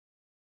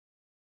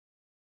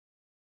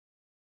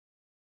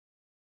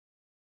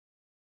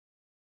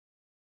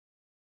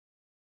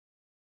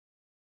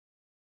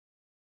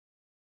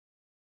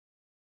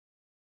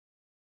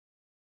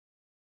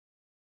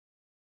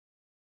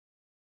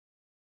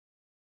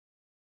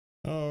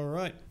All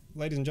right,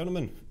 ladies and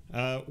gentlemen,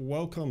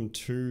 welcome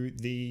to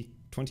the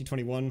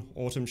 2021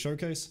 Autumn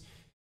Showcase.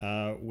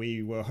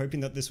 We were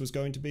hoping that this was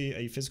going to be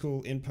a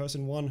physical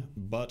in-person one,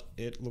 but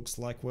it looks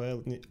like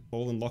we're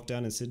all in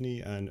lockdown in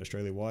Sydney and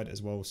Australia-wide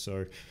as well,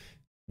 so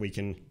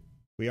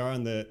we are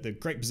in the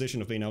great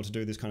position of being able to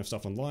do this kind of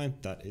stuff online.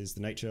 That is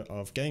the nature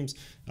of games,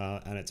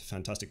 and it's a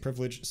fantastic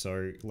privilege,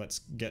 so let's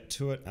get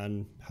to it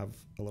and have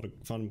a lot of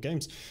fun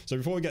games. So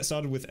before we get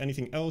started with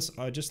anything else,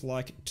 I'd just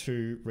like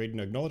to read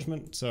an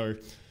acknowledgement. So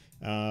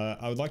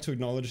I would like to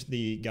acknowledge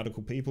the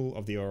Gadigal people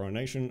of the Eora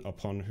Nation,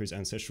 upon whose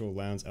ancestral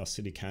lands our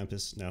city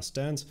campus now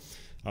stands.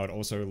 I would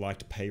also like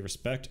to pay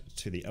respect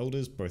to the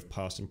elders, both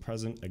past and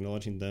present,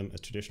 acknowledging them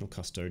as traditional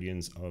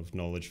custodians of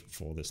knowledge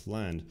for this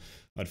land.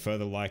 I'd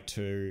further like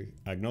to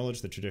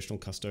acknowledge the traditional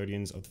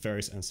custodians of the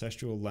various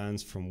ancestral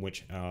lands from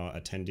which our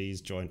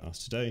attendees join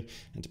us today,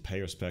 and to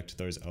pay respect to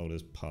those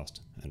elders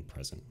past and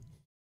present.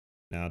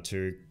 Now,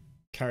 to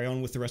carry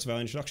on with the rest of our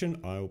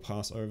introduction, I will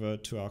pass over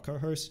to our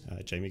co-host,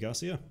 Jamie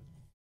Garcia.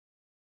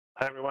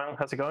 Hi everyone,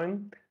 how's it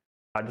going?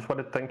 I just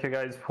wanted to thank you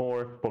guys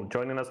for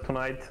joining us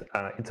tonight.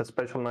 It's a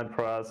special night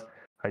for us.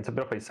 It's a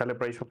bit of a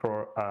celebration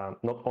for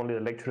not only the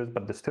lecturers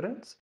but the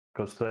students,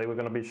 because today we're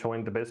going to be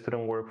showing the best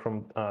student work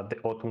from the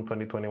Autumn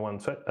 2021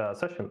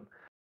 session.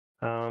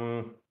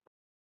 Do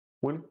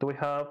we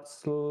have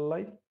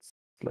slides?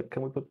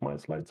 Can we put my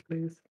slides,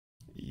 please?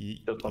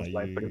 Just one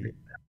slide.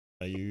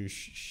 Are you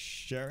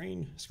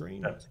sharing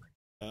screen?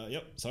 Yeah.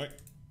 Yep, sorry.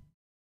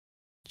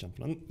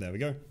 Jumping on, there we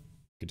go.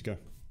 Good to go.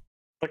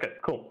 Okay,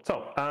 cool.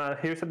 So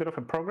here's a bit of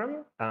a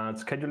program.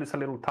 Schedule is a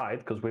little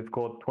tight because we've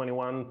got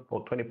 21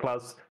 or 20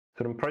 plus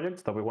student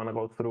projects that we want to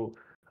go through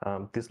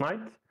this night.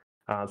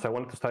 So I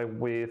wanted to start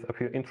with a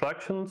few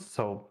introductions.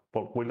 So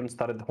William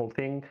started the whole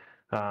thing.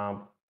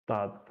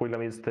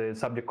 William is the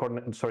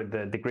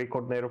the degree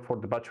coordinator for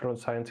the Bachelor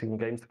of Science in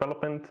Games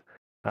Development.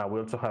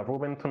 We also have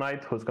Reuben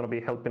tonight, who's going to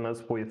be helping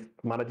us with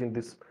managing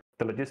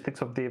the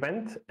logistics of the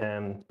event,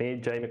 and me,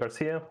 Jamie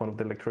Garcia, one of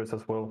the lecturers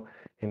as well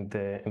in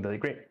the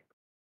degree.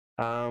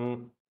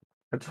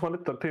 I just wanted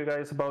to talk to you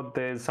guys about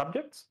the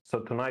subjects. So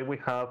tonight we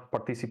have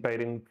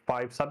participating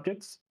 5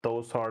 subjects.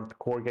 Those are the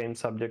core game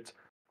subjects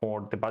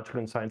for the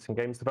Bachelor in Science in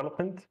Games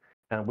Development.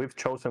 And we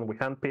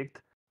handpicked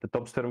the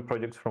top student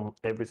projects from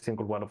every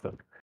single one of them.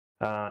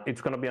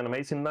 It's going to be an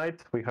amazing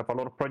night. We have a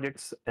lot of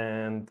projects,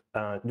 and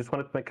just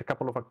wanted to make a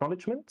couple of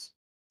acknowledgements.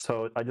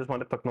 So I just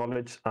wanted to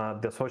acknowledge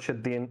the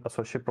Associate Dean,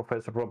 Associate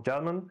Professor Rob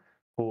Jalman,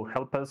 who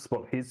helped us.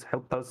 Well, he's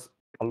helped us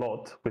a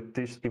lot with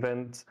these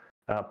events.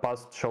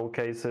 Past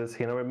showcases.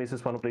 He never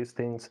misses one of these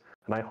things,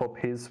 and I hope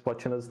he's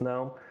watching us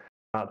now.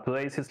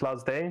 Today is his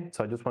last day,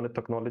 so I just wanted to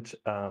acknowledge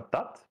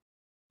that.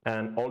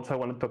 And also I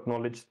wanted to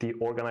acknowledge the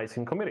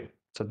organizing committee.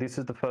 So this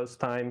is the first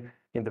time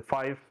in the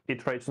 5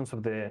 iterations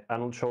of the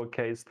annual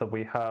showcase that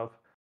we have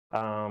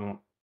a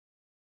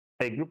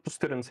group of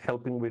students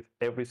helping with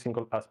every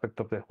single aspect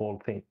of the whole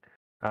thing.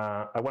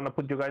 I want to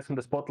put you guys in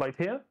the spotlight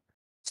here.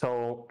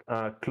 So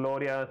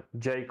Claudia,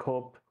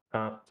 Jacob,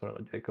 sorry,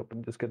 not Jacob,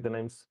 just get the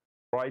names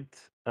right.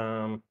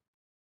 So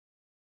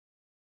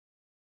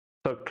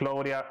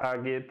Claudia,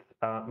 Agida,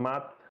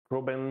 Matt,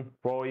 Reuben,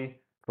 Roy,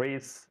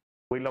 Rhys,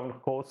 William,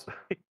 host,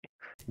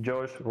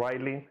 Josh,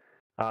 Riley.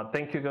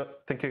 Thank you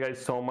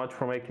guys so much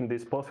for making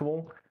this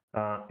possible.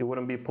 It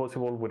wouldn't be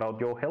possible without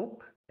your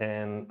help,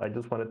 and I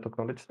just wanted to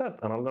acknowledge that.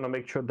 And I'm going to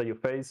make sure that your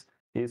face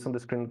is on the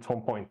screen at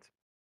some point.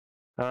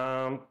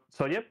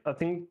 So yep, I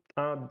think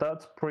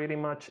that's pretty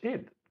much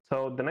it.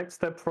 So the next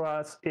step for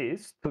us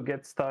is to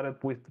get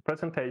started with the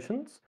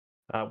presentations.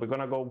 We're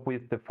going to go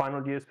with the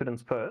final year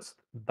students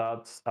first.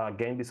 That's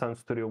Game Design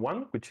Studio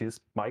 1, which is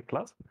my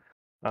class.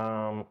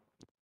 I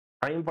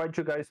invite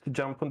you guys to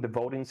jump on the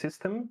voting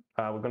system.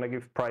 We're going to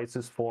give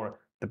prizes for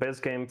the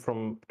best game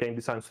from Game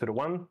Design Studio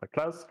 1, my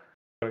class.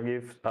 We're going to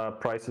give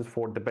prizes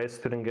for the best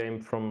student game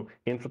from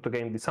Intro to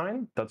Game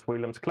Design. That's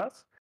William's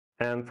class.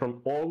 And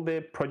from all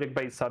the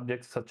project-based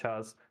subjects such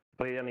as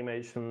play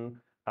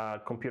animation,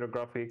 computer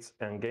graphics,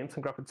 and games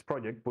and graphics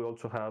project, we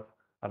also have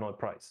another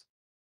prize.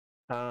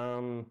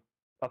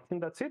 I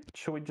think that's it.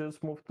 Should we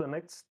just move to the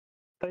next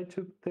stage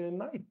of the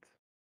night?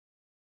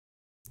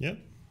 Yep,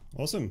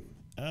 awesome.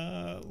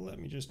 Let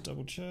me just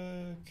double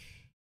check.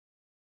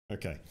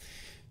 Okay,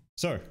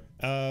 so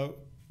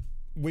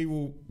we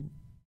will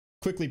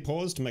quickly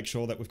pause to make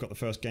sure that we've got the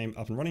first game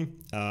up and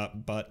running.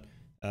 But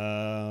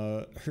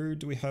who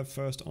do we have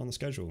first on the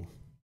schedule?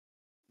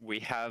 We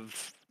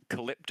have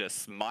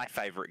Calyptys, my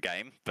favorite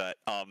game, but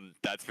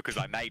that's because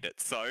I made it.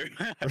 So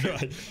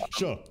right,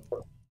 sure.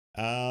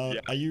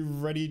 Yeah. Are you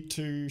ready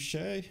to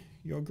share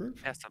your group?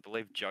 Yes, I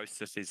believe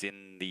Joseph is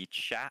in the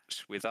chat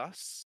with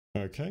us.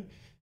 Okay,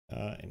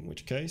 in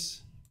which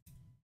case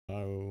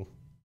I will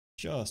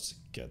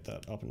just get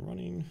that up and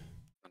running.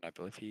 And I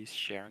believe he's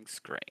sharing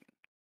screen.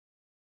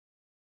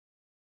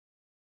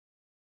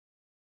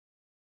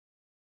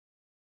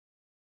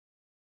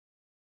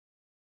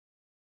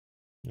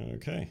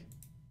 Okay.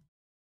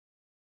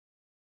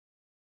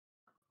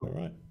 All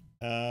right.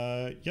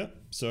 Yep.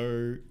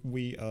 So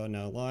we are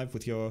now live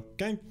with your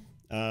game.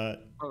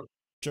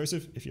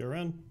 Joseph, if you're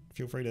around,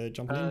 feel free to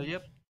jump in.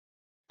 Yep.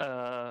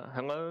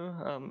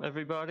 Hello,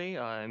 everybody.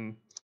 I'm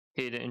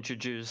here to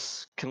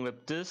introduce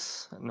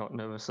Calyptys. I'm not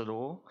nervous at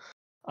all.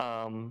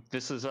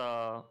 This is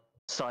a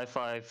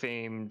sci-fi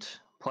themed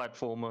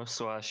platformer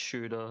 /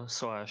 shooter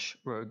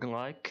 /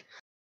 roguelike.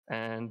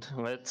 And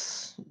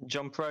let's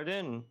jump right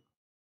in.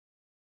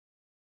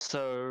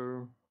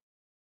 So,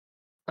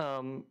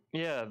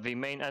 yeah, the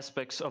main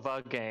aspects of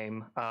our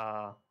game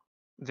are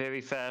very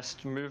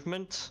fast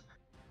movement,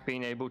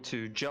 being able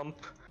to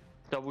jump,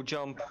 double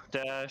jump,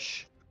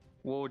 dash,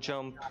 wall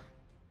jump,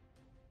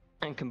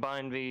 and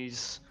combine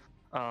these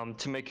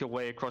to make your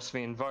way across the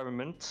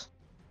environment.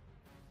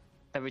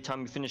 Every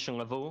time you finish a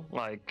level,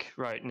 like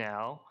right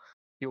now,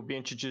 you'll be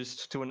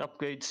introduced to an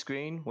upgrade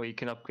screen where you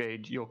can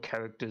upgrade your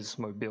character's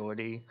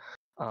mobility,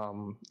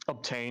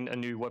 obtain a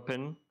new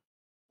weapon,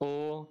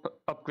 or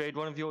upgrade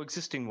one of your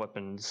existing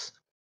weapons.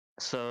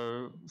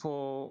 So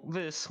for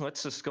this,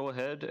 let's just go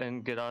ahead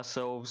and get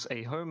ourselves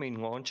a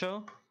homing launcher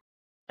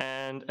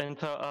and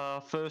enter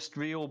our first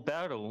real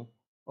battle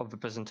of the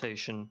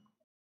presentation.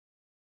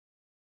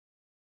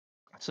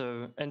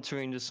 So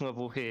entering this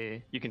level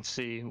here, you can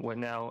see we're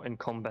now in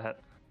combat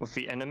with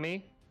the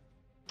enemy.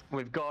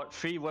 We've got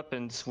 3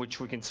 weapons which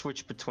we can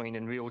switch between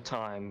in real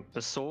time: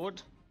 the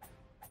sword,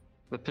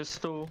 the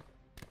pistol,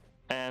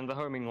 and the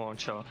homing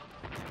launcher.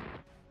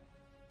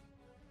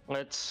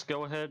 Let's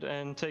go ahead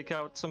and take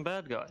out some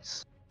bad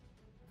guys.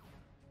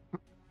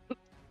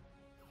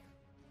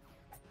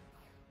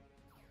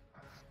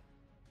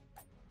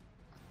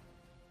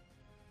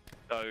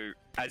 So,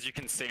 as you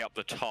can see up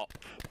the top,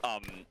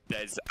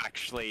 there's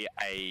actually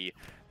a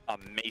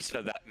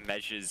meter that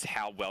measures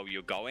how well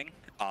you're going.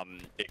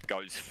 It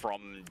goes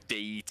from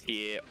D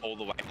tier all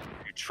the way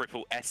to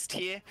triple S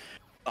tier,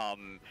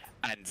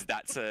 and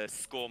that's a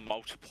score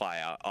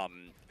multiplier.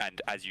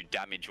 And as you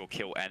damage or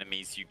kill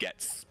enemies, you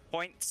get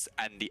points,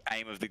 and the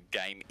aim of the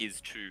game is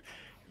to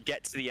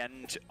get to the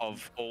end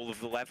of all of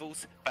the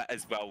levels, but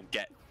as well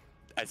get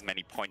as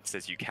many points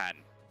as you can.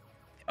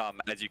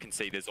 As you can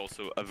see, there's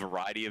also a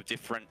variety of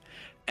different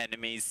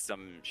enemies.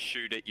 Some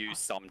shoot at you,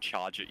 some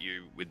charge at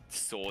you with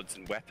swords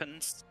and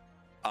weapons,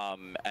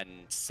 and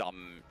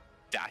some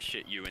dash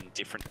at you and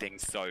different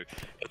things. So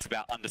it's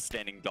about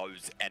understanding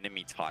those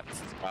enemy types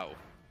as well.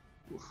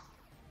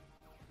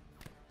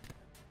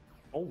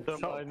 Oh, so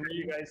can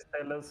you guys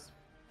tell us?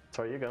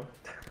 Sorry, you go.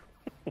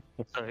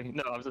 Sorry,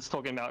 no, I was just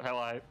talking about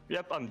how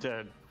Yep, I'm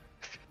dead.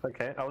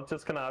 Okay, I was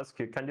just gonna ask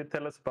you, can you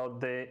tell us about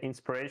the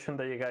inspiration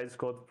that you guys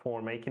got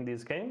for making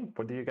this game?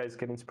 Where did you guys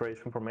get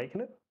inspiration for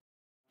making it?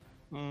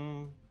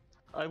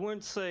 I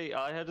wouldn't say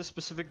I had a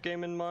specific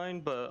game in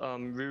mind, but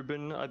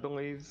Reuben, I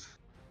believe.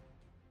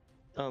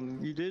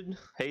 You did?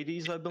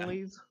 Hades, I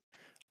believe?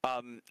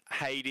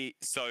 Hades,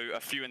 so a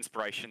few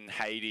inspiration: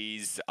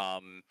 Hades,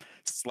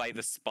 Slay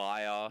the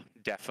Spire,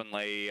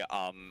 definitely.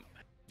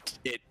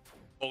 It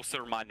also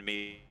reminded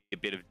me a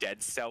bit of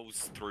Dead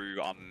Cells through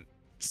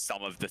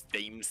some of the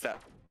themes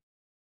that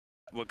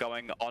were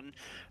going on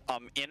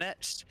in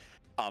it.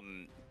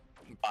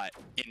 But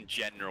in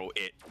general,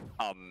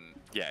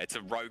 yeah, it's a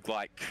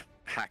roguelike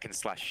hack and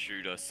slash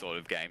shooter sort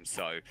of game,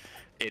 so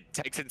it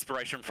takes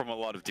inspiration from a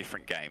lot of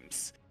different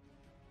games.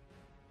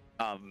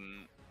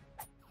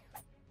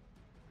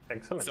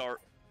 Excellent. So,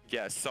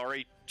 yeah,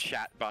 sorry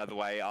chat, by the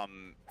way.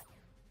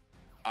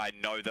 I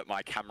know that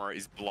my camera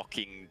is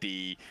blocking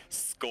the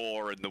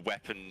score and the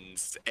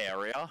weapons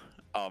area.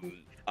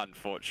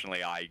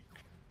 Unfortunately, I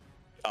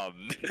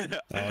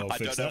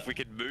don't know if we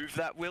can move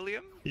that,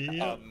 William.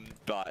 Yeah.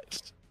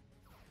 But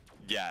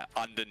yeah,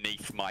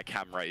 underneath my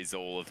camera is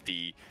all of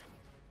the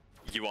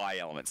UI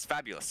elements.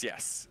 Fabulous,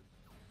 yes.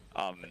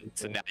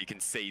 So now you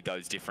can see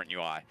those different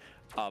UI.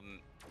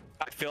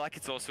 I feel like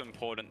it's also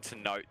important to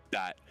note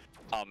that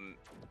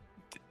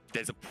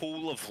there's a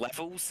pool of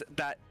levels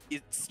that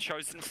it's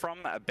chosen from,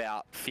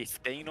 about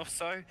 15 or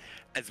so,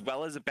 as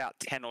well as about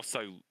 10 or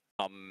so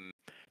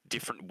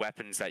different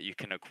weapons that you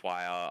can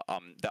acquire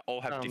that all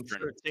have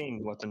different...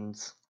 13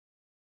 weapons.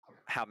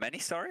 How many,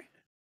 sorry?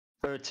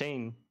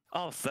 13.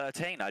 Oh,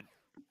 13. I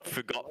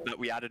forgot that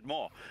we added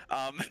more.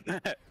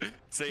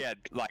 So yeah,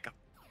 like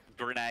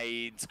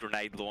grenades,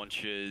 grenade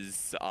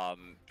launchers,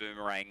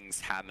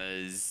 boomerangs,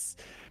 hammers,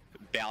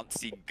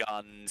 bouncy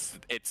guns.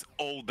 It's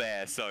all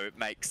there, so it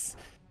makes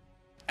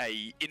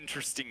a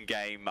interesting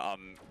game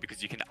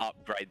because you can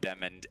upgrade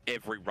them, and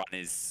every run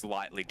is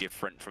slightly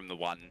different from the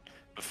one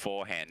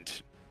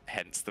beforehand,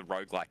 hence the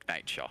roguelike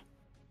nature.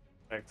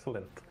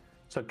 Excellent.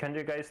 So can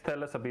you guys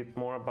tell us a bit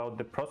more about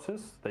the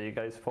process that you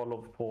guys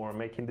followed for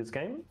making this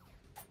game?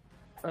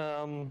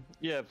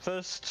 Yeah,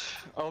 first,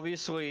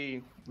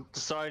 obviously,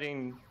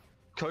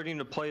 coding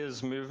the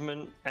player's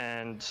movement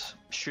and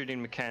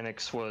shooting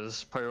mechanics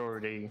was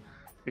priority,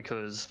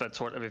 because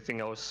that's what everything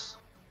else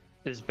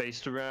is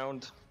based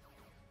around.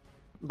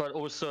 But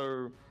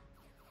also,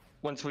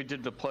 once we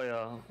did the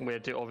player, we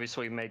had to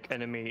obviously make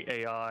enemy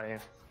AI.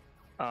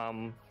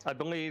 I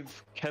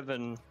believe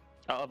Kevin,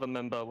 our other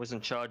member, was in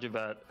charge of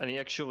that, and he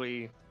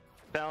actually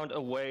found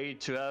a way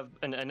to have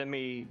an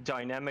enemy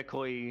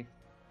dynamically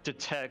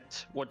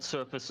detect what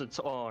surface it's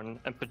on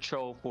and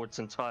patrol for its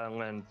entire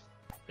length.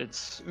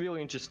 It's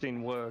really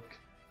interesting work.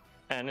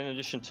 And in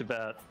addition to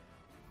that,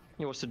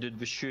 he also did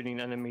the shooting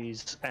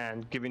enemies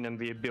and giving them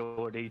the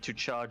ability to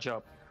charge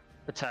up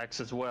attacks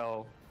as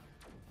well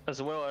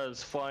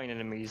as flying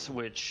enemies,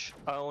 which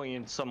are only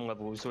in some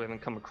levels. We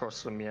haven't come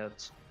across them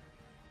yet.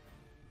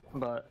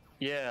 But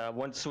yeah,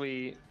 once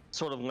we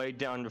sort of laid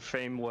down the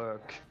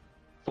framework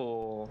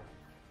for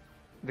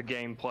the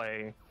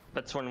gameplay,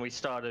 that's when we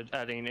started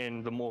adding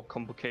in the more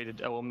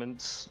complicated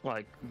elements,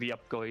 like the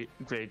upgrade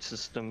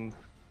system,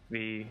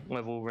 the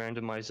level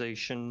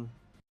randomization,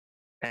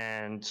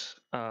 and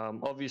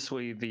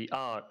obviously the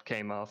art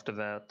came after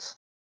that,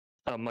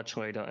 much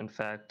later, in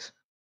fact.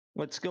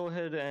 Let's go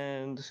ahead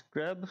and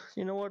grab,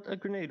 you know what, a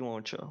grenade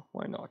launcher.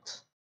 Why not?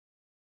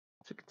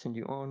 To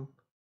continue on.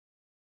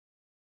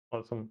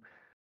 Awesome.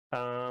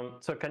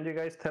 So can you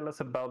guys tell us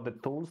about the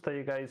tools that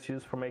you guys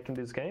use for making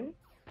this game?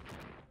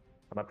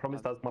 And I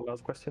promise that's my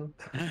last question.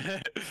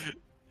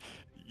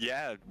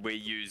 Yeah, we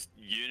used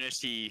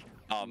Unity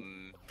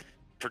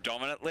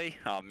predominantly.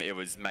 It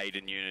was made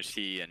in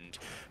Unity and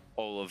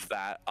all of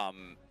that. I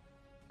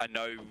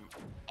know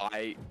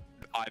I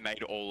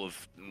made all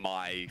of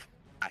my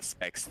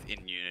aspects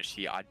in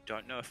Unity. I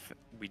don't know if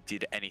we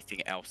did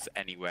anything else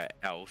anywhere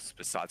else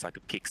besides like a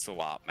pixel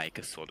art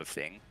maker sort of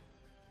thing.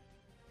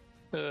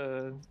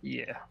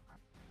 Yeah.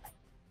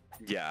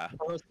 Yeah.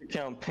 Unless we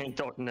count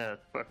paint.net,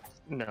 but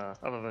no,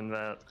 other than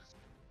that.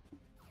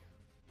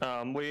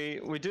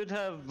 We did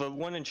have the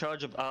one in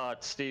charge of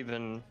art,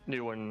 Stephen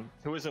Nguyen,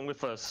 who isn't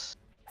with us,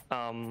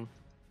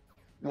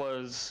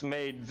 was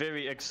made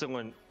very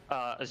excellent,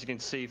 as you can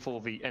see,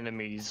 for the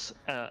enemies,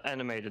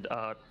 animated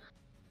art,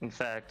 in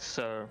fact,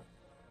 so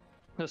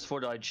just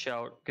thought I'd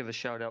give a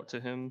shout out to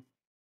him.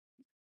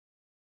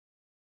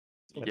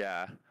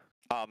 Yeah.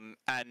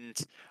 And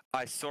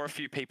I saw a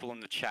few people in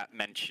the chat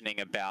mentioning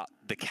about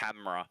the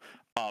camera.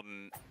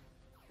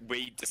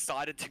 We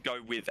decided to go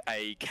with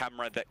a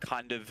camera that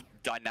kind of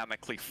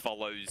dynamically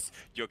follows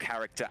your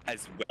character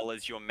as well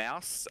as your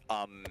mouse,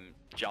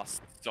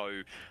 just so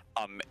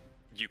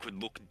you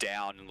could look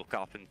down and look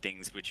up and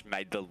things, which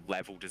made the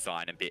level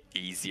design a bit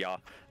easier.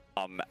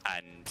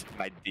 And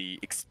made the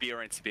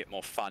experience a bit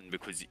more fun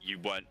because you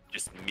weren't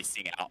just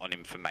missing out on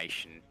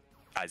information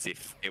as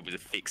if it was a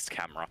fixed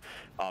camera.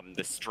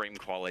 The stream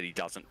quality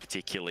doesn't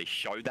particularly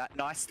show that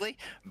nicely,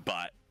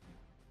 but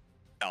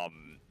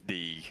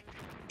the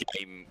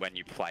game, when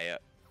you play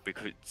it,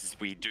 because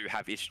we do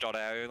have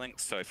itch.io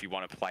links, so if you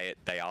want to play it,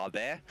 they are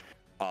there.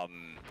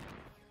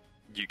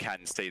 You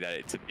can see that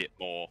it's a bit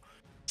more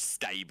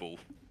stable.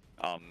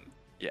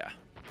 Yeah.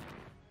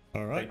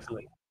 All right.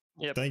 Excellent.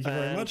 Yep. Thank you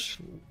very much.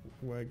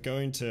 We're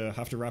going to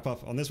have to wrap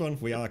up on this one.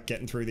 We are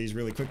getting through these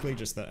really quickly,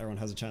 just that everyone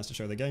has a chance to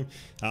show their game.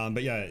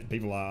 But yeah,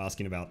 people are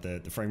asking about the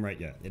frame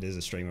rate. Yeah, it is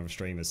a stream of a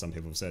stream, as some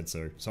people have said.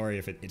 So sorry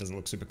if it doesn't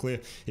look super clear.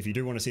 If you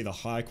do want to see the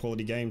high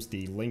quality games,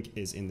 the link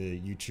is in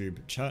the YouTube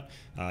chat.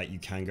 You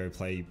can go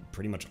play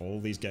pretty much all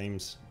of these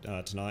games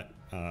tonight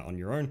on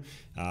your own,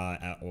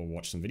 or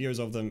watch some videos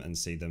of them and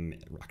see them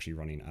actually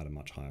running at a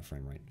much higher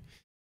frame rate.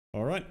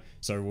 All right,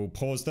 so we'll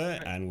pause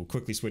there and we'll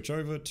quickly switch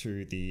over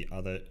to the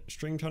other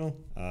stream channel.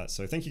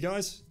 So thank you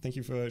guys. Thank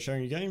you for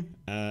sharing your game,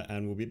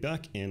 and we'll be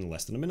back in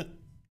less than a minute.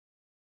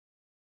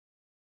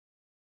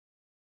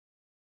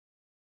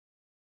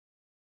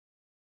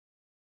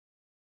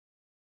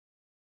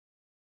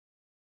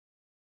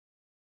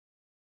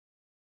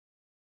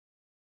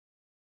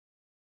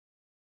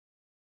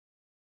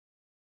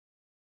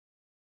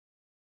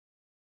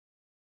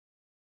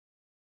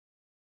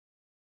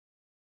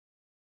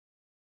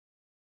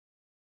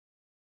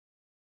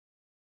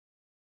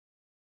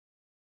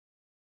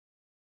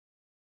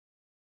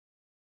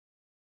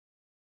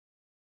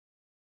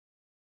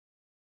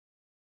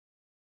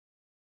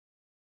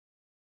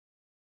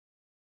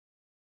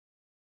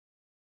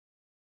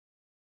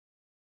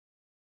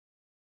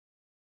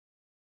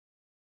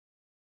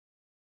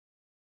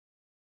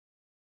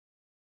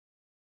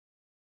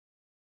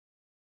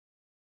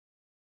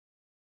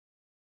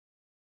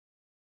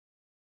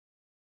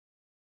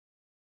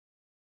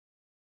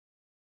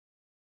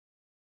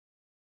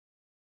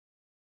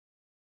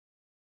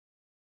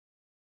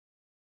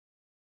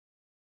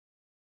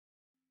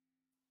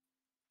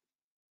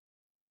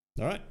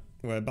 All right,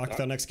 we're back with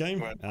our next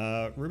game.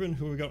 Reuben,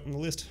 who have we got on the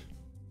list?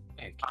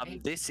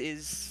 This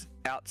is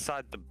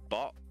Outside the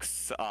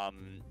Box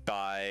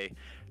by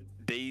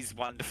these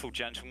wonderful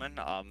gentlemen.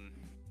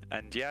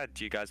 And yeah,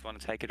 do you guys want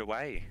to take it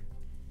away?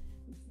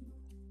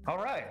 All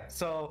right,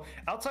 so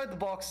Outside the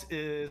Box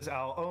is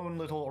our own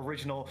little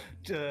original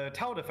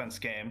tower defense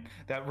game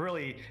that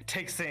really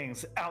takes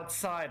things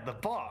outside the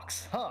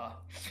box, huh?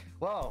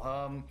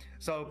 Well,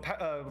 so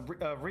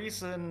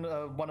Rhys and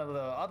one of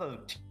the other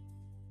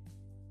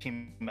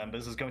team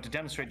members is going to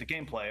demonstrate the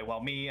gameplay,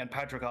 while me and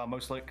Patrick are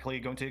most likely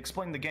going to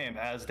explain the game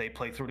as they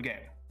play through the game.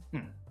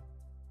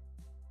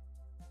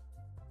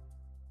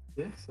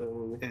 Yeah,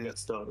 so we can get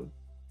started.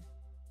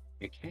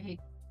 Okay.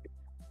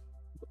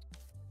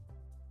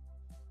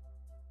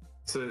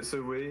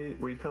 So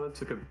we kind of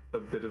took a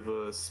bit of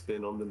a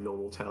spin on the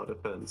normal tower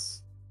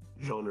defense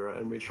genre,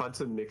 and we tried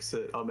to mix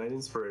it. Our main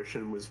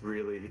inspiration was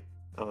really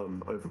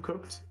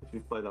Overcooked, if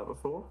you've played that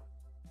before.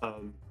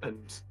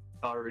 And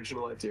our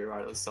original idea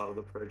right at the start of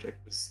the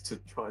project was to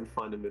try and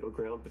find a middle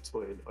ground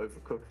between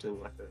Overcooked and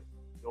like a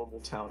normal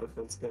tower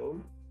defense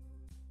game.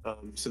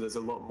 So there's a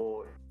lot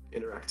more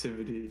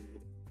interactivity,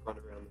 you run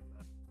around the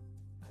map,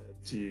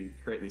 and you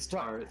create these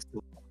turrets.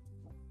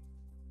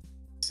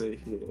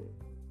 See here.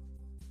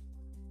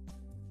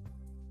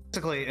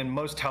 Basically, in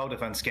most tower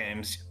defense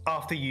games,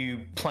 after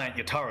you plant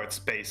your turrets,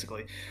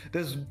 basically,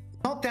 there's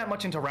not that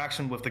much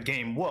interaction with the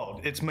game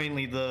world. It's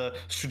mainly the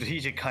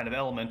strategic kind of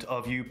element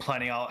of you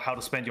planning out how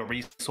to spend your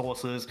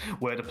resources,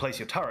 where to place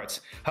your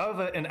turrets.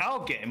 However, in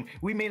our game,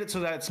 we made it so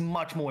that it's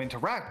much more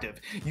interactive.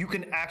 You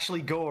can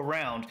actually go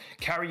around,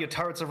 carry your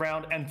turrets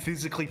around, and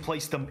physically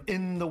place them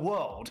in the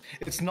world.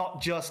 It's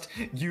not just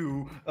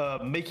you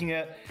making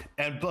it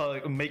and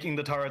making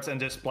the turrets and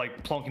just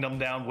like plonking them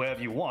down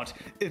wherever you want.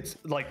 It's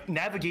like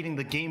navigating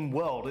the game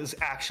world is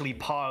actually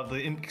part of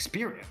the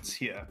experience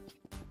here.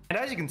 And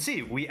as you can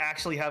see, we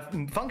actually have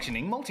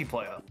functioning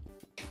multiplayer.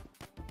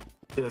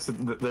 Yeah, so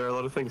there are a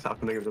lot of things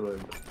happening at the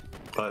moment.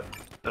 But,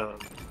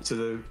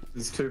 so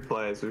there's 2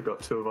 players, we've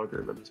got 2 of our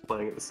group members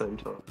playing at the same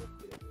time.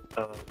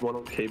 One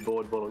on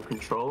keyboard, one on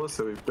controller,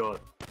 so we've got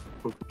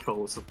full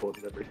controller support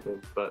and everything.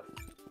 But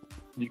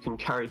you can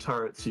carry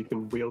turrets, you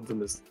can wield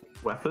them as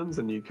weapons,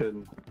 and you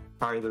can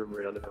carry them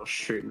around and they'll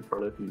shoot in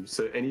front of you.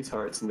 So any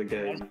turrets in the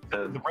game.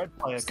 And the red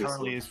player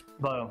currently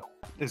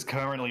is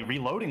currently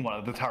reloading one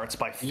of the turrets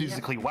by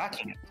physically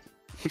whacking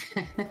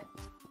it.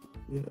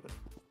 Yeah.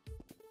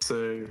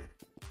 So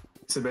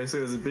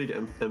basically, there's a big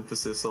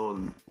emphasis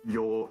on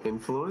your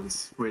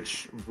influence,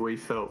 which we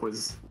felt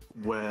was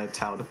where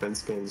tower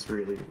defense games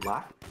really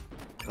lack.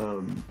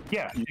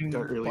 You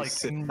don't really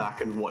sit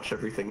back and watch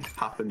everything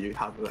happen. You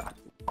have that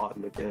part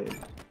in the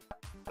game.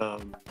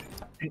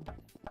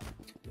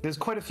 There's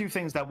quite a few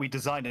things that we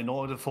designed in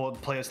order for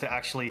players to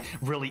actually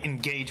really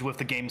engage with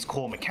the game's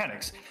core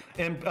mechanics.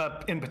 In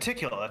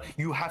particular,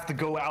 you have to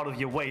go out of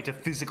your way to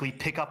physically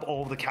pick up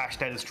all the cash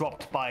that is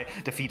dropped by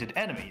defeated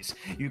enemies.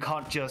 You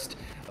can't just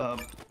have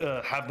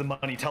the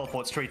money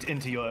teleport straight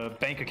into your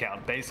bank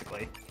account,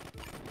 basically.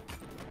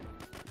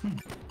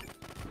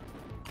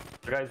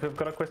 Guys, we've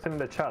got a question in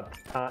the chat.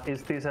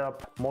 Is this a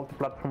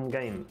multi-platform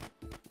game?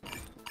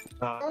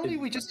 Currently,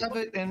 we just have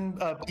it in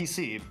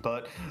PC,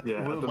 but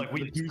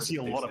we do see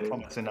a lot of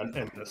promise in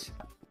this.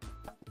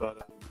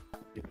 But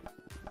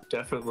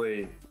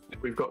definitely,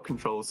 we've got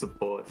controller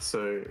support,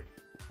 so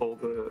all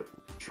the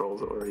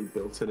controls are already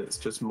built in. It's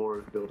just more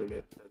of building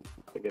it and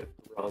having it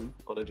run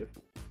on a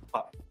different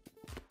platform.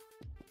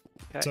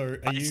 Okay. So,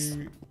 are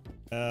you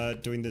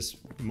doing this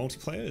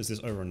multiplayer? Is this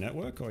over a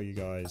network, or are you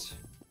guys?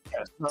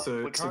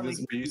 So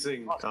we're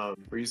using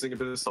a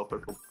bit of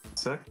software called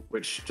Parsec,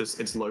 which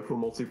it's local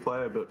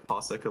multiplayer, but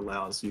Parsec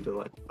allows you to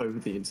like over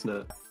the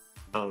internet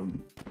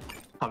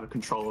have a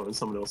controller on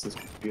someone else's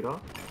computer.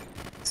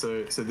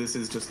 So this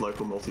is just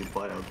local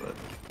multiplayer,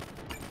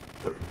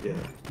 but yeah,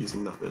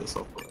 using that bit of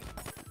software.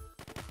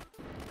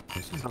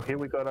 So here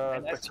we got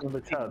a question in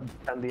the chat.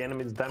 Can the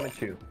enemies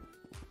damage you?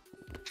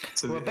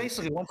 So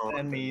basically, once the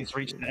enemies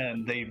reach the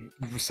end, they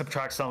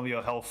subtract some of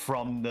your health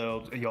from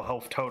your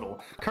health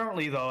total.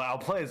 Currently, though, our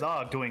players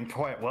are doing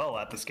quite well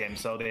at this game,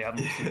 so they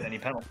haven't received any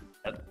penalties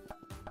yet.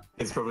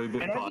 It's probably a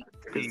bit hard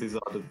because these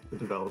are the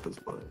developers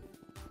playing.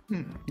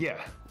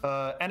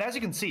 And as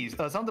you can see,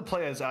 some of the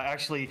players are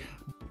actually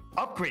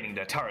upgrading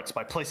their turrets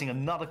by placing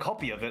another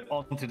copy of it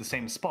onto the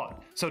same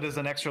spot. So there's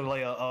an extra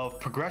layer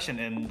of progression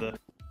in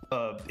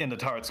the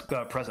turrets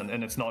present,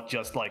 and it's not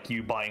just like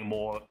you buying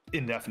more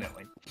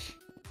indefinitely.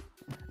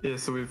 Yeah,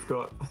 so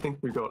I think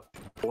we've got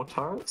 4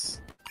 turrets,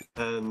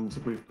 and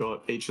we've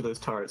got each of those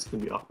turrets can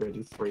be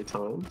upgraded 3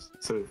 times.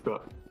 So we've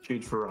got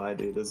huge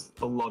variety. There's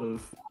a lot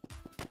of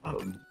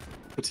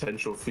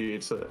potential for you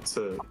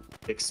to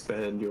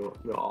expand your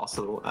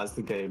arsenal as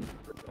the game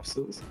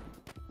progresses.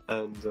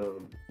 And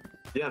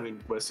yeah, I mean,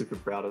 we're super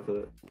proud of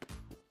it.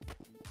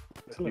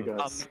 You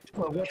guys.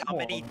 How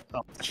many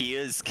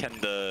tiers can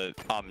the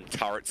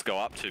turrets go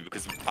up to?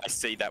 Because I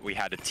see that we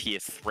had a tier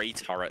 3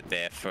 turret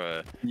there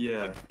for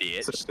a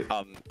bit. So,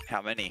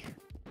 how many?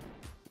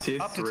 Tier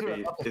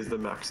 3 is the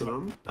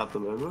maximum at the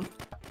moment.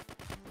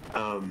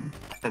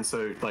 And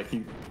so like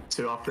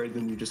to upgrade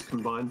them, you just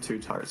combine 2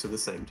 turrets of the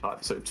same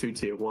type. So 2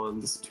 tier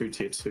 1s, 2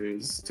 tier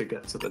 2s to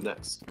get to the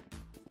next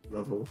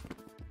level.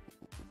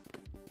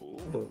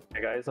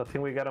 Hey guys, I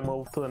think we gotta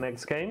move to the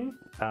next game.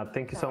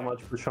 Thank you so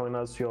much for showing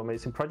us your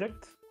amazing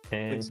project.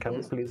 And can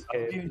we please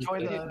get... You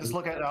enjoy this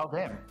look at our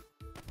game?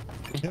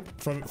 Yep.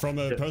 From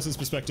a person's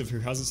perspective who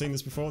hasn't seen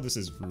this before, this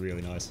is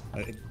really nice.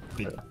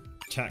 The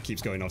chat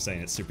keeps going off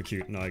saying it's super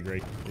cute, and I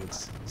agree.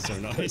 It's so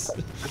nice.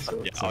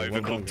 Yeah, so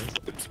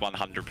it's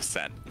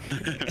 100%.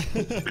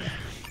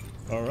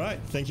 All right,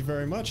 thank you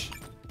very much,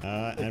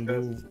 and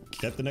we'll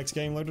get the next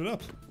game loaded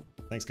up.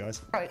 Thanks,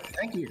 guys. All right,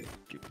 thank you.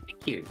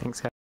 Thank you. Thanks,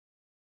 guys.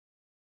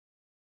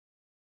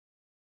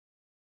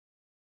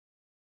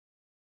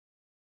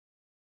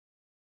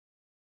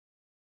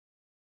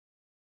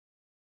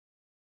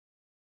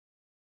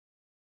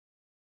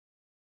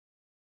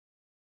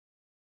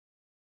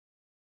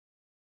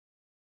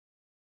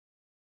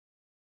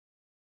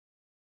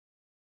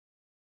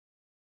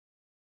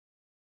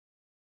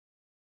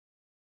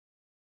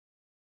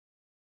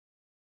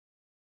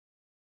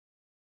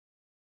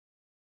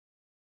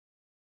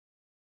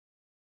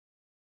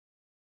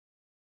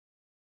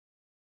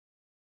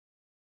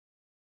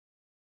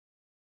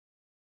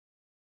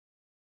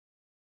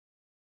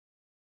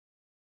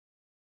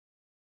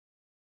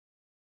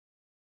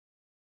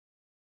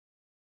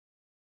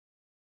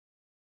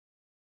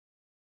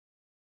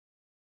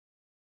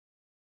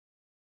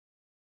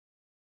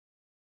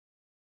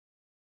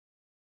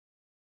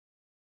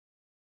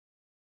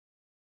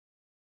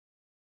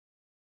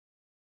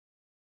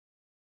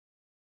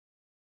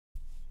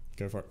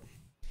 Go for it.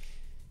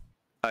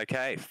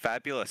 Okay,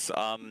 fabulous.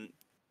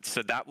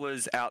 So that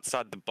was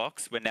outside the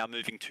box. We're now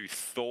moving to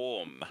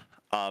Thaum,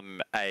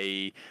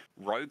 a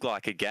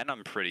roguelike again,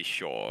 I'm pretty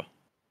sure.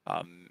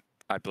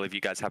 I believe you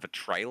guys have a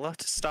trailer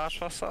to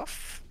start us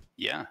off.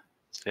 Yeah,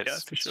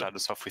 let's start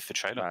us off with the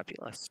trailer.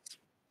 Fabulous.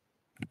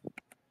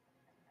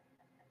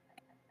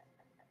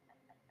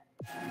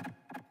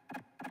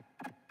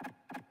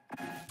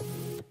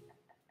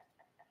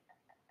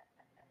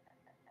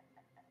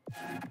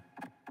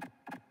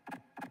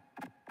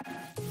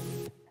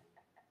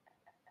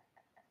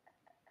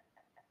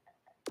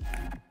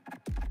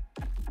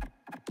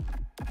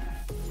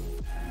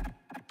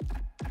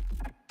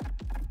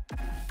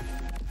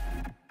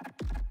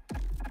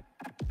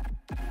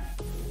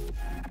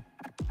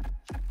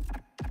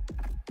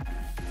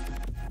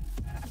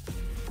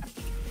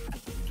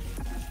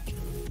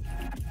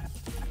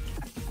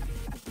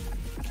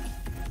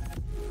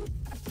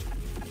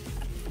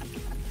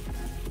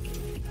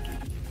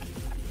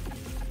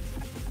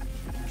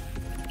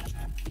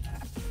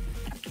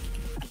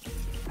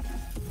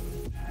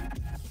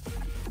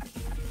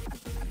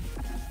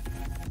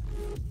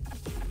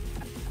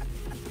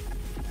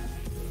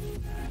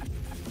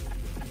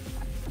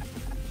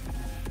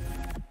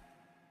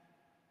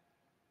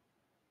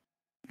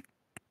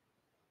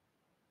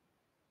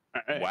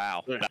 Right.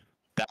 Wow,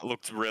 that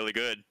looks really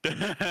good.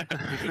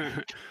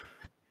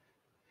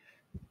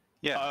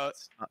 Yeah.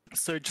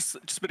 So just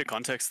a bit of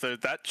context though.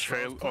 That So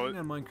I was trailer. playing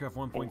on Minecraft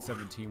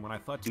 1.17 when I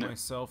thought to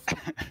myself,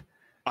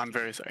 I'm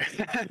very sorry.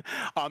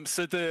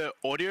 So the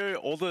audio,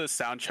 all the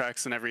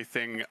soundtracks and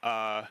everything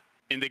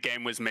in the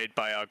game was made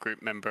by our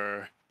group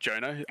member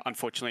Jonah. Who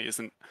unfortunately,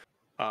 isn't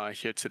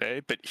here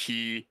today, but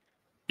he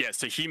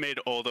made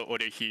all the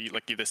audio. He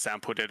like either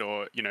sampled it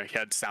or he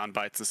had sound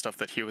bites and stuff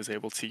that he was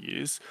able to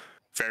use.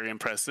 Very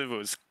impressive. It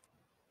was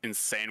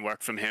insane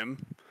work from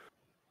him.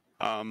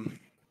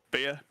 But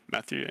yeah,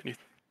 Matthew,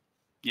 anything?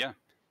 Yeah.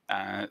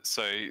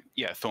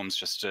 Thaum's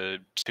just a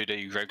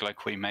 2D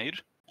roguelike we made.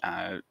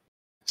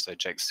 So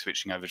Jake's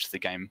switching over to the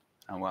game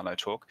while I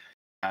talk.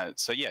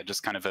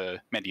 Just kind of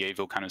a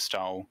medieval kind of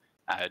style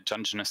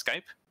dungeon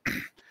escape.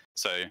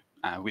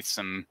 With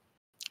some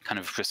kind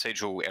of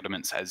procedural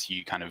elements as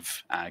you kind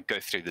of go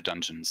through the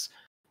dungeons.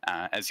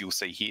 As you'll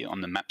see here on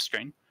the map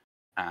screen,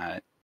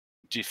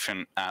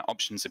 different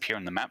options appear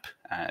on the map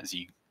as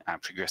you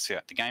progress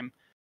throughout the game.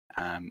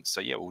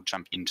 We'll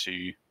jump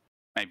into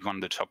maybe one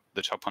of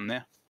the top one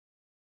there.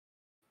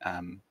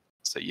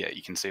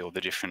 You can see all the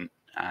different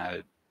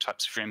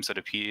types of rooms that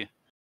appear.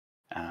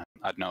 I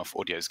don't know if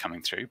audio is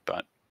coming through,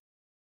 but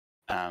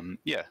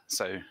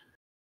so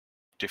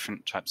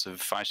different types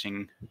of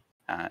fighting,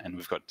 and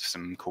we've got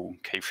some cool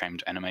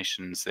keyframed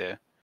animations there.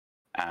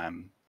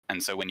 And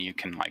so when you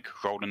can like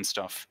roll and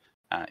stuff,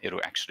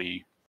 it'll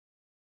actually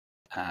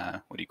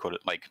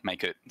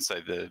make it so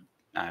the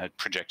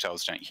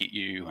projectiles don't hit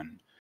you,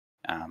 and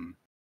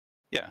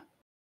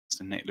it's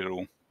a neat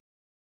little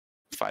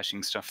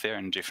fighting stuff there,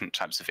 and different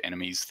types of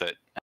enemies that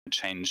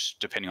change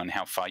depending on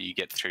how far you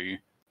get through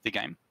the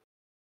game.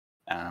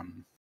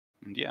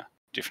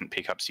 Different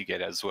pickups you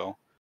get as well.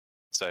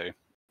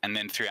 And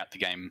then throughout the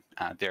game,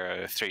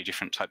 there are 3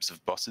 different types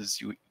of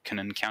bosses you can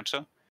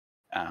encounter.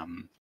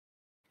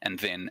 And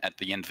then at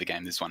the end of the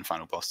game, there's one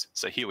final boss.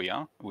 So here we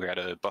are. We're at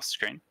a boss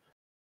screen.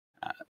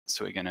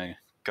 So we're going to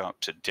go up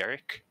to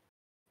Derek,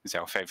 who's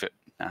our favorite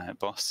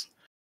boss.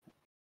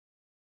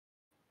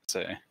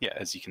 So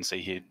as you can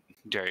see here,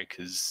 Derek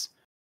is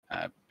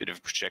a bit of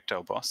a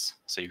projectile boss.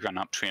 So you run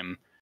up to him,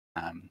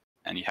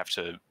 and you have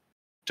to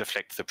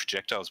deflect the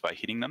projectiles by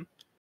hitting them.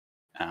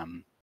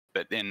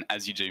 But then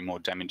as you do more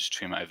damage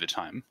to him over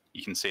time,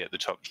 you can see at the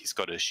top he's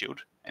got a shield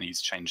and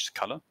he's changed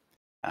colour.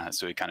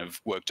 So we kind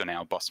of worked on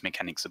our boss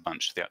mechanics a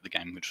bunch throughout the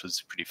game, which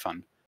was pretty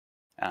fun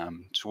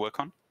to work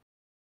on.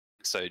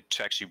 So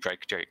to actually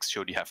break Derek's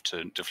shield, you have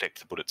to deflect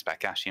the bullets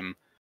back at him.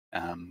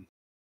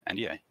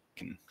 You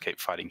can keep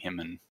fighting him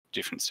in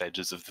different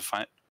stages of the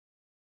fight.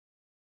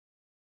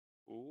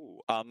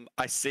 Ooh,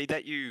 I see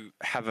that you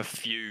have a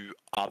few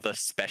other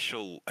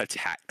special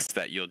attacks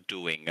that you're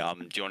doing. Do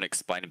you want to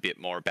explain a bit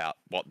more about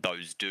what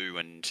those do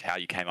and how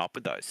you came up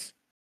with those?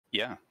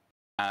 Yeah.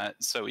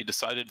 So we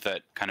decided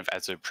that kind of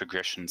as a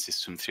progression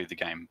system through the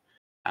game,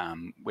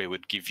 we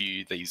would give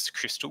you these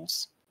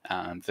crystals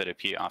that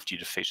appear after you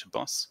defeat a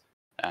boss.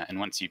 And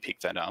once you pick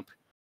that up,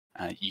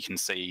 you can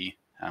see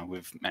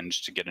we've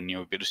managed to get a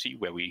new ability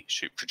where we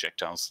shoot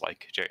projectiles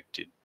like Derek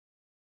did.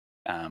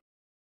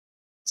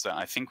 So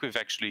I think we've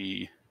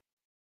actually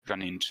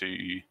run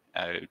into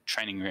a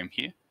training room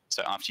here.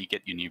 So after you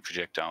get your new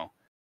projectile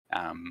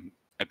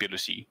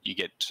ability, you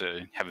get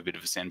to have a bit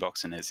of a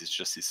sandbox, and there's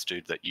just this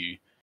dude that you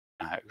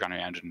run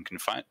around and can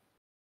fight.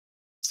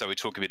 So we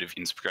took a bit of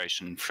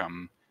inspiration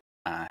from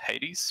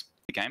Hades,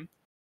 the game,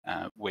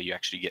 where you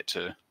actually get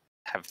to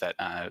have that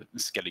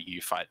Skelly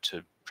fight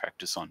to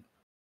practice on.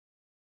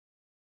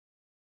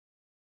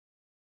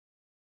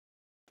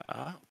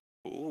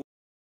 Cool.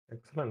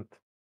 Excellent.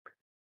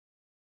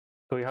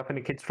 Do we have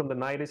any kids from the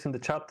 90s in the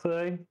chat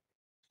today?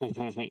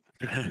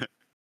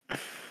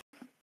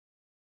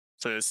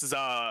 So this is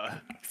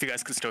if you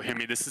guys can still hear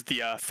me, this is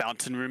the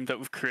fountain room that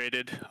we've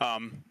created.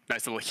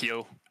 Nice little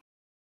heal.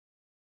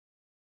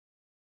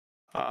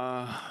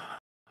 And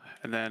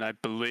then I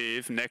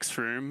believe next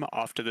room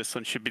after this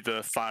one should be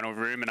the final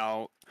room, and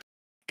I'll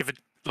give a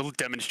little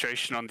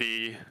demonstration on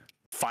the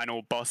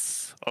final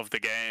boss of the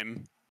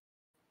game.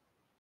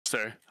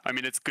 So, I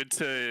mean, it's good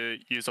to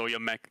use all your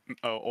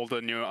all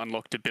the new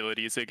unlocked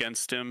abilities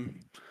against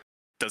him. It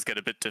does get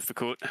a bit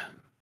difficult.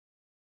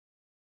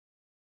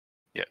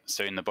 Yeah,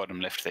 so in the bottom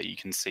left there, you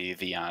can see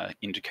the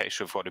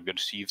indicator of what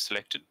ability you've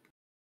selected.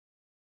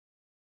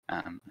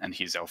 And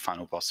here's our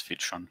final boss,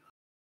 Fitchon.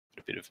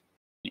 A bit of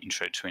an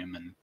intro to him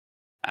and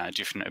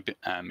different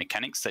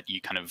mechanics that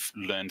you kind of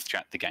learn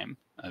throughout the game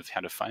of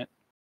how to fight.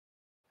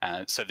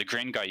 So the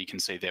green guy you can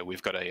see there,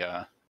 we've got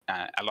a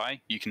ally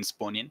you can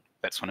spawn in.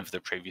 That's one of the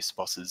previous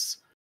bosses.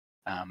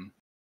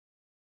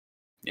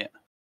 Yeah.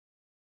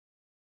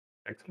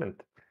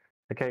 Excellent.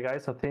 Okay,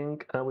 guys, I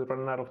think we're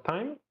running out of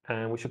time,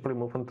 and we should probably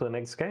move on to the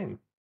next game.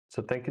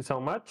 So thank you so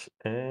much,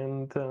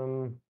 and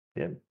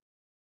yeah.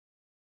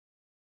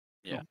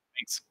 Yeah.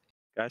 Thanks.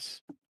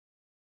 Guys.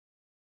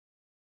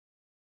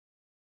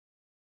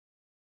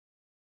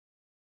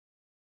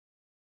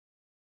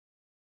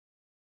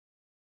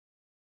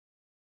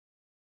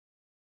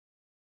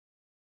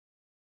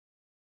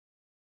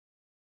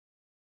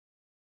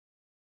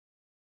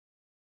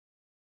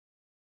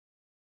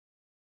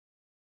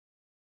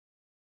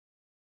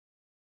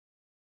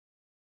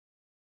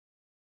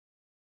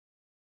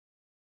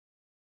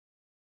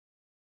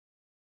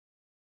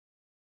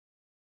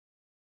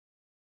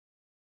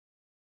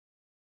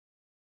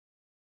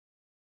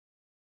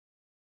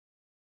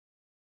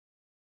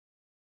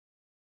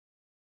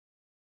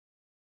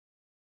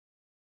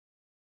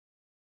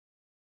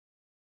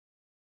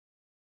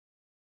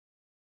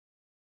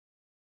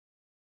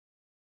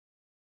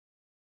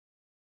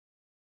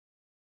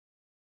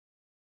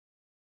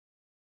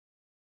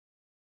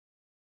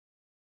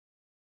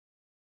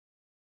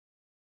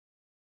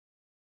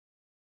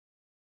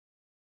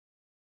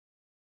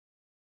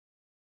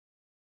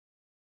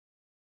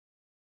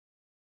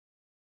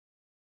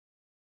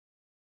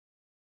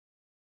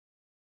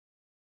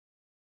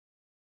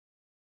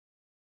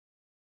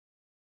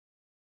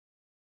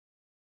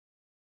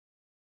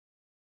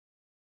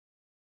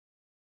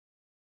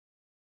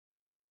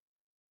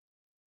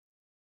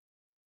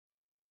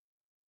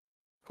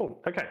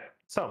 Cool. Okay,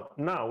 so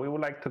now we would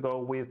like to go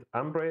with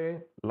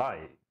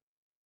Umbrellurai.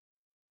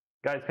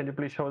 Guys, can you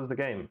please show us the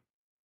game?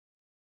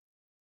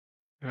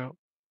 Yeah.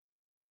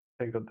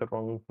 I got the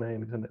wrong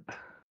name, isn't it?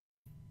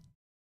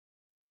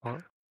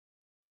 What?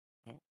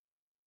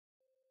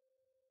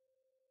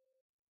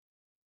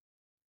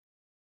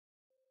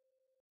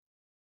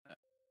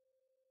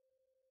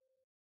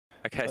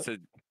 Okay, so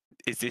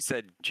is this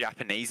a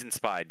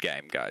Japanese-inspired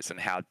game, guys? And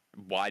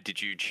why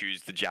did you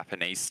choose the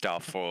Japanese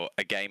stuff for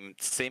a game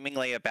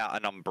seemingly about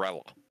an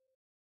umbrella?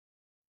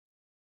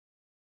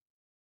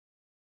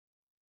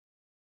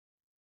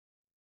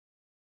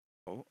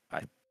 Oh,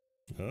 I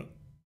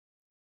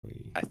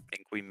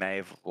think we may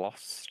have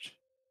lost.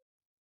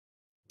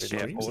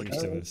 Stream seems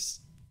to have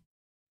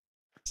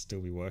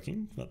still be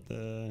working, but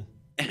the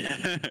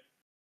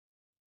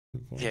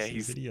yeah,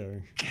 his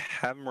video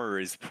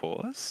camera is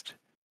paused.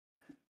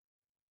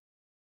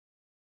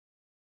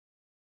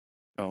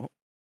 Oh,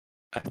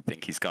 I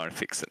think he's going to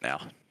fix it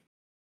now.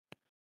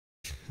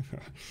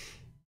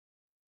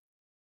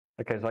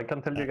 Okay, so I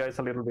can tell you guys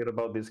a little bit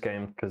about this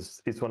game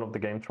because it's one of the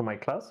games from my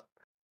class.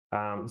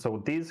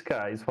 So these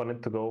guys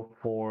wanted to go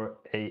for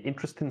a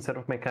interesting set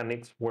of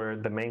mechanics where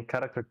the main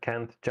character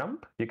can't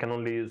jump. You can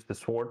only use the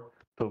sword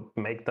to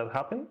make that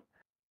happen.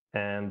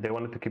 And they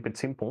wanted to keep it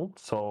simple.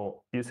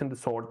 So using the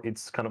sword,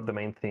 it's kind of the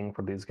main thing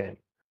for this game.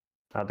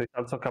 There's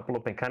also a couple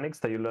of mechanics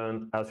that you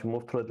learn as you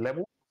move through the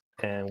level.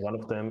 And one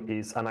of them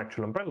is an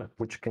actual umbrella,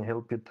 which can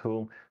help you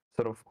to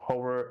sort of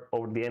hover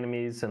over the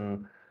enemies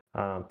and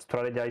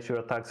strategize your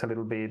attacks a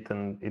little bit.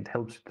 And it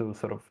helps you to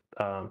sort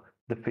of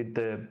defeat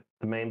the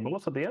main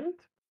boss at the end.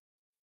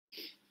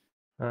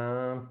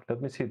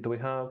 Let me see. Do we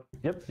have?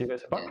 Yep, you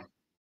guys are back. Yeah.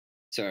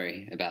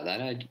 Sorry about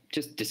that. I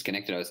just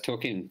disconnected. I was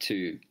talking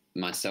to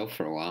myself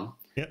for a while.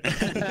 Yeah.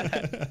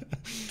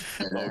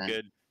 All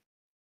good.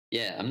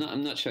 Yeah,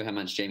 I'm not sure how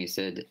much Jamie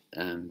said,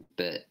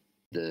 but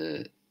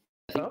You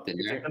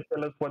can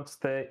tell us what's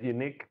the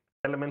unique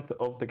element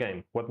of the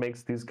game. What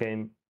makes this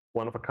game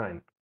one of a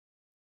kind?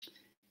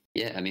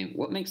 Yeah, I mean,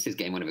 what makes this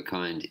game one of a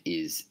kind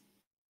is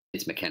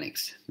its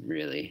mechanics,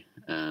 really.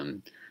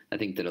 I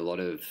think that a lot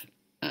of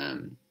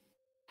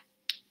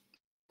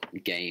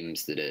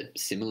games that are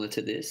similar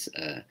to this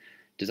are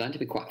designed to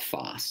be quite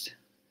fast.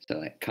 So,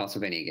 like,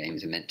 Castlevania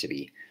games are meant to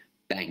be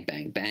bang,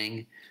 bang,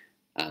 bang.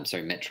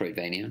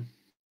 Metroidvania.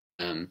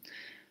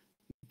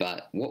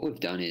 But what we've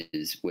done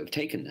is we've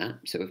taken that.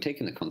 So we've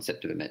taken the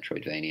concept of a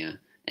Metroidvania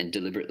and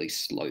deliberately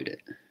slowed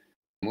it.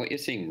 And what you're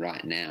seeing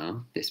right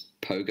now, this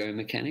pogo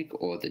mechanic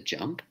or the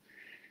jump,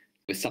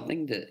 was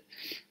something that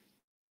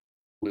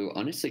we were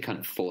honestly kind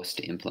of forced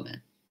to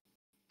implement.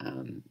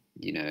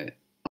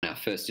 our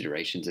first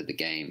iterations of the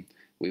game,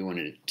 we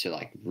wanted to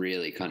like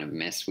really kind of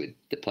mess with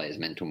the players'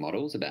 mental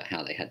models about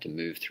how they had to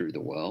move through the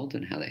world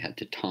and how they had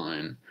to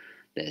time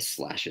their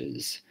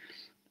slashes.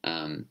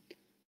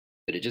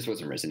 But it just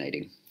wasn't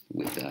resonating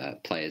with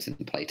players and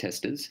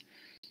playtesters.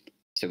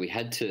 So we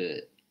had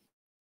to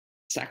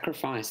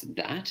sacrifice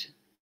that.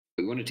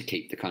 We wanted to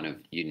keep the kind of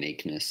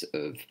uniqueness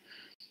of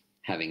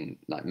having,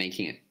 like,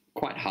 making it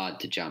quite hard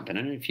to jump. And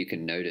I don't know if you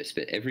can notice,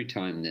 but every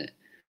time that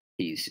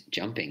he's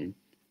jumping,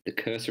 the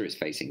cursor is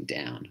facing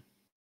down.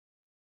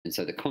 And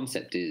so the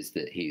concept is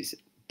that he's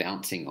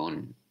bouncing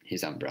on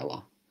his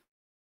umbrella.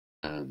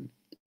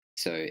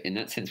 So in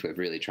that sense, we've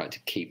really tried to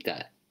keep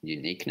that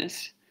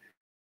uniqueness.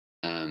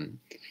 And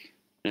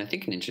I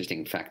think an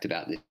interesting fact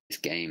about this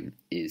game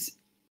is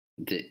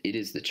that it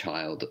is the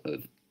child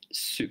of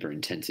super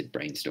intensive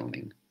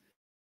brainstorming.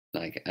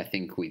 Like, I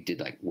think we did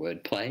like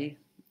wordplay,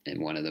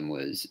 and one of them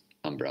was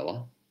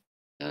umbrella,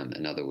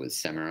 another was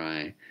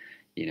samurai.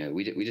 You know,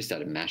 we just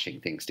started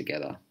mashing things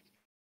together.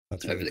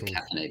 That's over the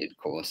caffeinated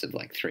course of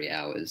like 3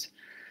 hours.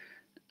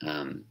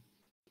 And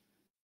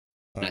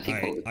I think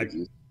sorry,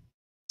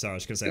 I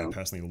was going to say, I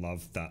personally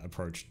love that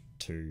approach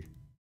to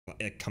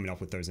coming up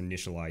with those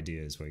initial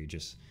ideas where you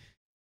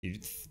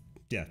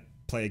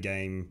play a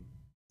game,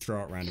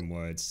 throw out random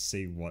words,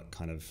 see what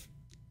kind of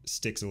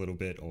sticks a little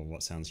bit or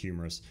what sounds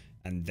humorous,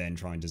 and then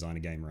try and design a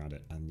game around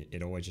it. And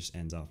it always just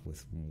ends up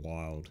with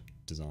wild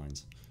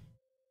designs.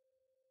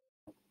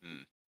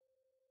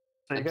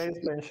 So you guys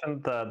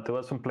mentioned that there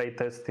was some play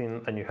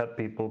testing and you had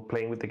people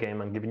playing with the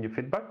game and giving you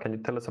feedback. Can you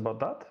tell us about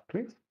that,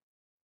 please?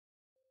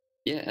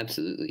 Yeah,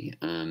 absolutely.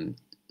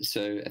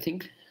 So I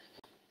think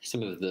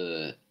some of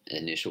the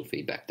initial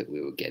feedback that we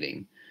were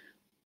getting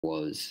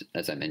was,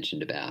 as I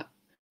mentioned, about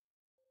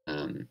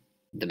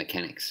the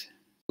mechanics,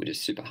 which is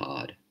super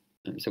hard.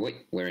 So what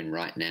we're in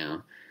right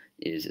now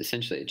is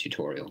essentially a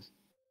tutorial.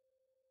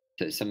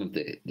 So some of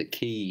the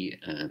key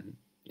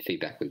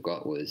feedback we've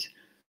got was,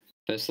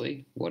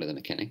 firstly, what are the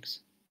mechanics?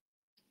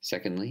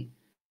 Secondly,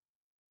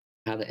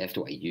 how the F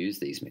do I use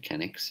these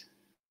mechanics?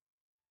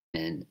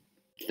 And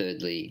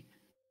thirdly,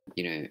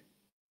 you know,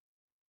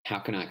 how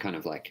can I kind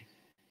of like,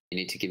 you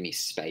need to give me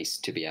space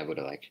to be able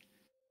to like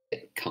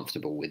get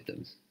comfortable with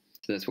them.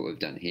 So that's what we've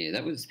done here.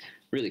 That was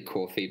really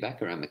core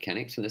feedback around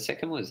mechanics. And the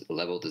second was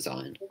level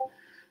design.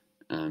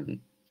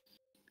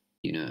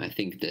 You know, I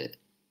think that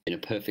in a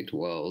perfect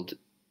world,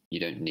 you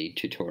don't need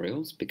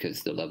tutorials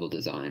because the level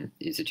design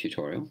is a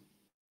tutorial.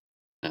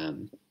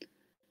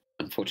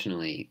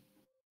 Unfortunately,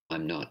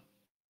 I'm not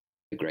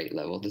a great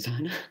level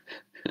designer.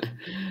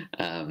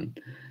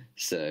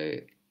 So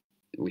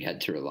we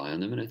had to rely on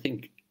them. And I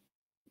think,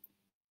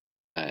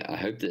 I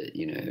hope that,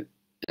 you know,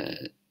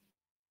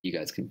 you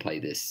guys can play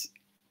this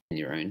in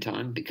your own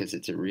time because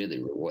it's a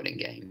really rewarding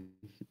game.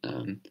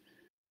 And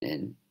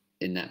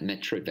in that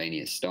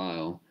Metroidvania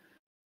style,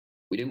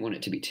 we didn't want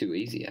it to be too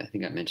easy. I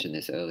think I mentioned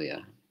this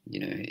earlier. You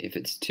know, if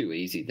it's too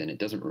easy, then it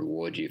doesn't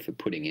reward you for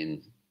putting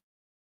in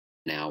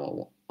an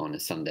hour on a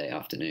Sunday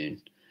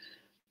afternoon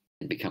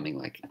and becoming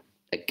like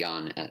a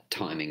gun at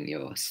timing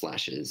your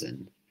slashes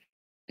and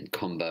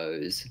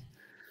combos.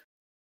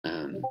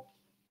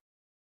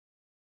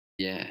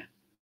 Yeah.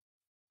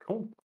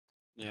 Cool.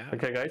 Yeah.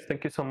 Okay, guys,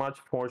 thank you so much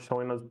for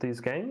showing us this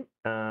game.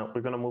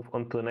 We're going to move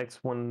on to the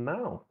next one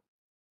now.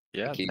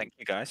 Yeah, thank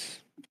you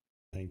guys.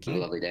 Thank Have you.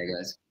 a lovely day,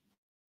 guys.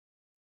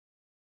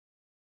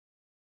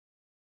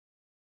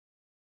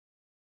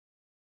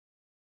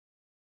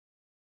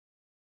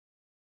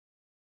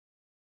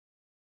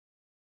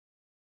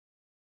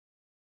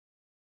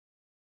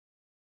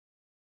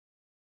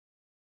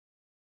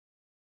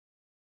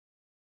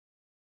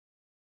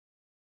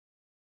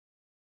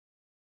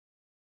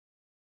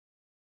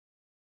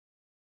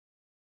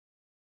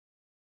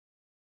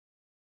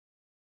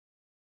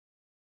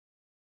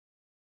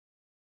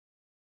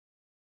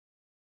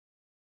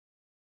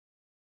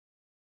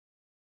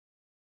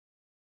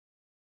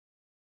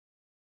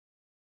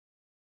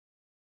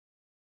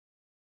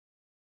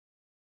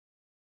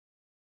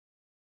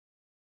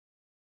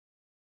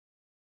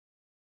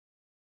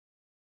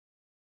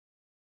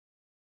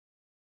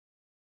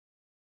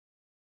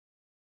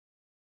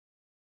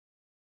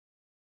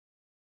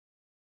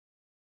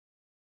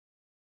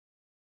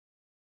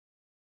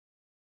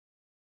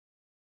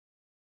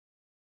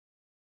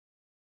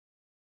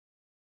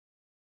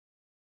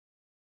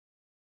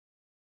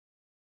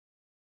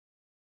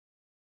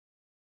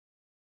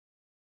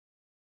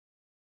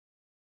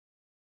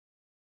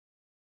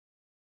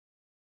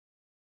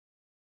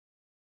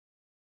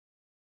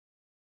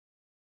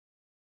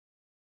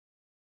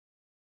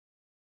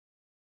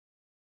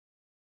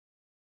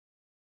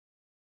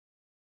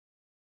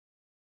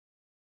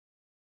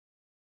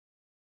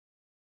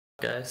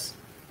 Guys.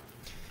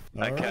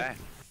 Okay.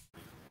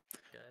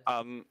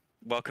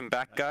 Welcome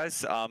back,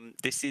 guys.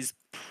 This is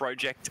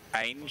Project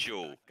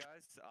Angel.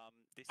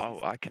 Oh,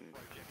 I can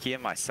hear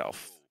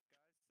myself.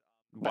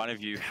 One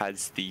of you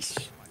has the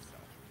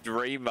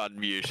stream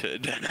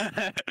unmuted.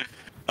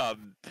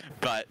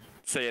 But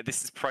so yeah,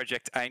 this is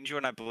Project Angel,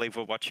 and I believe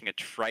we're watching a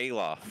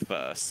trailer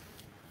first.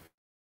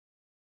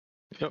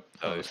 Yep.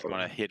 So if you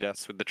want to hit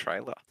us with the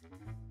trailer.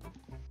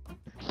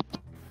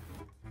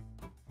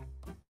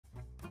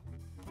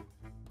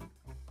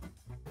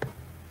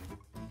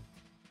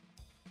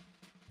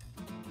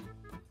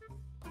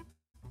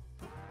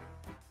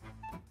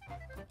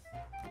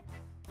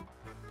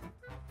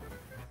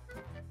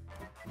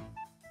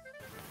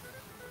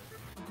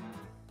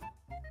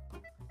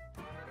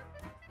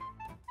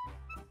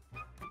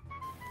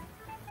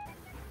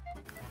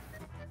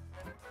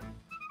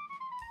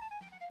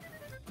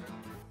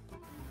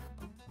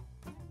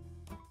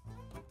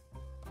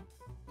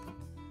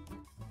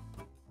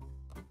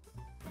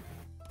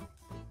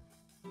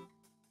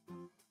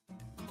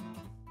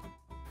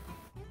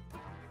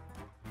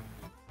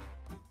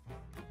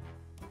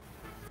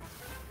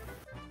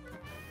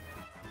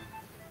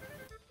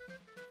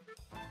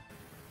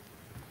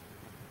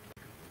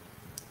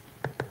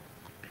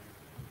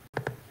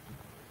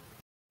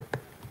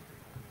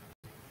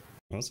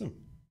 Awesome.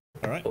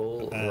 All right.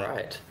 All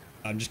right.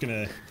 I'm just going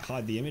to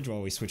hide the image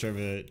while we switch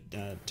over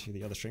to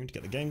the other stream to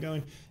get the game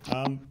going.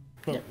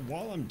 But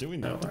while I'm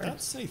doing that, did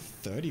that say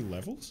 30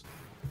 levels?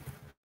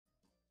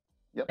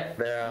 Yep.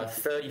 There are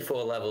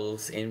 34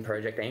 levels in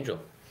Project Angel.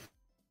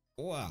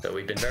 Wow. So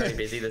we've been very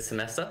busy this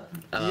semester.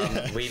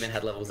 We even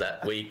had levels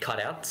that we cut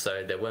out,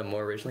 so there were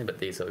more originally, but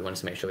these, so we wanted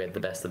to make sure we had the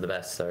best of the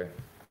best. So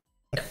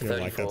I feel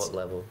 34 like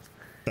levels.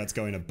 That's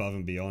going above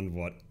and beyond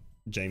what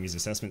Jamie's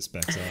assessment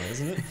specs are,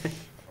 isn't it?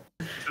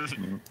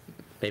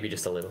 Maybe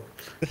just a little.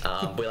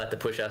 We like to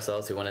push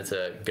ourselves. We wanted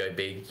to go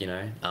big, you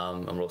know,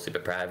 and we're all super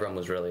proud. Everyone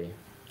was really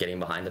getting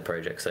behind the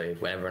project. So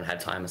when everyone had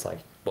time, it's like,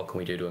 what can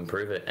we do to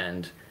improve it?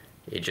 And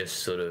it just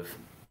sort of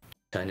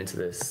turned into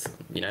this,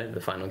 you know, the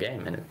final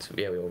game. And it's,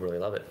 we all really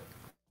love it.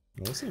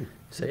 Awesome.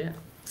 So yeah,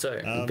 so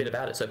a bit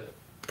about it. So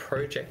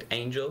Project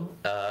Angel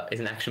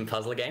is an action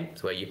puzzler game.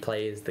 So where you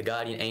play as the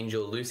Guardian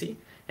Angel Lucy,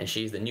 and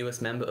she's the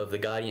newest member of the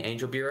Guardian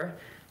Angel Bureau.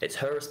 It's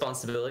her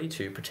responsibility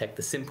to protect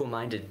the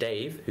simple-minded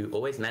Dave, who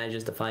always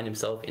manages to find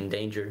himself in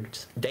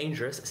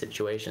dangerous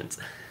situations.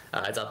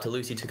 It's up to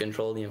Lucy to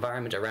control the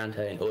environment around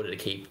her in order to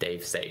keep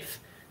Dave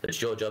safe.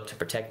 It's your job to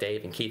protect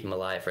Dave and keep him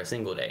alive for a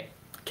single day.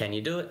 Can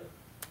you do it?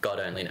 God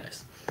only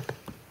knows.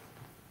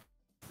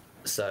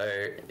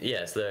 So,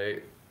 yeah, so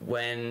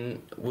when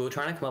we were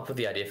trying to come up with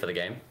the idea for the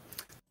game,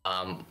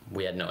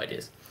 we had no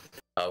ideas.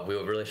 We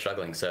were really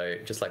struggling, so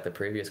just like the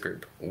previous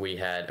group, we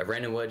had a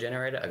random word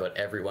generator. I got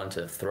everyone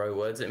to throw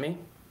words at me,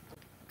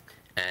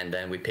 and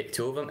then we picked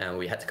 2 of them, and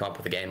we had to come up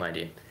with a game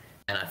idea.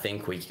 And I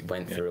think we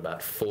went through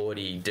about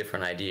 40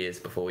 different ideas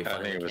before we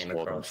finally came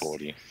across. More than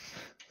 40.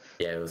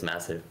 Yeah, it was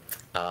massive.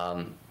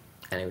 And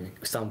we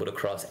stumbled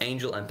across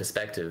Angel and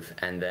Perspective,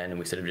 and then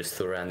we sort of just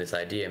threw around this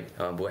idea.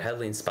 We're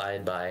heavily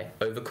inspired by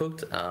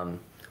Overcooked.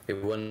 We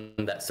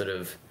wanted that sort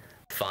of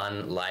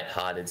fun,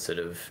 light-hearted, sort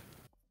of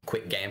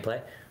quick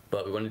gameplay.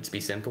 But we wanted it to be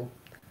simple.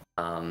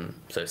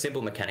 So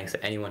simple mechanics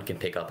that anyone can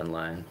pick up and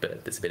learn,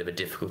 but there's a bit of a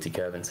difficulty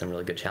curve and some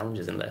really good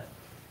challenges in there.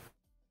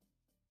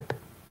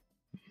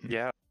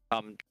 Yeah.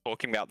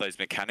 Talking about those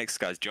mechanics,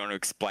 guys, do you want to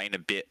explain a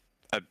bit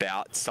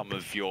about some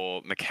of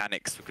your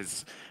mechanics?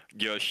 Because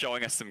you're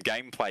showing us some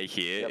gameplay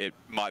here. It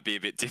might be a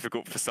bit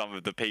difficult for some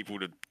of the people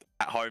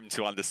at home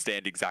to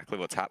understand exactly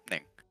what's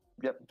happening.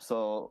 Yep,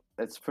 so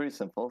it's pretty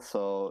simple.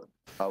 So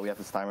we have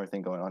this timer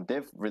thing going on.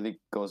 Dave really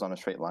goes on a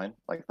straight line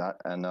like that,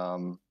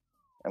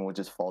 and we'll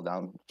just fall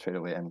down straight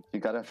away. And you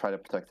gotta try to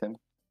protect him.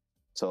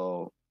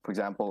 So, for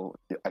example,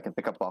 I can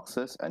pick up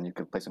boxes, and you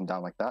can place them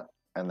down like that,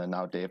 and then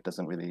now Dave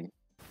doesn't really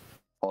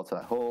fall to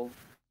that hole.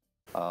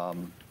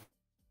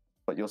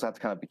 But you also have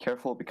to kind of be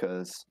careful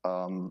because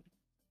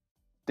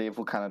Dave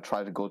will kind of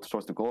try to go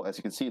towards the goal. As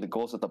you can see, the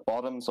goal's at the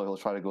bottom, so he'll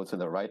try to go to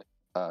the right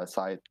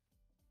side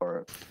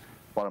or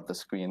bottom of the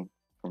screen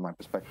from my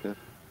perspective.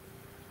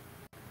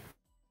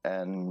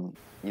 And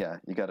yeah,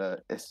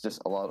 it's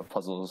just a lot of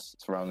puzzles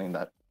surrounding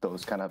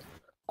those kind of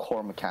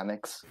core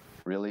mechanics,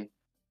 really.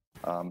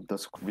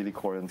 Those really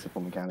core and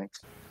simple mechanics.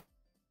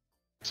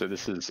 So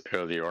this is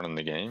earlier on in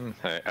the game.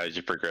 As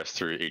you progress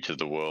through each of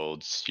the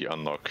worlds, you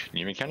unlock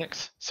new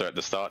mechanics. So at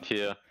the start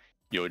here,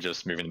 you're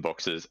just moving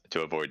boxes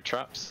to avoid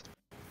traps.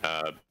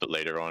 But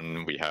later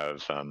on, we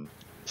have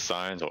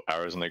signs or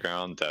arrows on the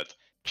ground that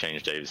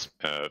change Dave's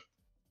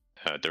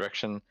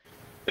direction.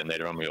 Then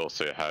later on, we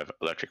also have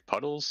electric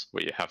puddles,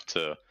 where you have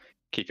to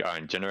keep your eye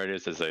on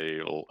generators as they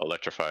will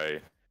electrify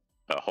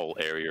a whole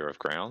area of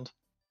ground.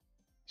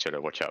 So you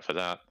gotta watch out for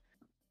that.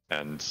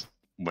 And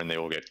when they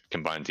all get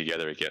combined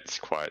together, it gets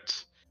quite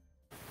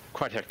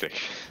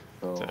hectic.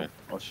 So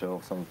I'll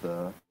show some of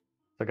the...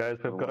 So guys,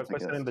 we've got a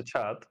question in the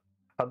chat.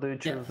 How do you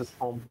choose the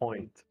spawn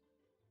point?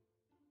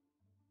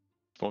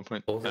 Spawn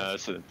point?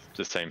 It's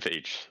the same for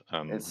each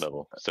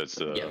level. So it's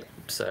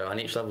So on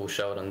each level, we'll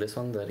show it on this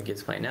one that it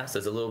gives playing now. So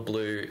there's a little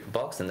blue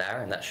box in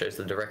there, and that shows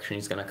the direction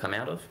he's going to come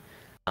out of.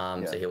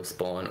 So he'll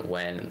spawn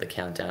when the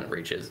countdown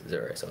reaches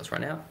 0. So let's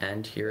run out,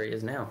 and here he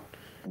is now.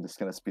 I'm just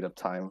going to speed up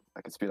time.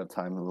 I can speed up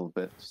time a little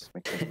bit, just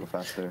make things go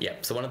faster. Yeah,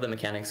 so one of the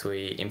mechanics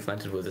we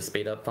implemented was a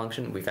speed up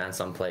function. We found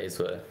some players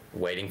were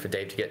waiting for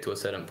Dave to get to a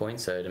certain point,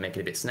 so to make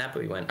it a bit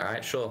snappier, we went, all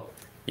right, sure,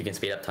 you can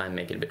speed up time,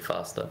 make it a bit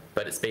faster.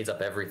 But it speeds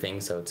up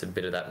everything, so it's a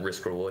bit of that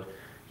risk reward.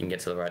 You can get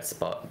to the right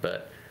spot,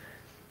 but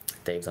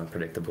Dave's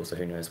unpredictable, so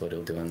who knows what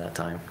he'll do in that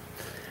time.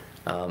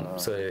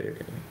 So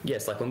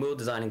yes, like when we were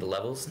designing the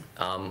levels,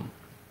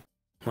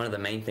 one of the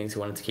main things we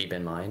wanted to keep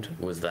in mind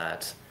was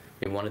that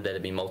we wanted there to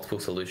be multiple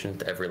solutions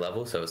to every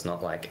level, so it's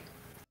not like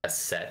a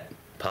set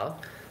path.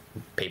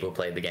 People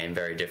played the game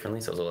very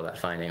differently, so it was all about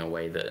finding a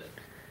way that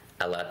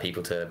allowed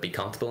people to be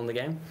comfortable in the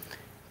game.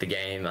 The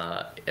game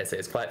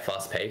it's quite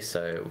fast-paced,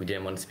 so we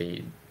didn't want it to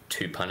be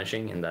too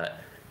punishing in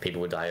that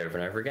people would die over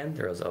and over again.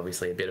 There was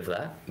obviously a bit of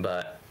that,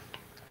 but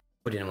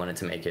we didn't want it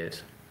to make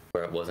it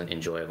where it wasn't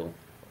enjoyable.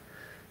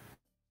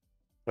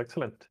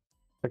 Excellent.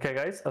 Okay,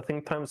 guys, I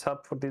think time's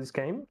up for this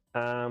game.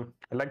 I'd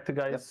like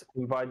to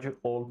invite you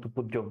all to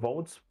put your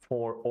votes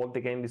for all the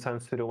Game Design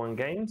Studio 1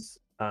 games.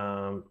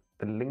 The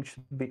link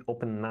should be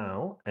open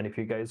now, and if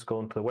you guys go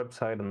onto the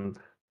website and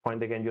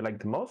find the game you like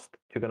the most,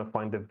 you're going to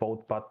find the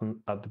vote button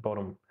at the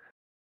bottom.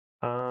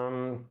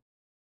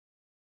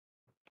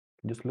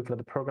 Just looking at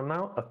the program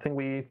now, I think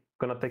we're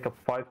going to take a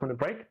 5-minute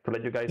break to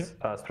let you guys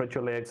stretch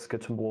your legs,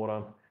 get some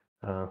water,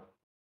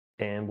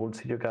 and we'll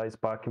see you guys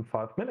back in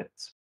 5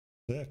 minutes.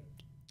 Yeah.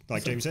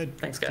 Like James said,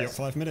 thanks, you guys. got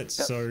 5 minutes.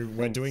 Yep. So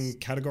we're doing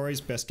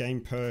categories, best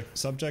game per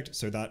subject.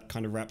 So that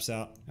kind of wraps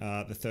out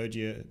the third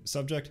year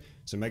subject.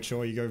 So make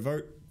sure you go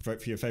vote for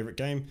your favorite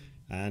game,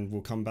 and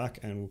we'll come back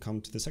and we'll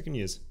come to the second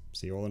years.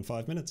 See you all in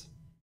 5 minutes.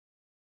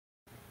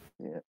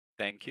 Yeah.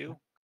 Thank you.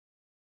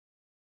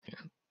 Yeah.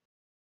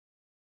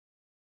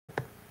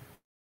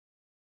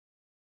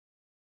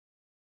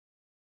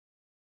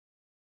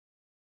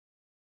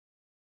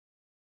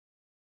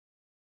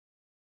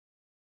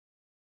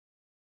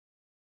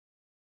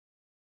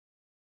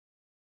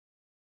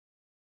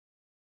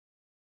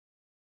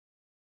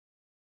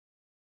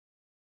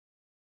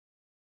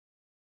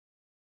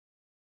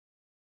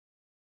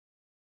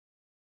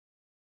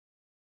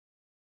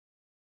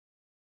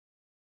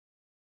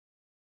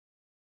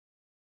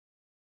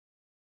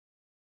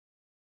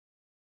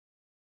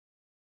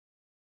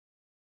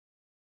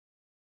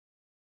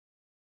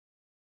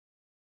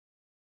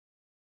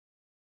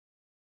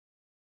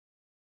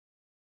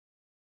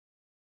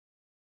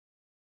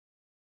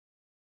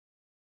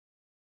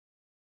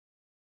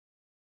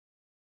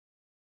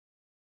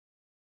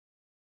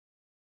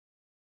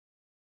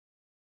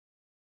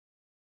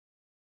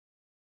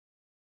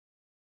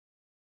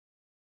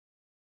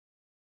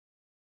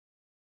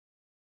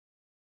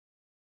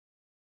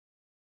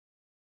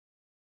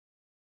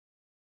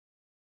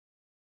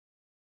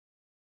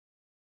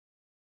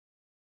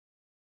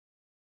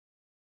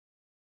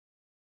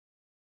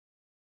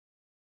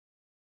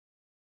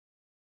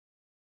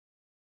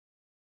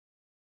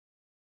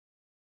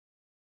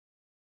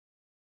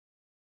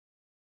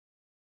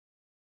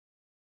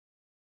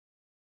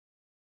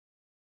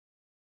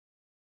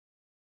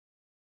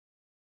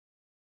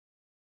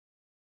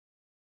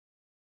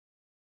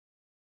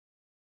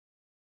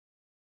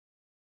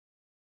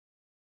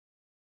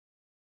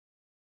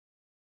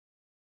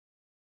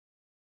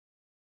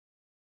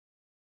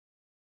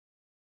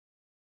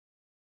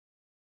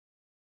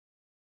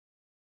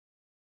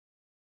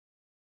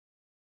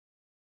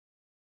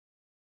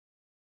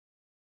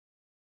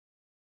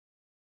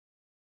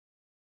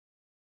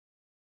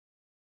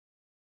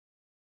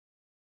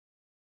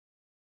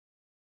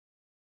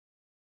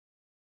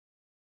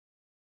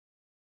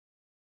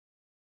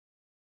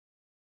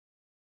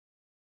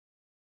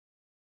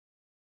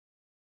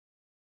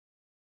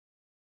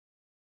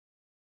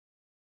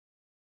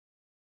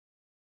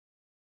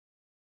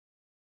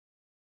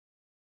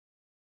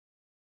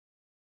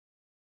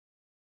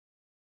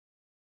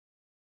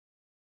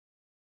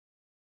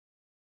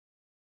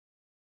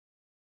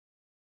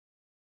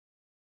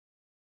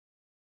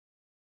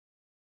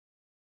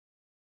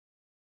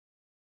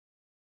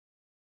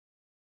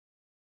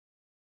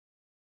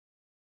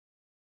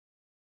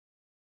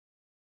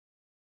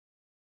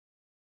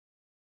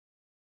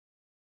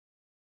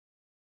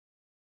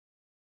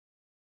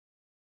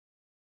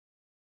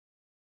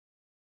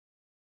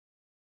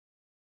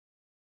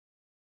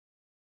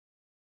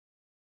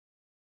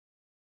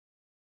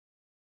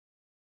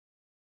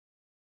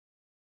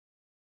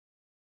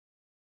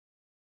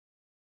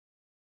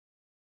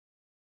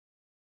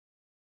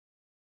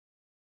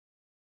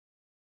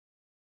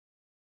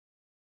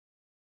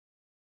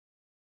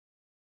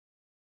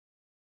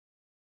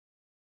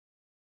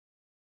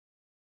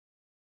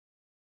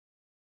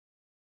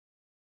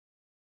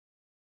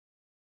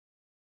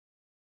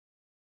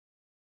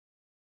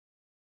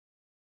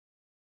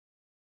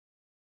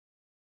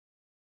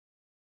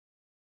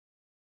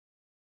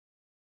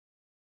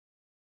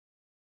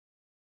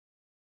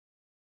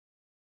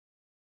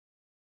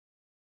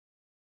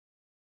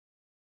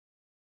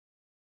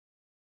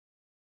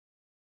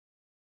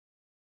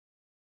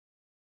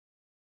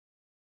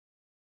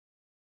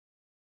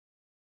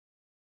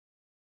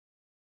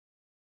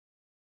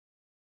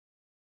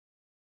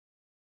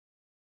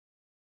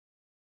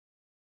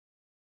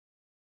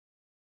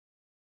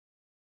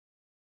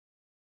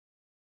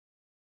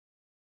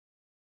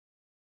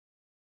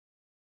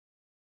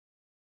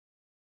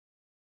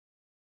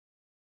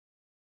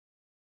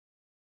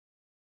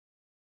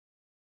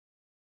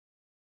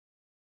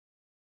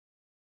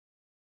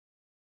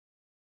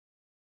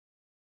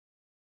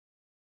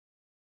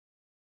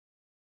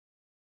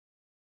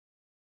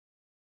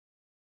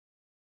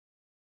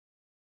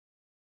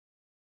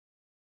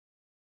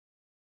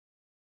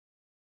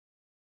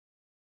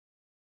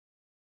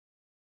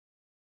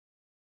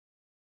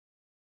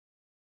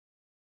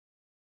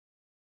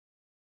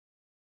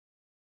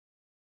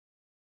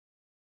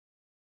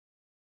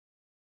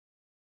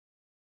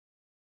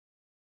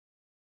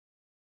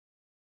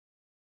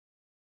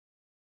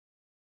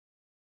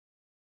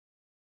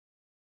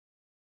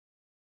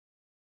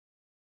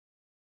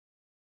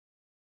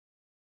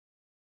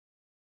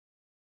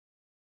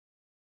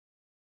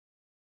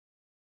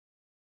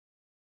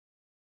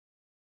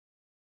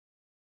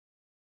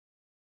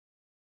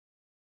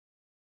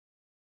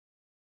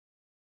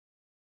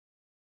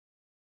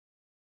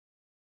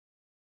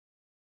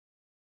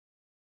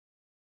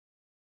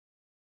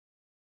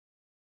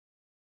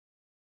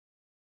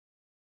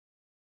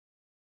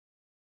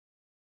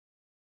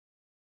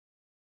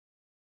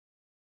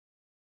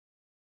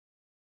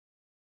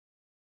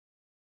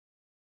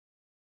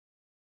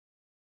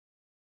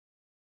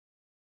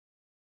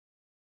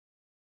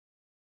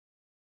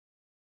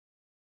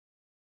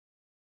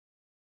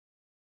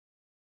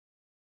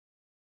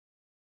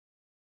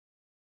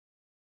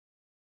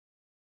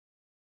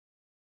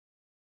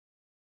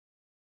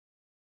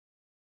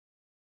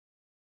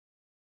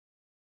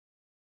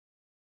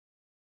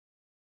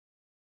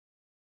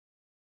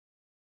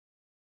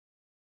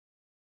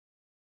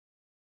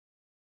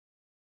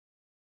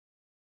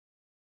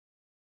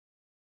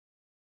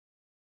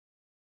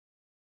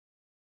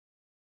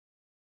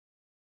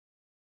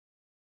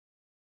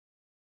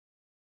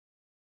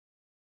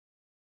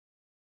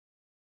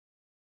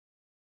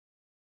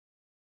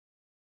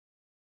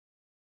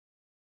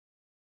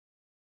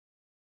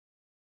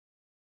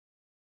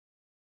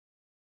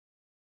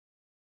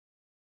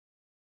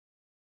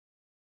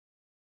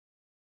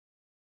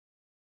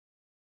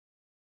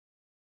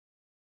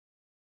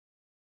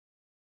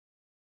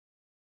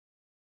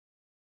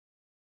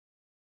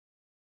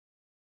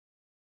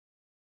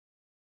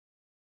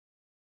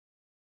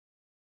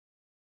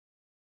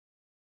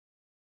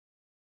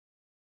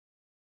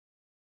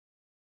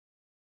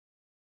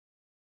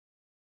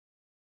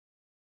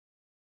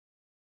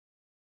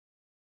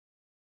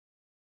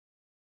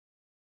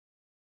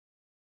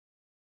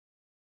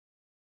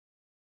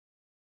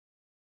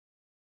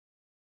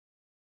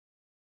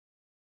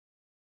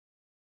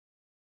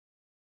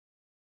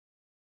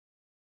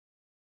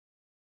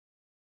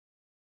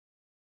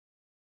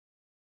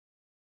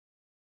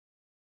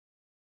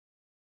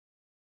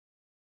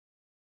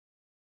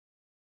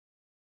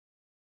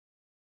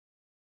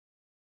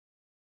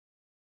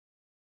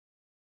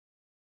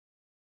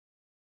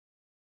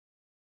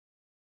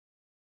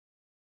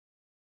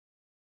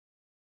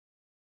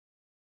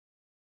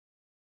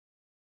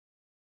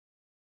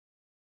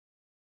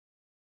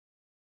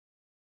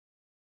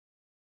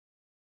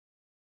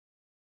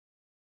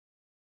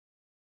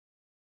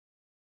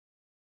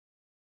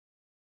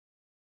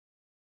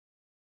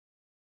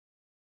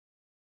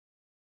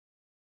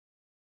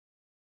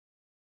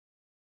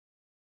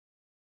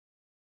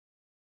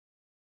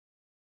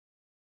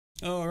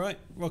 All right,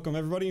 welcome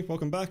everybody,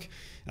 welcome back.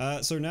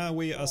 So now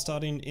we are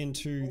starting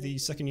into the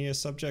second year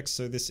subjects.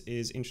 So this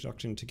is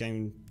Introduction to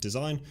Game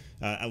Design,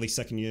 at least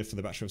second year for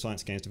the Bachelor of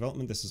Science Games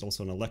Development. This is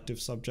also an elective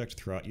subject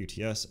throughout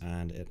UTS,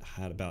 and it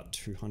had about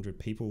 200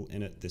 people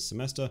in it this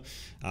semester.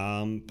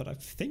 But I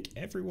think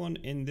everyone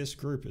in this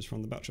group is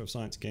from the Bachelor of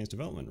Science Games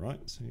Development, right?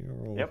 So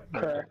you're all,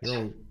 correct. You're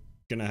all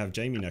gonna have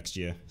Jamie next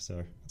year,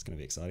 so that's gonna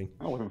be exciting.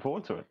 I'm looking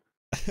forward to it.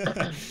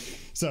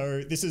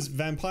 So this is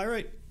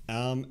Vampirate.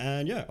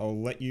 And yeah,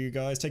 I'll let you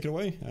guys take it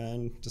away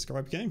and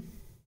describe the game.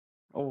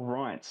 All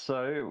right,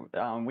 so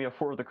we are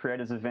four of the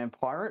creators of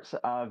Vampirate.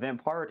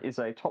 Vampirate is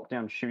a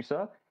top-down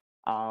shooter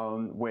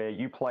where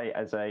you play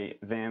as a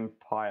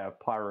vampire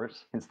pirate,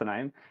 hence the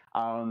name.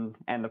 And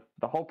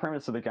the whole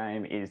premise of the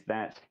game is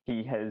that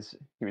he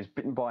was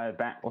bitten by a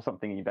bat or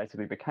something. He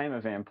basically became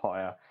a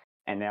vampire,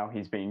 and now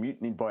he's being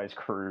mutinied by his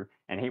crew,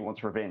 and he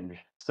wants revenge.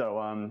 So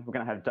we're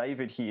going to have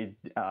David here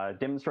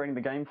demonstrating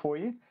the game for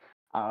you.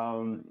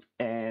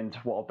 And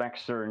while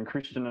Baxter and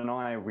Christian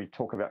and we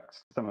talk about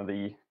some of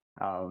the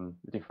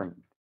different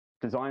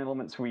design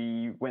elements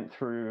we went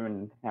through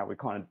and how we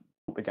kind of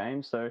built the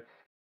game. So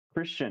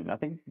Christian, I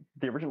think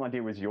the original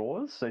idea was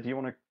yours. So do you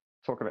want to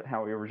talk about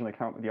how we originally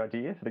came up with the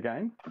idea for the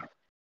game?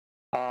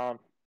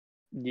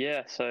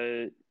 Yeah,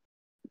 so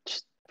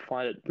just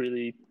find it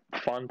really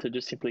fun to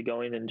just simply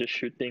go in and just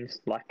shoot things,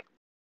 like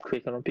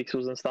clicking on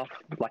pixels and stuff.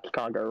 Like you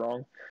can't go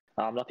wrong.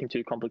 Nothing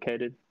too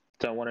complicated.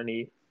 Don't want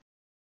any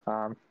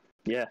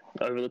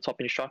over the top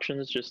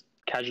instructions, just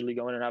casually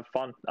go in and have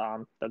fun. I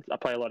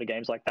play a lot of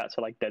games like that,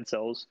 so like Dead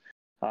Cells,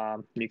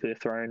 Nuclear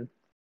Throne,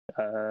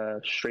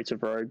 Streets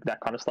of Rogue, that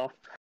kind of stuff.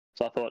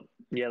 So I thought,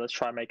 yeah, let's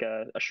try and make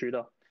a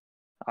shooter.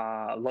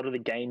 A lot of the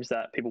games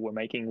that people were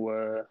making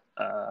were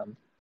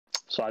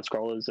side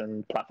scrollers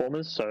and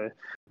platformers, so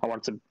I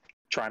wanted to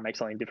try and make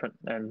something different,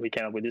 and we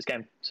came up with this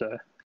game. So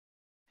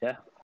yeah.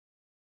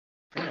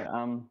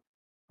 Are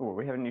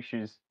we having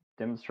issues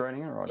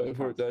demonstrating it? Or Go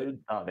for it, David.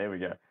 Oh, there we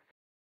go.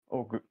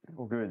 All good.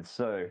 All good.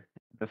 So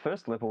the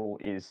first level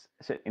is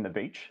set in the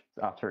beach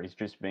after he's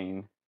just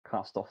been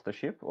cast off the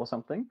ship or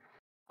something.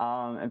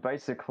 And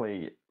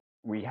basically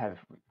we do have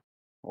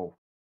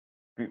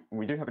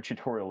a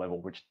tutorial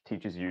level which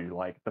teaches you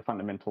like the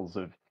fundamentals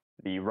of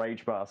the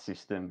rage bar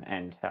system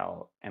and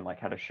how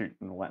to shoot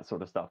and all that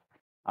sort of stuff.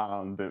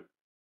 But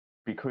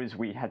because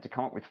we had to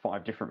come up with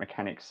 5 different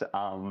mechanics,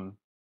 a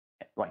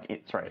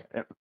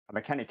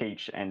mechanic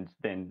each, and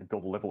then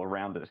build a level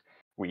around it,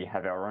 we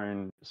have our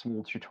own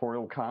small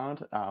tutorial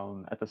card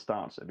at the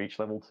start of each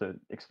level to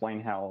explain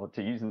how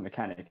to use the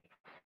mechanic.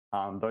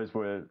 Those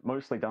were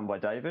mostly done by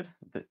David,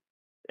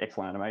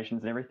 excellent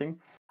animations and everything.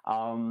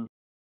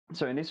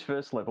 So in this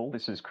first level,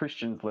 this is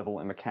Christian's level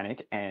and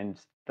mechanic, and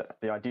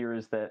the idea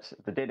is that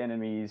the dead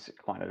enemies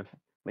kind of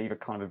leave a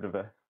kind of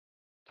a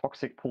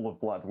toxic pool of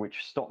blood,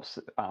 which stops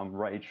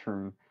rage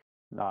from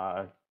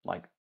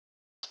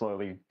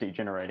slowly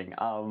degenerating.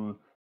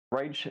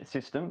 Rage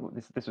system.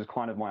 This was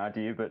kind of my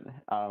idea, but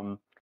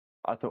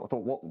I thought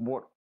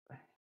what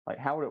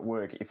how would it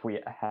work if we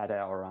had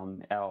our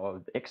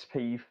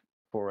XP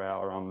for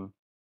our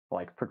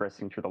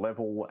progressing through the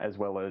level, as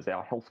well as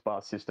our health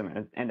bar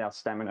system and our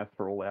stamina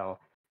for all our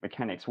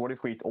mechanics? What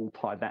if we all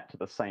tied that to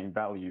the same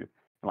value?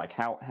 Like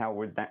how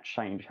would that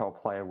change how a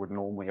player would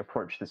normally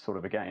approach this sort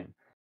of a game?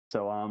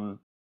 So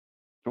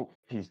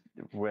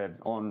we're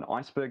on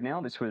Iceberg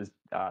now. This was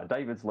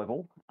David's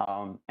level,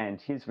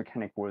 and his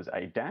mechanic was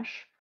a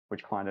dash,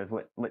 which kind of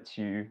lets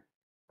you,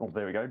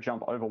 there we go,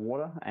 jump over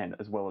water and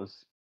as well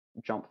as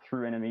jump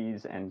through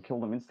enemies and kill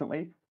them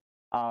instantly.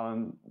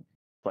 That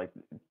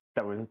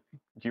was.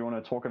 Do you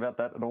want to talk about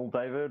that at all,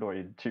 David, or are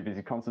you too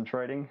busy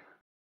concentrating?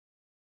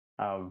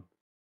 I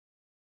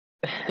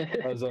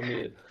was on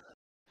mute.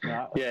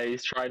 Yeah,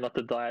 he's trying not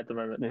to die at the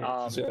moment.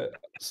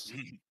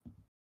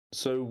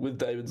 So with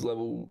David's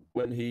level,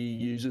 when he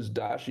uses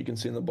dash, you can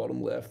see in the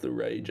bottom left, the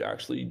rage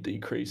actually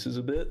decreases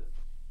a bit.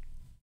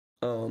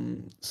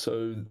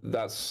 So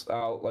that's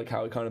how we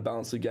kind of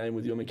balance the game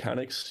with your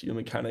mechanics. Your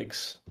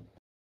mechanics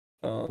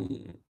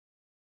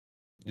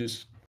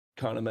just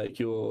kind of make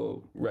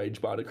your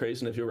rage bar decrease,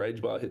 and if your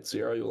rage bar hits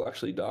 0, you'll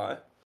actually die.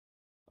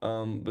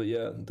 But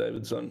yeah,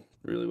 David's done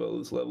really well at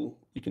this level.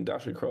 You can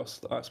dash across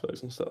the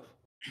icebergs and stuff.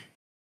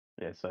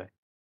 Yeah, so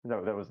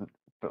that wasn't,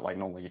 but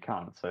normally you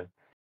can't. So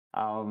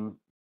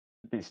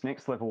this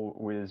next level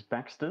was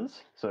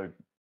Baxter's. So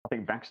I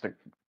think Baxter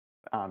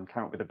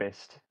came up with the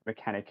best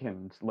mechanic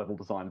and level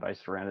design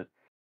based around it.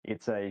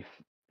 It's a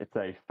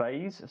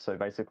phase. So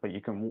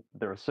basically,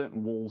 there are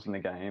certain walls in the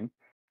game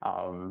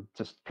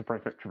just to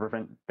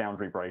prevent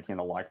boundary breaking and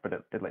the like, but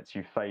it lets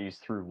you phase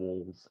through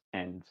walls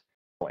and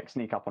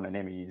sneak up on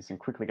enemies and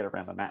quickly get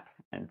around the map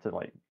and to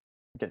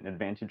get an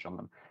advantage on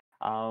them.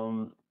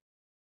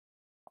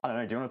 I don't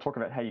know. Do you want to talk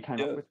about how you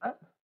came up with that?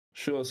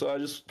 Sure. So I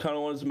just kind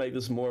of wanted to make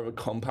this more of a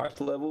compact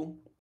level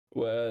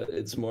where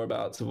it's more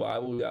about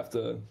survival. You have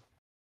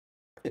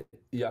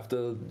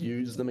to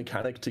use the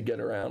mechanic to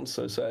get around.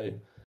 So say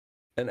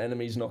an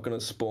enemy's not going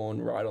to spawn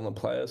right on the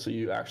player, so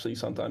you actually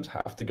sometimes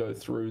have to go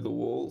through the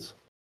walls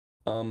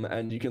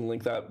And you can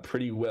link that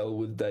pretty well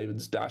with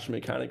David's dash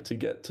mechanic to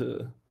get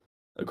to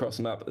across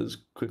the map as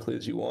quickly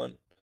as you want,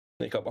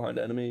 sneak up behind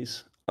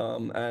enemies,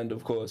 and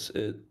of course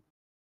it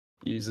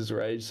uses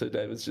rage, so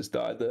David's just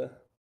died there.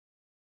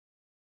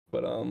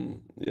 But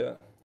yeah,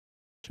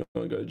 do you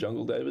want to go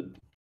jungle, David?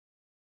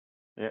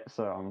 Yeah,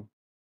 so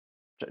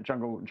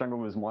jungle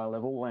was my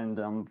level,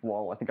 and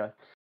while I think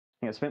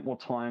I spent more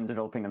time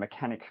developing the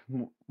mechanic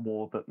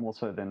more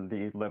so than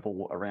the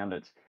level around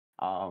it.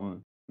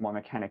 My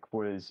mechanic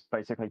was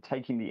basically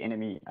taking the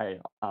enemy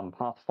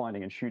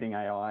pathfinding and shooting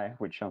AI,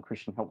 which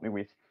Christian helped me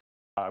with.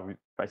 We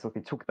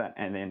basically took that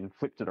and then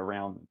flipped it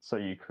around so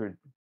you could.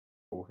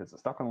 Oh, is it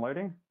stuck on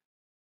loading?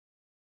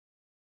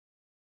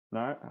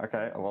 No.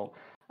 Okay. Well,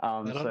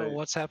 I don't know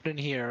what's happening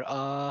here.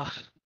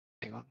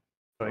 Hang on.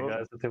 Sorry,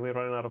 guys. I think we're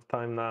running out of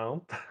time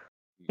now.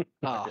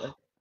 But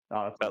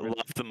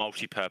love the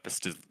multi-purpose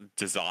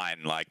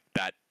design, like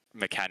that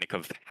mechanic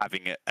of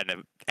having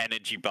an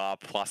energy bar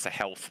plus a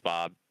health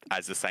bar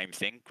as the same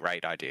thing.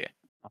 Great idea.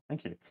 Oh,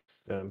 thank you.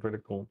 Yeah, pretty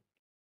cool.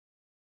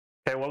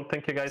 Okay, well,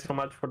 thank you guys so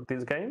much for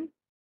this game.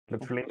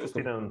 Looks really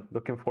interesting, and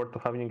looking forward to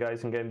having you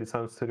guys in Game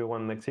Design Studio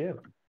 1 next year.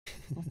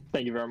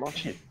 Thank you very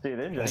much. See you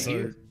then, Jiang.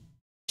 So,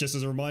 just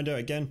as a reminder,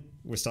 again,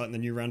 we're starting the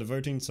new round of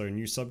voting, so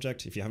new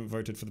subject. If you haven't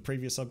voted for the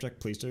previous subject,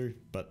 please do,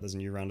 but there's a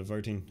new round of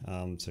voting,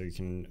 so you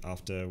can,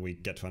 after we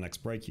get to our next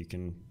break, you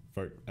can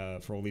vote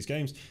for all these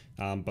games,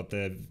 but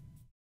the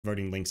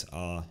voting links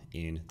are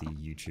in the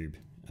YouTube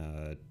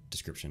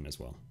description as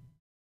well.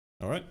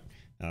 All right,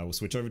 we'll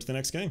switch over to the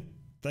next game.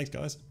 Thanks,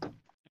 guys.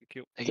 Thank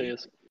you.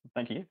 Cheers.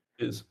 Thank you.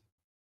 Cheers.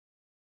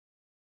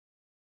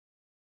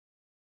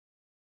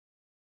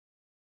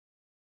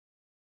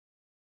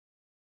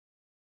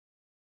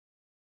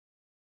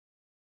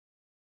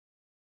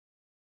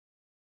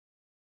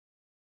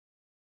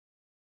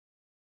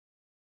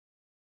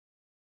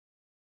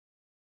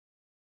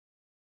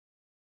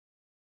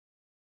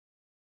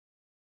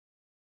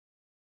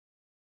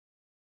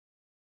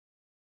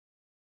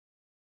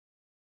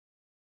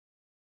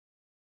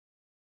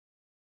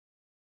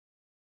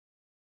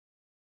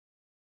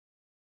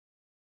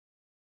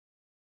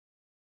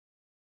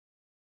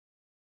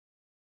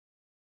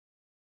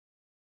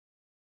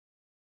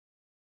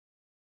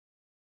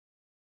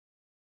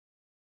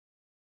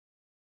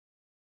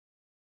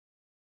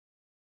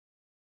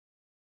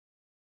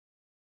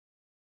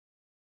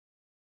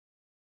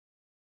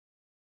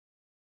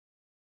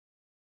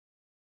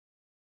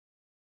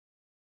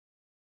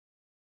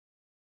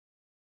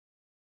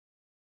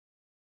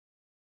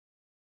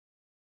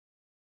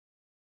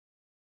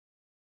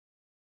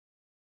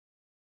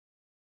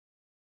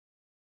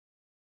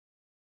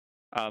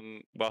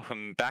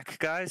 Welcome back,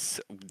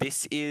 guys.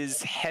 This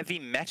is Heavy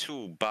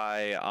Metal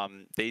by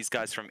these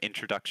guys from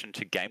Introduction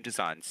to Game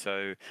Design.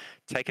 So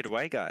take it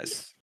away,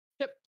 guys.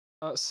 Yep.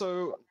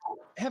 So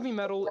Heavy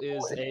Metal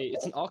is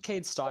it's an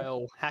arcade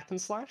style hack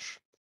and slash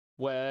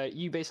where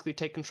you basically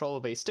take control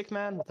of a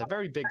stickman with a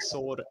very big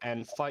sword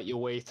and fight your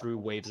way through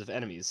waves of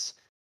enemies.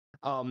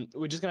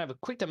 We're just gonna have a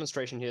quick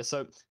demonstration here.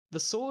 So the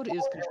sword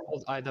is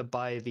controlled either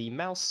by the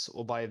mouse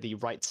or by the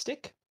right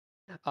stick.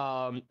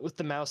 With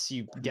the mouse,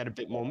 you get a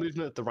bit more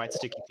movement. With the right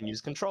stick, you can use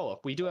controller.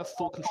 We do have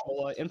full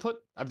controller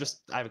input. I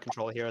have a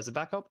controller here as a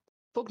backup.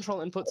 Full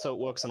controller input, so it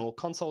works on all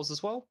consoles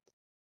as well.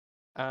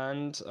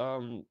 And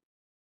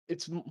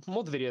it's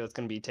more the video that's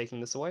going to be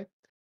taking this away.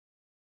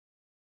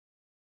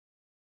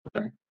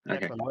 Okay.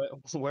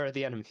 Where are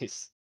the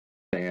enemies?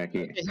 Okay,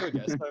 here we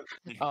go.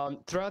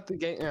 So, throughout the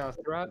game,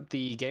 throughout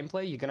the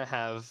gameplay, you're going to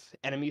have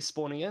enemies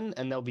spawning in,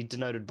 and they'll be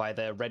denoted by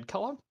their red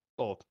color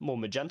or more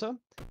magenta.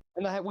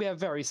 And we have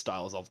various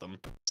styles of them.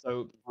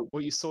 So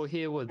what you saw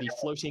here were the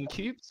floating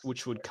cubes,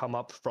 which would come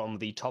up from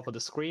the top of the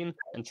screen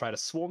and try to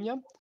swarm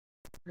you.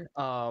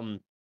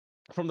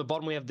 From the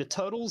bottom, we have the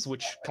turtles,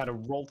 which kind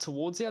of roll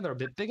towards you. They're a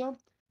bit bigger.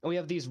 And we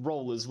have these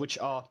rollers, which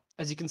are,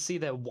 as you can see,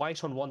 they're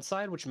white on one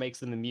side, which makes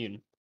them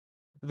immune.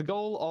 The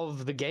goal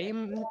of the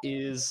game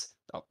is,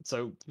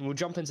 so we'll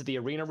jump into the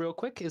arena real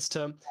quick, is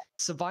to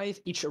survive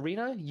each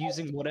arena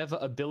using whatever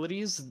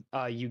abilities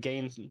you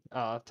gain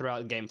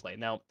throughout gameplay.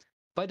 Now,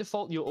 by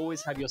default, you'll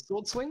always have your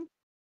sword swing,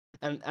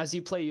 and as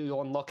you play,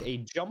 you'll unlock a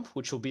jump,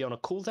 which will be on a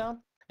cooldown,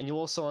 and you'll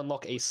also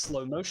unlock a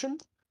slow motion,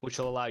 which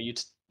will allow you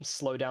to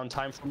slow down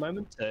time for a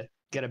moment to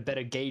get a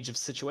better gauge of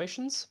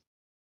situations.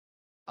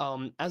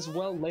 As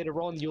well,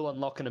 later on, you'll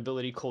unlock an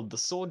ability called the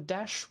Sword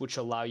Dash, which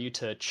will allow you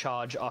to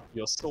charge up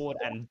your sword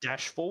and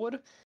dash forward,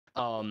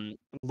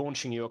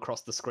 launching you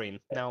across the screen.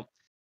 Now,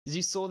 as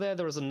you saw there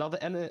was another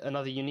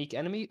unique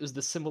enemy. It was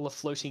the symbol of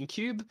floating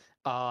cube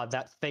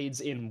that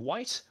fades in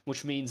white,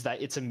 which means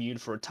that it's immune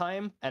for a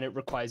time, and it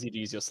requires you to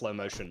use your slow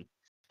motion.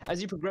 As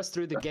you progress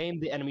through the game,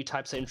 the enemy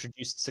types are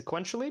introduced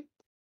sequentially.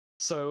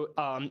 So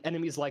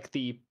enemies like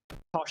the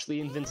partially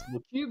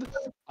invincible cube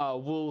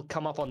will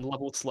come up on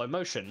leveled slow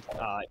motion,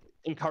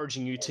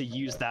 encouraging you to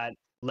use that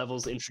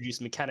levels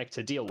introduced mechanic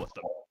to deal with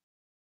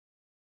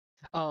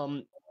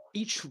them.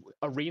 Each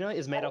arena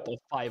is made up of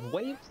 5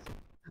 waves.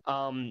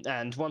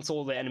 And once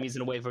all the enemies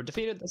in a wave are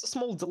defeated, there's a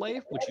small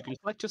delay, which you can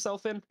collect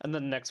yourself in, and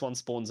then the next one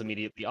spawns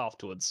immediately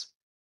afterwards.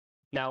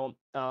 Now,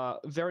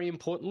 very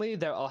importantly,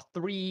 there are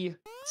 3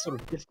 sort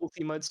of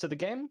difficulty modes to the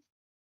game.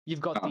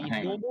 You've got the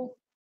hang on. normal.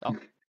 Oh,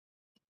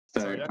 So,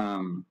 sorry, Jack.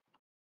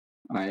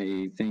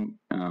 I think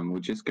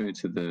we'll just go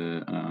to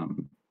the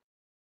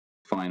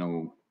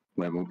final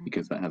level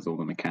because that has all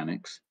the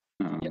mechanics.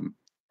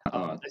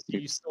 As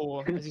you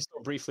saw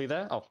briefly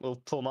there. Oh,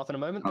 we'll pull them up in a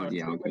moment. Oh, There are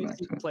yeah, 3 I'll go ways back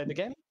you to can it. play the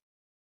game.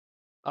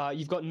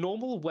 You've got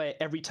normal, where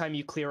every time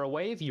you clear a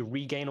wave, you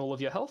regain all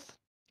of your health.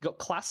 You've got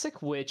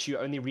classic, which you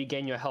only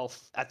regain your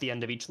health at the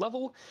end of each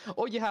level.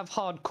 Or you have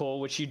hardcore,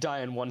 which you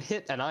die in 1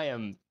 hit, and I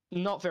am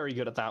not very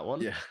good at that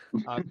one. Yeah.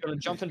 I'm going to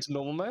jump into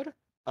normal mode.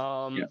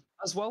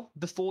 As well,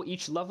 before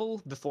each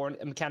level, before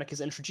a mechanic is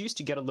introduced,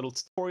 you get a little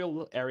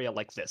tutorial area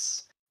like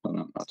this. Hold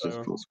on, I'll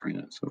just full screen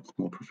it so it's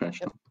more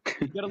professional.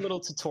 You get a little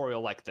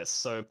tutorial like this.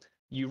 So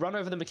you run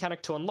over the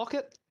mechanic to unlock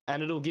it,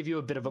 and it'll give you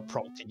a bit of a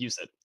prompt to use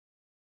it.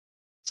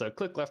 So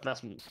click left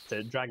mouse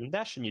to drag and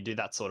dash, and you do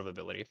that sort of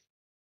ability.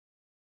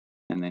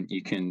 And then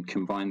you can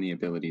combine the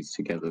abilities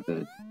together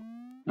to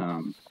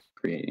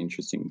create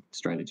interesting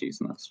strategies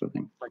and that sort of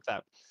thing. Like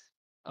that.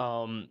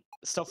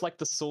 Stuff like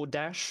the sword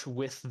dash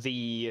with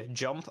the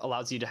jump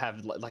allows you to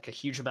have like a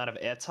huge amount of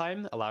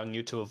airtime, allowing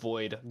you to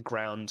avoid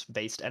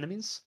ground-based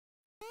enemies,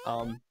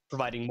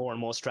 providing more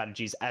and more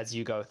strategies as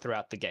you go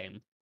throughout the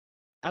game.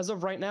 As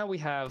of right now, we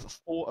have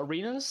 4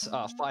 arenas,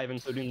 5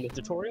 including the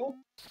tutorial,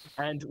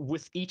 and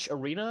with each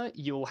arena,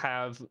 you'll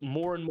have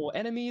more and more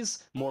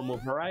enemies, more and more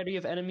variety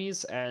of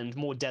enemies, and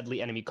more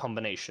deadly enemy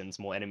combinations,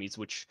 more enemies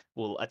which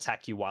will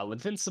attack you while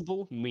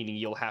invincible, meaning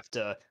you'll have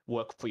to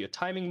work for your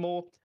timing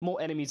more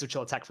enemies which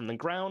will attack from the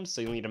ground, so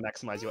you'll need to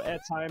maximize your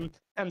airtime,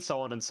 and so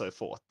on and so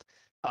forth.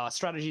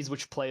 Strategies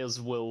which players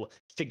will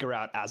figure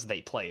out as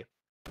they play.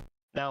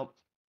 Now,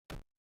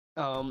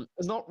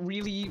 there's not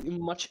really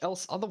much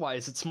else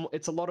otherwise.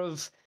 It's a lot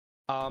of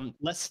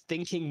less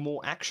thinking, more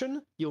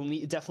action. You'll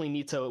definitely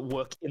need to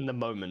work in the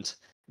moment.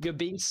 You're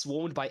being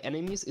swarmed by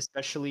enemies,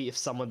 especially if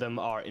some of them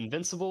are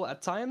invincible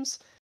at times.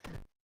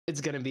 It's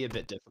going to be a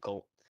bit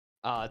difficult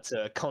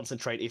to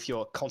concentrate if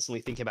you're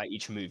constantly thinking about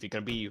each move. You're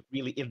going to be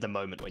really in the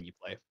moment when you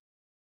play.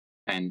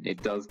 And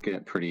it does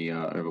get pretty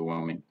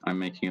overwhelming. I'm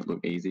making it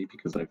look easy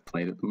because I've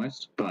played it the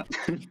most, but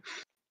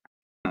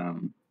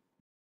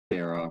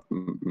there are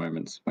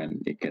moments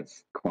when it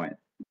gets quite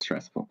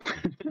stressful.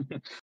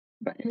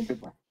 But in a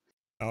good way.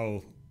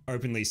 I'll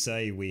openly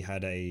say we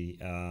had a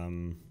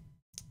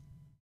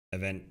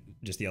event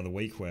just the other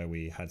week where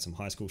we had some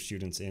high school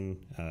students in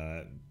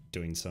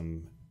doing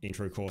some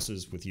intro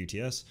courses with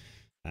UTS,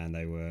 and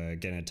they were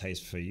getting a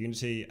taste for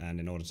Unity, and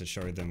in order to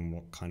show them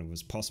what kind of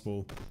was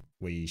possible,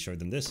 we showed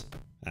them this,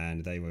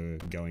 and they were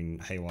going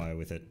haywire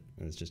with it.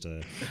 It's just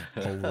a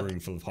whole room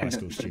full of high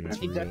school students.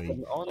 Really...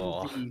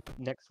 On the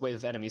next wave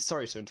of enemies,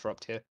 sorry to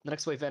interrupt here. The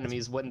next wave of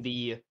enemies, when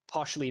the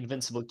partially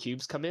invincible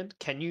cubes come in,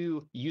 can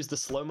you use the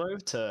slow-mo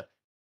to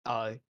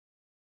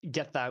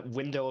get that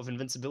window of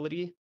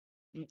invincibility?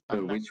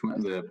 So which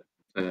one?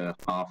 The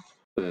half,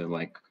 the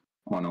like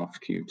on-off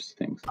cubes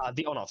things?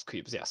 The on-off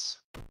cubes, yes.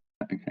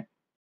 Okay.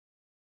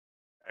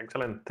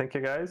 Excellent. Thank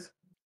you, guys.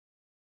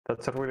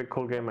 That's a really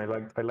cool game. I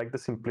like the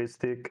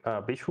simplistic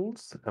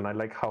visuals, and I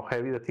like how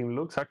heavy the thing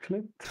looks.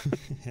 Actually,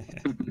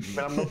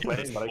 but I'm not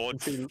playing. But I can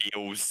see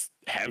feels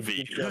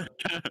heavy.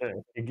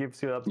 It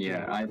gives you that.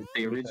 Yeah,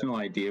 the original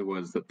idea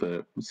was that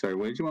the. Sorry,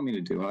 what did you want me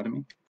to do,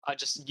 Artemy? I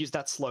just use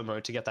that slow mo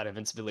to get that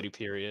invincibility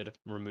period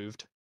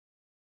removed.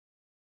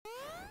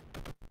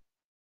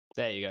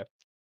 There you go.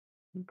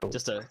 Cool.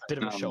 Just a bit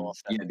of a show off.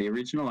 Yeah, the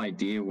original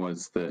idea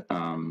was that.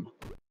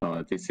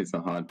 Oh, this is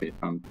a hard bit.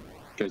 I'm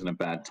chosen a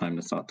bad time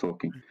to start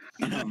talking.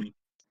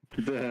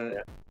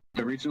 The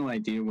original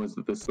idea was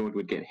that the sword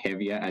would get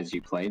heavier as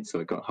you played, so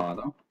it got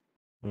harder.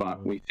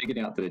 But we figured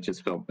out that it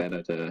just felt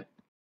better to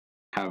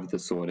have the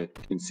sword at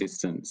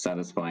consistent,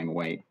 satisfying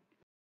weight.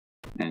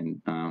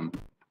 And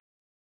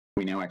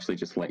we now actually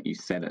just let you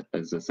set it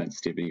as a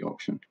sensitivity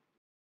option.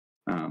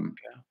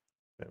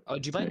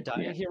 Do you mind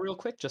dying here real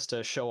quick, just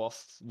to show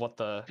off what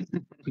the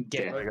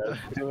game? Yeah, guys,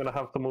 I'm gonna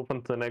have to move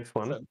on to the next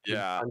one.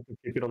 Yeah, time to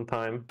keep it on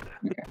time.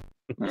 Okay.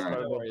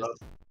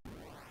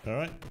 All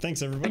right.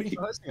 Thanks, everybody. Thank you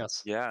for hosting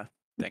us. Yeah.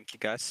 Thank you,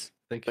 guys.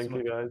 Thank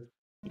you, guys.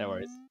 No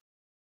worries.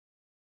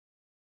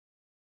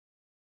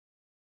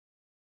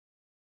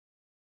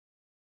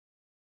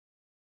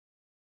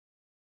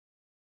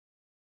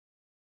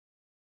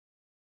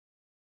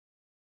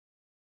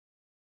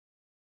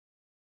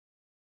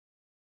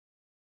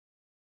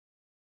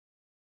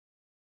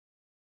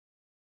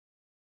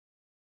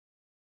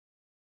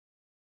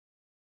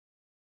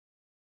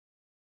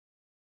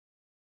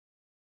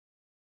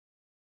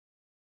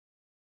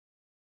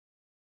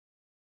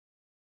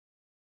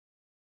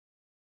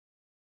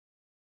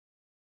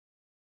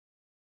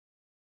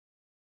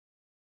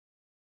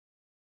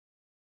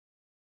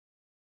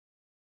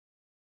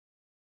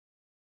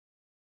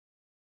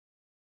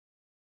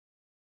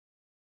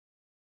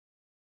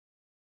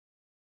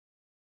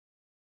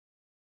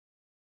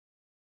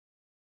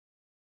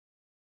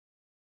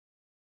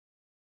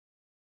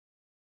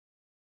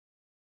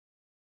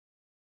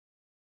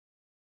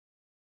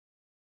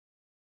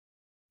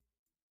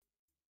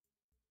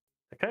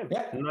 Okay.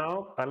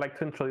 Now I'd like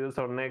to introduce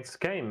our next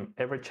game,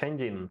 Ever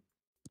Changing.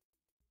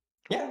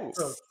 Yeah.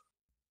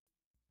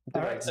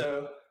 All right.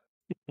 So,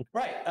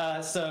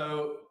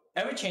 so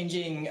Ever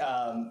Changing.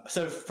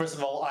 So first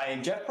of all,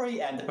 I'm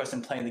Jeffrey, and the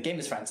person playing the game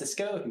is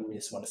Francisco. Who we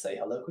just want to say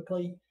hello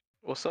quickly.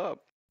 What's up?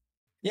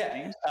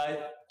 Yeah.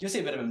 You'll see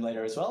a bit of him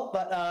later as well.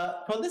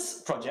 But for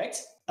this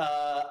project,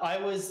 I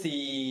was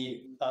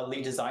the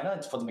lead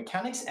designer for the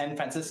mechanics, and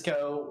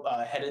Francisco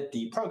headed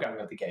the programming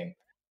of the game.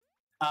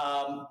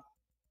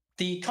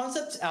 The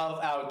concept of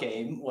our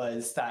game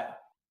was that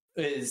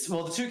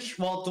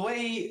the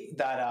way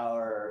that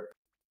our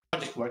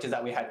project worked is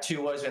that we had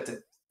 2 words, we had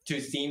two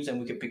themes, and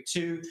we could pick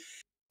 2.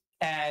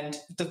 And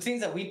the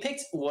things that we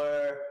picked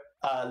were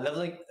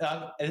leveling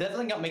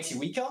up makes you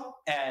weaker,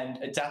 and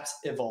adapt,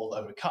 evolve,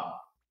 overcome.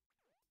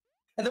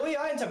 And the way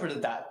I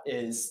interpreted that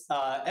is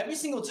every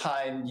single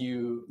time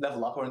you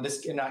level up, or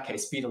in our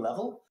case, beat a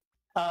level,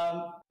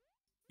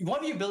 one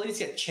of your abilities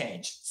get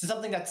changed to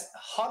something that's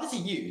harder to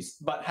use,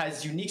 but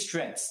has unique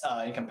strengths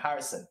in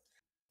comparison.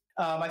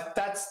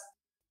 That's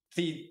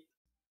the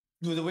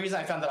reason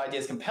I found that idea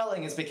is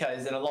compelling is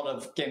because in a lot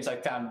of games I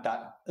found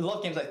that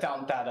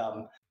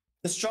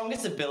the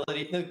strongest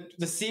ability,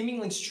 the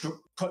seemingly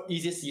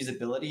easiest to use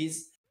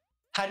abilities,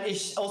 had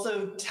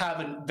also have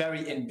a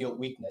very inbuilt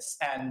weakness,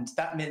 and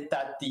that meant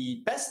that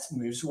the best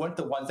moves weren't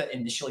the ones that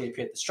initially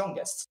appeared the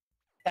strongest.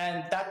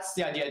 And that's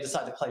the idea I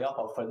decided to play off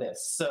of for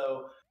this.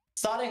 So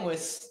starting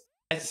with,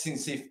 as you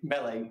can see,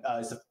 melee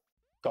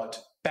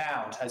got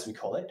bound, as we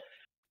call it.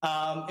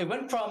 It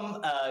went from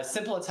a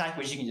simple attack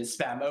which you can just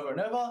spam over and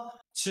over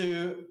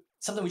to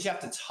something which you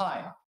have to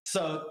time.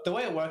 So the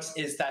way it works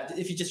is that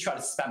if you just try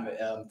to spam it,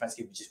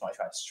 Francisco, if you just want to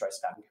try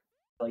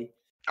spamming.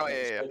 Oh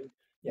yeah.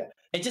 Yeah,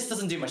 it just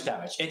doesn't do much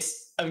damage.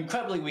 It's an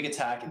incredibly weak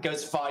attack. It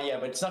goes far,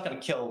 but it's not going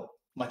to kill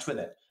much with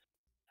it.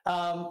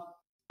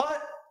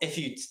 But if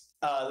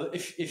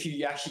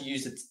you actually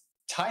use it,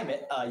 time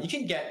it, you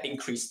can get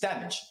increased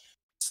damage.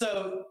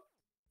 So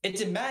it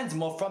demands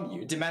more from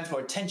you. It demands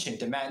more attention.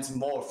 It demands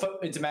more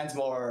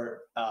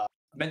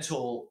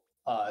mental,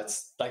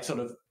 sort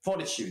of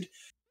fortitude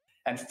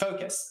and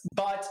focus.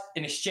 But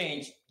in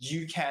exchange,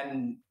 you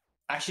can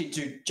actually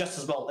do just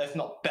as well, if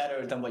not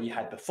better, than what you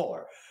had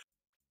before.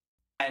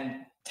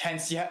 And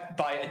hence,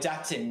 by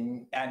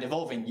adapting and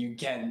evolving, you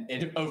can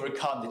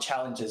overcome the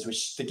challenges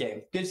which the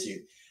game gives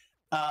you.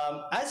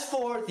 As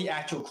for the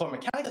actual core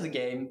mechanic of the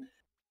game,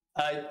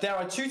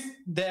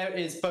 there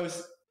is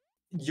both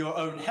your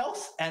own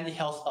health and the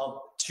health of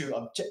 2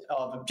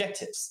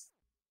 objectives.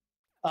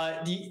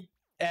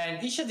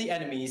 And each of the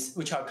enemies,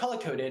 which are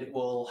color-coded,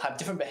 will have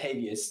different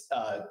behaviors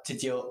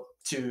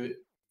to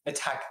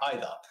attack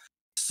either.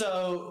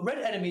 So red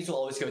enemies will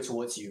always go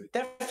towards you.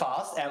 They're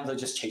fast and they'll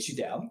just chase you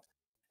down.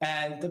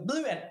 And the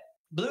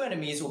blue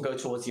enemies will go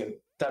towards you,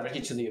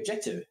 directly to the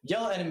objective.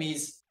 Yellow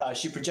enemies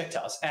shoot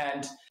projectiles.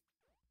 And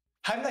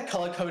having that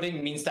color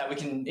coding means that we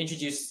can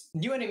introduce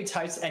new enemy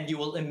types, and you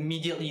will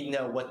immediately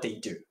know what they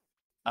do.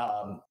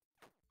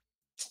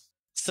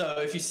 So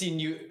if you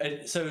see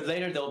so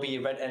later there'll be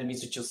red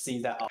enemies which you'll see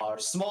that are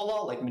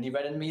smaller, like mini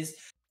red enemies,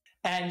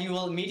 and you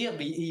will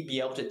immediately be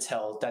able to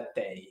tell that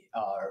they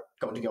are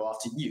going to go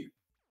after you.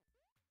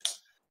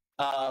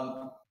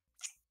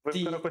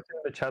 We've got a question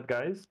in the chat,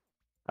 guys.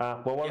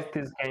 What was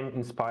this game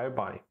inspired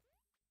by?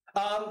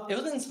 It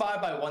wasn't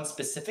inspired by one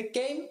specific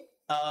game,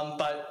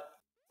 but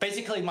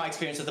basically my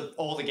experience with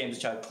all the games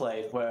which I've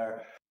played,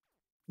 where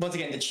once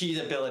again the cheese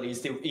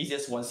abilities, the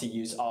easiest ones to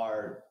use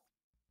are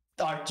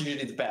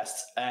usually the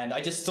best, and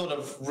I just sort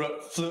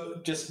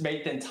of just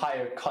made the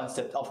entire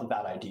concept off of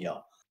that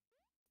idea.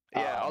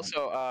 Yeah.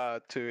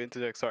 Also, to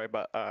interject, sorry,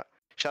 but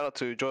shout out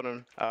to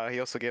Jordan. He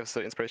also gave us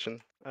the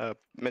inspiration.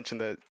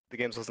 Mentioned that the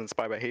games was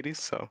inspired by Hades,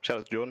 so shout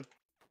out to Jordan.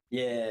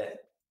 Yeah.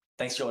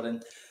 Thanks,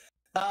 Jordan.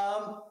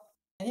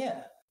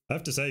 Yeah. I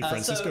have to say,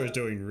 Francisco is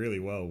doing really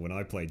well. When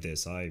I played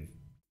this, I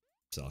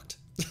sucked.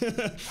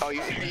 Oh,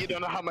 you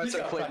don't know how much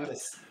I played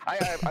this.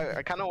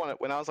 I kind of want to,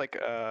 when I was like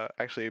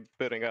actually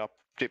building up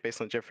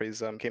based on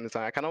Jeffrey's game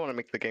design, I kind of want to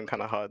make the game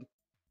kind of hard,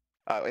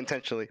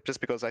 intentionally,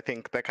 just because I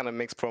think that kind of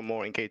makes for a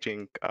more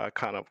engaging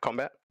kind of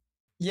combat.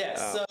 Yeah,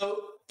 so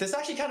this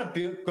actually kind of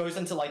goes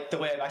into like the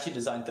way I've actually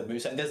designed the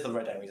moveset, and there's the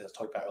red enemies I was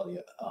talking about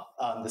earlier,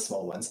 the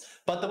small ones.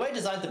 But the way I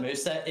designed the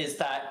moveset is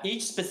that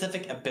each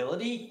specific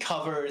ability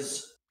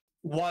covers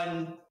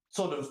one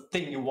sort of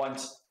thing you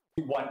want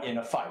in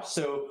a fight.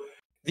 So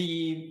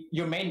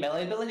your main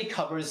melee ability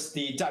covers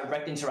the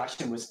direct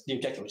interaction with the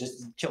objective, which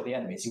is to kill the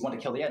enemies. You want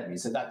to kill the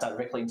enemies, so that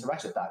directly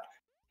interacts with that.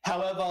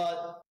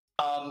 However,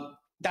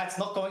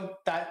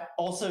 that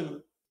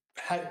also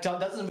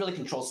doesn't really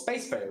control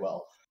space very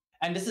well.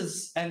 And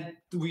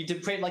we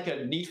did create like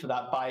a need for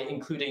that by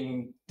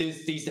including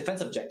these defense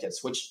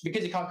objectives, which,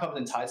 because you can't cover the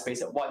entire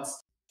space at once,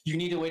 you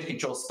need a way to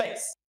control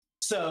space.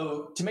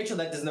 So to make sure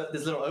that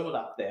there's little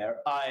overlap there,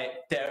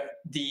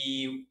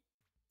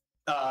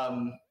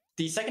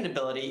 the second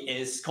ability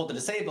is called the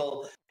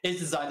Disable, is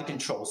designed to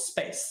control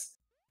space.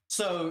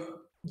 So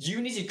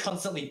you need to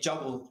constantly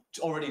juggle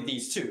already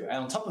these two.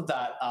 And on top of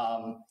that,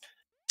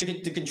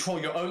 to control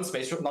your own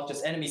space, not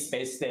just enemy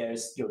space.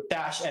 There's your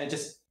dash,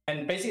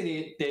 and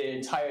basically the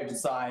entire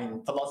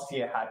design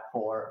philosophy I had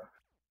for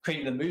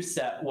creating the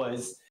moveset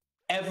was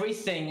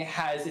everything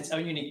has its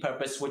own unique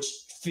purpose,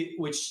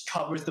 which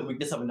covers the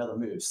weakness of another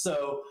move.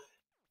 So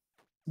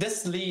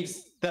this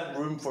leaves that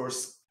room for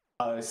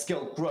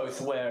skill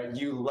growth, where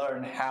you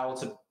learn how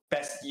to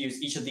best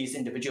use each of these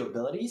individual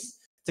abilities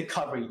to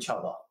cover each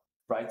other,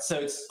 right? So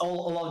it's a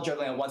lot of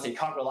juggling at once. You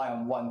can't rely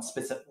on one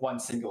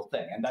single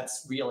thing, and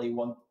that's really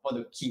one of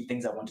the key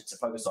things I wanted to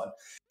focus on,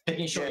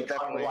 making sure you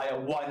can't rely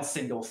on one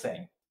single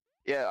thing.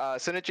 Yeah,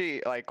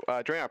 synergy, like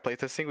during our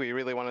playtesting, we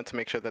really wanted to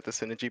make sure that the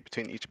synergy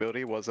between each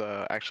ability was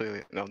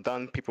actually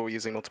done. People were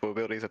using multiple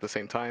abilities at the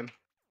same time.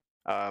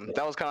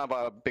 That was kind of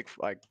a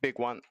big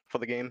one for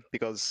the game,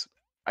 because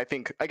I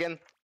think, again,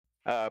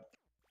 I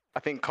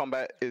think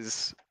combat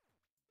is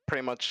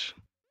pretty much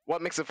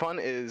what makes it fun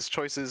is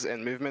choices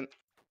and movement,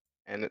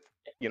 and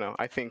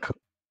I think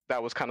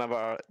that was kind of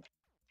our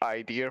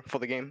idea for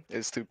the game,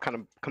 is to kind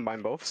of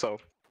combine both. So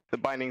the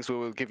bindings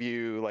will give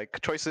you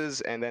like choices,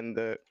 and then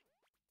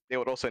they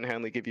would also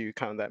inherently give you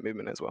kind of that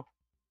movement as well.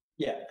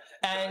 Yeah.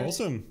 And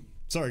awesome.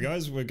 Sorry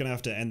guys, we're gonna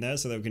have to end there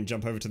so that we can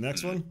jump over to the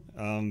next one.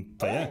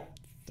 But yeah,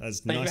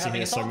 that's nice to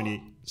hear so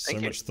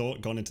much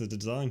thought gone into the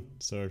design.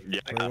 So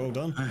very well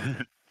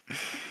done.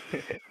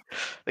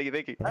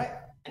 Thank you. All right.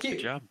 Thank you.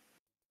 Good job.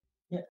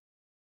 Yeah.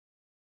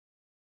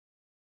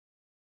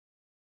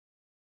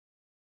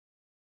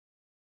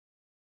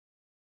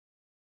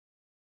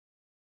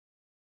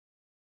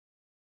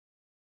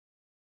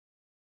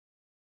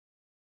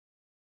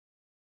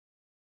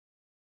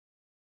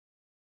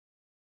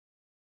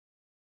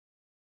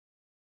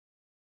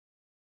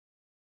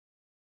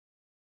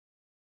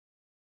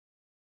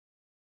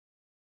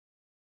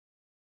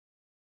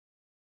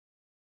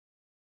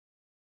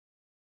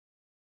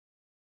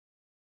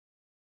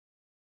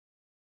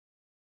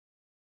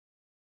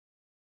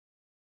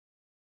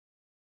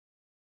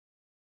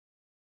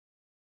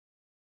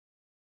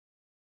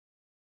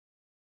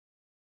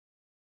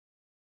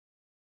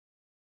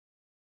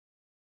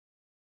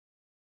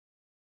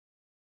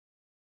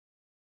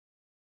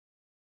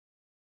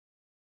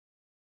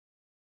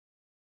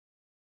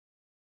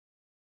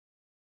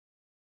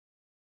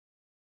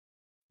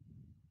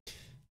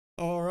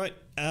 All right,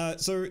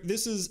 so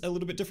this is a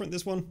little bit different,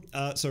 this one.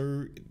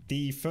 So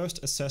the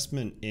first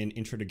assessment in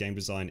Intro to Game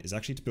Design is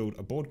actually to build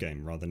a board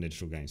game rather than a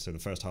digital game. So the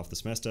first half of the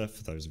semester,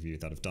 for those of you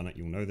that have done it,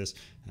 you'll know this.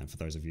 And for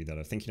those of you that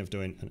are thinking of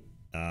doing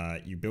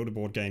it, you build a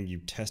board game, you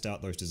test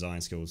out those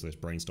design skills, those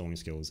brainstorming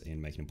skills in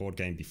making a board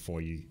game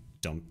before you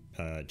jump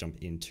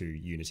into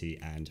Unity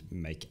and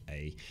make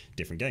a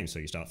different game. So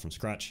you start from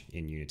scratch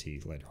in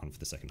Unity later on for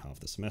the second half of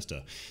the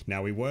semester.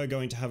 Now, we were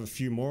going to have a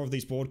few more of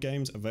these board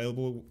games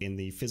available in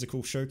the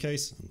physical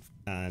showcase,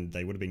 and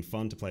they would have been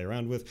fun to play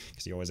around with,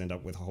 because you always end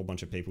up with a whole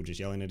bunch of people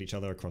just yelling at each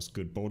other across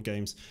good board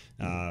games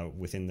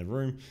within the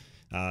room.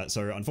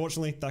 So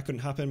unfortunately, that couldn't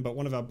happen, but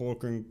one of our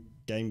board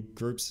game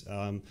groups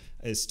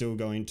is still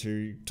going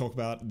to talk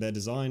about their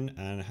design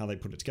and how they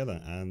put it together.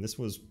 And this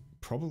was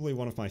probably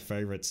one of my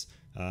favorites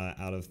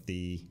out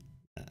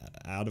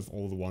of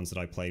all the ones that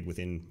I played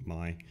within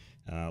my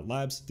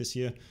labs this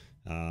year.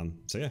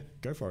 So yeah,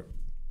 go for it.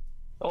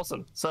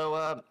 Awesome.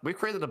 So we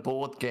created a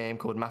board game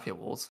called Mafia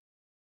Wars.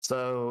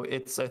 So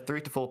it's a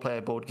 3 to 4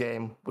 player board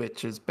game,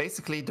 which is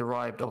basically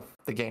derived off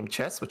the game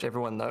chess, which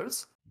everyone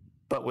knows,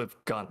 but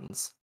with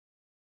guns.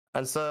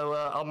 And so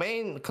our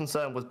main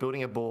concern was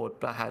building a board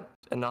that had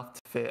enough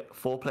to fit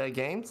 4-player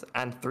games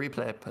and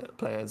 3-player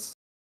players,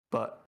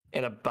 but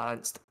in a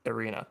balanced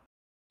arena.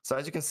 So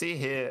as you can see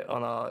here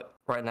on our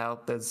right now,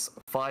 there's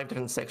 5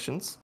 different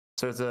sections.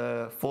 So as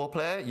a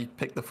 4-player, you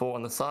pick the 4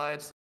 on the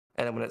sides,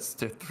 and then when it's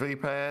to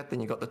 3-player, then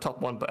you got the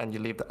top one, and you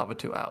leave the other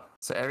 2 out.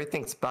 So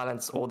everything's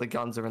balanced. All the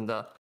guns are in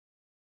the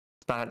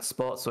balanced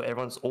spot, so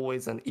everyone's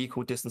always an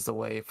equal distance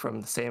away from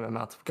the same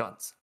amount of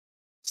guns.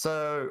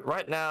 So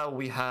right now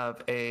we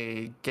have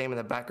a game in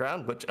the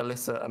background, which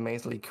Alyssa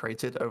amazingly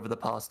created over the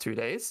past 2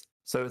 days.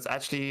 So it's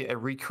actually a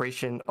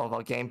recreation of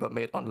our game, but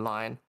made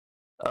online.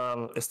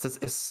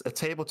 It's a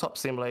tabletop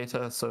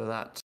simulator so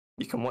that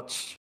you can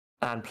watch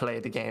and play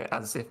the game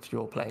as if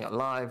you're playing it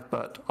live,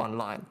 but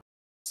online.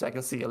 So I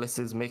can see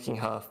Alyssa's making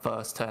her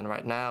first turn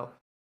right now.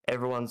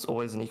 Everyone's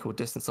always an equal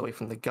distance away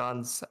from the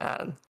guns,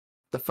 and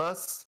the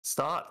first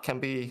start can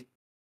be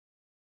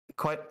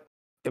quite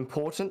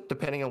important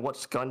depending on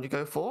which gun you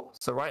go for.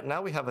 So right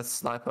now we have a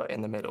sniper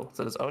in the middle.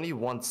 So there's only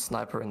one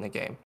sniper in the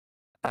game.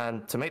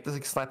 And to make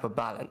the sniper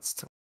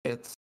balanced,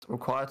 it's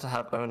required to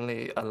have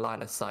only a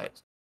line of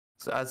sight.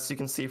 So as you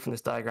can see from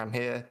this diagram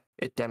here,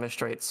 it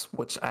demonstrates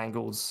which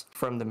angles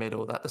from the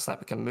middle that the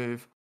sniper can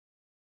move.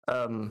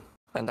 And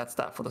that's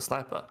that for the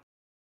sniper.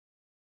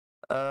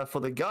 For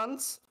the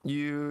guns,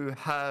 you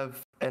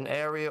have an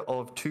area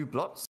of 2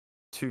 blocks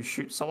to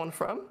shoot someone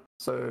from.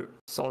 So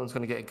someone's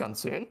going to get a gun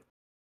soon,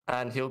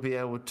 and he'll be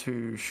able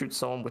to shoot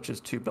someone which is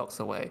 2 blocks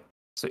away.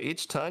 So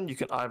each turn, you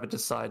can either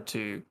decide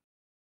to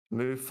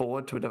move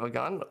forward to another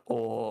gun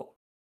or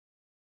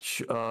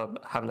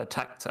have an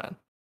attack turn.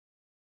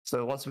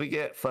 So once we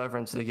get further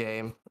into the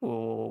game,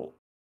 we'll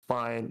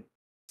find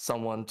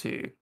someone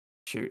to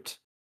shoot,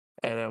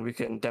 and then we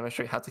can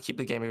demonstrate how to keep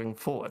the game moving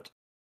forward.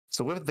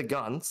 So with the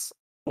guns,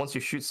 once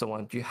you shoot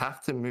someone, you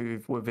have to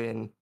move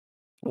within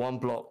 1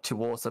 block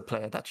towards the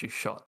player that you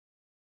shot.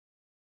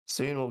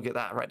 Soon we'll get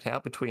that right now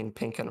between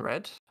pink and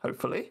red,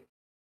 hopefully.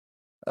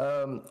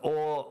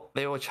 Or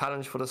they will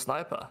challenge for the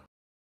sniper,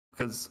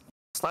 because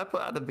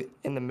sniper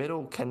in the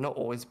middle cannot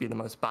always be the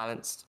most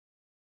balanced,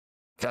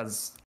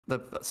 because the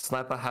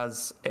sniper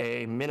has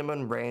a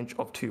minimum range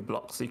of 2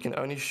 blocks. So you can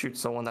only shoot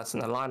someone that's in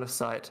the line of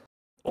sight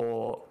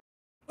or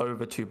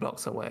over 2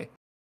 blocks away.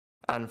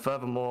 And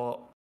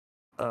furthermore,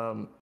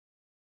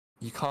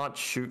 you can't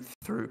shoot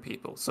through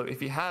people. So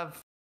if you have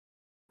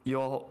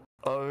your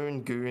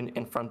own goon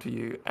in front of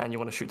you and you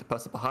want to shoot the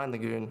person behind the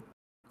goon,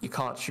 you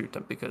can't shoot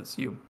them because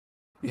you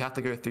have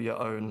to go through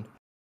your own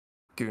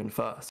goon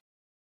first.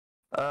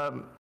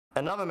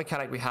 Another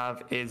mechanic we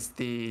have is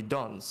the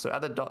dons. So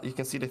at the you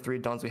can see the 3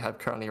 dons we have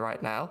currently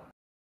right now.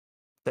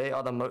 They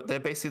are they're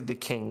basically the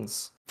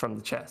kings from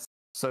the chest.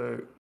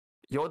 So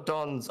your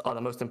dons are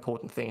the most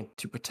important thing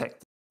to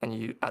protect and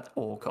you at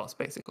all costs,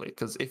 basically.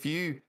 Because if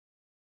you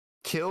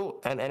kill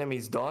an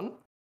enemy's don,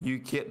 you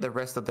get the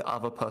rest of the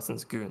other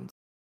person's goons.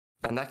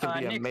 And that can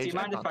be a Nick, major do you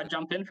mind advantage. if I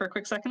jump in for a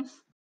quick second?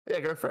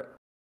 Yeah, go for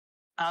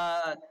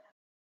it.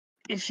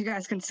 If you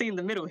guys can see in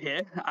the middle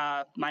here,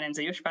 my name's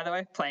Ayush, by the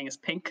way, playing as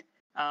pink.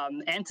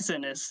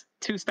 Anderson is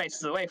 2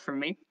 spaces away from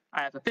me.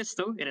 I have a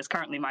pistol. It is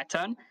currently my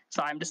turn,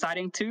 so I'm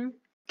deciding to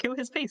kill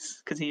his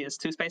piece because he is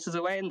 2 spaces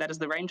away, and that is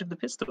the range of the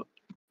pistol.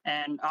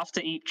 And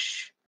after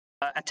each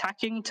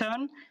attacking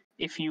turn,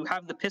 if you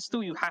have the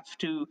pistol, you have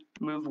to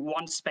move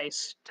 1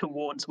 space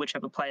towards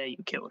whichever player you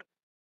killed.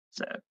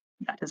 So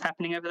that is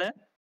happening over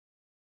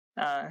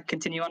there.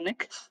 Continue on,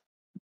 Nick.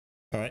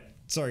 All right.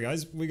 Sorry,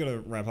 guys. We got to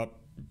wrap up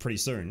pretty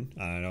soon.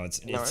 I know it's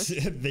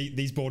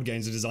these board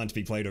games are designed to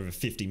be played over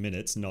 50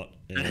 minutes, not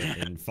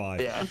in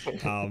 5. Yeah.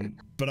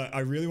 But I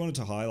really wanted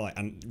to highlight,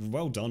 and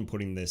well done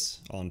putting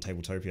this on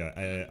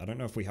Tabletopia. I don't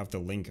know if we have the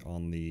link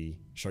on the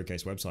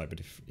showcase website,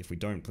 but if we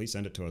don't, please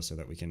send it to us so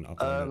that we can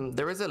upload it.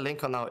 There is a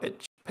link on our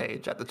itch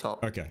page at the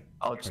top. Okay.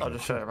 I'll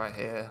just show it right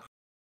here.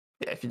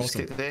 Yeah, if you just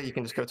click there, you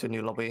can just go to a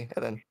new lobby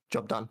and then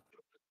job done.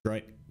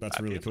 Great. That's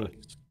really cool.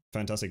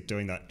 Fantastic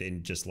doing that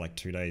in just like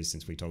 2 days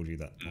since we told you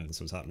that all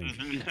this was happening.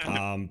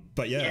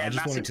 But yeah, I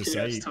just wanted to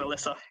say,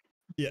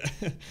 yeah,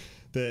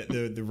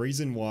 the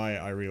reason why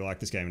I really like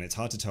this game, and it's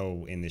hard to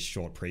tell in this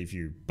short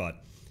preview,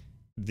 but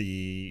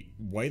the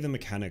way the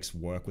mechanics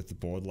work with the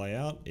board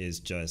layout is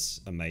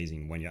just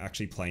amazing when you're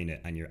actually playing it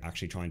and you're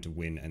actually trying to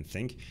win and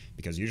think,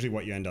 because usually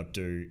what you end up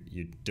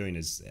doing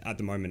is, at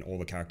the moment, all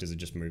the characters are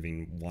just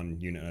moving 1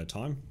 unit at a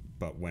time.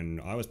 But when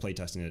I was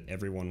playtesting it,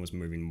 everyone was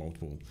moving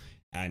multiple.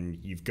 And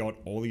you've got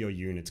all your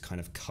units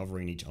kind of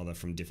covering each other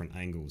from different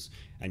angles.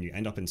 And you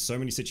end up in so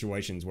many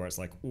situations where it's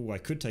like, oh, I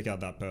could take out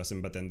that person,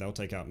 but then they'll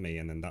take out me,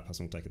 and then that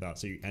person will take it out.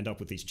 So you end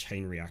up with these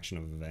chain reaction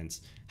of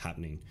events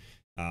happening.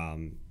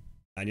 And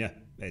yeah,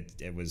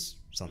 it was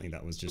something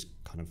that was just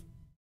kind of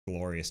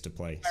glorious to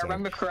play. If I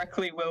remember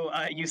correctly, Will,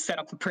 you set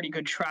up a pretty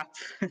good trap,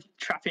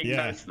 trapping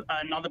both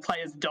another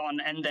player's Don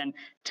and then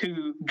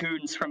 2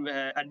 goons from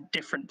a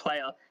different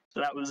player. So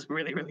that was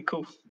really, really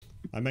cool.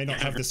 I may not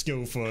have the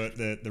skill for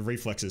the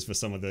reflexes for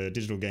some of the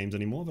digital games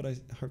anymore, but I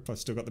hope I've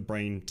still got the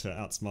brain to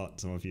outsmart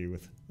some of you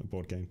with a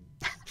board game.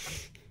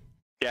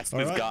 Yes,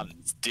 with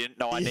guns. Didn't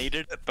know I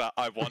needed it, but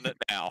I want it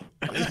now.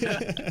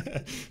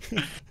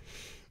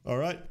 All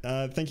right.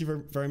 Thank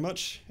you very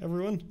much,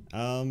 everyone.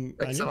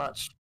 Thanks so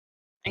much.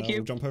 Thank you.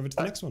 We'll jump over to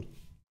the next one.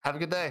 Have a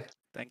good day.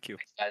 Thank you.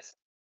 Thanks, guys.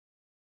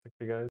 Thank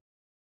you, guys.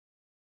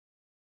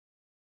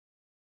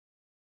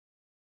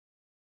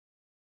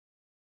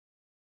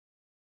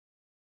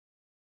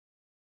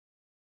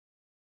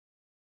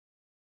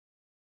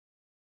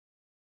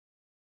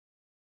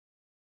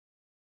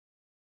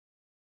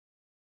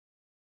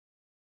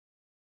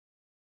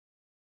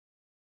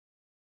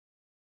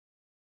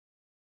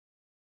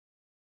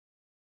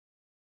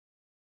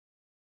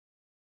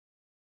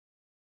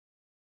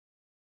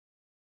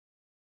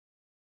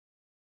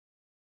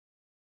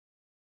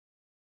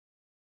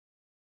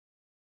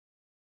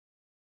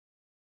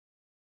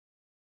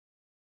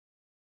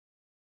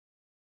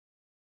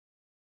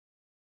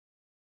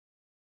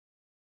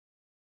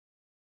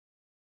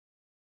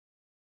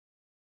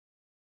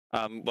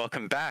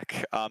 Welcome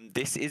back.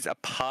 This is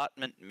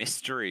Apartment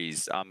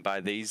Mysteries by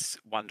these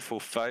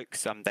wonderful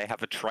folks. They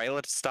have a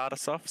trailer to start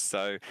us off,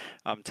 so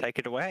take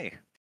it away.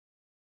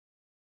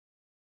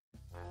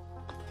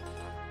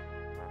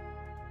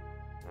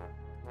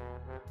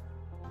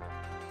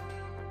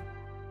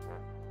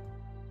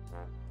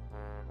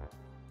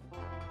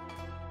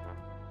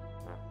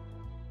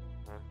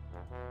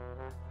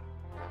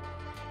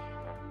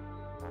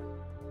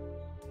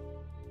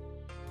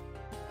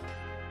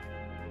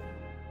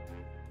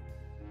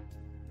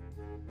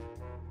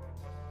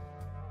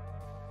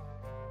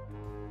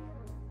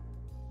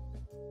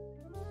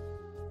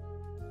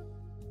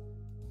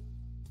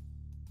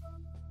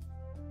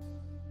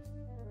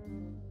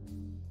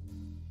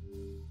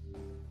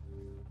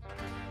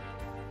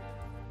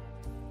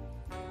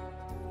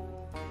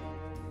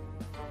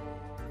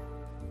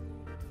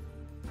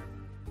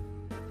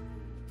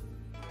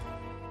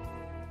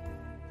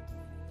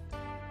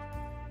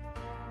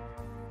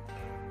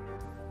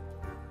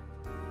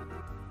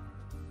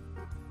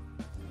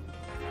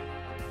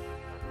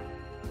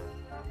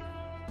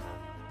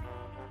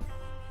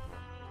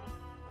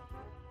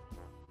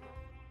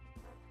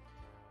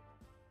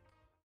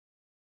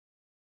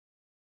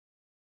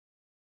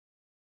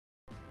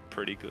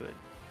 pretty good.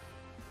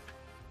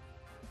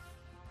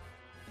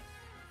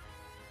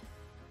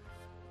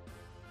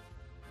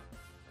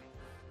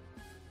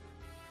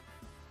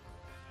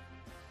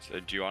 So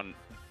do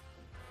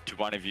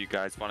one of you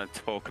guys want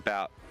to talk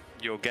about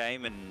your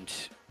game and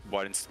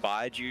what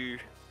inspired you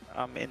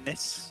in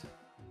this?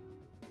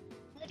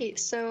 Alrighty,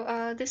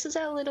 so this is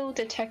our little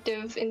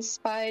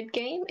detective-inspired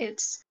game.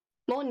 It's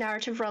more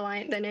narrative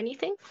reliant than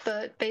anything,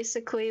 but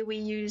basically we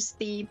use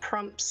the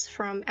prompts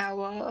from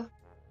our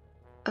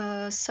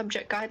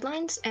subject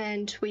guidelines,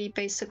 and we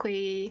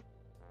basically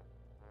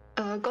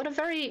got a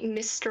very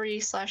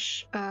mystery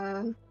slash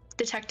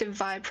detective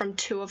vibe from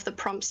two of the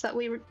prompts that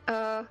we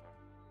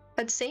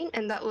had seen,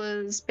 and that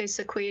was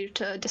basically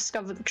to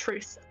discover the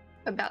truth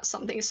about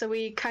something. So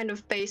we kind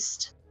of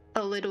based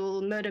a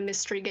little murder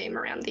mystery game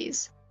around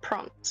these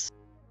prompts.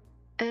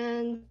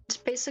 And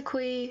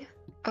basically,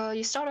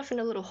 you start off in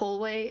a little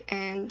hallway,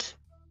 and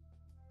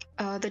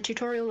the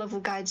tutorial level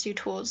guides you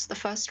towards the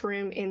first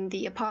room in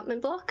the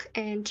apartment block,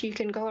 and you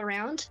can go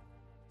around,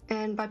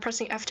 and by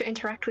pressing F to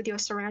interact with your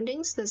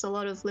surroundings, there's a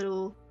lot of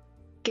little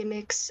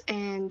gimmicks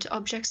and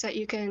objects that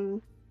you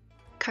can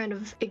kind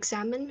of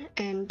examine,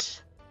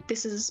 and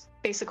this is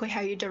basically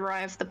how you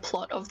derive the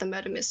plot of the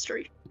murder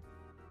mystery.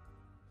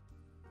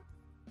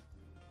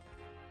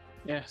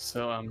 Yeah,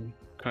 so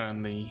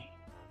currently,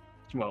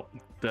 well,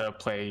 the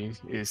play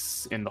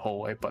is in the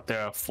hallway, but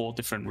there are 4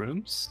 different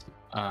rooms.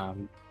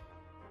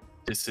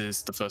 This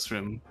is the first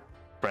room,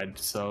 Bread,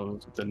 so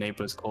the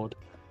neighbor is called.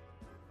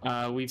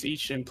 We've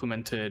each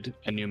implemented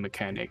a new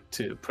mechanic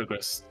to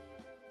progress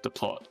the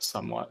plot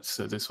somewhat.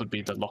 So this would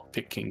be the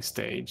lockpicking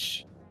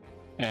stage.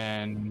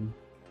 And,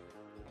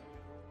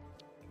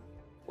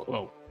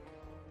 well,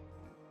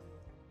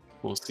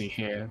 we'll see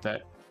here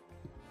that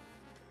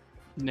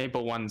neighbor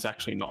 1's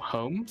actually not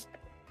home.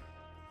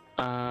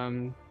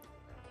 The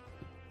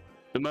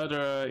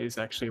murderer is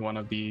actually one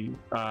of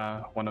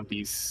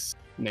these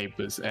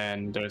neighbors,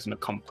 and there's an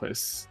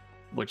accomplice,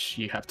 which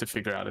you have to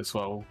figure out as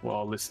well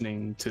while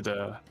listening to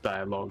the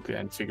dialogue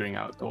and figuring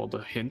out all the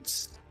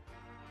hints.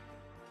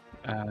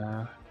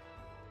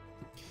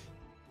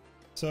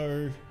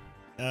 So,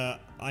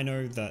 I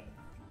know that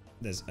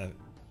there's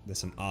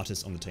some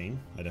artists on the team.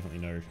 I definitely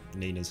know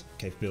Nina's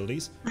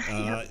capabilities.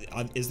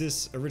 Is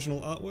this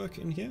original artwork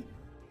in here?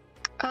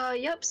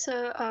 Yep,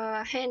 so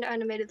hand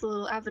animated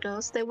little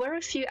avatars. There were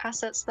a few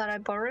assets that I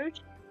borrowed,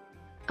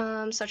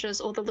 such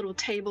as all the little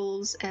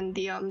tables and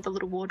the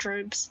little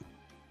wardrobes.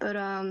 But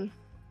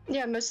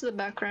yeah, most of the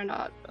background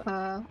art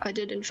I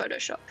did in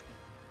Photoshop.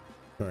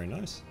 Very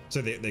nice.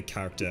 So the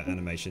character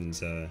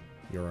animations are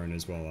your own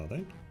as well, are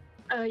they?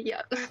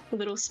 Yeah,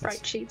 little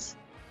sprite sheets.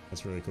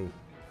 That's really cool.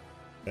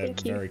 They're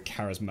Thank you. very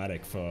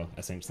charismatic for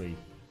essentially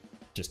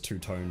just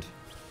two-toned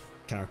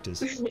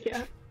characters.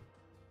 Yeah.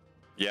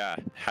 Yeah,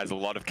 has a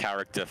lot of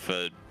character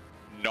for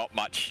not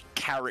much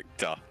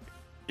character,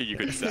 you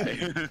could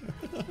say.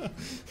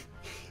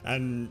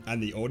 And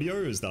the audio,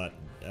 is that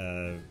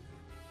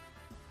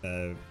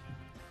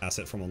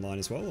asset from online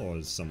as well, or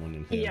is someone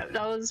in here? Yeah,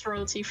 that was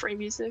royalty-free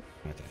music.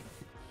 Okay.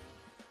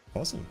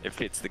 Awesome. It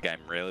fits the game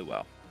really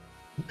well.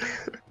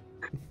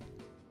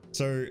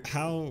 So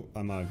how,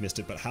 I might have missed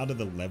it, but how do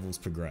the levels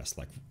progress?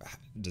 Like,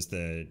 is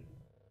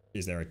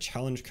there a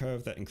challenge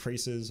curve that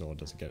increases, or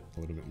does it get a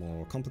little bit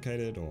more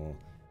complicated, or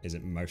is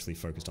it mostly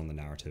focused on the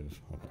narrative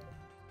of it?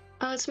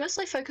 It's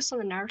mostly focused on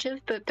the narrative,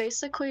 but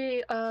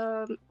basically,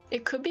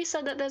 it could be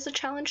said that there's a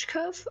challenge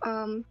curve.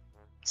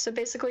 So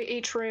basically,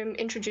 each room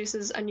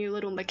introduces a new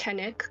little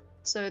mechanic.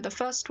 So the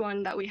first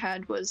one that we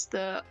had was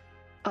the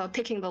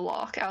picking the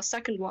lock. Our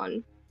second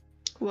one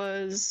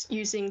was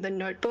using the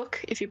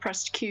notebook. If you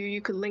pressed Q,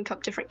 you could link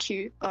up different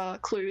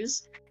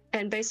clues.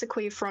 And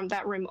basically from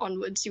that room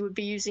onwards, you would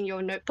be using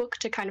your notebook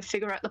to kind of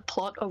figure out the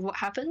plot of what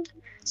happened.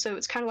 So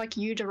it's kind of like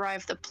you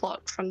derive the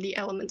plot from the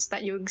elements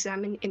that you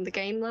examine in the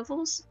game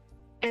levels.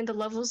 And the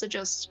levels are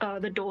just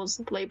the doors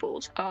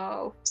labeled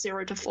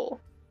 0 to 4.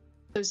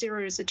 So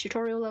 0 is a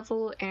tutorial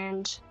level,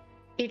 and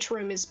each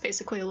room is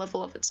basically a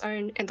level of its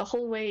own, and the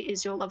hallway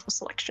is your level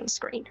selection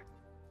screen.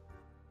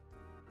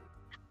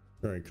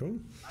 Very cool.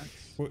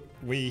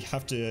 We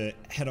have to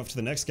head off to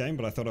the next game,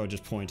 but I thought I would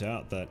just point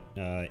out that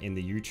in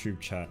the YouTube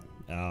chat,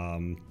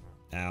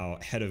 our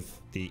head of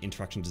the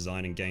interaction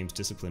design and games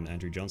discipline,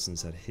 Andrew Johnson,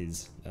 said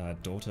his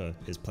daughter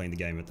is playing the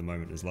game at the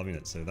moment, is loving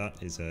it. So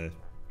that is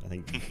I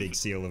think, big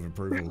seal of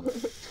approval.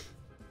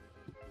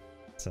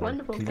 So,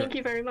 wonderful. Thank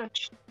you very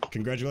much.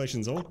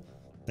 Congratulations all.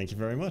 Thank you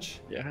very much.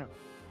 Yeah.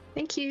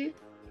 Thank you.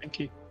 Thank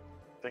you.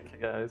 Thank you,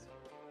 guys.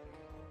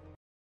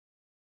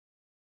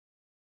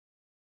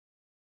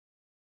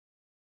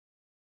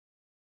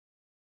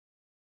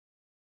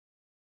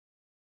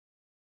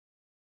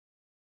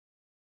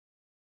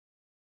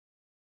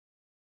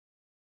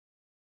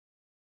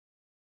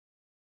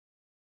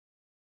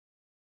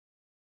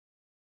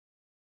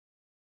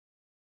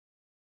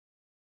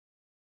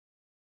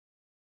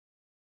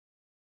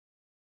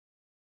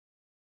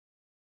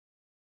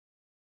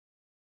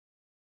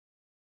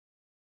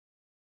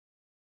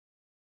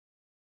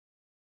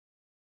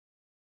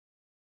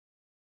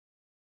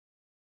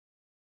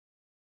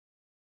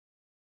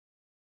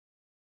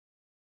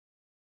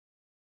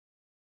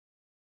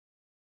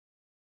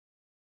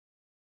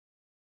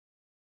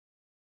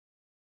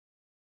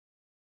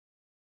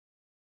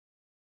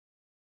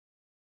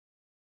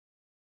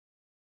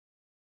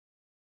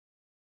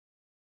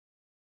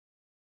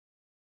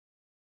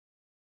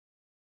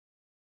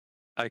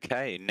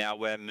 Okay, now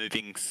we're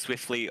moving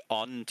swiftly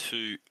on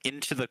to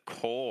Into the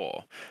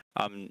Core.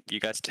 You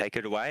guys take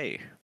it away.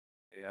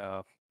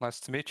 Yeah,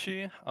 nice to meet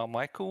you. I'm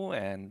Michael,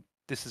 and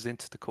this is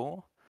Into the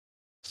Core.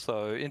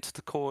 So, Into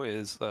the Core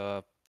is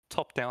a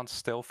top-down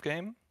stealth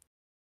game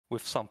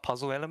with some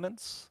puzzle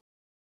elements.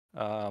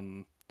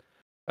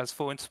 As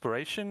for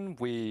inspiration,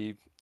 we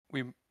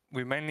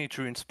mainly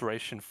drew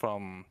inspiration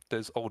from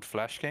those old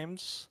Flash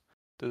games,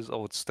 those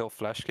old stealth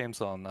Flash games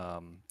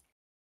on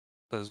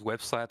those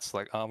websites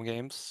like ARM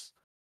Games,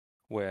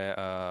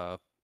 where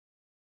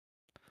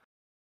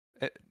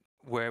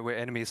where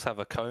enemies have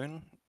a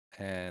cone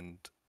and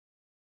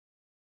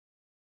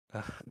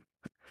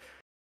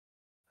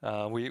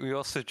we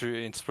also drew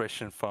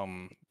inspiration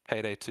from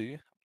Payday 2.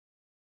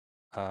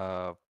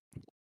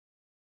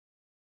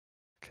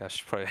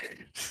 Cash Pro.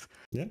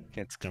 Yeah.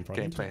 Jump right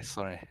into gameplay. it.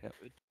 Sorry. Yep.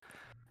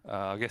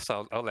 I guess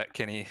I'll let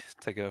Kenny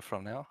take over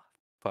from now.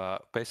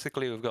 But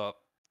basically, we've got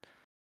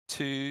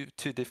two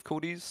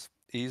difficulties: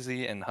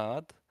 easy and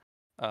hard.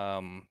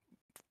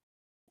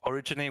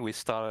 Originally, we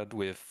started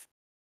with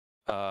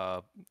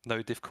no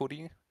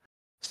difficulty,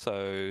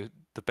 so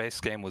the base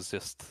game was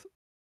just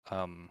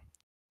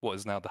what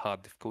is now the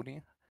hard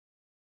difficulty.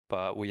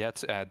 But we had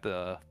to add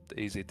the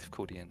easy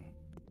difficulty in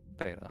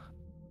later.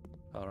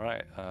 All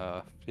right.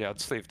 Yeah, I'll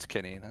just leave it to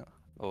Kenny now.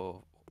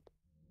 Or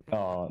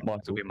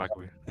Michael.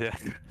 Michael. Yeah.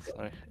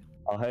 Sorry.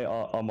 Hey,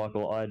 I'm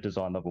Michael. I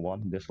designed level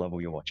 1, this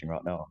level you're watching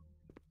right now.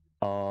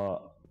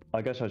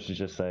 I guess I should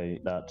just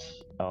say that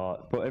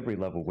for every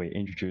level we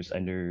introduce a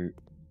new,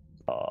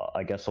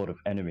 I guess, sort of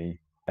enemy,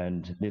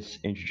 and this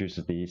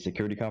introduces the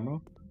security camera.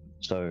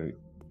 So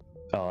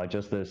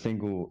just the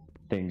single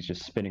things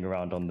just spinning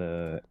around in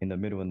the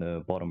middle and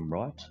the bottom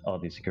right are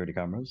the security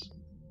cameras.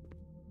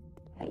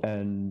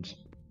 And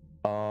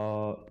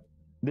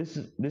this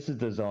is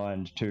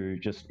designed to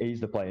just ease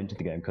the play into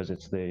the game because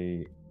it's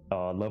the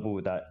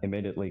level that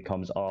immediately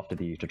comes after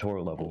the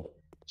tutorial level,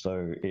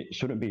 so it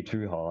shouldn't be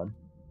too hard.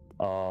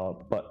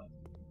 But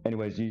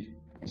anyways, you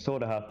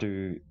sort of have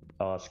to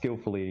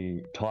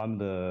skillfully time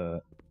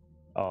the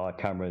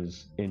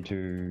cameras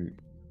into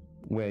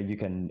where you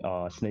can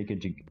sneak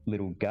into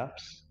little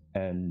gaps,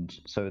 and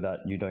so that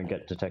you don't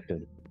get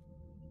detected.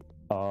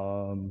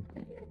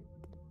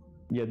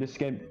 Yeah,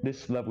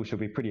 this level should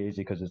be pretty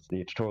easy because it's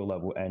the tutorial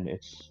level, and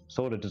it's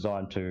sort of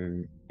designed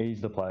to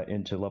ease the player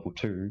into level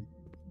 2.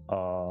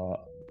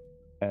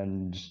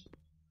 And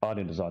I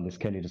didn't design this,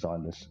 Kenny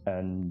designed this,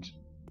 and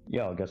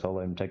yeah, I guess I'll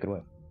let him take it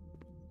away.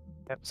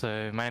 Yep,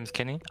 so my name's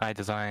Kenny. I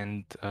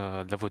designed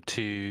level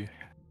 2.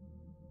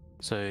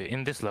 So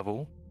in this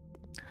level,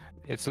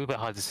 it's a little bit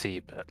hard to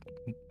see, but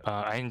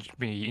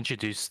we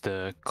introduced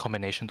the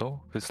combination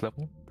door for this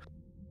level.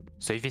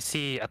 So if you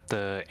see at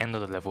the end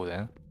of the level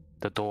there,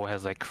 the door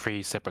has like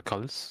 3 separate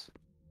colors.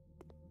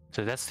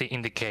 So that's to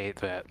indicate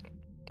that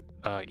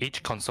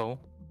each console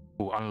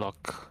will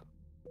unlock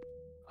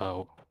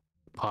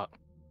part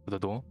of the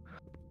door.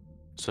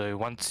 So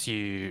once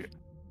you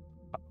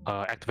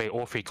activate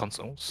all 3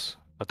 consoles,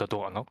 the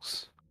door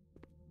unlocks.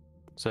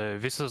 So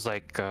this is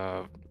like,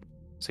 so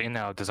in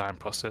our design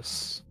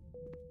process,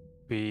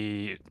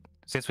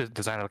 since we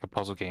designed like a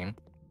puzzle game,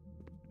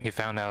 we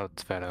found out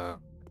that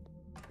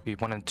we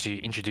wanted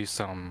to introduce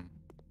some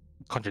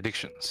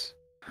contradictions,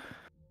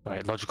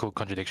 right? Logical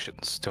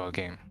contradictions to our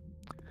game.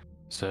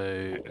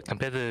 So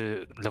compared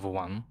to level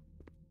 1,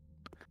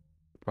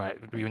 right?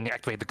 When you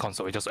activate the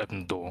console, it just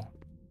opens the door.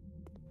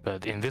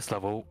 But in this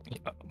level,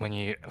 when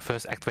you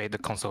first activate the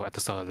console at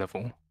the start of the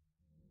level,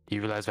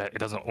 you realize that it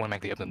doesn't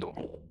automatically open the door.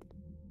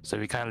 So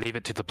we kind of leave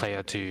it to the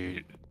player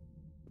to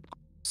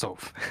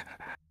solve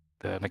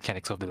the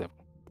mechanics of the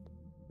level.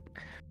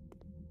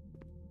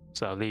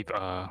 So I'll leave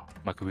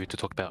Michael to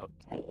talk about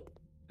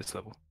this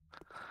level.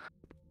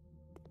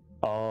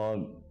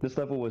 This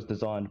level was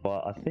designed by,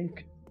 I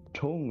think,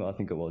 Thaum, I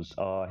think it was.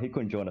 He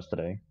couldn't join us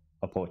today,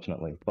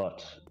 unfortunately.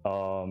 But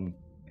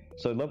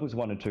so levels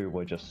 1 and 2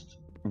 were just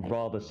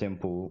rather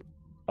simple.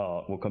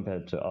 Well,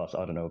 compared to us,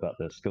 I don't know about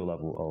the skill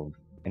level of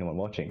anyone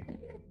watching.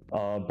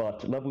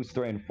 But levels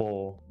 3 and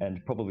 4,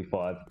 and probably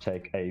 5,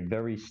 take a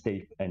very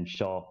steep and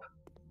sharp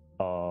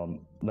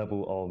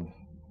level of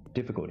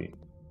difficulty.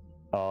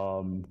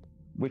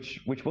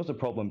 Which was a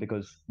problem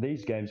because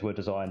these games were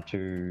designed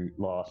to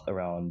last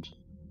around,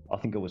 I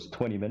think it was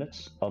 20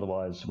 minutes,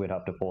 otherwise we'd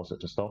have to force it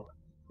to stop.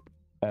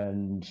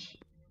 And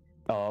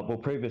well,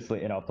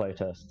 previously in our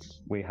playtests,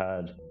 we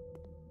had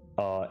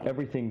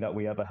everything that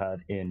we ever had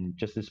in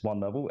just this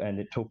one level, and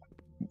it took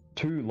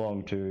too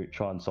long to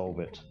try and solve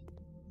it.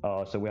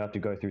 So we had to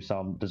go through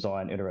some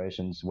design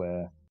iterations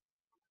where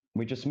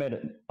we just made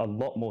it a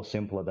lot more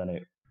simpler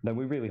than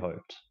we really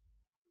hoped.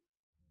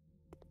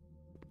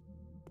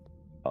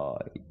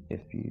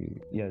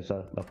 Is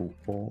that level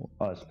 4?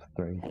 It's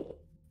 3.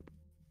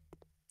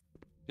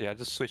 Yeah, I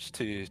just switched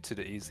to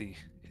the easy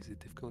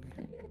difficulty.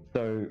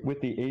 So with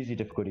the easy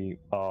difficulty,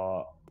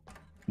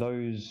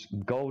 those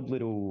gold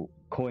little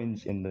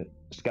coins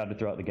scattered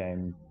throughout the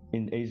game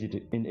in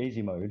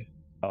easy mode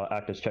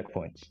act as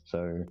checkpoints.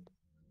 So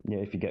yeah,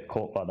 if you get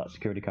caught by that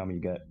security camera,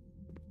 you get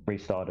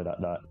restarted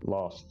at that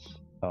last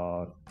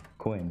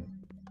coin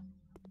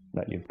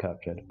that you've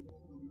captured.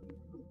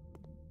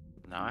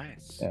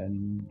 Nice.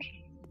 And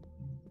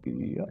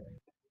yeah.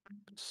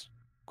 Just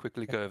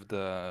quickly go over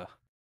the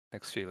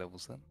next few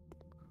levels then.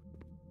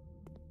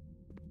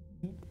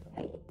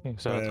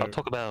 So I'll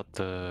talk about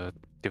the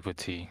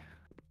difficulty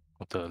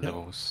of the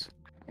levels.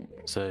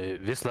 So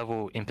this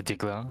level in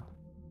particular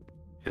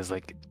is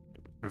like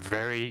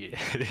very,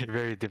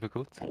 very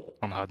difficult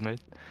on hard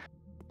mode.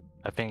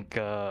 I think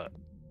out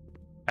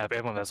of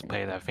everyone that's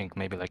played, I think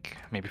maybe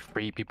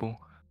 3 people,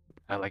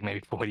 like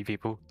maybe 40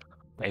 people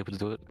are able to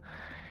do it.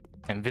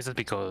 And this is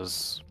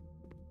because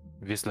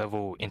this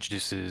level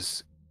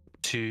introduces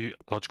 2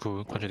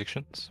 logical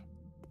contradictions,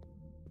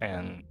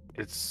 and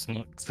it's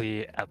not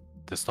clear at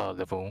the start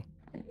level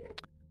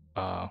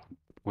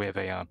where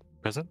they are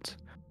present.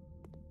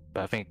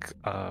 But I think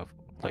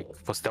like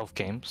for stealth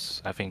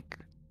games, I think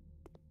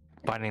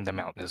finding them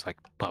out is like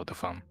part of the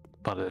fun,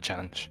 part of the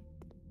challenge.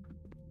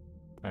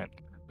 Right.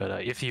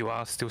 But if you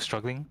are still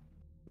struggling,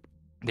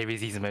 there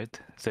is easy mode,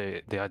 so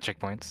there are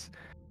checkpoints.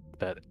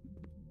 But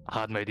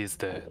hard mode is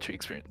the true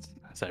experience,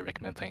 so I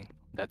recommend playing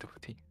that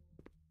difficulty.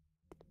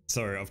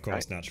 So of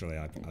course, naturally,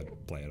 I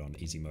play it on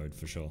easy mode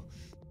for sure.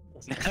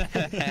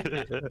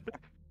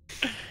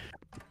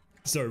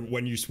 So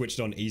when you switched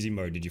on easy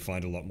mode, did you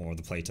find a lot more of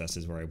the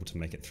playtesters were able to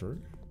make it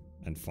through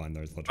and find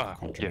those logical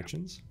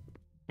contradictions?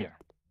 Yeah.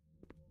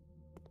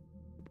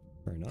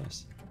 Very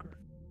nice.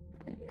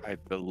 I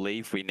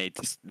believe we need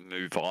to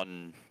move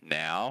on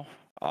now.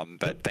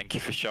 But thank you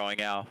for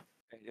showing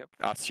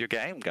us your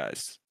game,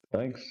 guys.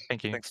 Thanks.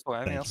 Thank you. Thanks for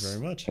having us. Thank you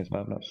very much. Thanks for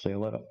having us. See you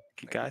later.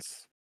 Thank you,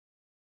 guys.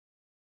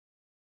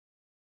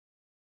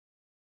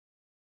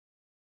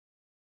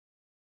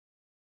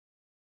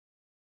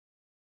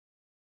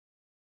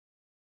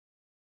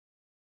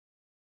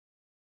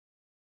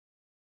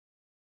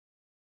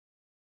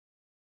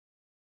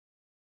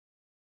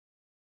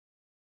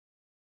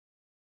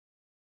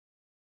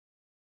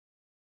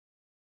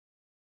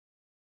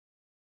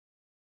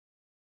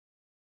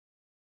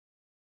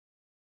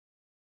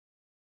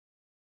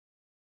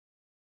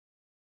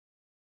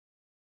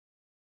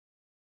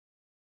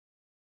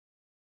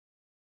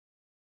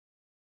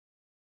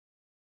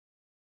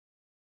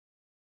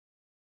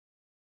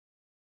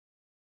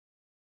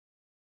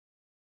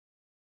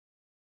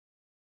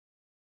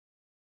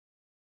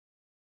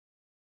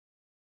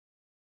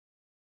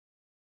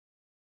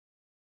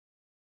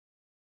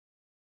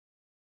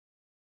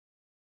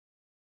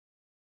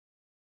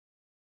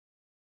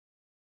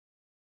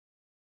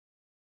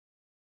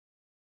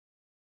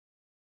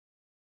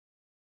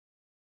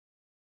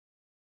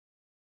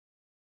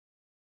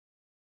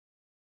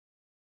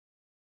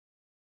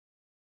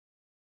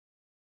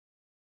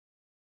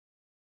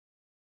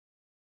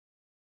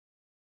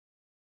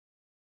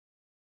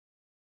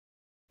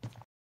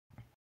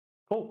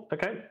 Cool.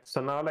 Okay. So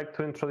now I'd like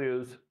to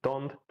introduce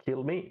Don't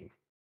Kill Me.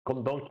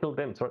 Don't Kill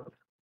Them, sorry.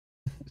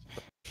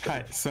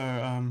 Hi.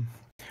 So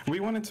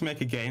we wanted to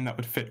make a game that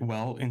would fit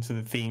well into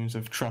the themes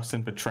of trust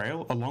and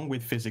betrayal, along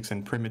with physics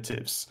and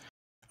primitives.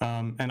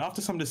 And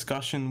after some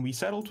discussion, we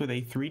settled with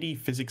a 3D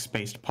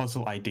physics-based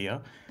puzzle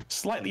idea,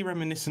 slightly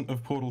reminiscent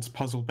of Portal's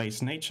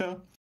puzzle-based nature,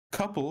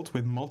 coupled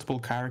with multiple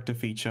character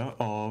feature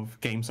of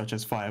games such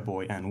as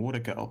Fireboy and Water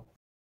Girl.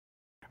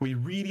 We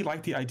really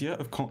like the idea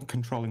of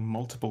controlling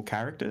multiple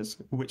characters,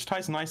 which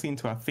ties nicely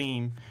into our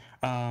theme,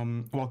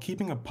 while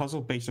keeping a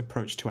puzzle-based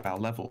approach to our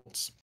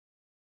levels.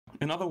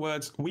 In other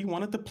words, we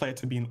wanted the player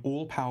to be an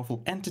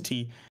all-powerful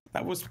entity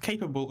that was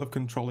capable of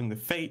controlling the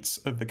fates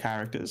of the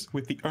characters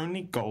with the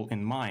only goal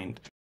in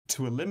mind,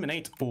 to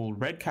eliminate all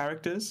red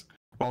characters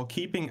while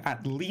keeping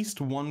at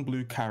least one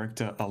blue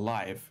character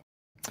alive.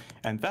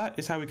 And that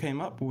is how we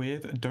came up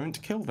with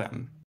Don't Kill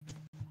Them.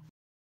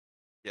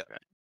 Yeah.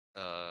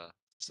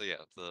 So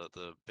yeah,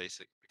 the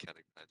basic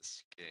mechanic behind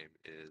this game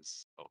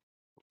is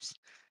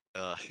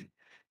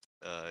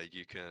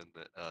you can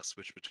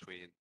switch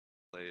between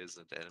players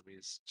and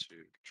enemies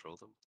to control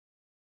them.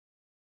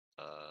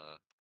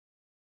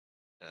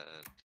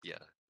 And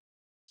yeah,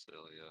 so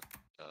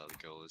the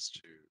goal is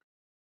to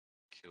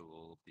kill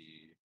all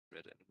the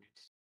red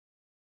enemies.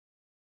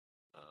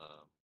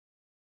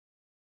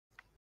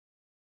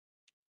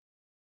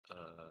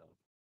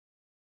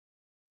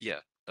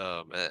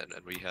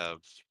 And we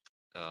have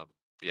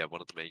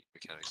one of the main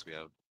mechanics we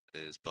have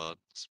is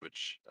buttons,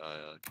 which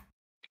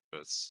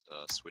both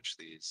switch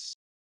these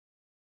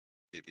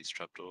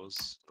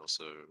trapdoors, and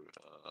also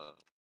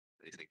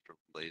anything from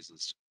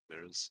lasers to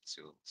mirrors, as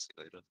you'll see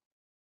later.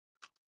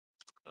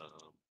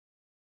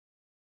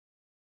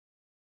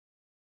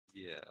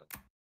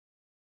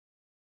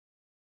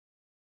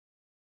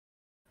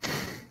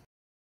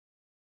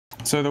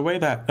 So the way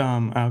that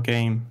our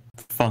game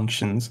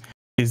functions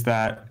is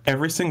that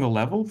every single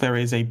level there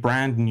is a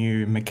brand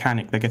new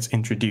mechanic that gets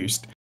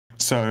introduced.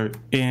 So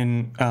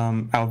in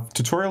our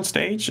tutorial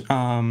stage,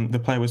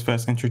 the player was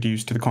first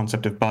introduced to the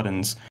concept of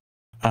buttons.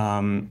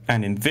 And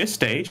in this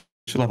stage,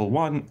 level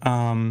 1,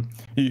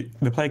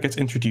 the player gets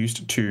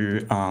introduced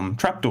to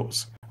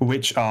trapdoors,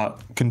 which are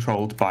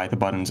controlled by the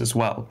buttons as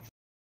well.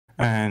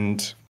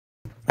 And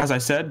as I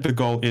said, the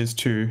goal is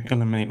to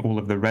eliminate all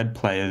of the red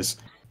players,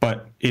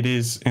 but it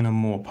is in a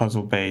more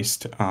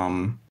puzzle-based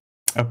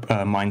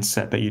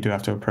mindset that you do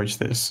have to approach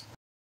this.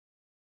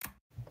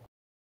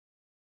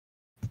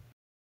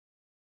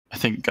 I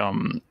think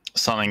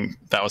something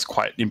that was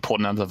quite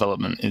important in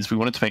development is we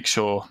wanted to make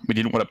sure we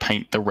didn't want to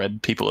paint the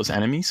red people as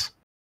enemies.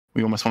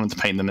 We almost wanted to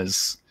paint them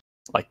as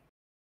like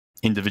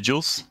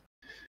individuals.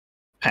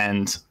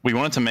 And we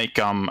wanted to make,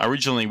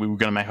 originally we were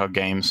going to make our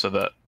game so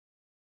that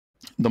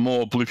the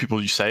more blue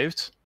people you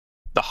saved,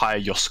 the higher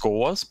your score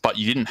was, but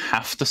you didn't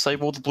have to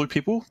save all the blue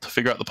people to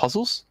figure out the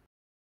puzzles.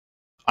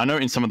 I know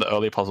in some of the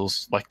earlier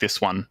puzzles, like this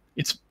one,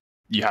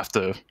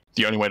 the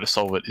only way to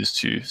solve it is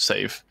to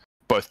save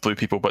both blue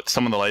people, but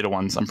some of the later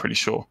ones, I'm pretty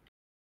sure,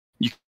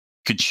 you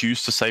could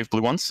choose to save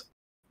blue ones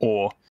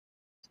or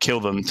kill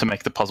them to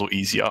make the puzzle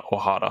easier or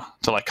harder,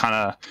 to like kind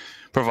of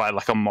provide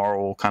like a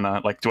moral kind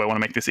of like, do I want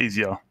to make this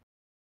easier,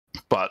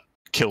 but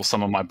kill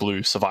some of my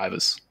blue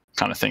survivors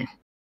kind of thing.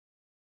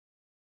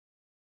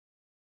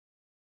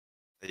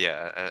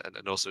 Yeah,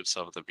 and also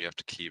some of them you have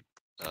to keep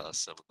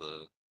some of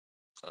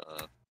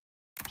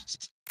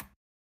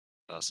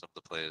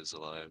the players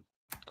alive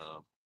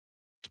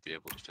to be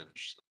able to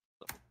finish.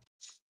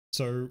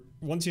 So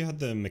once you had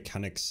the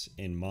mechanics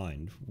in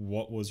mind,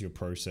 what was your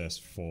process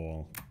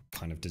for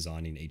kind of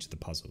designing each of the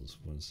puzzles?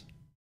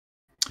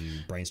 Did you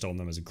brainstorm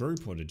them as a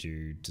group, or did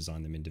you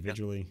design them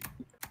individually?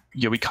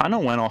 Yeah, we kind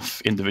of went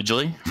off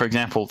individually. For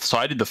example, so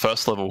I did the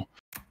first level.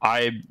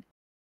 I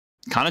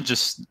kind of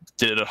just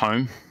did it at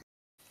home,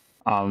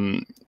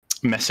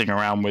 messing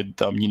around with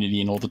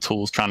Unity and all the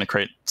tools, trying to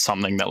create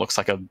something that looks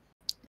like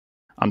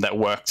that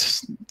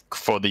worked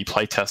for the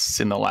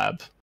playtests in the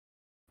lab.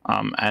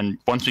 And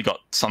once we got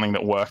something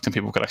that worked and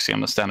people could actually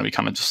understand it, we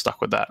kind of just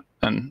stuck with that.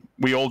 And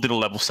we all did a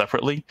level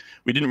separately.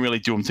 We didn't really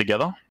do them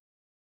together.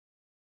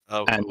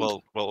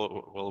 Well,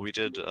 we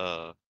did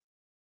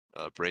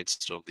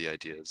brainstorm the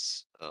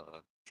ideas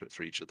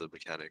for each of the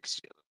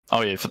mechanics. Yeah.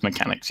 Oh yeah, for the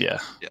mechanics, yeah.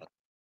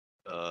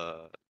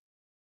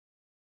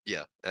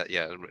 Yeah.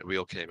 And we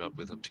all came up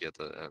with them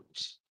together, and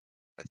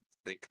I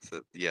think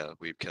that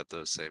we kept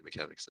those same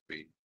mechanics that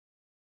we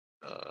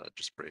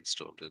just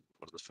brainstormed in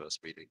one of the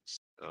first meetings,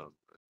 and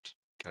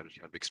kind of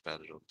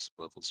expanded on some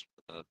levels.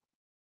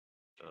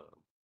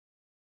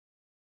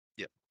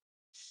 Yeah.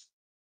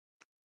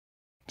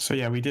 So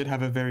yeah, we did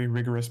have a very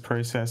rigorous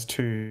process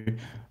to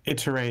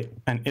iterate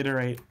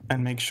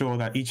and make sure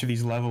that each of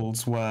these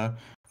levels were,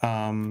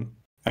 I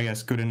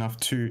guess, good enough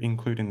to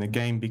include in the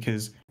game,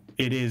 because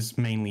it is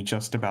mainly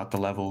just about the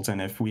levels,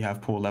 and if we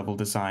have poor level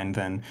design,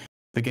 then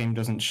the game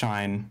doesn't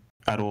shine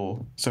at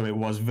all. So it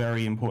was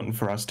very important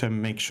for us to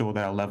make sure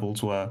that our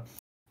levels were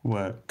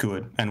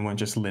good and weren't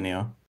just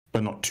linear,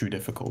 but not too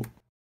difficult.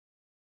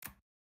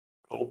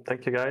 Cool.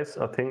 Thank you, guys.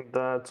 I think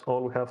that's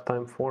all we have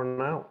time for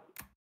now.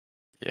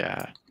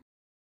 Yeah.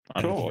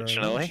 Cool.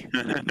 Unfortunately.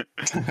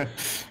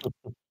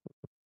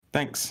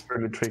 Thanks.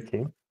 Really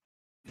tricky.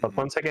 But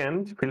once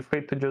again, feel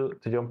free to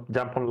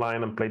jump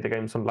online and play the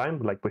games online.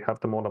 Like, we have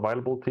them all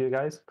available to you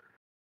guys.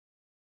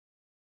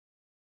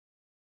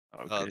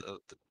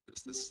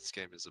 This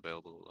game is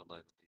available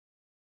online.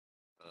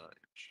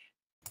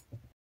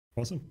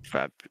 Awesome.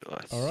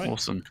 Fabulous. All right.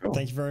 Awesome.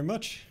 Thank you very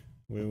much.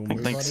 We will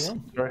move right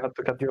along. Sorry, I had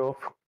to cut you off.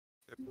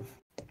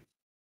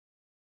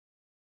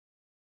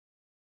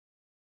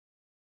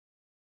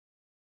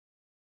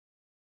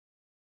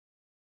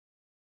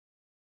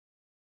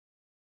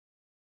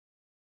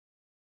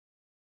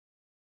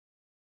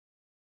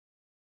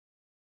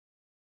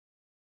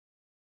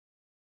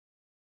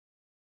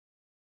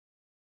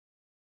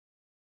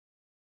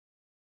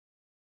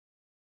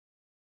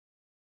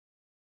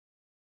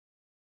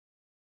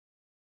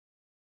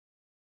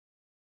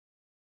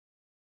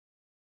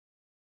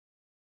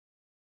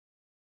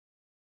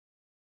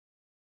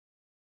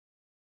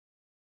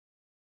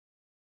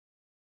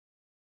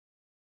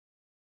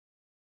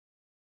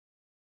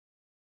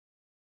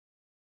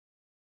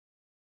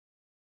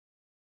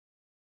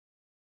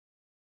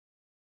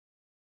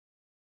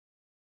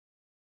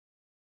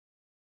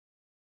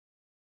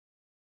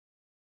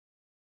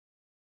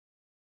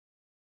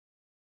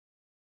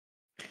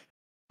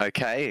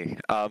 Okay,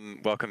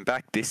 welcome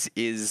back. This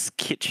is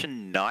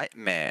Kitchen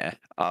Nightmare.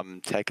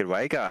 Take it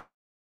away, guys.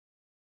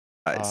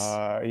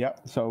 Yeah,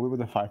 so we were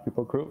the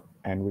 5-people crew,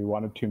 and we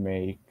wanted to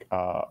make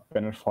a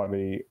Final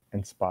Fantasy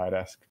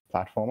inspired-esque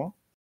platformer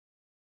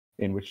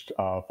in which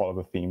follow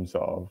the themes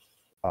of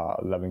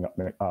leveling up,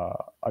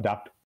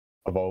 adapt,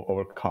 evolve,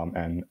 overcome,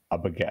 and a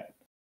baguette.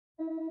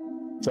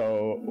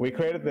 So we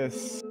created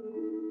this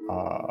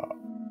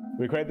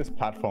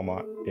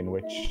platformer in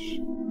which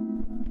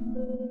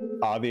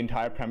the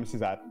entire premise is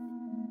that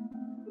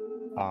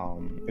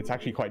it's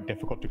actually quite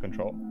difficult to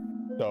control.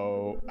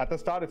 So at the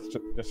start, it's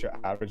just your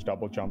average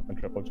double jump and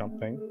triple jump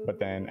thing. But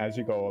then as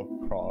you go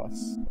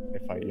across,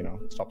 if I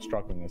stop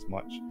struggling as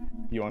much,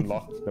 you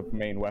unlock the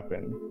main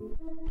weapon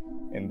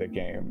in the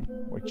game,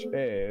 which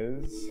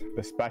is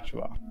the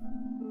spatula.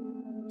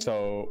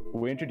 So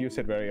we introduce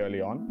it very early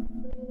on,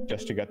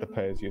 just to get the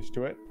players used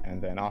to it, and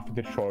then after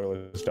the tutorial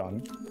is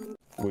done,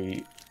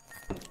 we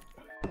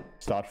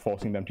start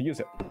forcing them to use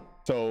it.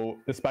 So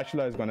the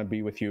spatula is going to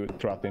be with you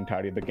throughout the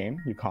entirety of the game.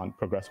 You can't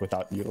progress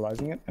without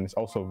utilizing it, and it's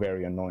also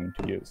very annoying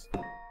to use.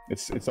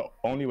 It's the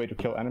only way to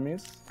kill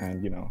enemies,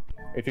 and you know,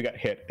 if you get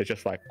hit, it's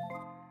just like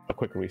a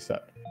quick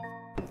reset.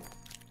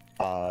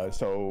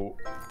 So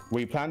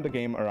we planned the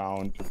game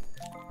around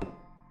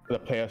the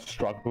player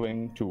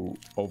struggling to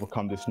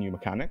overcome this new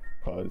mechanic,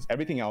 because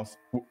everything else,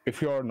 if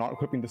you're not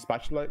equipping the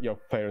spatula, your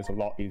player is a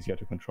lot easier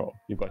to control.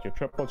 You've got your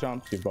triple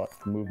jumps, you've got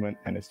movement,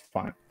 and it's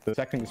fine. The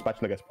second the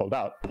spatula gets pulled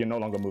out, you're no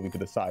longer moving to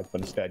the sides,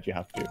 but instead you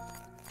have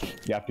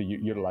to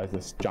utilize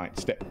this giant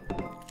stick.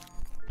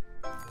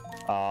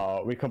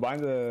 We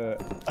combine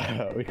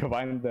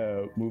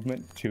the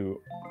movement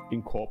to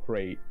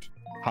incorporate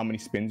how many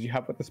spins you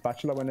have with the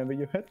spatula whenever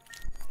you hit.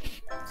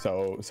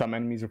 So some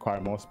enemies require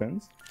more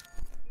spins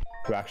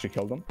to actually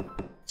kill them.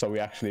 So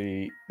you're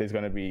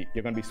going to be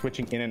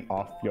switching in and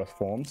off your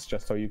forms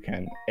just so you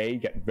can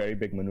get very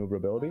big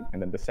maneuverability,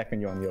 and then the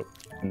second you're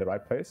in the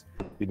right place,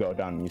 you go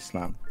down and you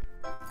slam.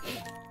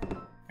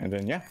 And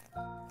then yeah.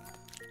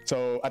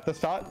 So at the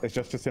start, it's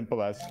just as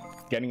simple as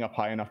getting up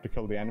high enough to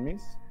kill the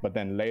enemies, but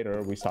then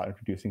later we start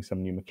introducing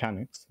some new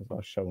mechanics, as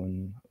I'll show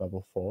in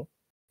level 4.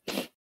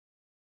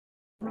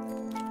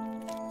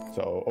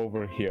 So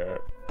over here,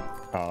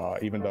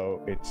 even though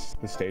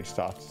the stage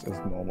starts as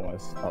normal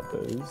as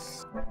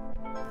others,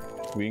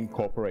 we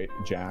incorporate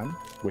Jam,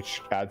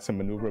 which adds some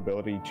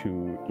maneuverability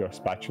to your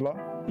spatula,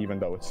 even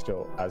though it's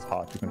still as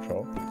hard to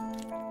control.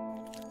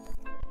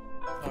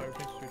 You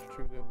can switch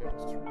to the big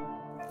screen.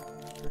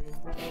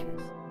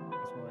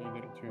 It's more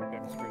easy to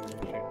demonstrate the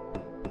shape.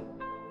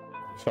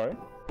 Sorry?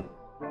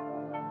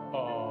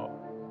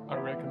 I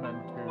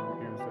recommend to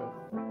use it.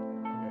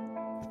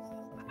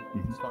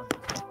 Okay. It's fine.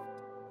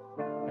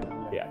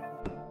 Yeah.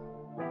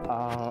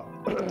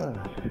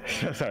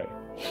 Sorry.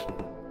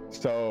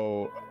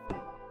 So,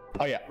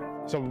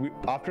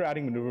 after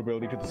adding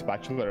maneuverability to the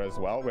spatula as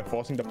well, we're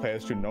forcing the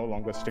players to no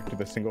longer stick to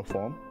the single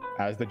form,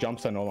 as the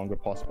jumps are no longer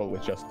possible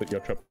with just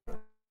your triple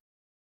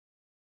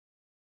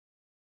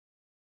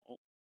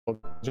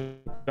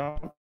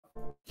jump.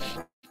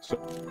 So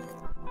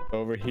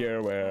over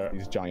here, where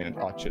these giant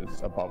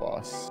arches above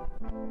us,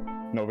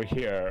 and over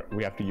here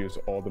we have to use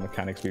all the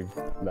mechanics we've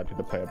led to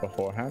the player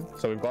beforehand.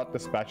 So we've got the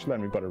spatula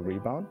and we've got a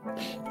rebound,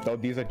 though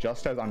these are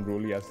just as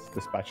unruly as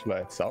the spatula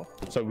itself.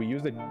 So we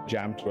use the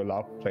jam to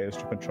allow players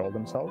to control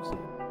themselves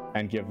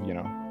and give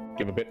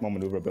a bit more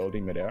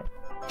maneuverability midair,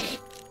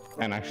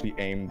 and actually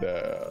aim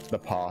the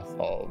path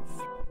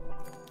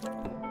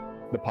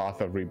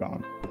of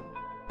rebound.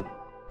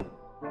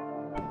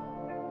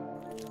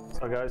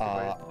 So guys,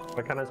 if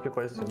I can ask you a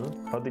question,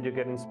 how did you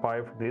get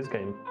inspired for this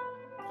game?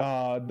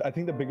 I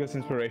think the biggest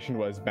inspiration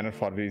was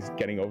Benefodi's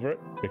Getting Over It,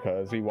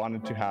 because we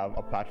wanted to have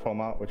a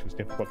platformer which was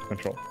difficult to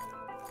control.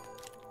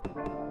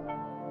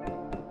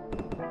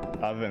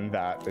 Other than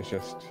that, it's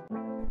just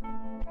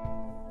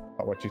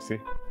what you see.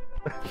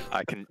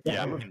 I can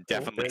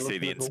definitely see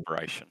the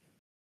inspiration.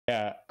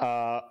 Yeah,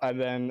 and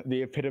then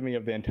the epitome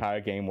of the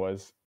entire game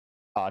was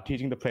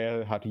teaching the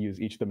player how to use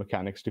each of the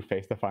mechanics to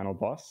face the final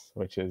boss,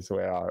 which is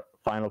where our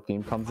final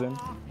theme comes in,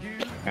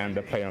 and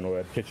the play on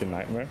word Kitchen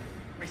Nightmare.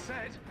 We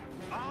said,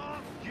 are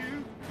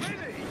you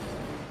ready?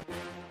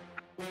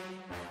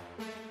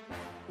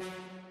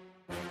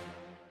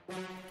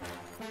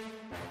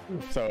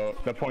 So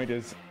the point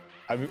is,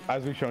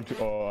 as we've shown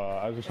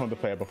the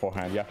player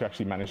beforehand, you have to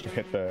actually manage to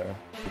hit the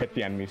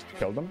enemies to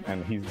kill them,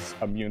 and he's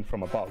immune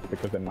from above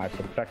because the knives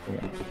are protecting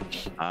him.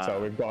 So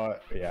we've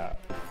got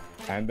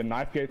and the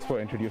knife gates were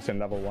introduced in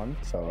level 1.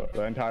 So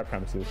the entire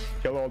premise is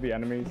kill all the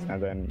enemies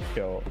and then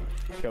kill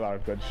our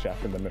good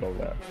chef in the middle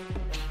there.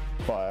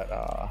 But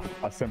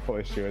a simple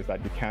issue is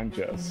that you can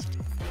just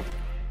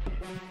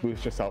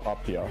boost yourself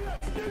up here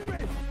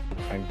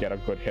and get a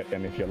good hit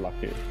in if you're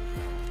lucky,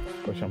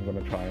 which I'm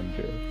gonna try and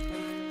do.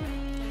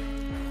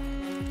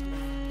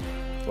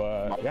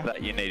 But yeah.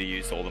 That you need to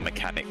use all the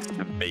mechanics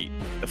to beat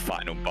the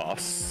final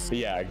boss.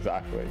 Yeah,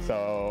 exactly.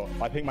 So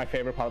I think my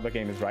favorite part of the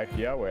game is right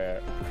here, where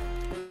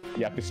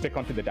you have to stick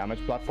onto the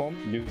damage platform,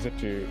 use it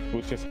to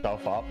boost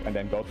yourself up, and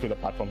then go through the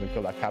platforms and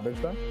kill that cabbage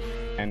there.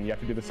 And you have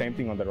to do the same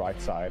thing on the right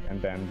side,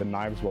 and then the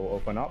knives will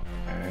open up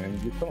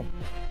and you kill them.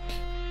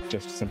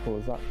 Just simple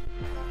as that.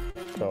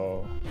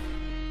 So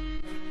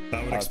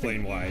that would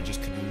explain why I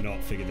just could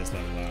not figure this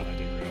level out. I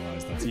didn't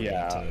realize that's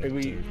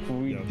we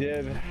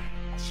did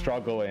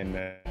struggle in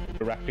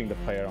directing the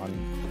player on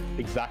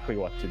exactly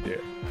what to do,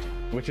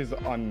 which is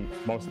on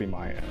mostly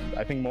my end.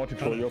 I think more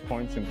tutorial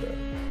points in the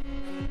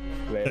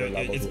later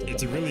levels.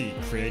 It's a really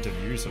creative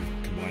use of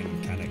combining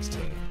mechanics to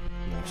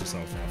launch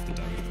yourself off the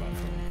damage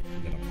platform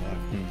and get up high.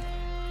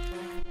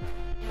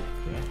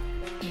 Yeah,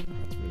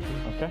 that's really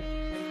good. Okay.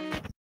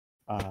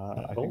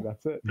 I think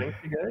that's it. Thank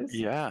you guys.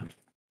 Yeah,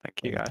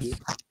 thank you guys.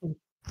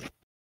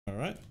 All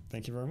right,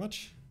 thank you very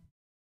much.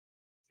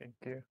 Thank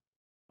you.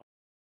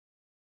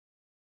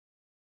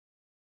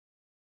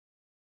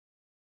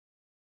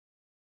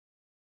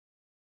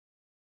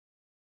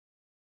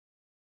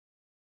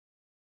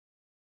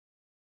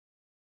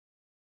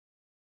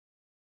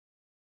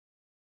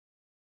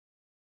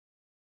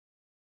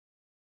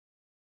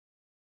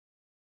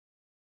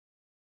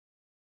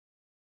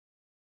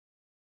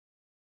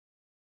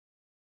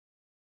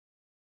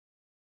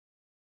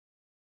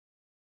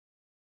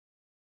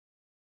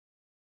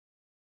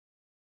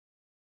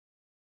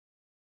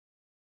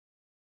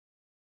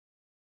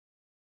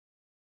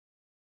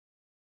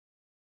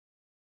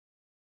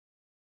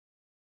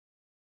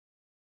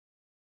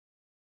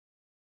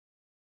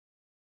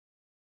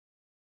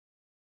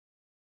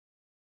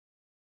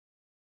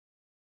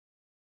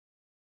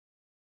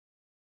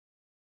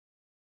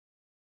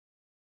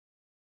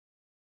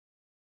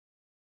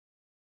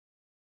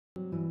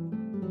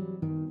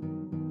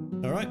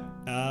 All right,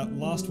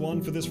 last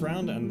one for this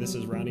round, and this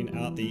is rounding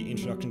out the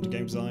Introduction to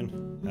Game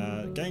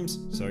Design games.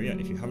 So yeah,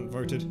 if you haven't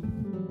voted,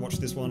 watch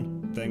this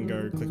one, then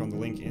go click on the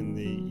link in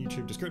the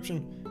YouTube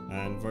description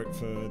and vote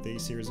for the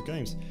series of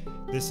games.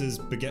 This is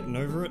Begetting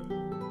Over It,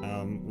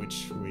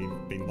 which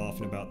we've been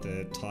laughing about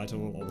the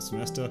title all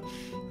semester.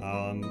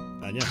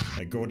 And yeah,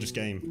 a gorgeous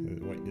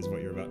game is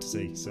what you're about to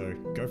see. So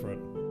go for it,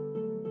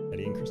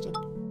 Eddie and Krista.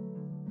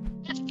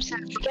 So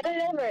Begetting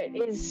Over It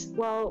is,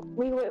 well,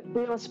 we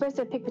were supposed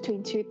to pick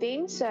between two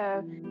themes.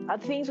 So the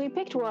themes we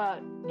picked were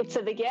It's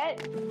a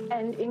Baguette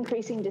and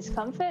Increasing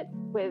Discomfort,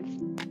 with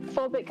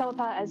 4-bit color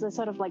palette as a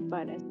sort of like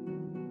bonus.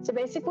 So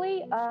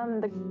basically,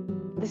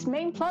 this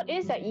main plot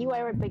is that you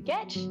are a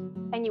baguette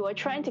and you are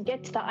trying to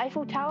get to the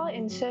Eiffel Tower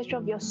in search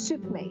of your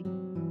supermate.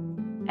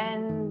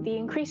 And the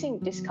increasing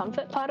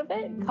discomfort part of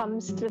it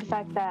comes to the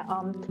fact that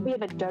we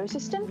have a dough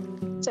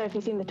system. So if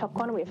you see in the top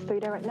corner, we have 3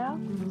 dough right now.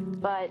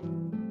 But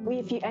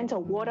if you enter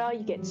water,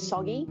 you get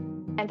soggy.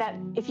 And that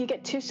if you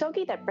get too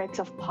soggy, that breaks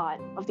off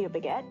part of your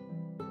baguette.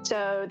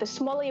 So the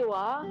smaller you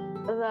are,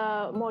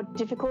 the more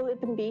difficult it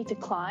can be to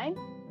climb.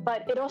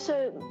 But it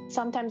also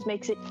sometimes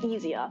makes it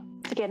easier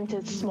to get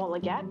into smaller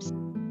gaps.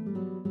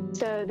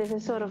 So there's a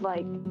sort of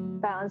like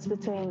balance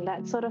between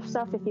that sort of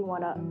stuff if you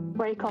want to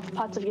break off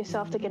parts of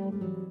yourself to be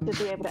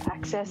able to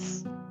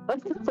access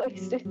other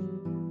places.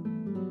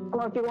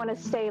 Or if you want to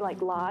stay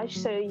like large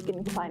so you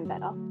can climb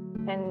better.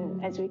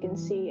 And as we can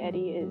see,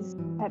 Eddie is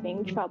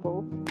having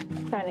trouble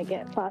trying to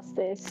get past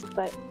this,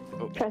 but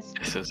trust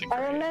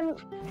I remember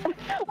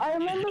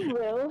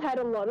Will had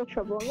a lot of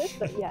trouble on this,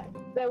 but yeah,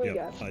 there we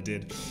go. I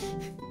did.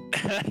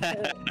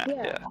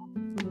 Yeah.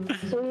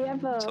 So we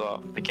have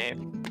the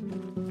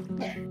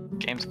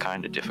game's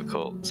kind of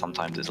difficult.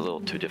 Sometimes it's a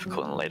little too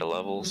difficult in later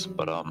levels,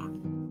 but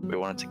we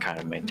wanted to kind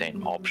of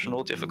maintain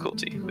optional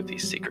difficulty with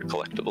these secret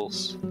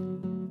collectibles.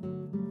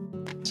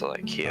 So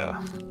like here,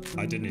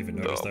 I didn't even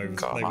notice those.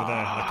 They were there.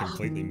 I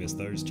completely missed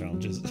those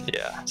challenges.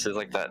 Yeah, so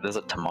like that. There's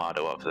a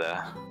tomato up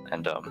there,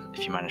 and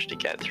if you manage to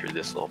get through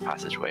this little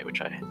passageway, which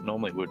I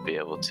normally would be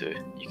able to,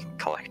 you can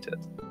collect it.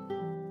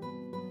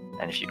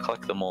 And if you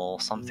collect them all,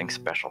 something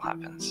special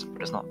happens,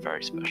 but it's not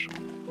very special.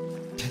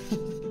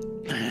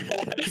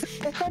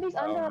 Eddie's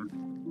under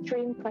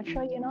extreme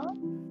pressure, you know,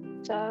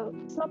 so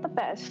it's not the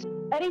best.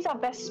 Eddie's our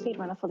best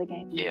speedrunner for the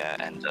game. Yeah,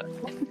 and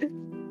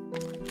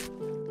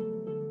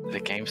the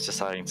game's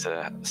deciding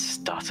to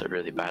stutter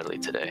really badly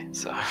today,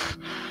 so. A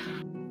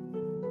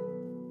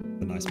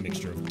nice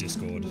mixture of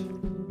Discord.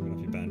 We're gonna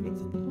have your bandwidth.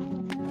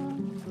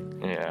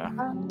 Yeah.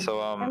 So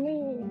our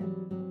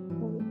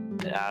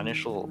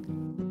initial.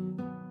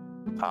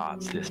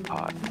 It's this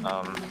part.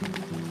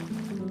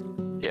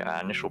 Yeah,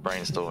 our initial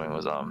brainstorming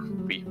was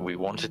we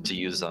wanted to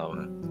use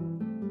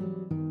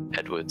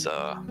Edward's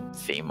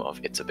theme of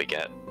It's a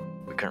Baguette.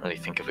 We couldn't really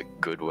think of a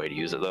good way to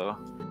use it though,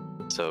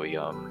 so we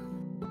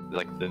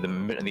like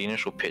the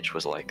initial pitch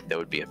was like there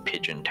would be a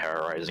pigeon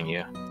terrorizing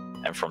you,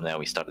 and from there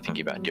we started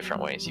thinking about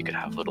different ways you could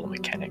have little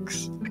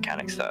mechanics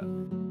that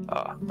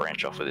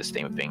branch off of this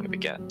theme of being a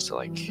baguette. So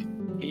like here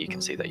you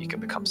can see that you can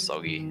become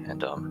soggy,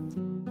 and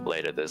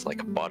later there's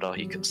like butter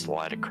you can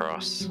slide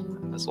across.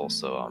 There's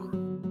also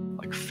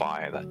like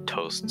fire that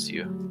toasts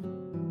you.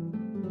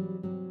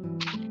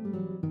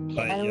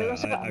 But yeah,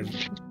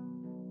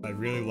 I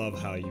really love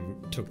how you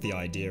took the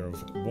idea of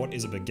what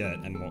is a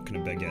baguette and what can a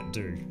baguette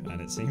do,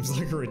 and it seems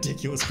like a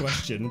ridiculous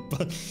question,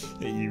 but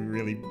you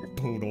really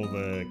pulled all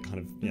the kind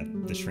of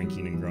the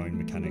shrinking and growing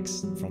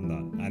mechanics from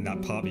that, and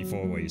that part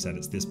before where you said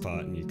it's this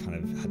part and you kind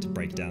of had to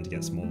break it down to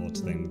get smaller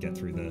to then get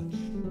through the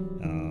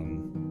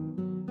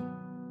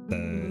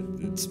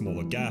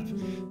smaller gap.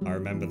 I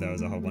remember there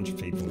was a whole bunch of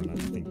people, and I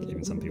think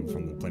even some people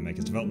from the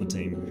Playmakers development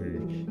team,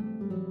 who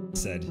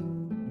said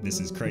this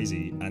is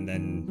crazy, and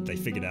then they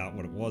figured out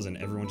what it was, and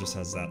everyone just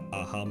has that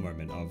aha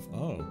moment of,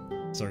 oh,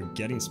 so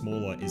getting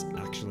smaller is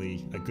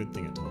actually a good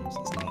thing at times.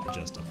 It's not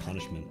just a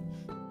punishment.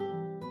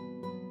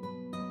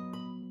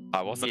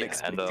 I wasn't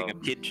expecting a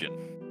pigeon,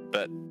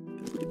 but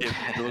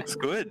it looks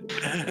good.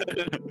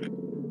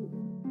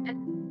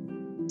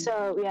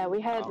 So yeah, we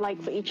had like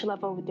for each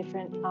level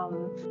different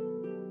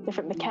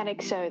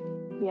mechanics. So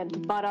we had the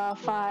butter,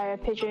 fire,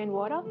 pigeon,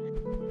 water,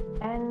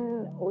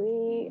 and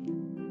we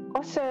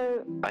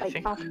also I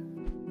think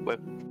we're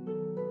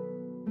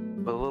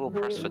a little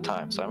pressed for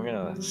time, so I'm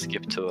gonna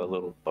skip to a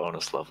little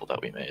bonus level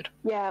that we made.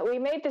 Yeah, we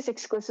made this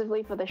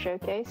exclusively for the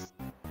showcase.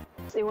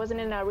 It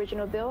wasn't in our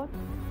original build.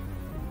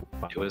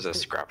 It was a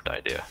scrapped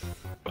idea,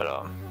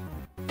 but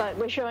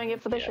we're showing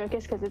it for the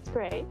showcase because it's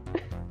great.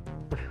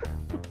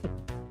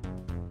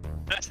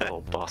 It's a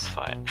little boss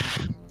fight.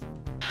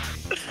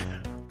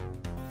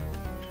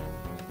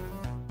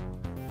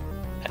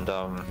 And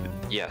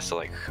yeah, so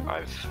like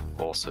I've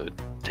also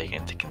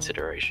taken into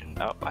consideration,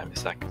 I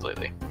missed that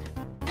completely,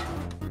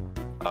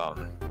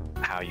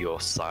 how your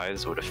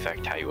size would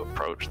affect how you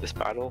approach this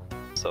battle.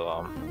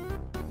 So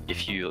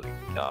if you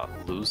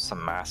lose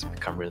some mass and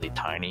become really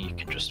tiny, you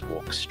can just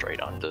walk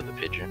straight under the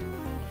pigeon.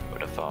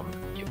 But if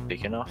you're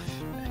big enough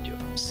and you're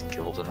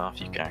skilled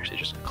enough, you can actually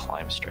just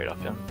climb straight up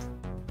him.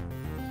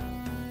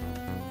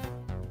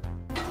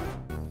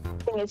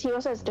 is he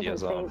also has He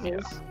different has,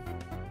 phases.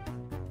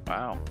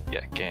 Wow.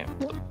 Yeah, game.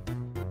 The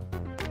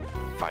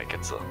fight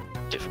gets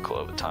difficult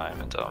over time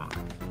and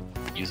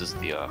uses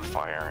the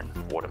fire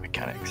and water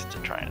mechanics to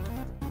try and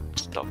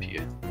stop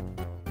you.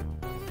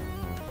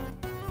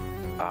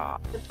 No.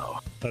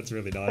 That's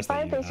really nice. The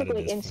fire that you added basically this for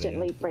the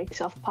instantly end.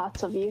 breaks off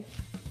parts of you.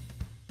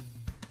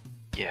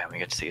 Yeah, we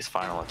get to see his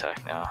final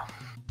attack now.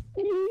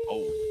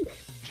 Oh.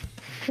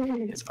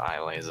 His eye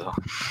laser.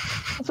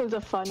 This was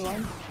a fun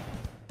one.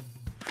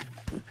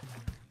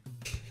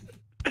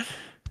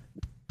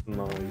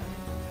 Nice.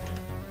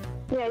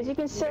 Yeah, as you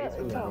can see,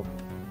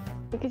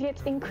 it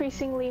gets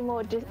increasingly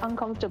more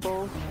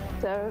uncomfortable.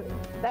 So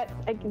that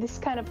this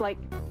kind of like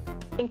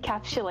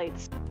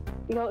encapsulates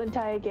the whole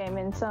entire game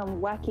in some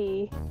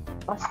wacky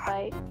boss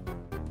fight.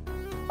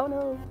 Oh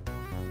no!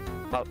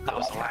 That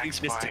was a lag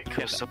spike.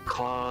 It was so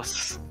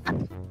close.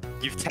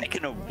 You've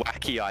taken a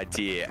wacky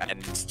idea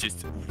and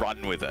just run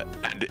with it,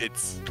 and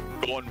it's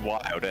gone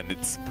wild, and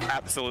it's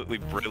absolutely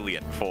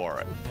brilliant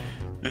for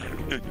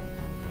it.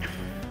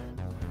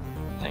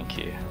 Thank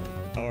you.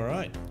 All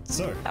right,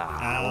 so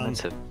I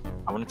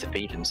wanted to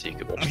beat him so you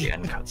could watch the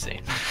end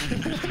cutscene.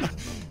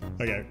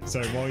 Okay,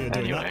 so while you're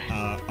doing Anyway.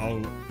 that,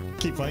 I'll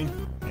keep playing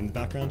in the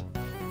background,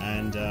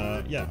 and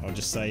yeah, I'll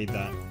just say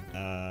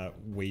that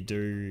we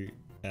do.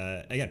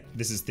 Again,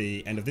 this is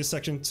the end of this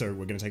section, so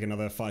we're going to take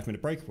another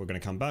 5-minute break. We're going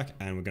to come back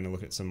and we're going to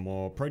look at some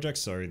more projects.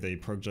 So the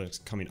projects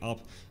coming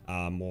up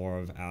are more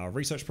of our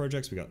research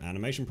projects. We've got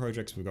animation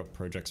projects. We've got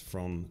projects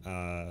from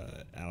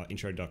our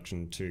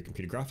introduction to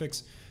computer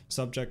graphics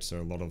subject, so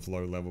a lot of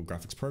low-level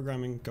graphics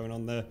programming going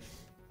on there,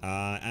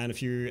 and a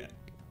few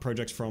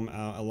projects from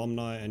our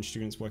alumni and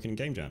students working in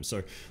game jams. So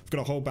we've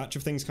got a whole batch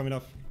of things coming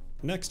up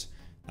next.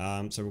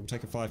 So we'll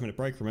take a 5-minute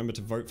break. Remember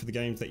to vote for the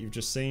games that you've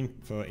just seen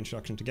for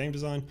Introduction to Game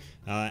Design.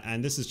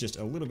 And this is just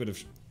a little bit of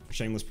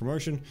shameless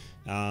promotion.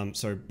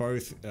 So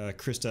both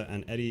Krista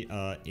and Eddie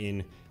are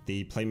in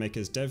the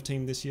Playmakers dev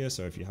team this year.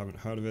 So if you haven't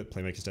heard of it,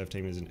 Playmakers dev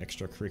team is an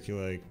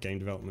extracurricular game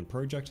development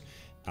project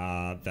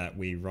that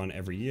we run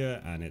every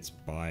year. And it's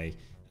by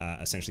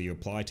essentially you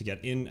apply to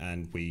get in,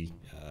 and we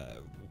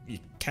you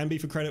can be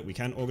for credit. We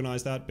can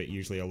organize that, but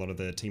usually a lot of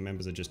the team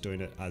members are just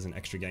doing it as an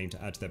extra game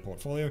to add to their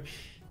portfolio.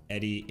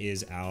 Eddie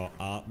is our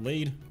art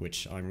lead,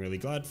 which I'm really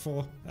glad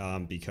for,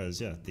 because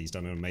yeah, he's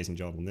done an amazing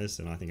job on this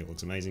and I think it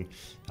looks amazing.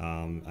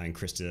 And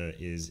Krista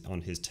is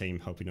on his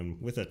team helping him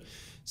with it.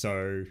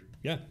 So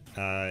yeah,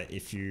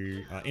 if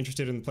you are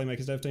interested in the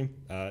Playmakers dev team,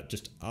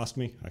 just ask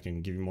me, I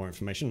can give you more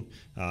information.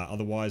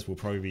 Otherwise, we'll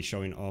probably be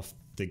showing off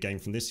the game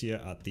from this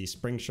year at the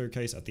Spring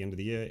Showcase at the end of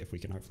the year, if we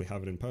can hopefully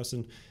have it in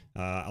person.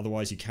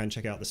 Otherwise, you can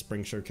check out the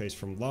Spring Showcase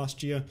from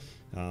last year,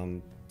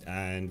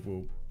 and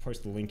we'll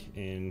post the link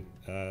in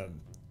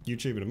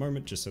YouTube in a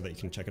moment, just so that you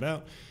can check it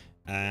out.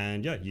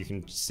 And yeah, you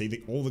can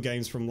see all the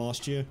games from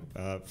last year,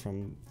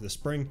 from the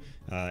spring,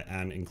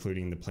 and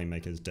including the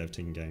Playmakers dev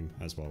team game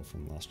as well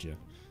from last year.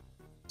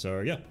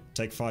 So yeah,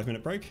 take a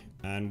 5-minute break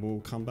and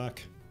we'll come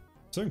back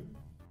soon.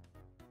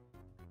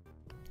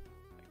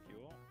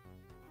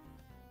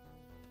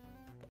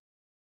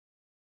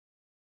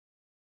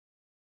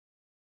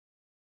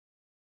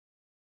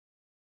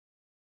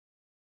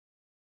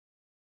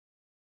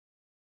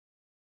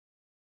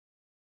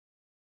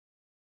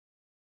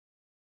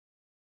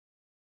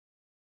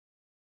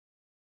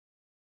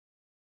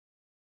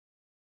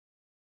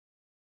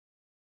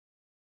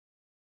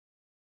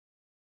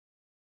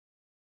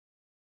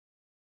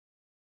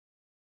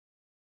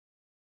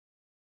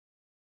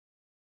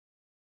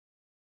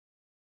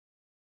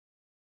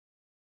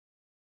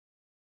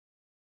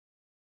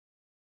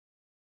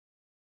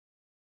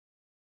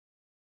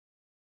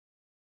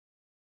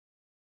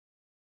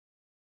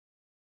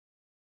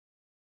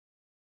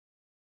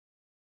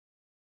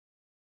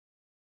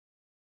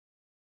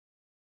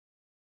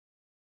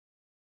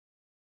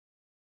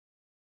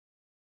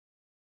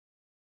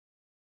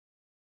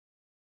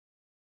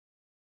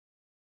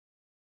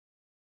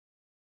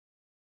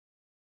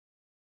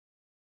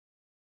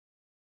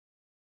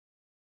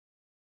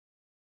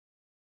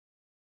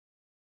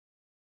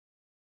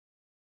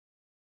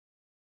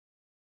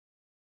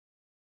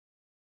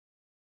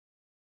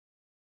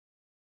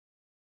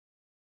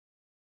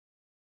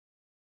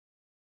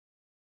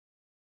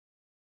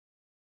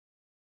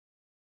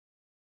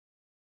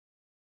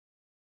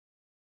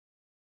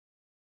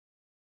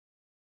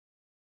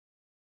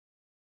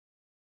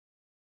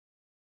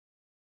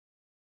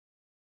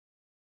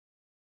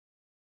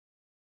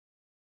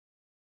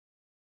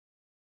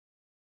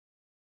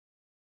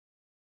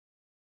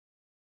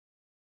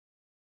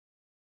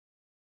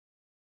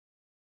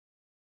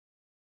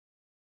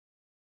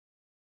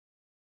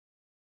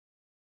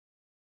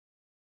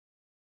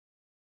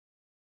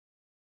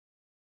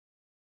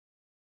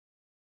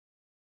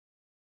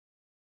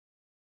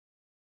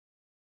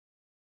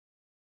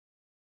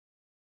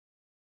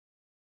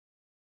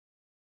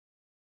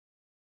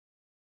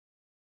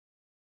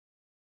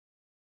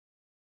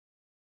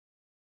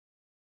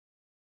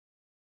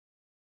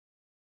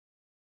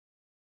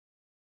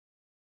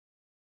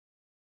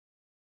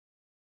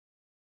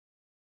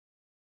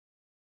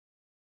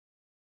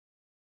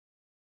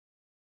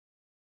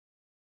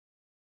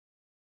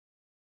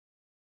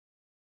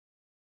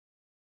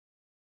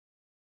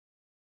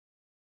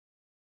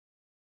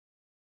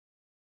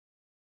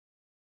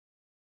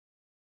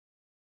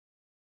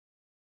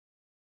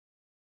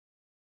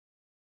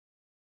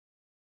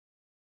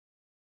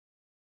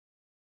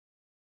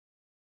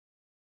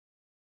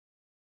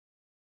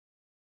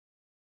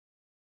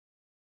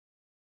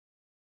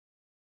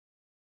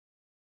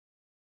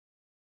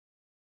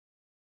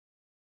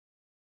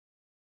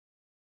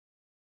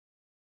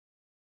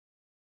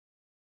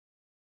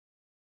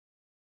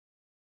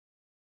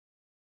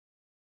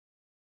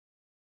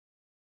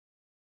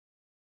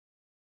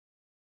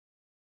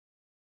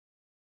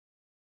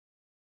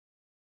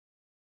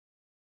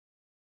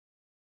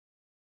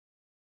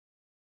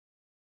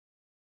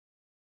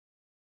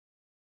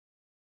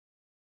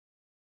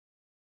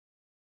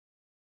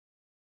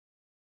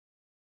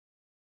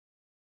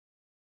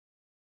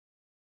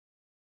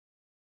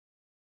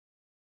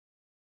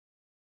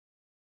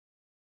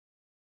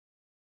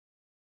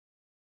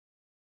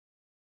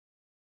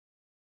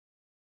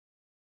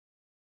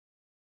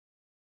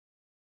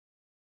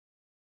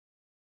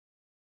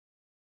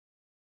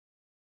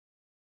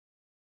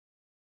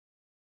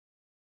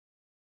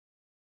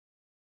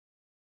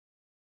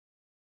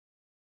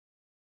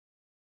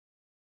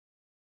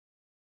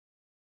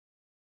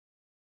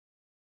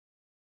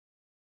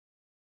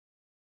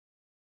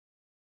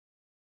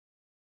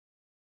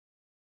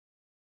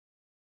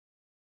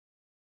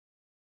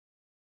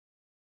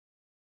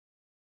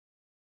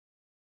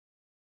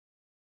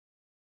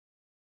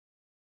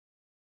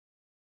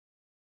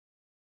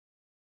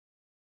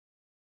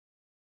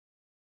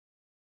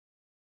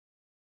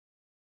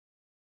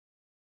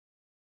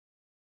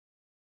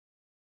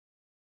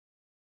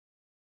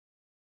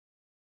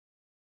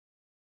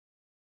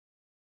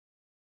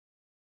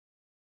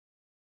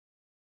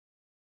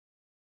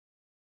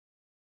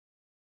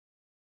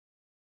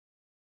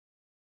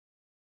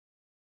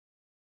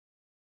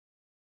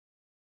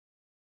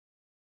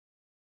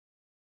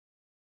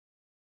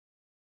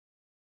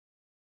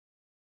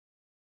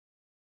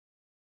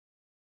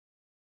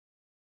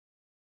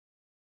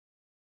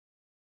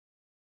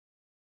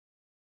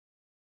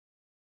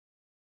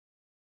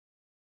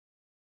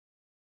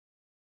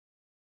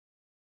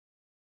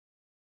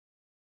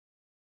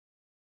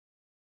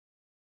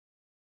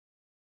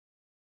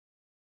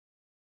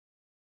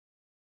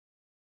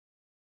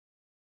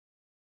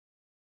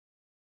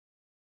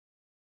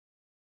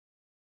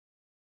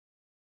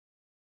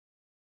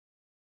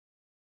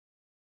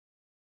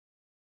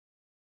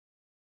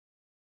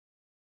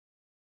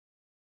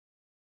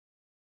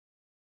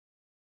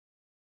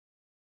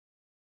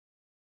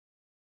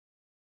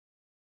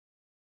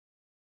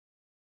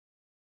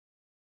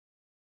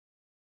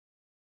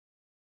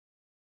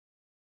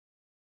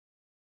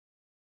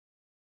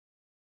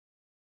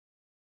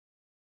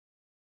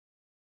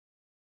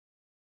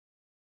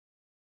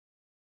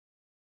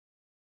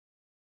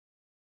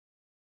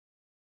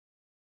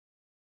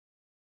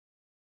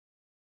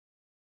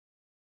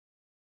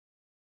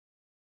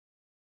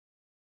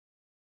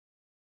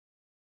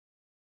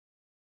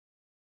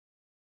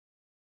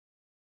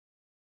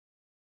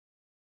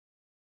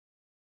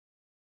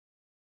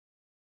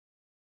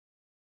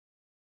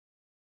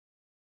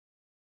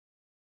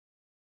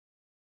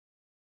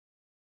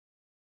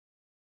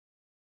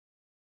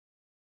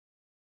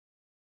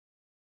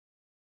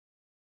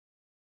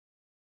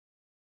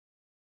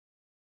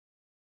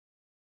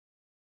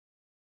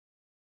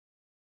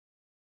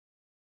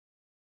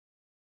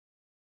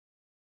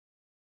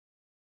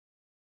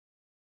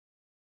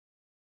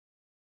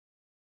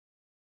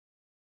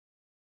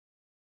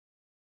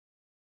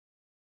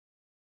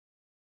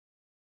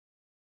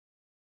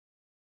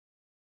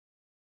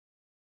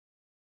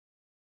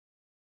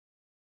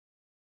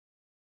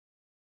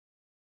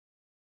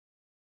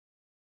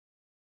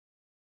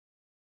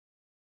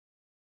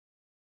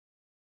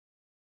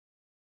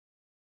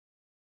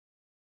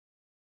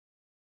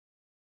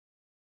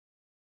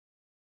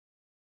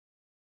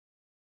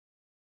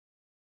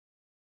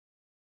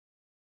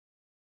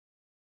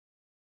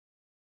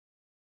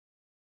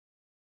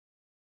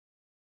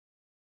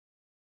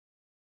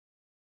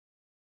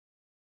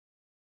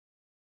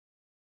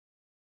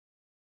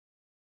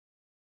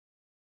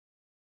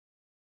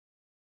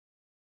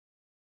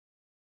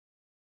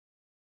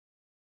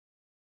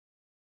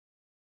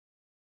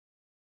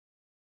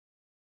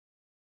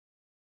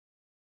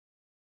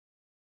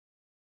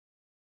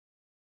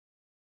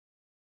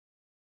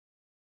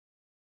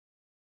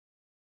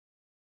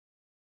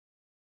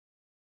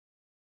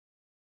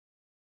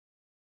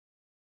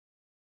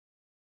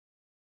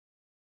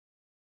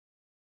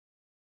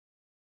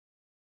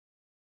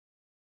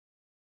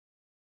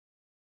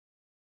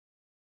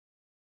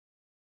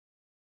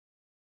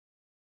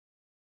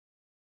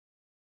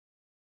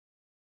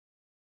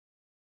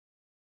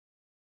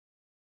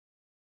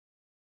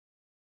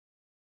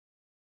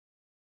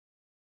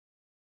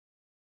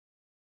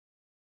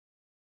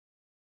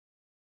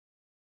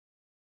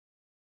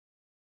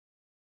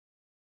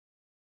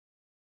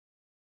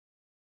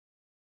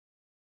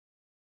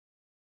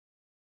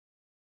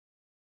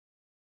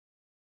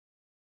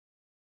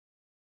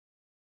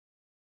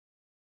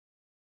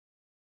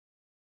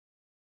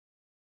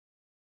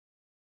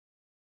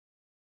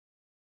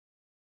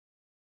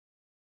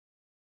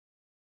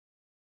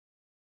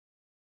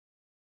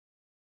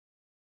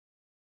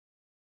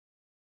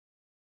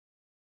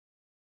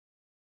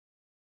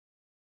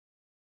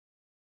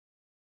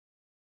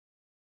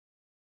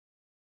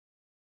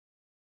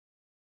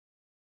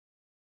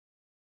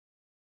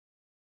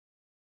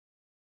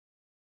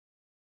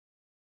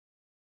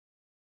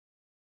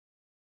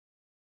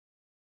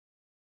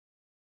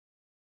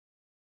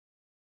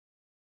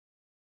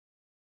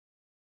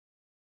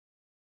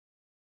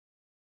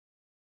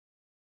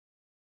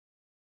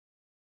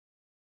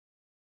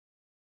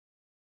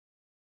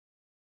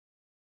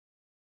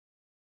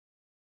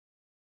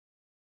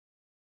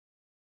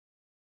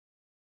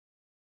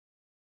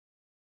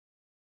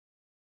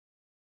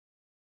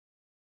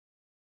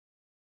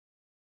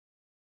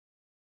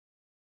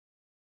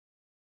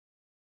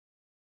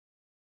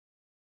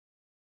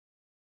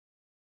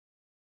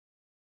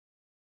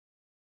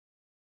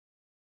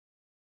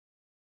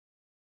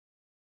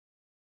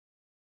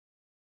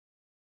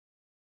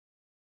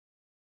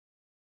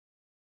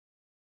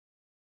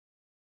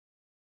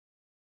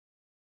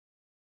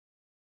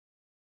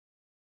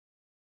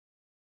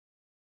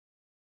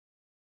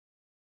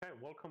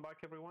 right, welcome back,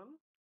 everyone.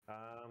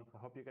 I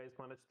hope you guys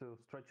managed to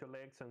stretch your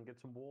legs and get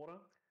some water.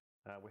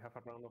 We have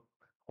around a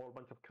whole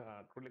bunch of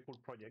really cool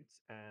projects,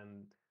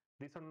 and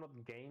these are not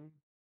games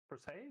per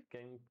se,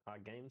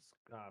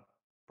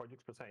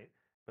 projects per se,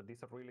 but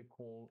these are really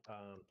cool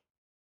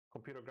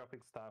computer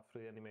graphics stuff,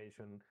 3D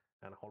animation,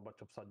 and a whole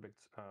bunch of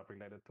subjects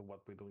related to what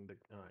we do in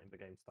the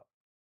game stuff.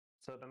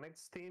 So the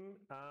next team,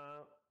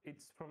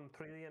 it's from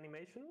 3D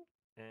animation,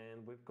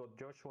 and we've got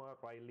Joshua,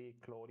 Riley,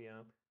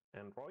 Claudia,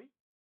 and Roy.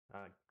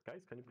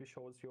 Guys, can you please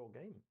show us your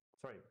game?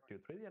 Sorry, your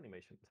 3D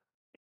animation.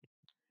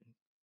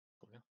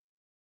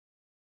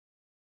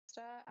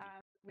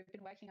 We've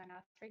been working on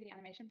our 3D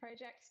animation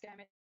project,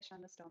 Skirmish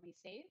on the Stormy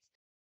Seas.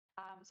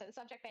 So the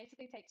subject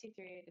basically takes you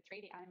through the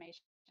 3D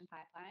animation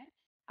pipeline.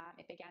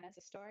 It began as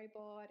a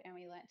storyboard, and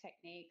we learnt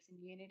techniques in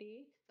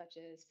Unity, such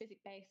as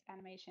physics-based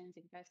animations,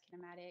 inverse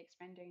kinematics,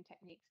 rendering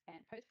techniques,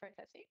 and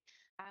post-processing,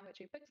 which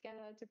we put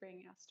together to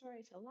bring our story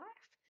to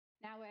life.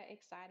 Now we're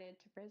excited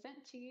to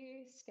present to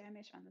you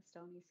Skirmish on the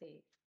Stormy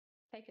Seas.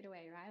 Take it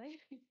away, Riley.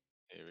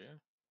 Here we are.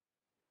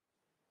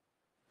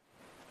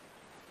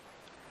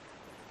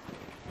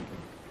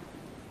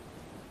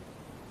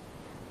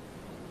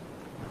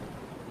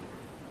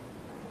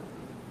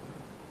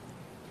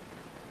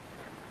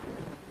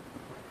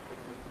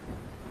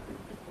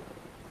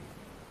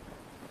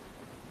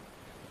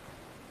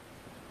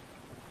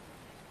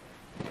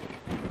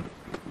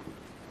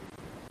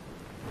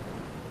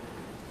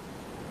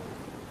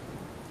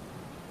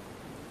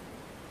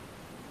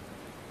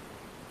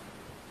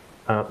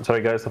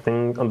 Sorry, guys, I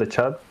think on the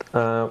chat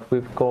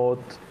we've got,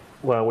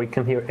 well, we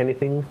can hear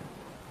anything.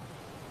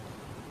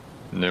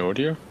 No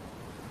audio?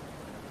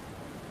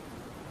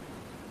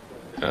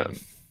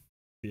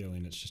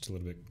 Feeling it's just a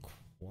little bit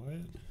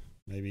quiet.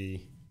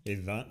 Maybe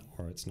either that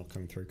or it's not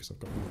coming through because I've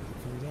got my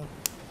headphones out.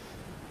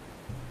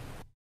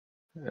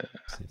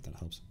 See if that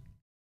helps.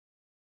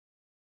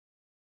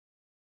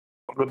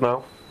 All good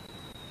now.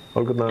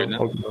 All good now. Good now.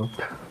 All good now.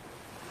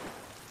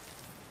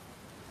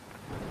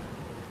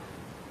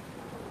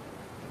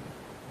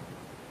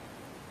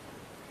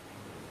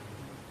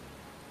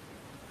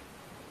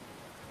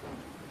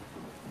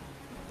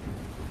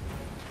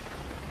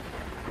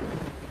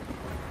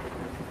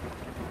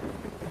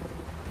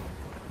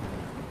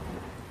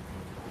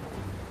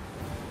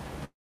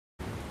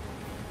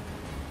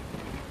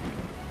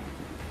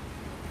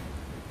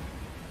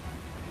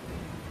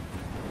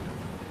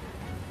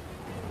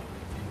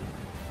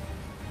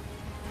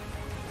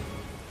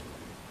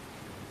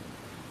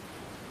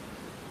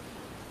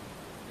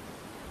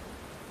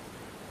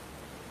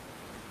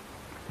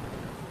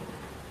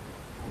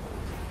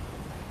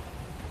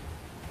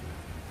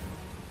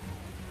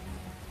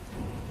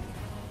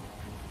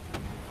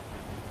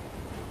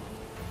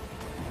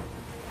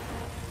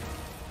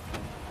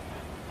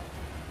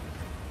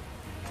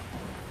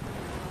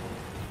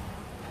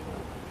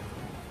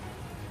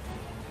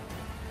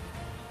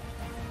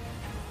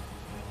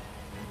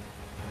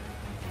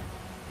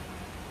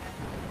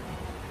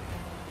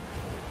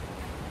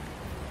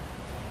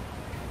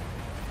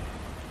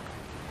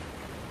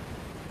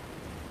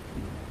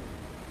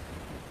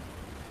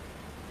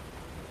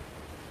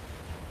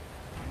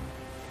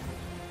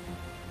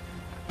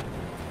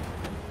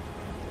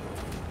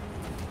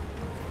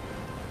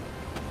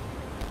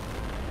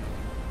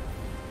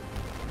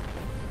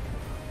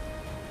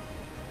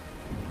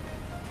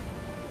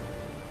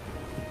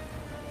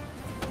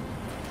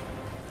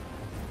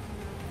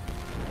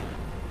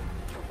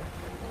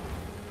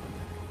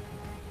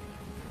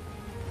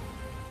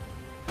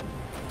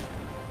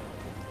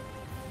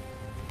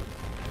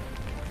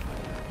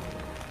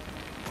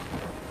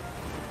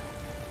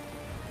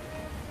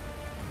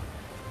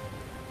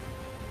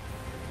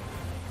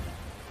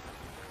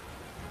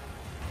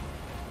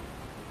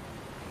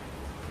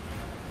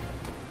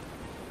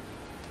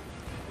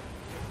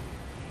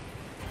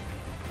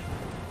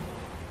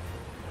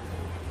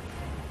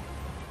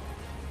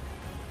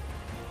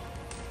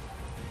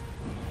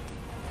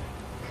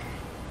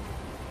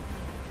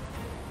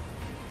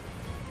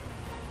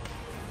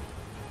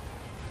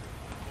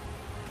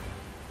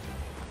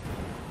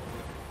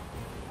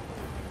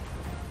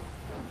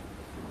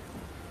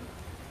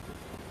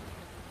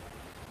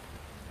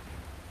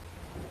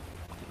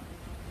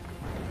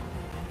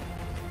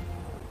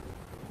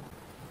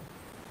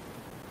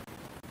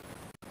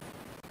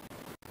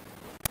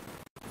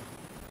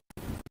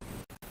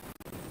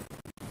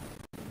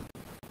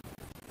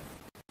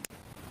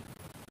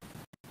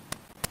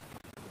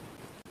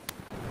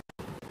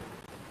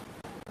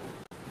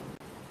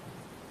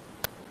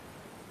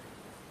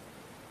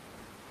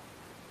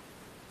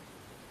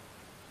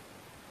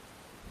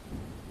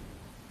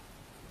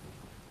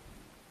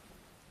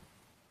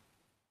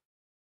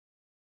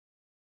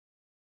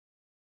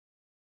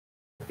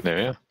 There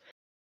we are.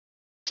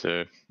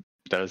 So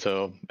that is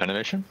our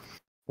animation.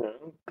 Yeah,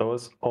 that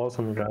was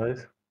awesome,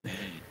 guys.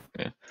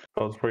 Yeah.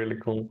 That was really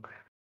cool.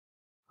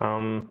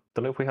 Don't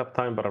know if we have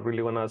time, but I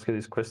really want to ask you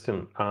this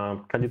question.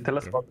 Can you tell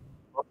us about the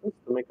process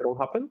to make it all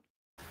happen?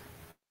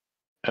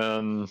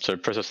 So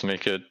process to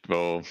make it,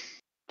 well,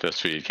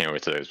 first we came up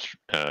with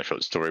a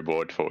short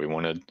storyboard for what we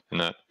wanted in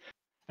that.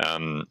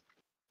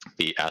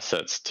 The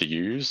assets to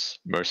use,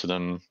 most of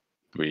them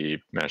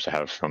we managed to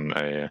have from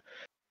a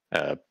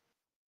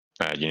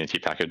Unity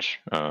package,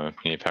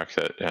 Unity pack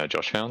that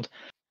Josh found.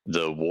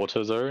 The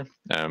water though,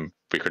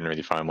 we couldn't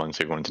really find ones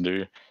we wanted to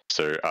do,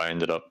 so I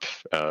ended up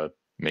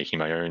making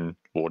my own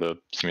water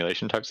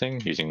simulation type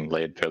thing using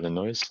layered Perlin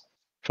noise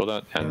for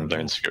that, and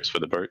learned scripts for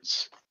the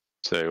boats.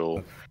 So they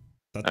all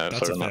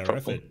that's a fair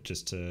effort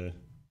just to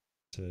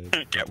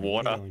get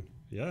water.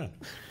 Yeah,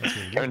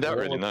 turned out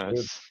really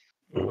nice.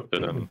 But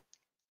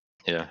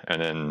yeah,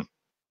 and then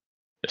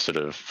sort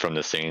of from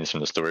the scenes from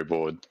the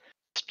storyboard,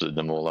 split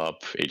them all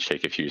up, each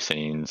take a few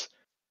scenes,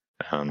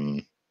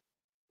 and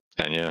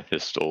yeah,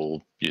 just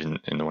all using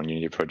in the one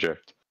Unity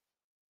project.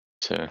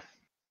 So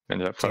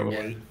ended up quite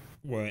well.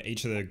 Were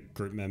each of the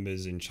group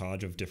members in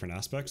charge of different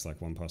aspects? Like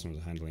one person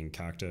was handling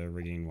character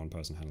rigging, one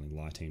person handling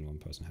lighting, one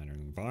person handling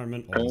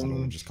environment, or was it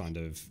all just kind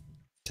of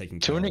taking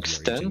care to an of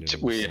extent?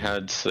 We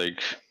had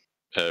like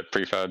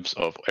prefabs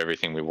of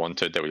everything we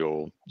wanted that we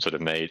all sort of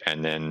made,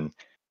 and then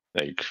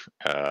like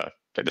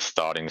the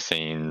starting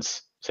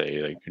scenes.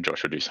 Say like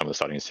Josh would do some of the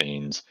starting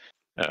scenes.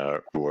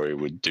 Rory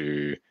would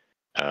do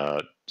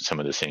some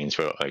of the scenes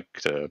where like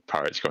the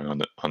pirates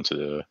going onto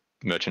the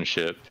merchant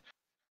ship,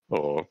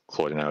 or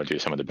Claudia and I would do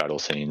some of the battle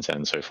scenes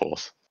and so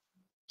forth.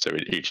 So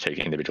we'd each take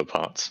individual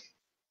parts.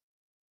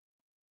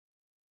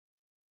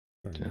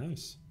 Very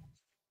nice.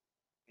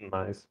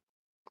 Nice.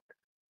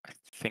 I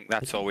think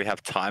that's all we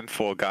have time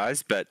for,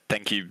 guys, but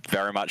thank you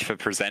very much for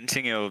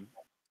presenting your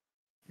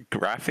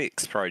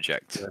graphics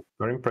project. Yeah,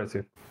 very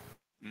impressive.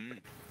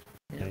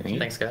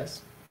 Thanks,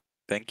 guys.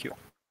 Thank you.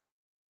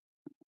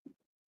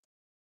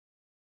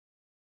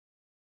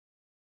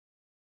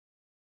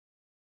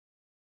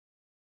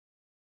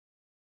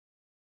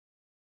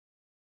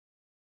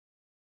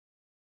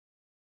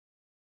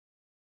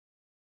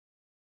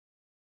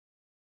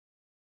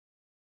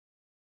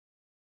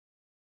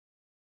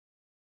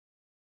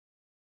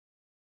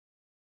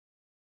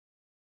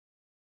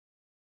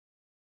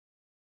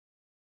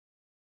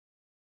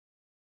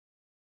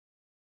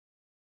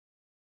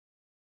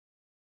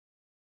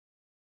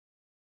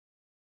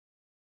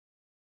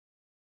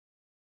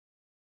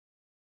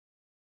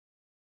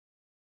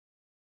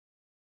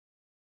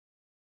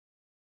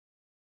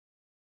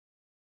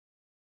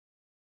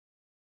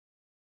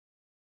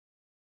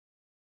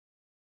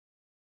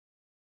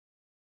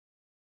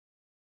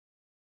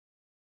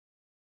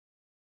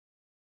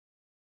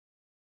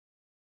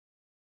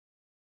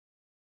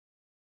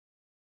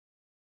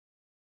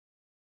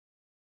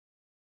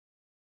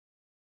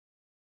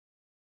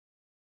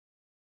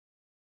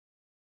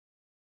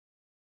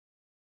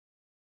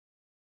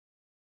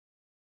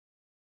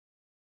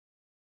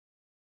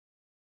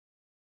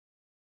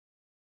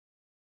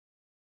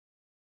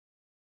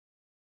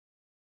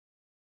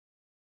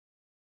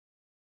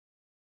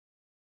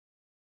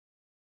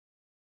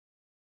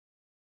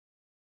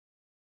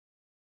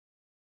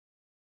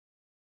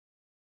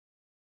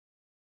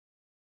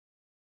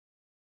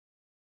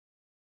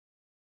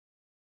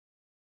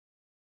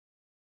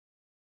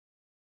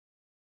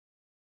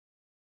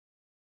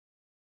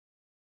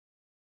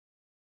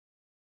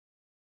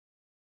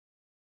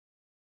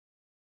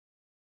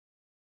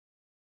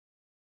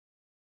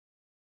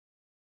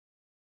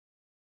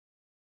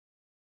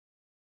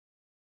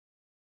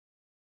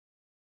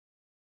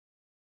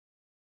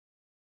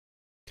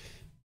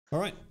 All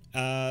right.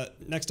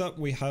 Next up,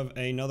 we have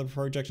another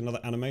project,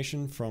 another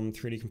animation from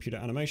 3D Computer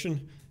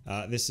Animation.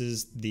 This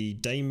is the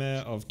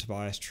Daymare of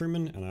Tobias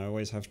Truman, and I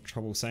always have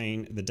trouble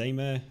saying the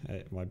Daymare.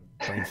 My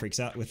brain freaks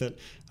out with it,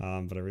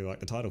 but I really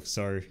like the title.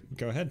 So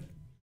go ahead.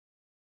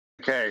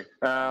 Okay.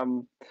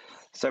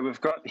 So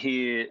we've got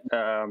here.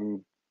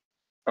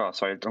 Oh,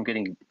 sorry, I'm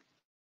getting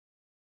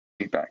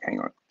feedback. Hang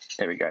on.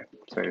 There we go.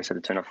 So I just had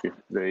to turn off the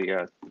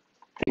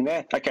thing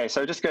there. Okay,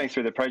 so just going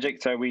through the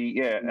project. So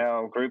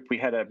our group, we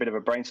had a bit of a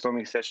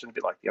brainstorming session, a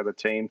bit like the other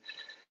team,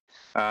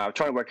 trying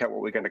to work out what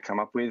we're going to come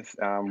up with.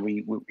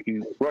 We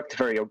worked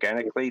very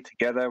organically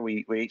together.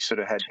 We each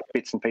sort of had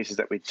bits and pieces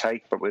that we'd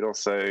take, but we'd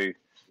also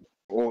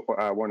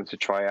wanted to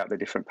try out the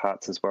different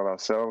parts as well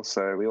ourselves.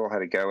 So we all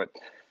had a go at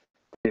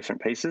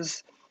different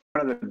pieces.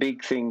 One of the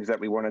big things that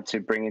we wanted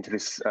to bring into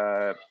this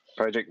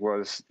project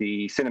was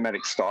the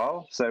cinematic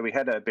style. So we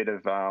had a bit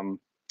of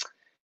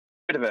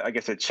I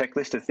guess, a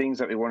checklist of things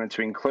that we wanted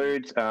to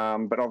include,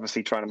 but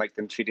obviously trying to make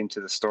them fit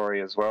into the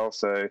story as well.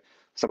 So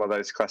some of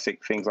those classic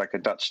things like a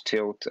Dutch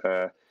tilt,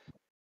 a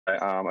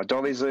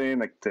dolly zoom,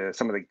 like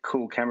some of the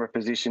cool camera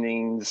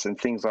positionings and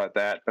things like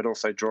that, but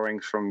also drawing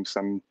from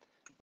some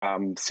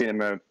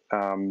cinema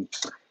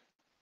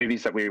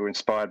movies that we were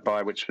inspired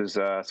by, which was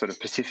sort of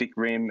Pacific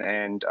Rim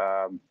and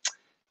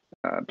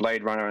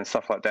Blade Runner and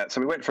stuff like that.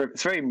 So we went for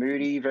it's very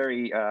moody,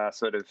 very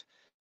sort of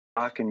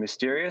dark and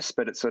mysterious,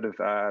 but it's sort of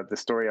the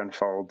story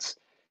unfolds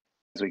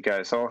as we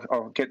go. So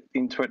I'll get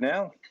into it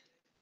now.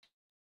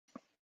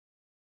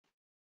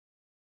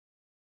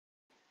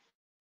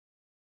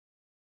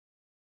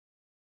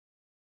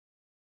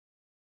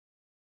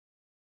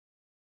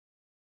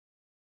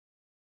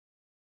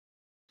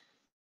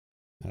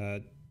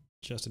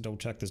 Just to double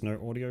check, there's no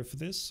audio for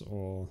this,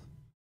 or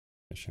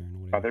sharing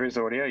audio? There is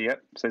audio.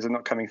 Yep. So is it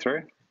not coming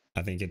through?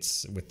 I think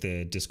it's with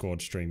the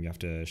Discord stream. You have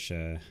to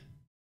share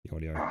the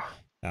audio.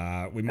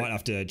 We might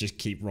have to just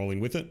keep rolling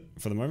with it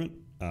for the moment.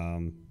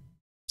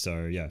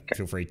 So yeah,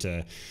 feel free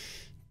to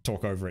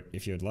talk over it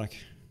if you'd like.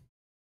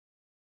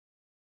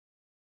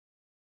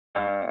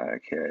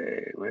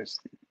 Okay. Where's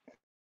the...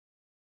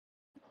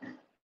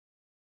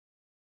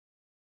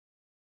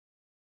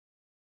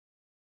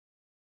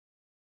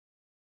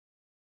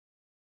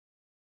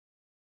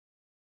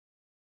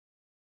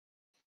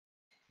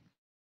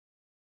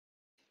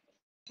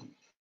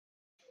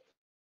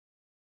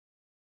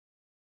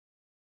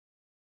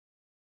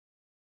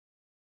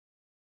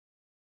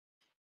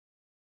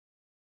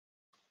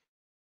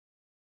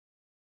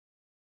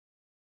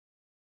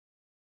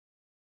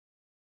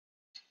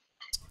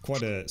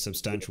 Quite a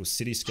substantial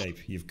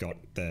cityscape you've got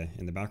there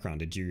in the background.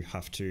 Did you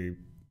have to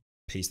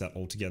piece that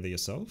all together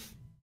yourself?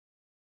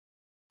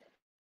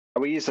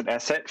 We used an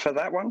asset for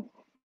that one,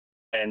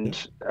 and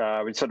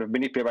we sort of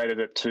manipulated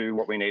it to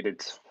what we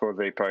needed for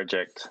the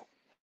project.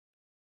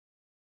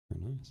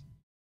 Very nice.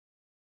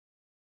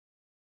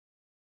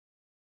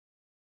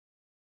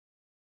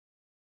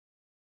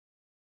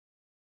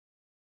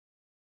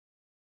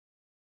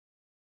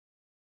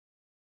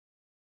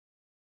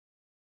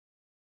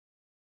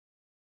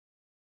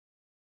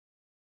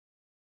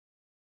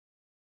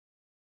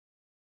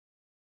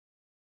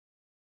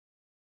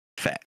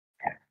 Fair.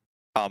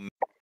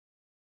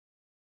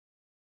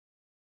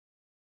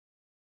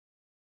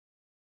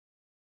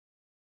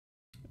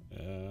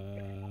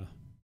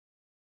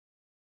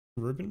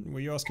 Reuben, were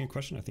you asking a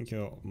question? I think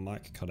your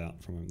mic cut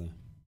out from over there.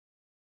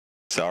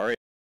 Sorry.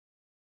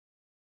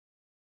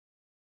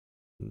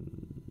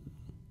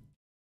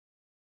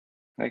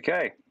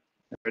 Okay,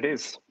 there it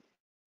is.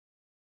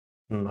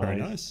 Very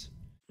nice.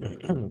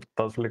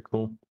 That's really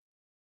cool.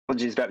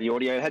 Apologies about the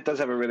audio. It does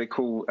have a really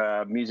cool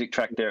music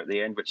track there at the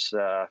end, which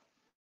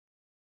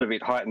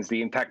it heightens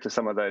the impact of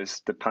some of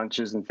the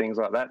punches and things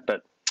like that.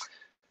 But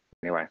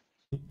anyway.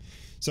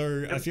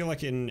 So I feel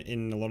like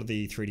in a lot of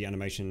the 3D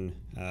animations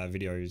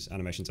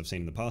I've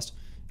seen in the past,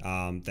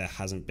 there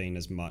hasn't been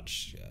as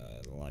much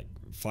like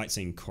fight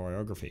scene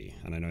choreography,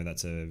 and I know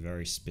that's a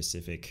very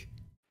specific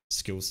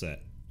skill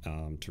set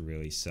to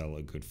really sell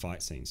a good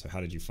fight scene. So how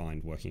did you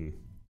find working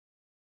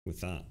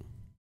with that?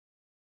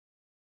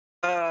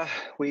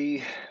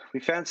 We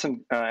found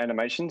some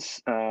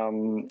animations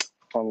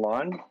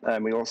online,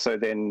 and we also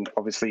then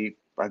obviously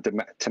had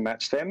to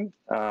match them.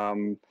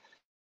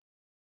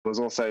 There was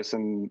also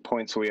some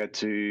points where we had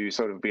to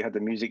we had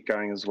the music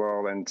going as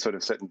well, and sort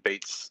of certain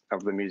beats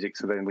of the music,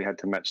 so then we had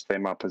to match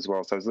them up as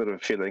well. So I was a little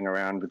fiddling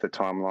around with the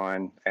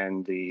timeline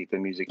and the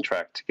music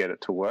track to get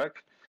it to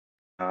work.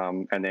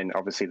 And then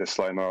obviously the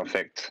slow-mo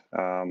effect,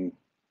 that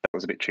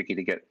was a bit tricky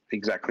to get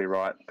exactly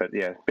right, but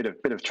yeah, bit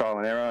of trial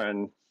and error,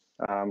 and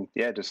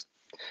yeah, just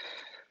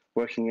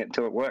working it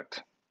till it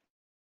worked.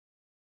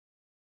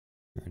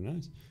 Very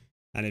nice.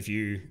 And if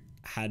you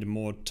had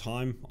more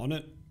time on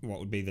it, what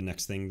would be the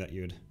next thing that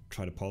you'd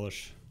try to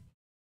polish?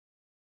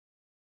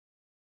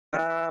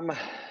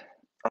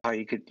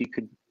 You could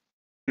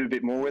do a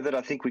bit more with it.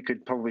 I think we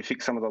could probably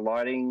fix some of the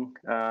lighting.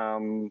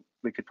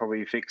 We could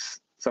probably fix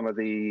some of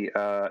the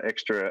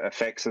extra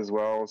effects as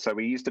well. So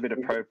we used a bit of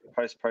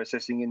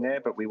post-processing in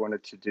there, but we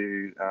wanted to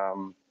do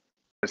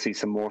see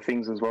some more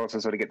things as well,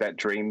 to sort of get that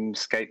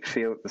dreamscape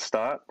feel at the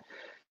start.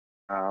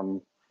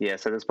 Yeah,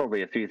 so there's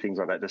probably a few things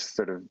like that, just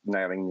sort of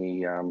nailing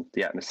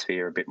the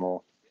atmosphere a bit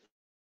more.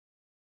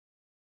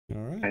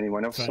 All right.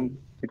 Anyone else from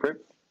the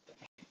group?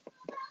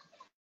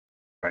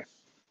 Right.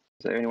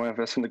 Is there anyone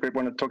else from the group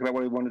want to talk about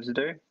what we wanted to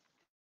do?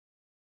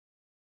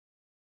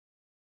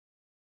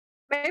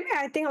 Maybe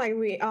I think like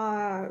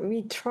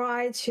we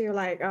try to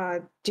like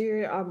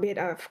do a bit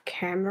of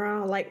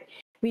camera, like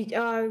we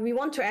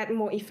want to add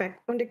more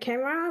effect on the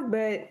camera,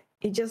 but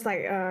it just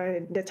like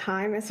the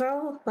time as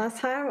well last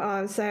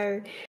time.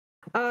 So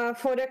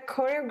for the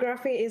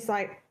choreography is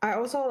like I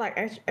also like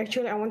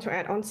actually I want to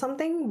add on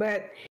something,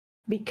 but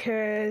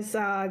because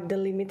the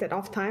limited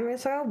of time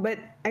as well, but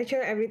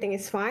actually everything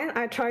is fine.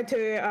 I try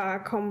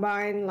to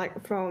combine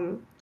like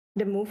from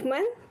the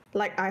movement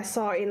like I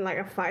saw in like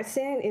a fight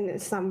scene in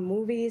some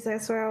movies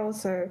as well.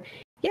 So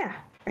yeah,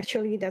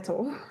 actually that's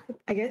all,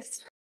 I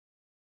guess.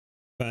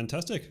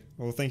 Fantastic.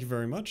 Well, thank you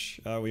very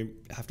much. We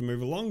have to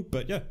move along,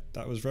 but yeah,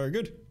 that was very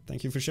good.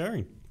 Thank you for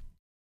sharing.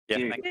 Yeah,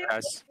 thanks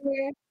guys.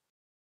 Yeah.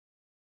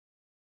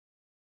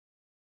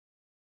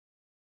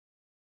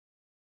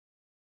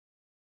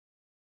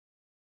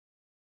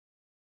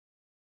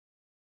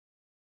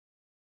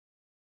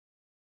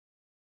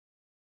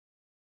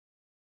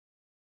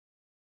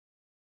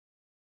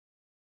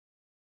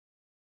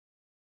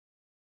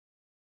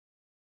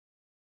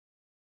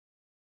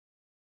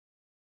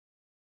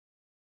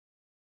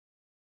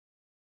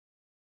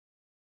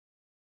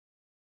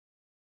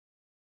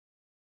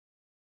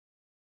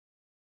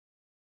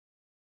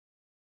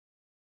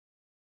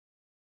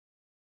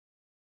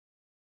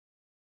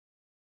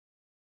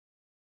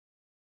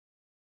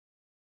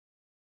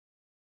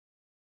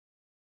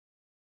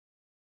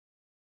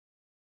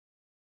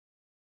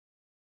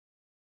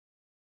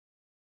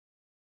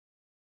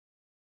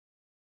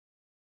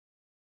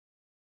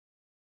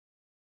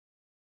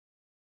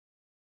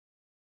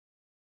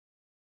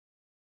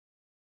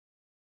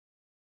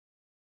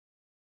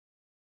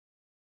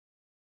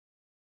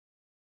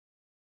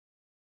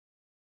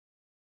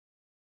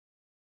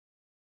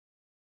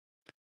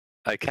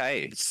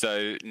 Okay,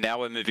 so now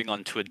we're moving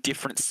on to a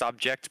different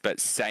subject,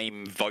 but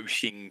same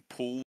voting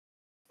pool.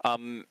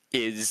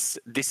 This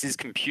is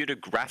computer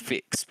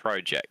graphics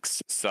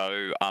projects.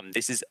 So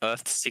this is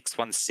Earth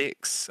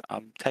 616.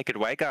 Take it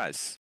away,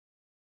 guys.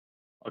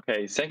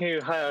 Okay, thank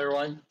you. Hi,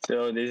 everyone.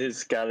 So this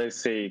is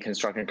Galaxy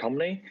Construction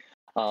Company.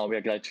 We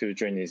are glad to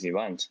join this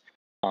event.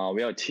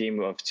 We are a team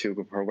of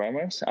 2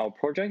 programmers. Our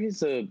project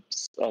is a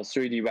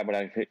 3D web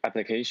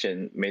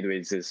application made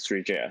with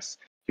 3JS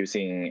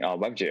using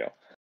WebGL.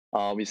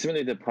 We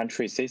simulate the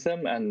planetary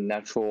system and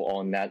natural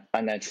or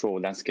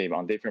unnatural landscape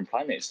on different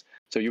planets.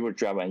 So you will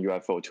drive an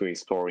UFO to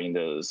explore in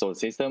the solar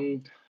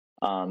system.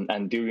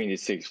 And during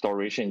this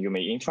exploration, you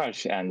may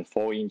interact and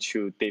fall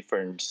into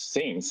different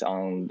scenes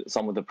on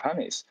some of the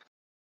planets,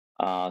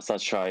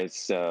 such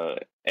as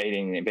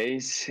alien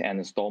base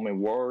and stormy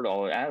world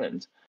or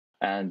island.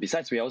 And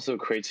besides, we also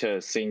create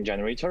a scene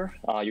generator.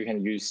 You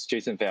can use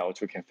JSON file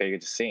to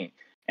configure the scene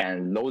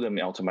and load them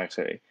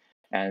automatically.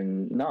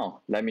 And now,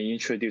 let me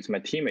introduce my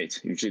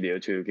teammate, Julieu,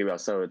 to give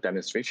us a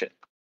demonstration.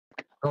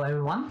 Hello,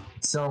 everyone.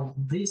 So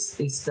this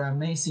is the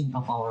main scene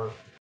of our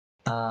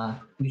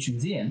Rhys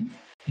museum.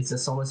 It's a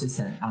solar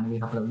system, and we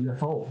have a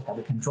UFO that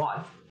we can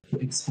drive to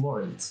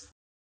explore it.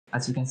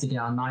 As you can see,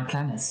 there are 9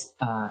 planets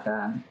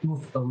that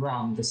move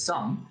around the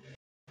sun,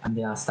 and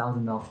there are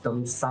thousands of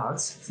those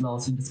stars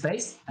float into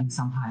space, and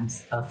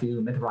sometimes a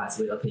few meteorites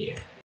will appear.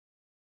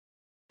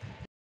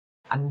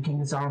 And we can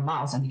use our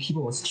mouse and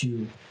keyboards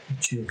to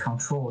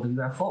control the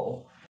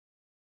UFO.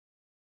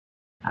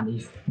 And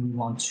if we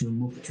want to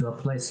move to a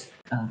place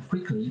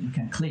quickly, you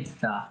can click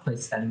the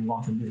place that you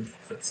want to move.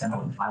 For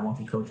example, if I want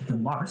to go to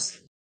Mars,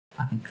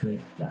 I can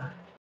click the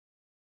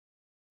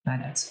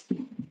planet.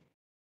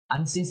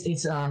 And since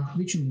it's a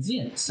virtual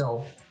museum,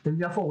 so the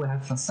UFO will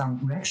have some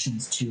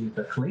reactions to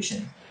the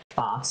collision,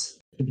 but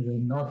it will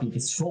not be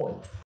destroyed.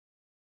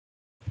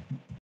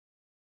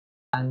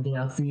 And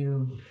there are a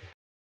few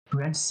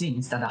branch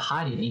scenes that are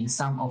hiding in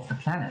some of the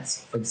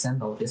planets. For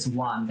example, there's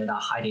one that are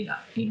hiding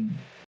in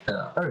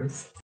the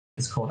Earth.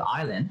 It's called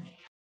Island.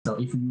 So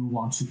if you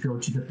want to go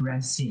to the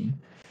branch scene,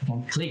 you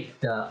can click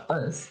the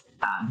Earth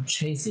and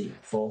chase it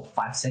for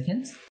 5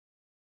 seconds.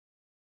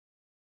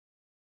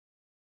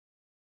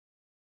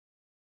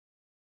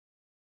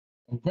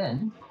 And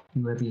then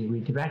you will be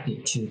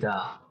redirected to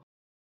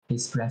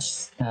this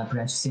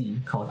branch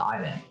scene called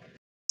Island.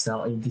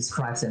 So it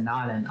describes an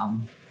island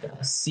on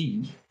the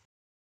sea.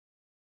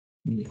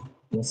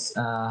 There's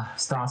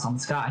stars on the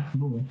sky,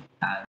 moon,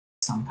 and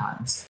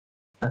sometimes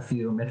a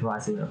few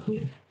meteorites will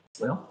appear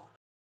as well.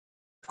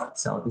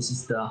 So this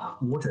is the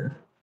water.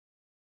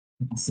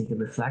 You can see the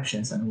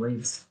reflections and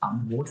waves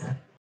on the water.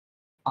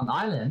 On the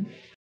island,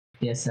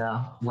 there's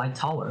a white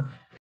tower,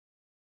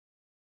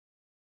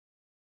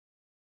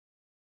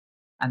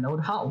 an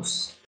old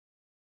house,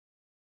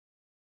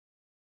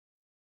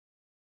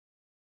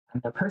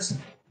 and a person.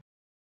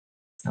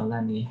 So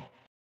let me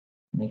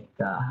make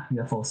the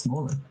UFO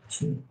smaller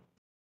too,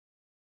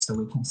 so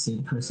we can see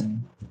the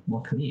person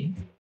more clear.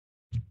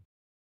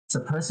 The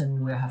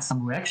person will have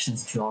some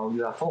reactions to our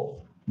UFO.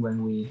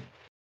 When we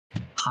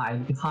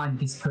hide behind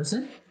this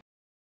person,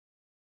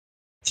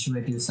 she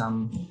will do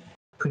some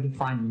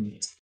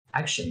predefined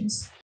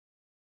actions.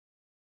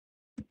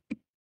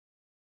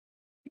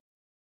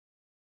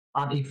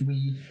 But if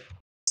we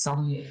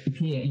suddenly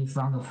appear in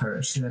front of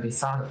her, she will be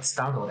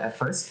startled at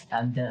first,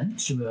 and then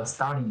she will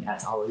starting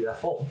at our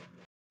UFO.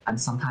 And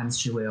sometimes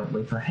she will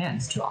wave her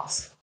hands to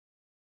us.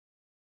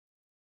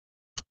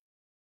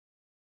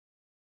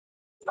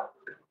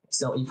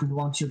 So if we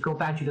want to go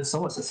back to the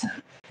solar system,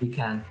 we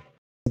can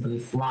simply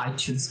fly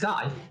to the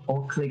sky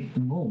or click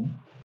the moon.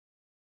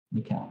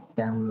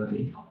 Then we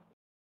will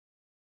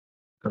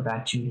go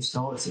back to the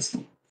solar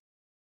system.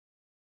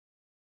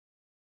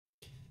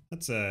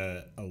 That's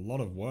a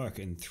lot of work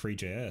in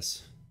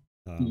 3JS.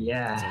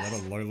 Yeah. There's a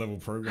lot of low-level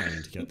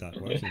programming to get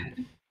that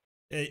working.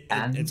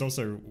 It's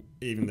also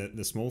even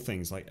the small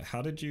things, like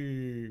how did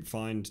you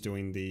find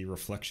doing the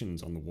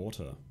reflections on the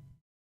water?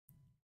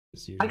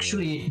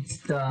 Actually,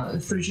 the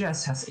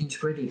 3GS has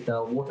integrated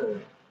the water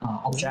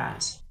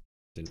object.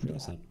 Didn't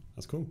realize that.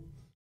 That's cool.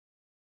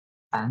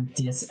 And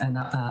there's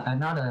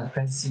another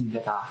scene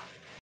that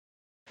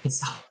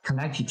is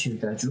connected to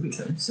the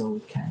Jupiter, so we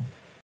can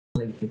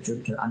click the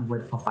Jupiter and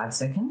wait for 5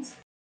 seconds.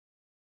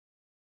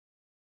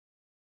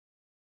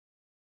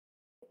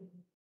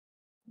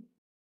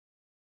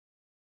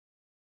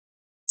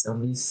 So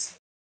this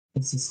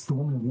is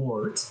stormy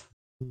world.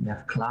 We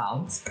have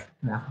clouds,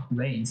 we have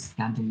rains,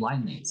 and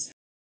lightnings.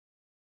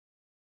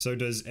 So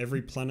does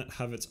every planet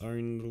have its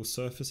own little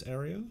surface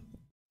area?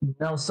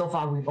 No, so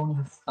far we only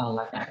have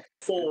like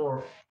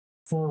four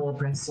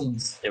branch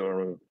scenes.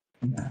 Yeah.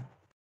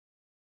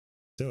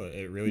 Still,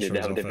 it really They shows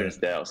have off different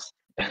styles.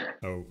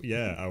 Oh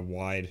yeah, a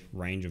wide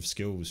range of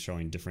skills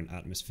showing different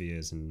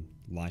atmospheres and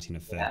lighting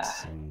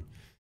effects and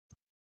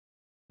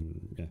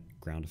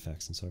ground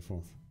effects and so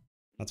forth.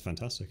 That's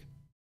fantastic.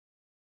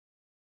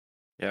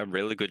 Yeah,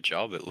 really good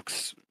job. It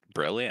looks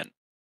brilliant.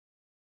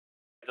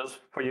 Just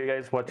for you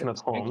guys watching at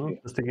home,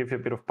 just to give you a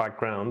bit of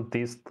background,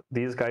 these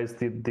guys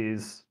did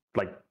this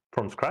like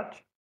from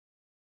scratch.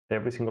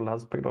 Every single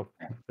aspect of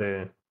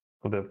the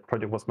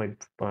project was made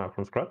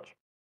from scratch.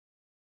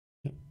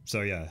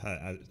 So yeah,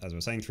 as I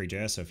was saying,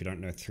 3JS. So if you don't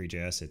know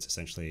 3JS, it's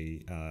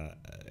essentially an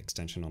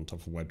extension on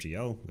top of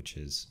WebGL, which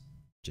is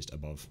just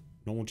above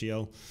normal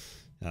GL,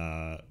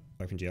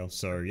 OpenGL.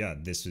 So yeah,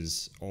 this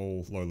is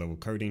all low-level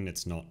coding.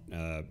 It's not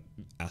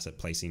asset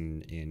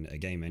placing in a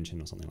game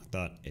engine or something like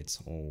that. It's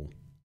all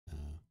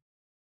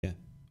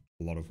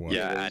a lot of work.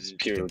 Yeah, to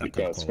get that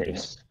kind of quality.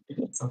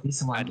 So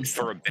this one and is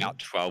for about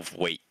 12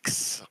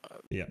 weeks,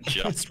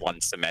 just one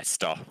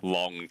semester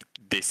long.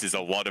 This is a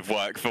lot of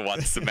work for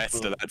one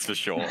semester, that's for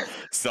sure.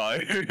 So,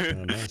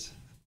 nice.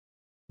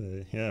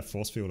 Yeah,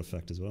 force field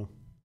effect as well.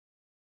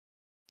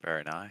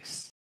 Very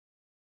nice.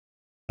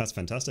 That's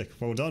fantastic.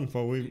 Well done.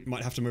 Well, we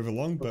might have to move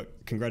along,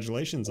 but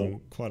congratulations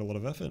on quite a lot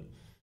of effort.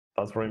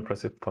 That's very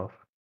impressive stuff.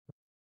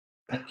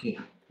 Thank you.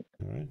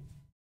 All right.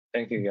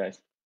 Thank you,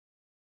 guys.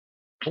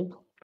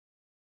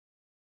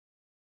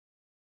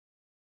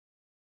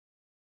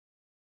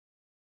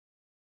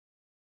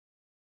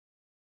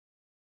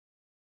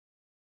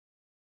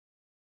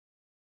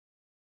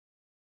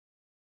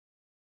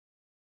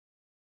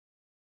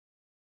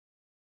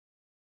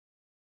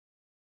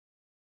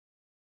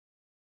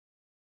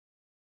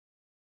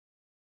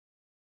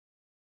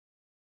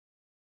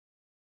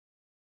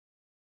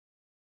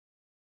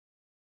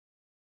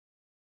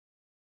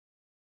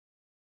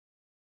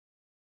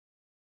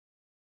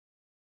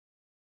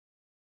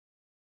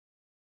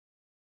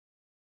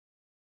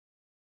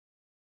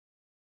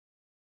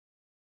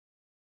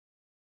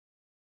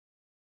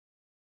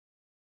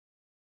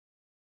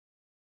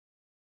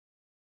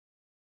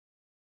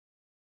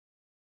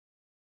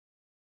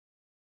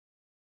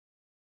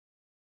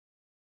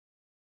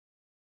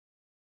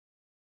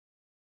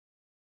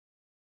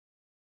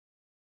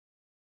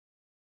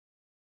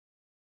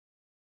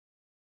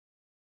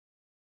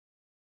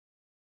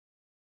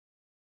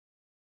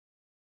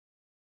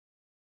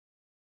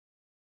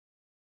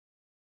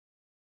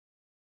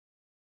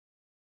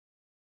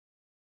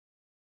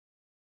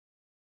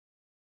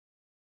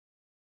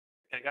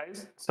 Okay,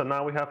 guys. So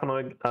now we have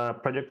another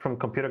project from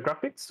computer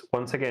graphics.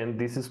 Once again,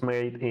 this is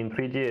made in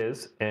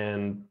 3GS,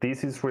 and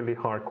this is really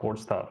hardcore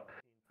stuff.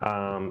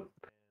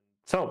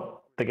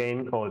 So the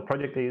game or the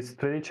project is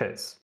 3D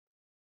chess.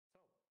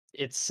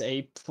 It's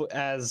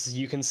as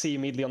you can see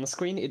immediately on the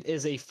screen, it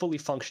is a fully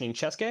functioning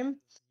chess game.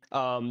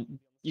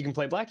 You can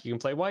play black, you can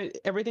play white.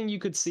 Everything you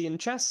could see in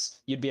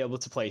chess, you'd be able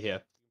to play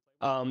here.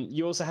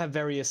 You also have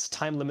various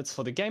time limits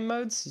for the game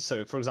modes.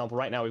 So, for example,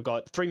 right now we've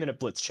got 3-minute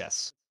blitz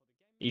chess.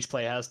 Each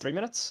player has 3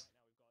 minutes.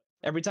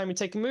 Every time you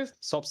take a move,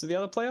 swaps to the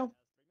other player,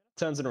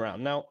 turns it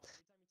around. Now,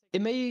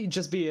 it may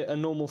just be a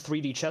normal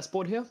 3D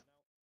chessboard here.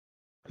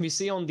 If you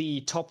see on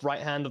the top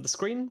right hand of the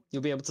screen,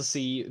 you'll be able to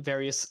see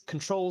various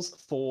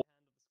controls for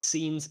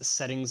scenes,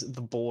 settings, the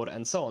board,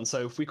 and so on.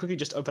 So if we quickly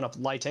just open up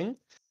lighting,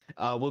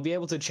 we'll be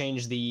able to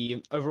change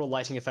the overall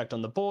lighting effect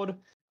on the board.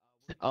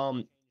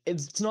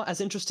 It's not as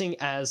interesting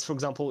as, for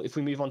example, if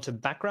we move on to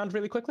background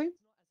really quickly.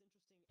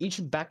 Each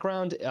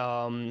background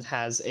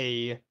has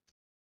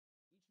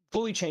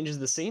fully changes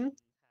the scene,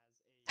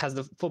 has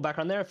the full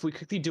background there. If we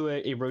quickly do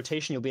a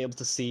rotation, you'll be able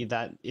to see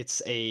that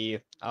it's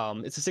a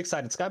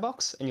 6-sided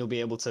skybox, and you'll be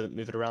able to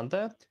move it around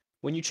there.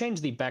 When you change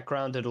the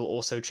background, it'll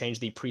also change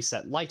the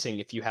preset lighting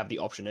if you have the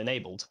option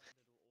enabled.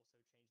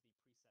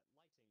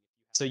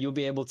 So you'll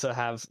be able to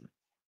have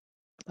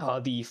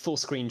the full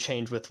screen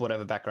change with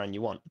whatever background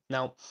you want.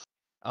 Now,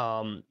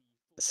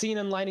 scene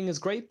and lighting is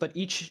great, but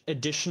each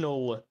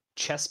additional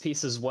chess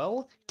piece as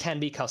well can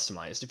be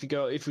customized.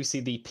 If we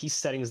see the piece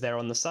settings there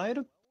on the side,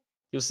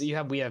 you'll see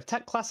we have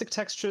classic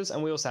textures,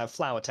 and we also have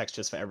flower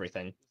textures for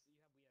everything.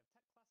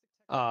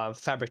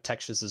 Fabric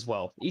textures as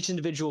well. Each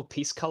individual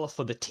piece color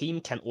for the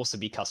team can also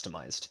be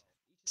customized.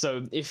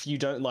 So if you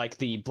don't like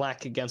the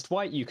black against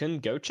white, you can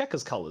go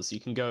checkers colors. You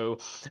can go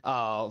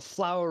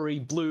flowery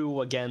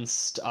blue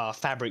against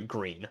fabric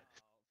green.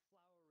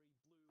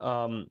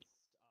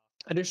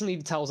 Additionally,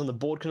 the tiles on the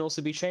board can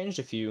also be changed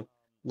if you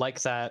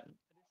like that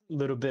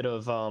little bit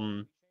of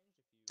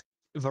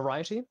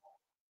variety.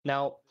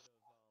 Now,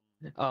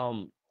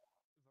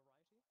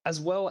 as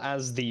well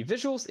as the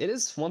visuals, it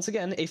is, once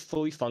again, a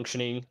fully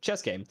functioning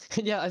chess game.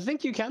 Yeah, I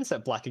think you can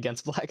set black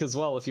against black as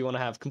well if you want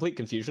to have complete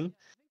confusion.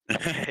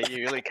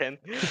 You really can.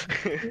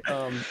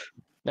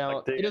 Now,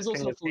 Like, it is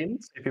also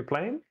hints if you're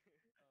playing.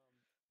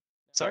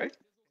 Sorry?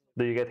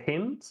 Do you get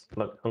hints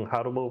like on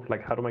how to move,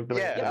 like how to make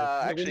the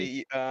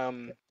actually,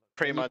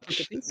 pretty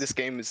much this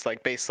game is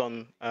like based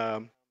on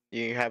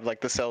you have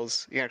like the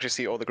cells. You can actually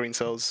see all the green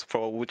cells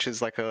for which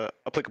is like a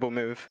applicable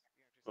move.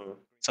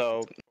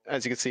 So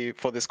as you can see,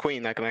 for this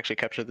queen, I can actually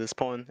capture this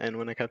pawn, and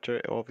when I capture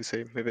it,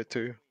 obviously move it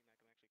to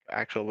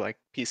actual like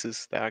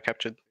pieces that are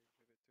captured.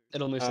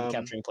 It'll move to the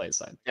capturing player's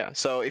side. Yeah.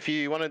 So if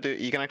you want to do,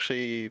 you can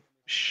actually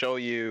show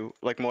you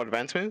like more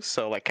advanced moves.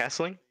 So like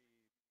castling.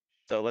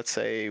 So let's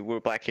say we're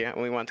black here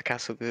and we want to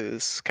castle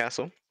this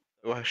castle.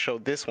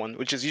 showed this one,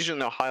 which is usually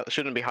not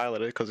shouldn't be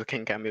highlighted because the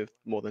king can move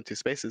more than 2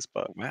 spaces.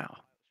 But wow,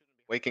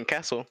 Waking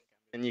Castle,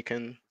 and you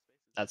can.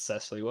 That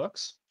successfully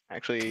works.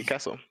 Actually,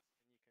 castle.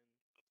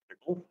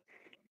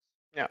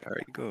 Yeah.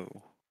 Very good.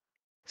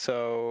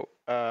 So,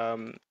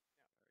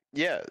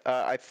 yeah,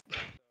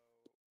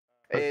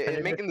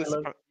 making this.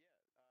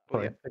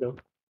 Sorry, yeah.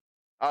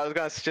 I was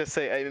gonna just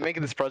say,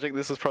 making this project,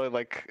 this was probably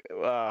like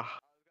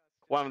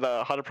one of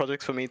the harder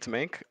projects for me to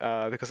make,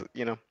 because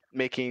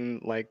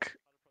making like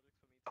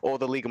all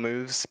the legal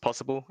moves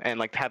possible and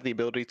like have the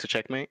ability to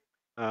checkmate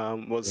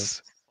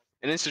was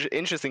an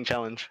interesting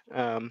challenge.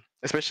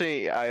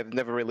 Especially, I've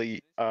never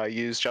really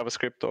used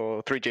JavaScript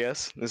or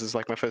 3GS. This is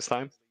like my first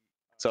time.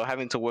 So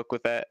having to work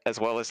with that as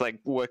well as like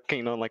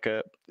working on like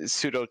a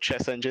pseudo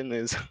chess engine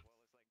is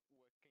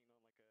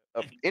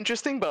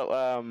interesting, but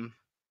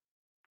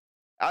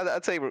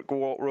I'd say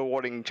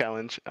rewarding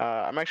challenge.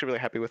 I'm actually really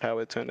happy with how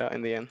it turned out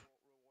in the end.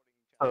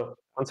 So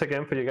once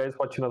again, for you guys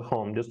watching at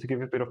home, just to give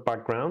you a bit of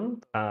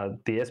background,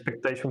 the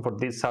expectation for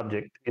this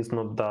subject is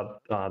not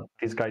that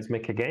these guys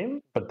make a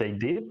game, but they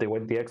did. They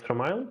went the extra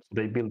mile. So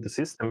they built the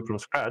system from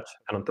scratch,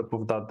 and on top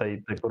of that,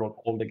 they put on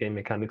all the game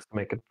mechanics to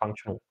make it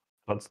functional.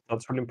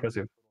 That's really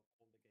impressive.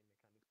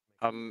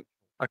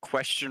 A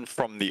question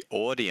from the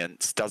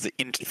audience: does it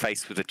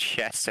interface with a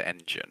chess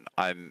engine?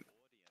 I'm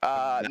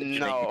imagining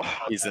no,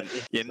 it isn't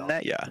in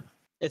there. Yeah.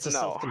 It's a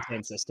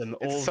self-contained system.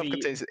 It's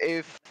self-contained.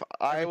 If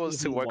I was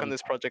to work on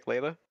this project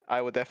later,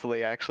 I would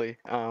definitely actually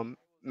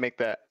make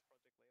that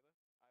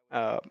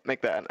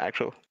an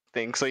actual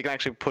thing. So you can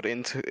actually put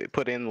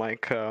in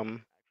like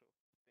other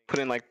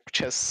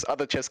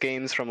chess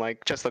games from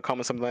like chess.com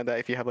or something like that.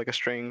 If you have like a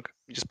string,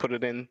 you just put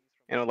it in,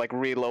 like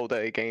reload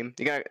a game.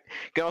 You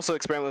can also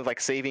experiment with like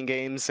saving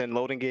games and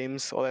loading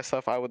games, all that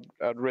stuff. I'd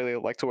really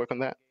like to work on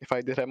that if I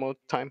did have more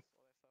time.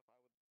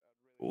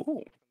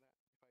 Ooh,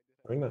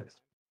 very nice.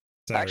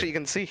 Actually, you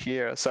can see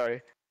here,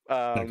 sorry,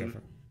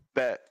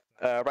 that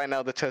right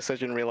now the chess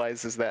surgeon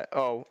realizes that,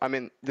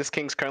 this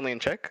king's currently in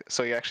check,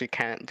 so you actually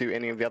can't do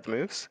any of the other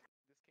moves.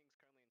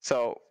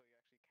 So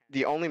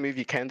the only move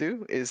you can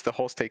do is the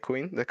horse take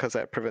queen, because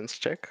that prevents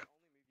check.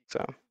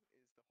 So.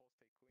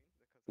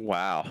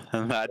 Wow,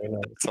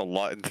 that's a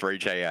lot in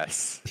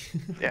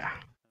 3JS. Yeah.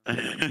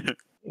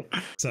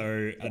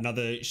 So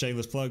another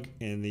shameless plug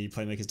in the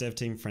Playmakers dev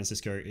team,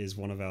 Francisco is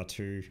one of our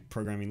 2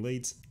 programming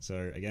leads.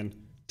 So again,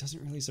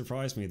 doesn't really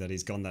surprise me that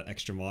he's gone that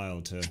extra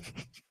mile to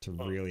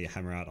really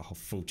hammer out a whole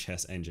full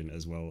chess engine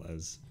as well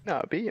as.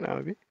 No,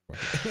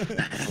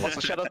 Also,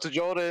 shout out to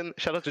Jordan.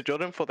 Shout out to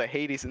Jordan for the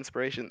Hades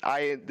inspiration.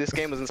 This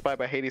game was inspired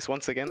by Hades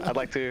once again. I'd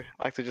like to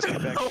just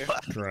come back here.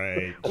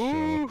 Great.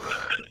 Ooh.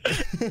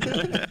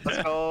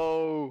 Let's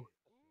go.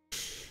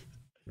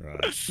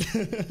 Right.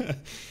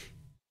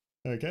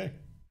 Okay.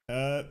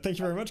 Thank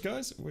you very much,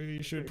 guys.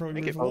 We should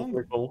probably move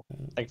along.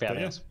 Thank you for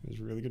having us. It was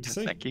really good to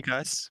see. Thank you,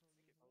 guys.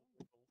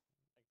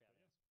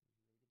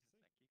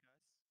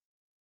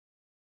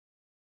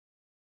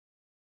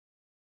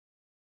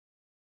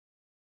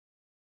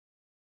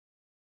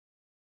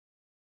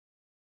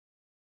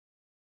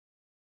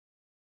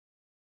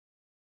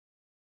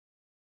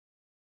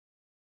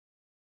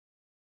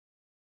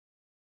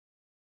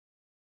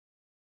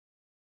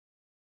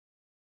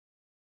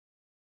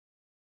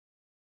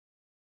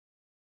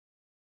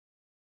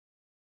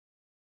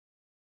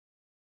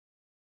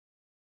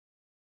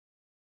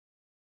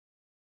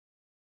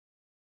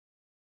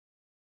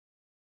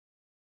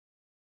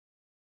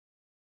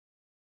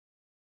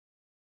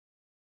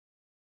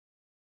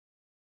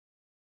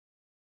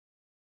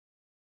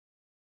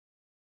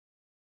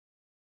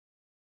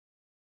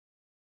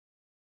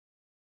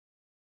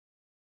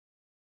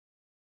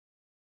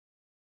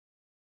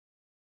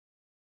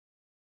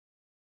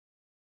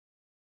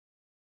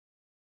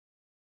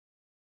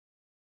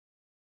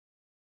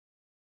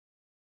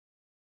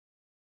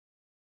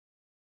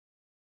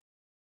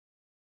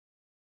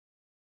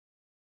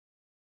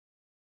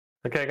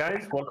 Okay,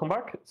 guys, welcome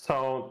back.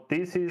 So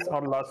this is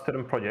our last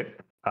student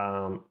project,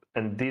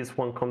 and this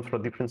one comes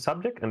from a different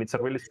subject, and it's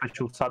a really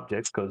special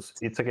subject because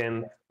it's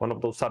again one of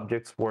those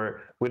subjects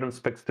where we don't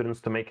expect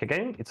students to make a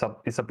game. It's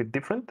a bit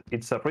different.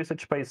 It's a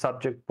research-based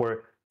subject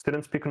where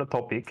students pick on a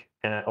topic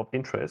of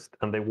interest,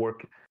 and they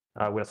work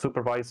with a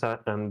supervisor,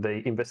 and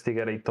they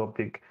investigate a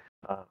topic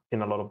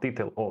in a lot of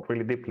detail or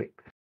really deeply.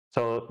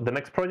 So the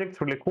next project is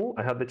really cool.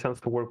 I had the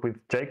chance to work with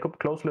Jacob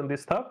closely on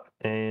this stuff,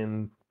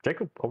 and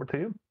Jacob, over to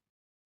you.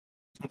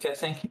 Okay,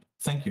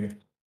 thank you.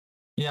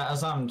 Yeah,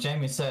 as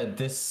Jamie said,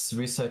 this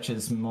research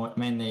is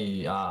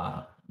mainly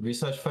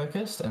research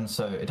focused, and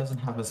so it doesn't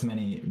have as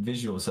many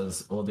visuals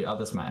as all the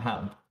others might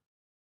have.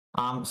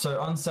 So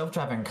on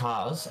self-driving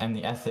cars and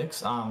the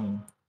ethics,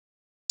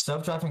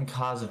 self-driving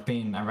cars have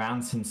been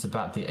around since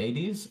about the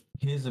 80s.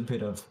 Here's a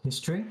bit of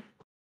history.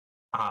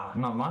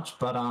 Not much,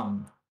 but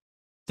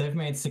they've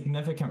made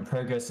significant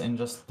progress in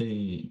just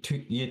the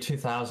year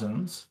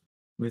 2000s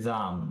with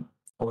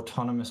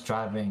autonomous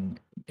driving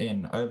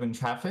in urban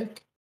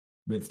traffic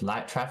with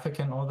light traffic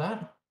and all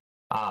that.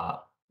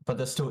 But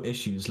there's still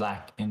issues,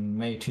 like in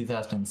May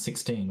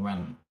 2016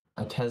 when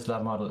a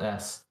Tesla Model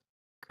S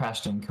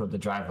crashed and killed the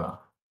driver.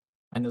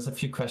 And there's a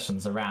few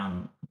questions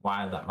around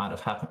why that might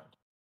have happened.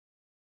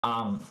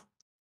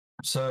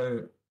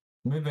 So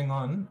moving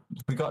on,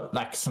 we got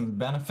like some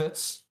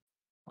benefits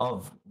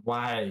of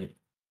why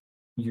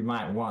you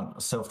might want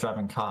a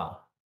self-driving car.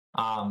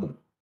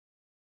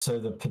 So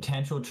the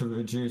potential to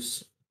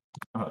reduce,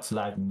 oh, it's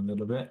lagging a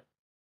little bit.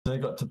 So they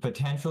got the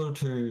potential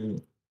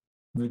to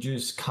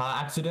reduce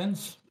car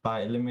accidents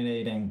by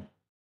eliminating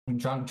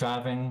drunk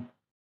driving,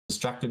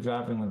 distracted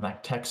driving with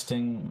like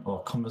texting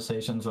or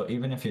conversations, or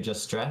even if you're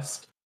just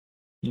stressed,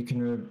 you can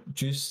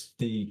reduce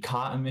the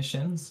car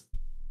emissions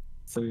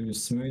through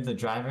smoother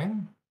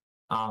driving.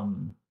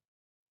 And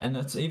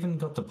it's even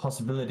got the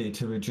possibility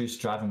to reduce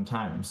driving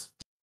times.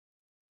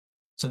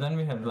 So then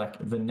we have like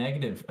the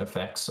negative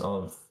effects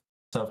of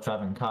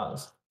self-driving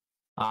cars.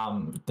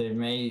 They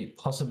may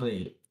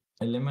possibly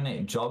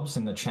eliminate jobs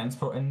in the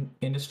transport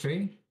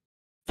industry.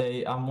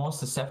 They are more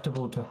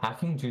susceptible to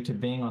hacking due to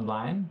being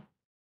online.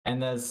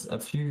 And there's a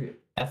few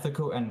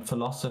ethical and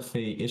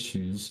philosophy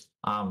issues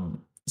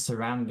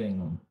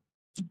surrounding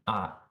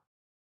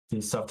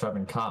these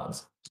self-driving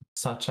cars,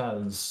 such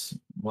as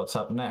what's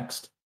up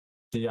next,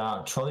 the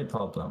trolley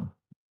problem.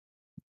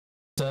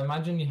 So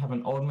imagine you have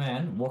an old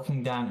man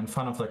walking down in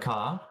front of the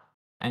car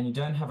and you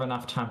don't have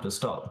enough time to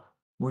stop.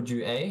 Would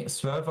you A,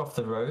 swerve off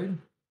the road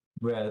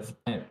where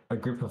a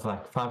group of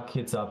like 5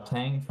 kids are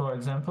playing, for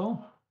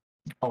example,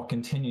 or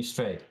continue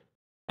straight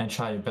and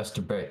try your best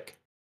to brake?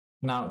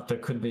 Now, there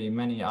could be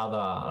many other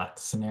like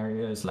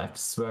scenarios, like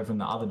swerve in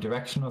the other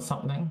direction or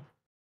something.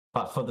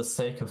 But for the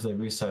sake of the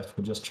research,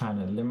 we're just trying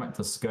to limit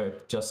the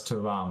scope just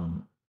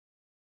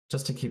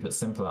to keep it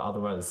simpler.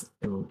 Otherwise,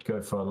 it will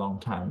go for a long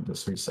time,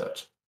 this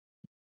research.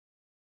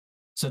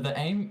 So the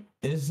aim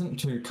isn't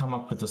to come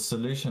up with a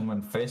solution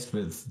when faced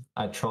with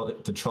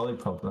the trolley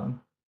problem,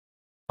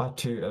 but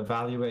to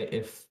evaluate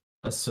if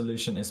a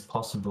solution is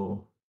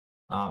possible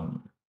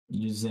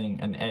using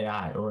an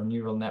AI or a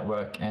neural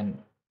network and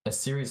a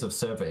series of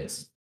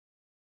surveys.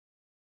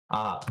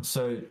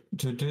 So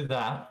to do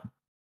that,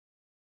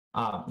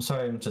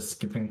 sorry, I'm just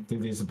skipping through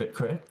these a bit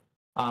quick.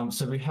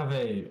 So we have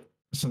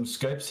some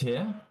scopes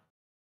here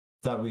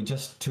that we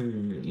just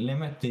to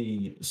limit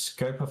the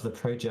scope of the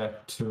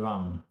project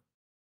to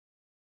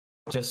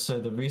just so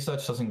the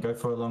research doesn't go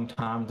for a long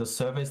time. The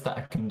surveys that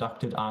are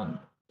conducted aren't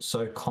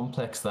so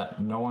complex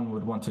that no one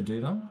would want to do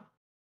them.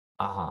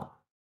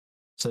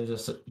 So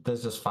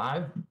there's just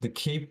 5. The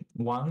key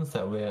ones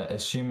that we're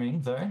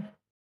assuming though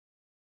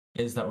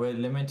is that we're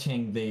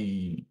limiting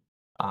the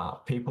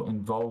people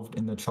involved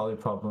in the trolley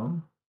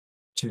problem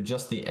to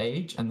just the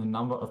age and the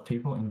number of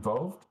people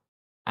involved,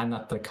 and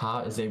that the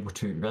car is able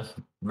to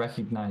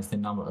recognize the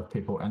number of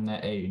people and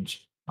their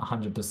age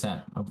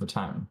 100% of the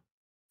time.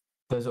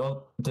 There's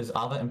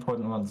other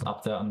important ones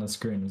up there on the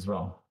screen as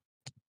well.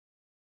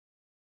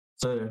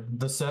 So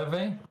the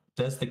survey,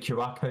 there's the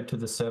QR code to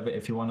the survey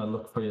if you want to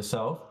look for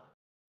yourself.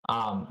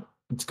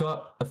 It's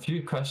got a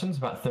few questions,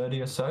 about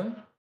 30 or so,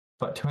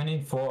 but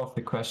 24 of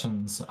the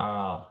questions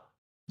are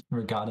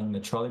regarding the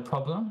trolley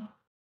problem.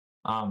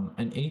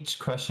 And each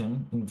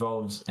question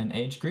involves an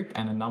age group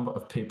and a number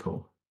of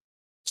people.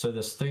 So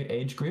there's 3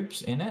 age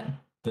groups in it.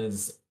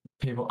 There's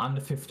people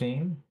under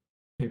 15,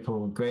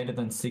 people greater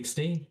than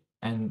 60,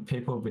 and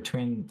people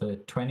between the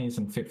 20s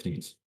and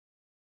 50s.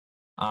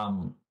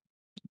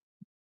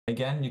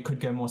 Again, you could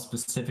go more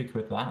specific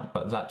with that,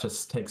 but that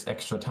just takes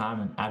extra time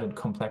and added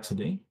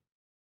complexity.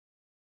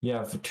 You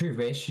have 2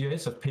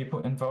 ratios of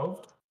people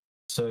involved.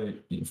 So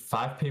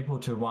 5 people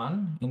to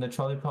 1 in the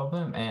trolley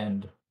problem,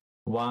 and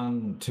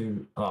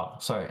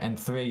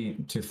 3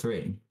 to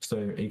 3,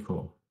 so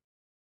equal.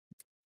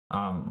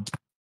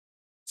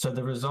 So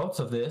the results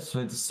of this,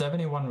 with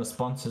 71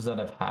 responses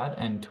that I've had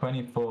and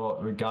 24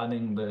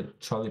 regarding the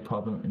trolley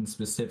problem in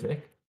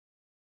specific,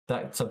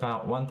 that's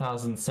about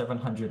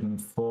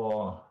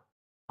 1,704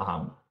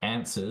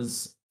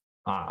 answers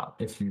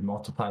if you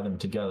multiply them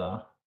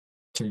together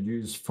to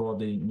use for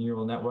the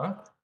neural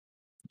network.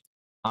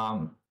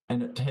 And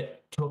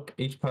it took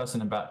each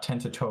person about 10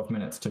 to 12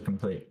 minutes to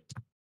complete.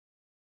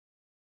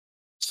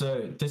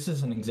 So this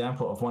is an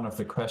example of one of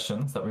the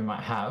questions that we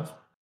might have.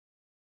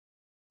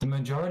 The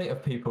majority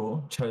of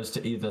people chose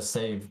to either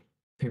save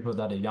people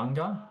that are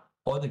younger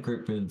or the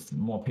group with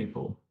more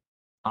people.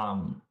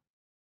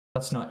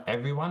 That's not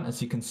everyone,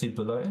 as you can see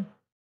below.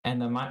 And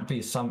there might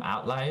be some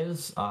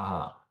outliers,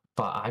 but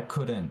I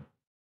couldn't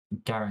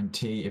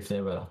guarantee if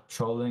they were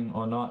trolling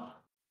or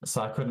not.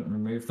 So I couldn't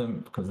remove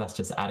them because that's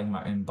just adding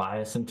my own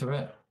bias into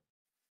it.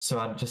 So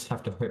I just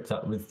have to hope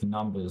that with the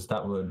numbers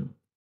that would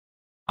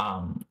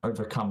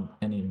overcome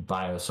any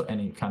bias or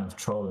any kind of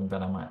trolling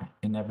that I might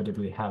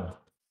inevitably have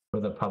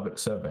with a public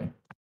survey.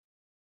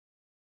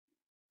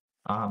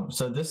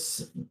 So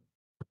this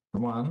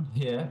one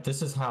here,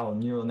 this is how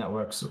neural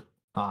networks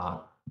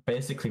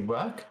basically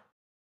work.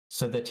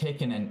 So they're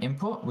taking an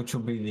input, which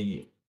will be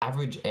the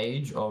average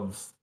age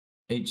of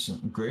each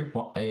group,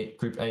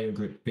 group A or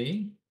group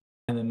B,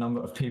 and the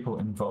number of people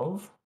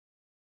involved.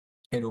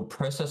 It'll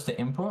process the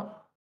input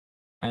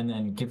and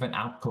then give an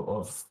output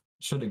of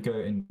should it go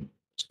in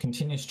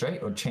continue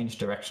straight or change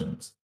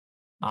directions?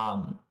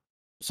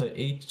 So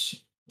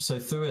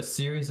through a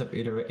series of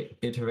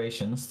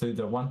iterations through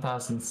the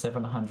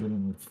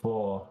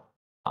 1,704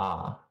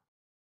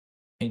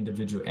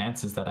 individual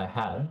answers that I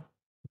had,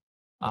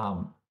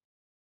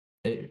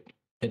 it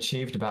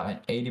achieved about an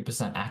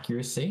 80%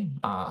 accuracy,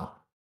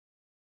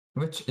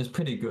 which is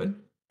pretty good.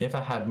 If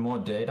I had more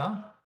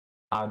data,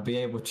 I'd be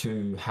able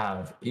to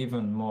have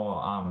even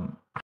more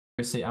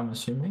accuracy, I'm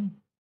assuming.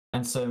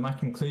 And so my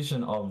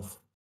conclusion of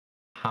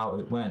how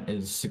it went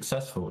is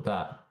successful,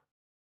 that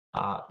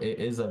it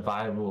is a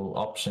viable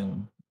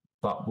option,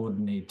 but would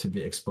need to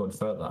be explored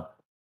further.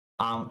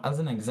 As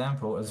an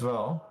example as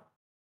well,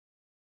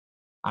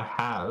 I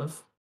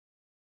have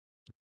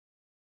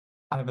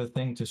a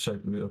thing to show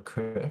real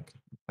quick.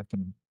 If I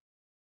can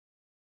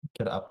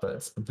get it up, but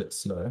it's a bit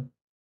slow.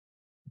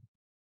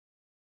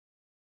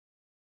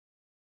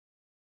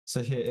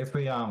 So here, if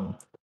we,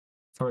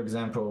 for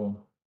example,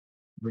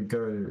 we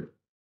go,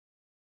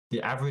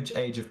 the average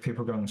age of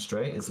people going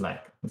straight is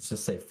like, let's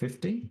just say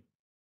 50.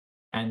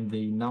 And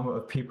the number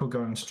of people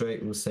going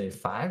straight will say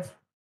 5.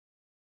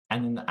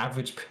 And then the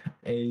average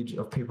age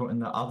of people in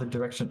the other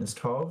direction is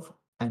 12.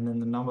 And then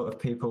the number of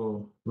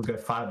people will go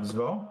 5 as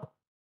well.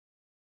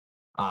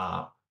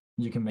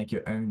 You can make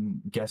your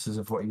own guesses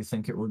of what you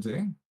think it will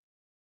do.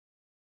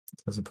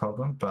 There's a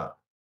problem, but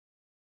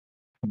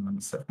hang on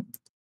a second.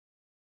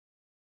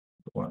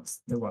 It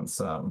wants oh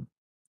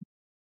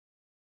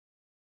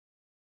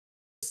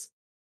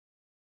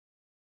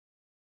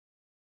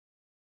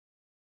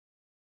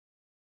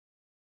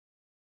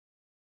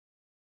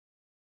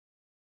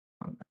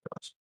my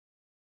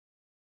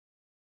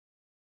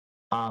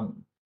gosh.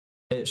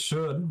 It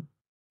should,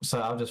 so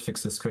I'll just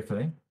fix this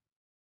quickly.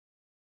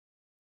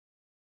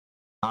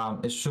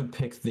 It should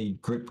pick the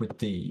group with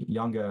the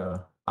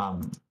younger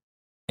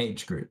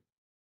age group,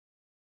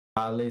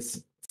 at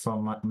least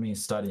from me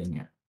studying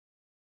it.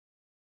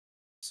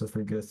 So if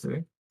we go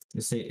through,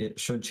 you see it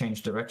should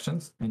change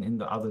directions, and in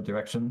the other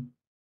direction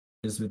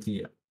is with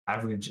the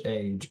average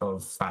age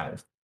of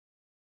 5.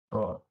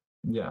 Or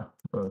yeah,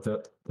 or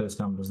those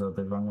numbers are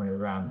the wrong way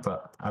around,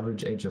 but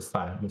average age of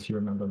 5, if you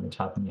remember me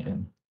typing it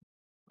in.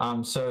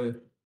 So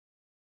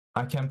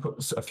I can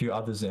put a few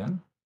others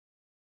in.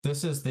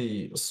 This is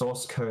the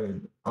source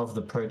code of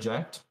the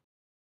project.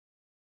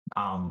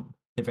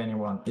 If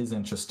anyone is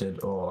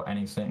interested or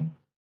anything,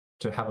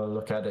 to have a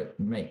look at it,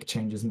 make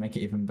changes, make it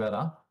even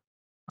better,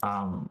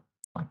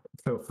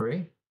 feel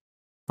free.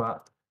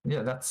 But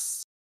yeah,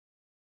 that's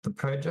the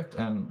project,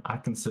 and I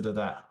consider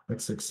that a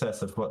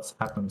success of what's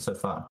happened so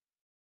far.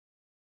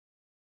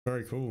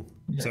 Very cool.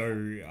 Yeah.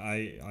 So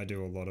I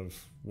do a lot of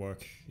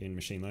work in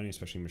machine learning,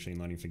 especially machine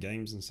learning for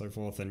games and so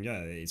forth. And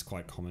yeah, it's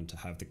quite common to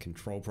have the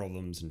control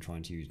problems and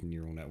trying to use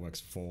neural networks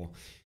for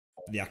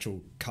the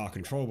actual car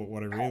control. But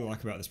what I really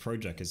like about this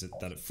project is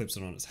that it flips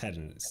it on its head,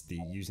 and it's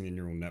using the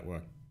neural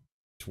network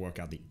to work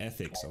out the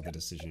ethics of the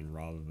decision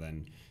rather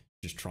than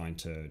just trying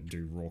to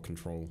do raw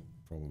control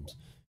problems,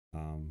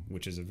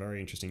 which is a very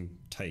interesting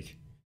take.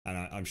 And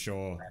I'm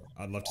sure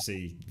I'd love to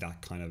see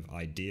that kind of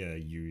idea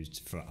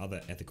used for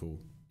other ethical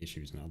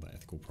issues and other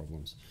ethical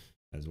problems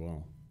as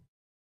well.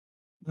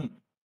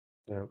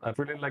 Yeah, I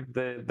really like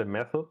the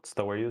methods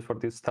that were used for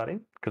this study,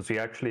 because we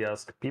actually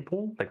asked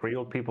people, like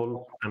real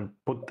people, and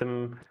put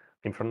them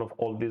in front of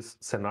all these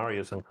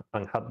scenarios and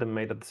had them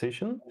make a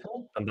decision.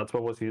 And that's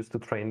what was used to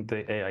train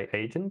the AI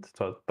agent.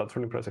 So that's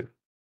really impressive.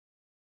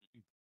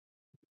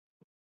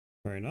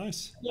 Very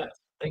nice. Yeah,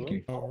 thank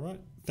you. All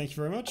right, thank you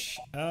very much.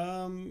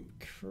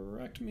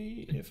 Correct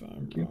me if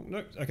I'm wrong.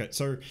 No, okay.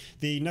 So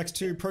the next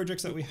 2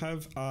 projects that we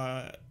have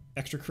are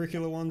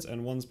extracurricular ones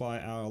and ones by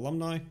our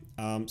alumni.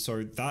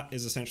 So that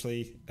is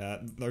essentially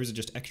those are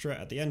just extra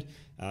at the end.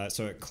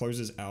 So it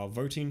closes our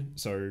voting.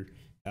 So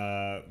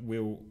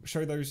we'll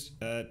show those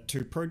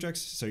 2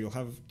 projects. So you'll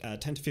have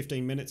 10 to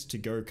 15 minutes to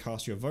go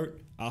cast your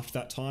vote. After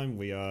that time,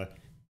 we are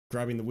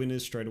grabbing the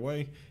winners straight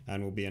away,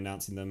 and we'll be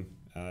announcing them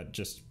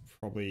just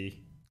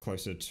probably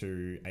closer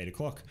to 8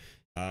 o'clock.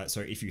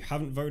 So if you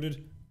haven't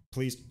voted,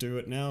 please do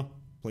it now.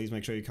 Please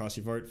make sure you cast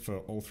your vote for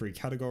all 3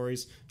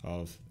 categories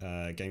of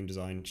Game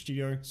Design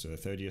Studio. So the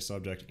 3rd year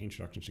subject,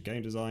 Introduction to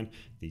Game Design,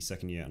 the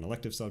 2nd year an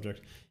elective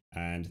subject,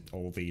 and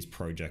all these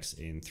projects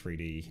in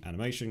 3D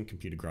animation,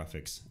 computer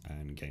graphics,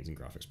 and games and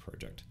graphics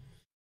project.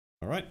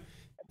 All right,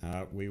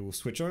 we will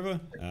switch over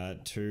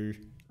to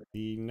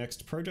the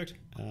next project.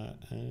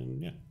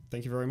 And yeah,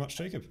 thank you very much,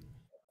 Jacob.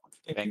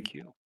 Thank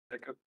you.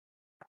 Jacob.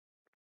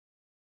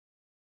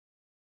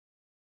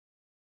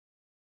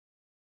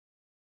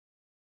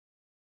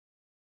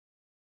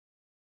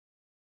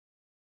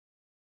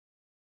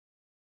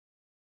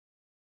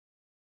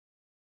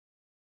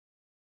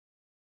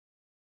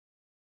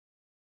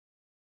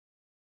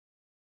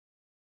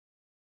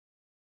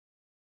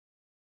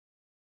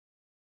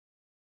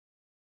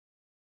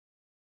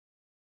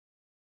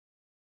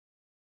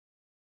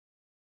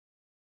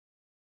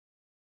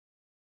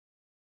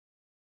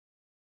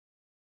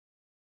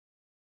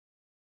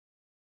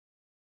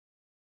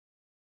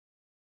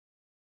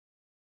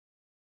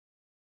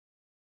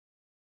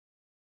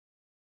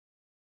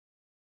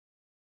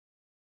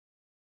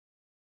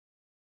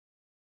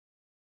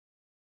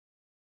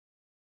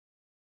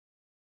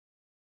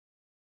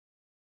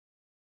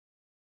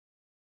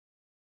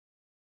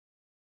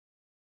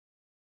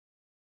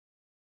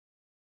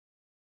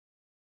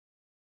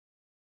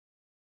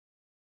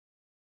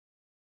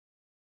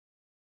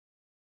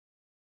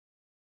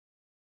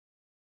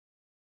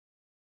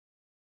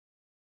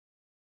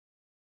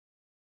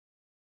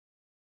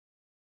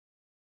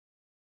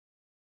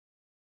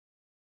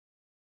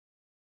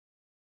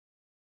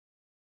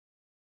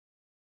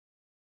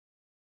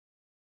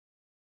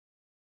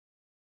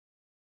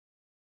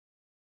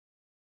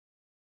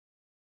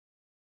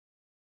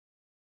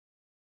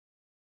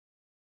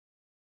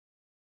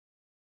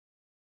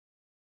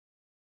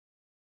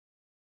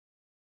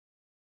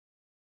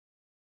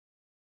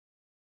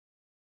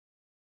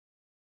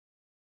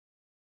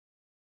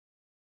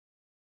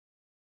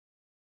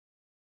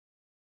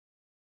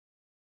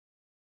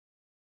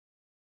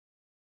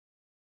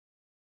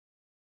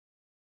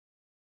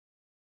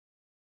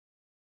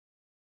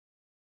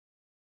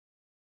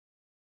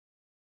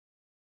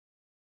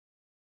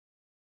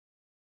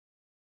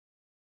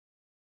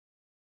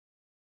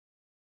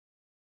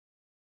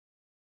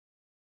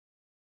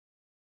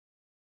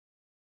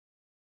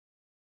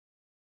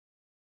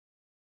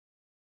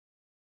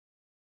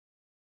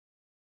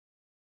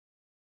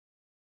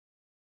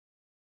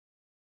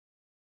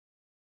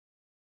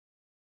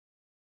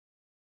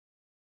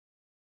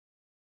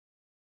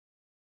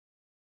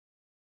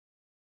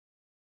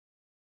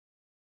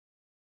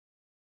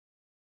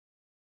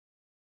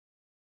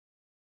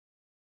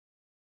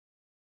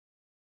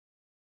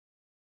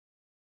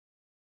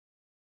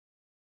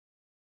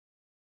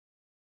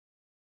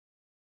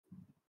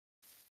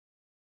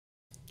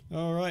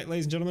 All right,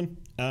 ladies and gentlemen,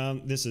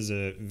 this is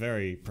a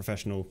very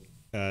professional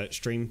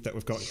stream that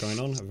we've got going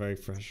on, a very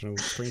professional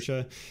screen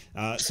share.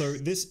 So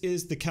this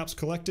is the CAPS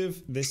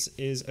Collective. This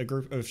is a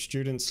group of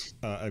students,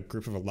 a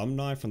group of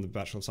alumni from the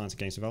Bachelor of Science in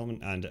Games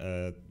Development and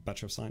a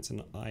Bachelor of Science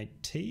in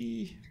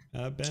IT.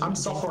 Ben, I'm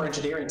software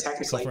engineering,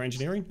 technically. Software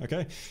engineering,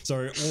 okay.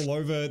 So all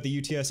over the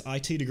UTS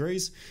IT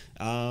degrees.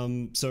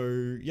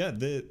 So yeah,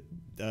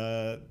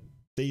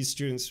 these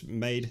students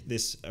made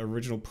this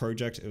original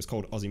project. It was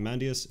called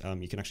Ozymandias.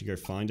 You can actually go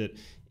find it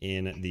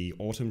in the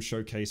Autumn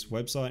Showcase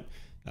website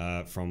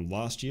from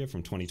last year,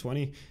 from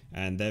 2020,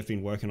 and they've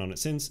been working on it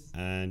since.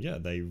 And yeah,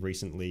 they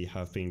recently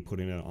have been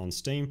putting it on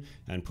Steam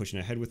and pushing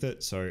ahead with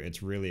it. So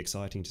it's really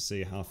exciting to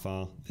see how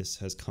far this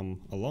has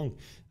come along.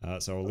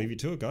 So I'll leave you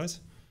to it,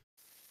 guys.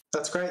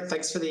 That's great.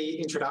 Thanks for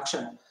the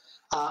introduction.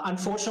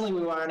 Unfortunately,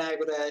 we weren't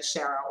able to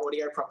share our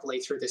audio properly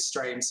through this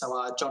stream,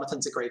 so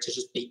Jonathan's agreed to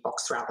just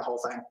beatbox throughout the whole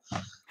thing.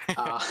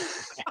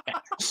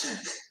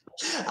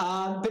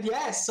 But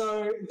yeah,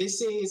 so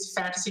this is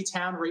Fantasy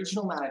Town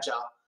Regional Manager.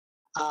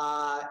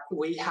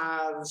 We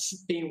have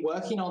been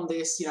working on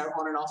this,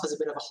 on and off as a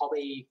bit of a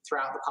hobby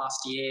throughout the past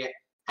year,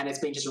 and it's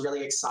been just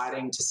really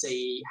exciting to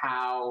see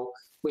how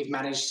we've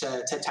managed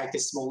to take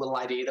this small little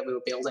idea that we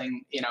were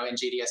building, in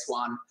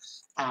GDS1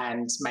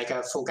 and make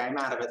a full game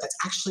out of it that's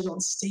actually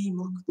on Steam.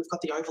 Look, we've got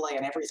the overlay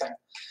and everything.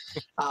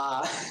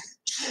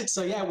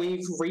 So yeah,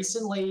 we've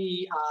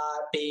recently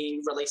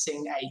been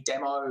releasing a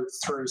demo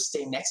through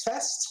Steam Next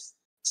Fest.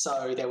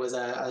 So there was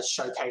a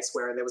showcase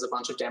where there was a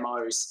bunch of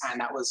demos, and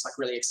that was like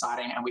really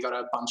exciting. And we got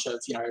a bunch of,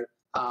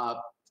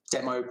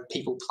 demo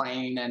people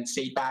playing and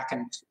feedback,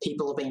 and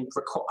people have been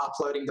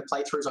uploading the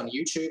playthroughs on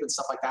YouTube and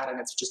stuff like that, and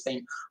it's just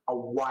been a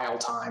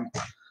wild time.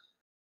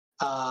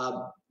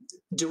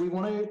 Do we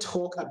want to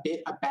talk a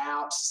bit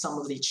about some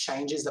of the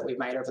changes that we've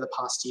made over the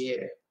past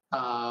year?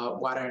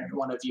 Why don't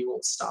one of you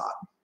all start?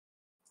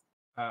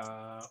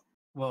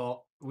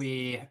 Well,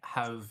 we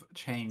have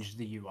changed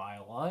the UI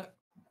a lot.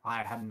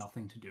 I had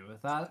nothing to do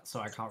with that, so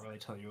I can't really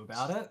tell you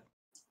about it.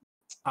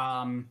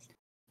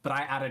 But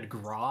I added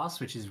grass,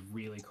 which is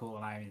really cool,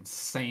 and I'm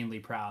insanely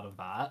proud of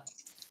that.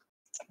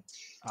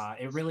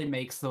 It really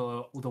makes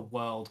the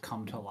world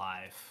come to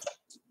life.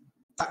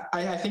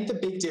 I think the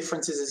big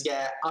difference is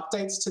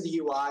updates to the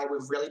UI.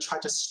 We've really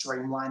tried to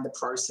streamline the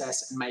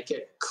process and make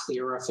it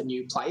clearer for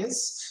new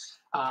players.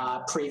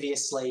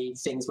 Previously,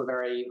 things were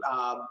very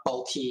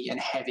bulky and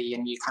heavy,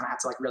 and you kind of had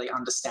to really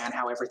understand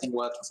how everything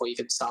worked before you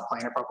could start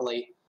playing it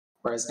properly.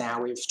 Whereas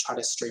now we've tried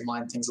to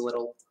streamline things a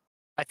little.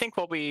 I think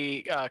what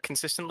we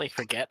consistently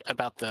forget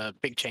about the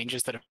big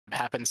changes that have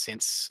happened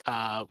since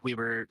we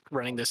were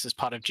running this as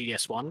part of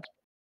GDS1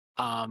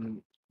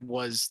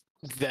 was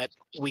that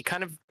we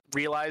kind of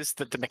realized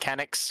that the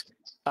mechanics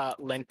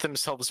lent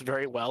themselves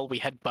very well. We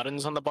had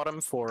buttons on the bottom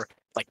for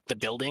the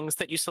buildings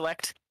that you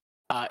select.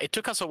 It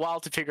took us a while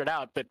to figure it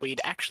out, but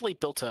we'd actually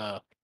built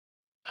a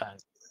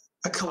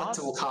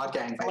collectible card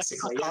game,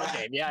 basically.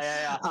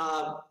 Yeah.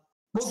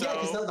 Well, yeah,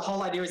 because the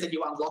whole idea is that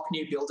you unlock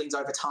new buildings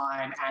over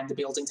time, and the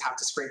buildings have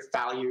discrete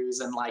values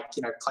and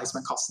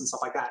placement costs and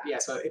stuff like that. Yeah,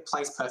 so it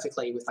plays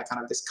perfectly with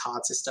kind of this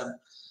card system.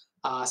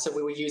 So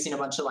we were using a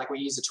bunch of we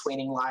used a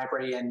tweening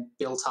library and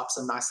built up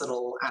some nice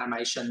little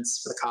animations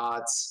for the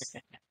cards.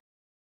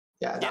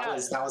 Yeah, that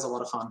was a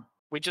lot of fun.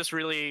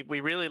 We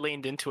really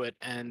leaned into it,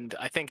 and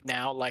I think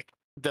now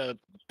the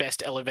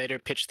best elevator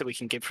pitch that we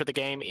can give for the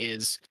game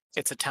is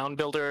it's a town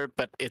builder,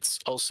 but it's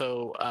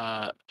also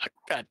a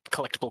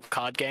collectible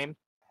card game,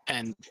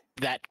 and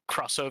that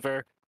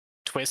crossover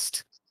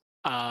twist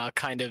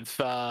is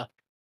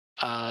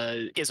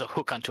a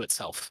hook unto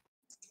itself.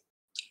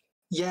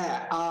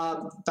 Yeah,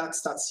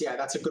 that's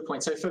a good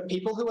point. So for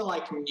people who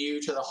are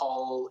new to the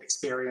whole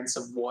experience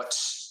of what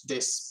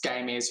this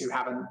game is, who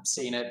haven't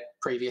seen it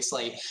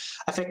previously,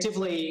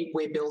 effectively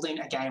we're building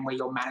a game where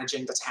you're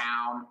managing the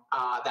town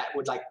that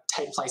would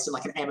take place in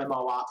an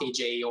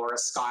MMORPG or a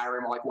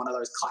Skyrim or one of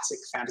those classic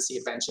fantasy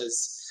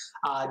adventures.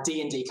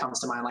 D&D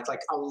comes to mind.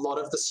 A lot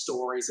of the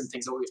stories and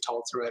things that we've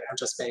told through it have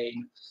just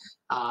been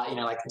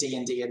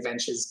D&D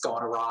adventures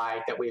gone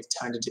awry that we've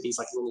turned into these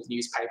little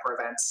newspaper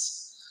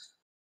events.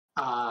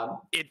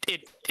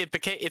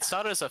 It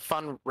started as a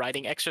fun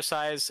writing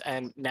exercise,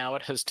 and now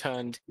it has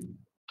turned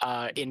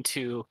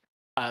into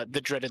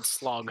the dreaded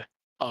slog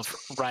of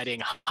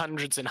writing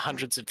hundreds and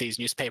hundreds of these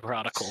newspaper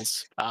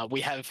articles.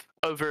 We have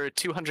over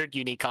 200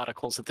 unique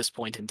articles at this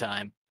point in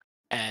time,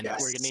 and we're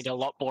going to need a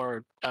lot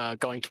more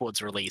going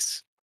towards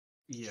release.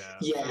 Yeah,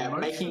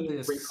 making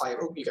replay.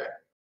 Oh, you go.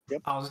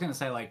 Yep. I was going to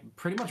say,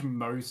 pretty much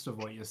most of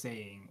what you're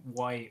seeing,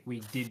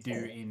 we did do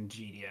in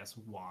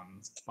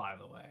GDS1, by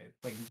the way.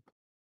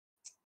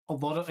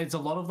 It's a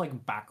lot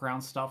of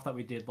background stuff that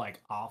we did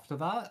after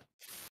that,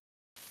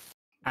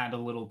 and a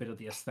little bit of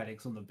the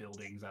aesthetics on the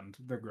buildings and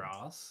the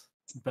grass.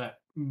 But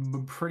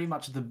pretty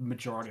much the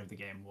majority of the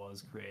game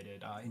was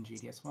created in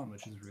GDS1,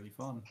 which is really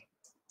fun.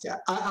 Yeah,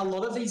 a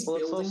lot of these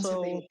buildings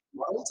have been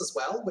modeled as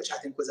well, which I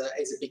think is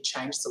a big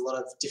change. It's a lot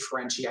of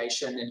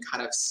differentiation and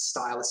kind of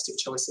stylistic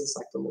choices,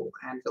 like the little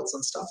anvils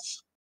and stuff.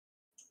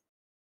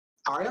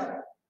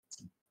 Aria?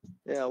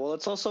 Yeah, well,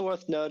 it's also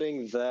worth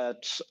noting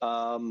that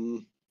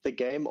the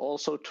game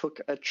also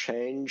took a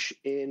change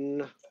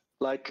in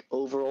like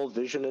overall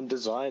vision and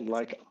design,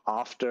 like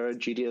after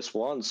GDS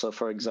 1. So,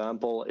 for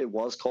example, it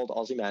was called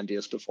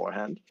Ozymandias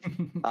beforehand,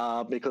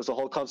 because the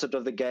whole concept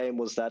of the game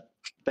was that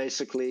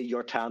basically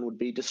your town would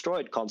be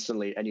destroyed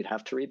constantly, and you'd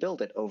have to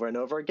rebuild it over and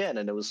over again.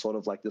 And it was sort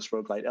of like this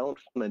roguelite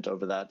element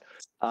over that.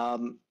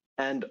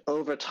 And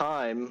over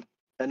time,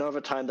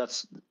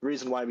 that's the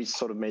reason why we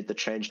sort of made the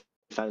change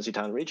to Fantasy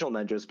Town regional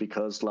managers,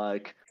 because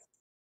like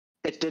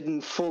it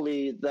didn't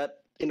fully that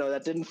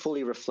didn't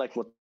fully reflect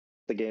what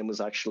the game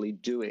was actually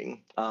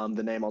doing.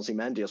 The name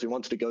Ozymandias, we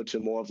wanted to go to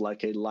more of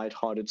like a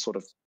light-hearted sort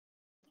of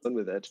fun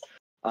with it.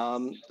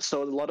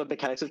 So a lot of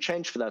mechanics have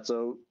changed for that.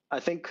 So I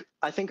think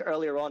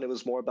earlier on it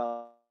was more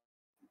about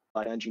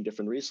managing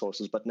different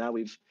resources, but now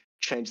we've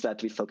changed that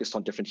to be focused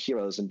on different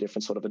heroes and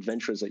different sort of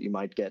adventures that you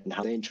might get and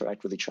how they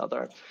interact with each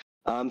other.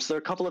 So there are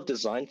a couple of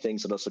design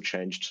things that also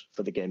changed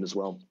for the game as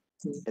well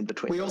in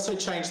between. We also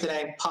changed the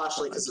name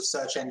partially because of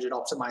search engine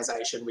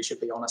optimization, we should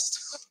be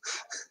honest.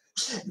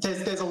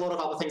 There's a lot of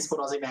other things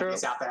called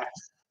Ozymandias out there.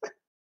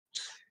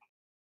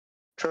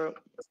 True.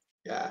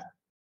 Yeah.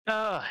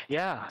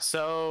 Yeah.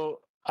 So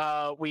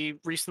we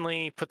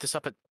recently put this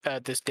up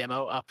at this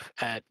demo up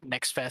at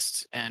Next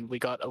Fest, and we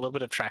got a little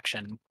bit of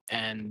traction,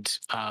 and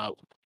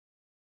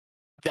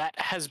that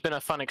has been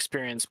a fun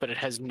experience, but it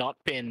has not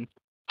been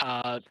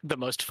the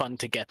most fun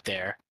to get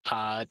there.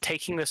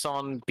 Taking this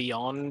on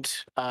beyond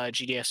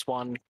GDS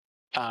 1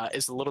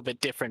 is a little bit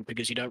different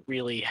because you don't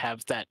really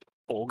have that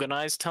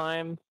organized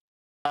time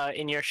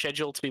in your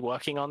schedule to be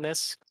working on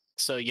this.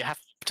 So you have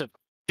to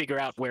figure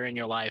out where in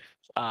your life,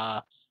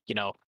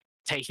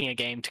 taking a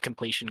game to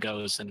completion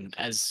goes. And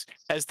as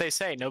they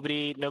say,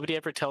 nobody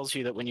ever tells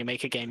you that when you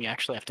make a game, you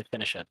actually have to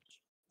finish it.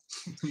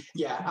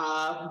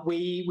 Yeah,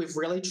 we've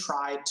really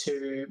tried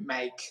to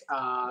make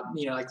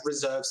like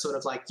reserve sort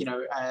of like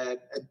a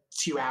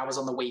few hours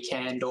on the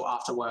weekend or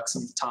after work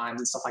sometimes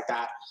and stuff like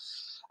that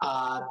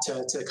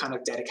to kind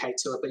of dedicate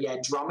to it. But yeah,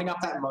 drumming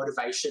up that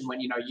motivation when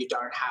you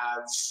don't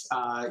have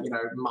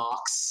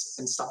marks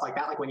and stuff like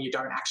that, like when you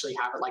don't actually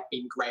have it like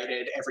being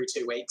graded every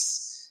 2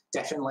 weeks,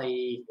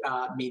 definitely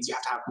means you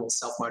have to have more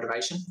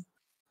self-motivation.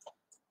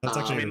 That's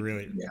actually a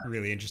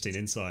really interesting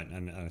insight,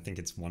 and I think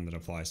it's one that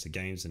applies to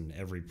games and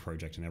every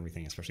project and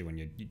everything, especially when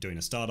you're doing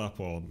a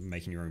startup or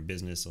making your own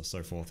business or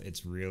so forth.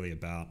 It's really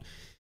about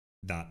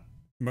that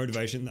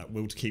motivation, that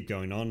will to keep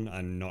going on,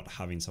 and not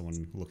having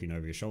someone looking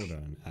over your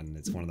shoulder. And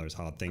it's one of those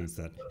hard things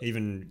that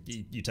even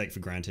you take for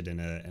granted in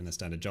a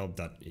standard job,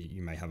 that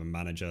you may have a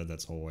manager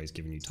that's always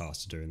giving you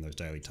tasks to do, and those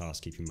daily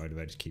tasks keep you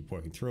motivated to keep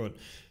working through it.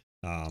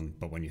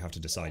 But when you have to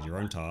decide your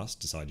own tasks,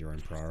 decide your own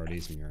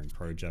priorities and your own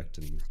project,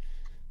 and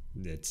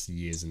it's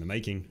years in the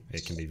making,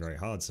 it can be very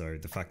hard. So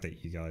the fact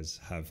that you guys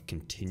have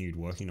continued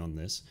working on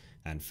this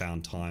and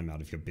found time out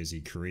of your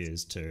busy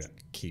careers to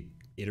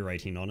keep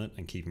iterating on it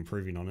and keep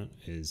improving on it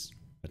is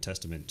a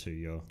testament to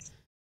your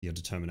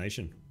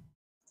determination.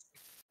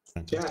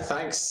 Fantastic. Yeah,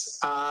 thanks.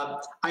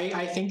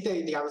 I think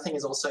the other thing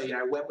is also,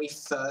 when we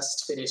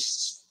first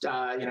finished,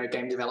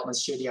 Game Development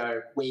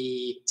Studio,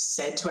 we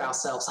said to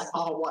ourselves, like,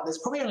 there's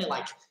probably only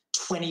like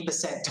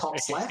 20%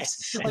 tops left.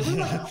 Like,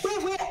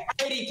 we're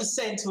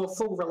 80% to a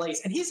full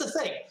release. And here's the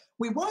thing,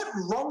 we weren't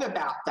wrong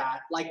about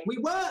that. Like, we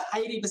were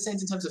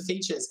 80% in terms of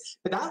features,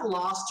 but that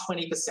last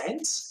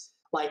 20%,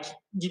 like,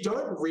 you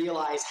don't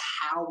realize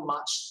how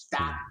much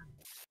that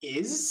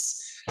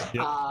is.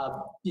 Yep.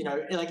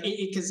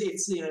 Because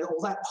it's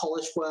all that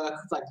polished work,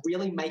 like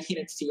really making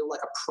it feel like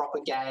a proper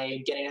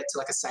game, getting it to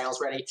like a sales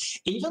ready.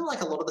 Even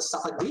like a lot of the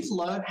stuff, like we've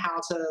learned how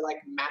to like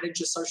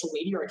manage a social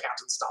media account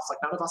and stuff. Like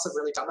none of us have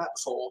really done that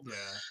before.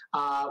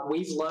 Yeah.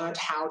 We've learned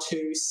how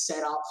to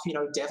set up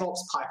DevOps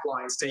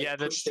pipelines to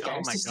push the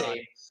games to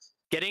Steam.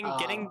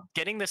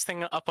 Getting this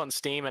thing up on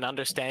Steam and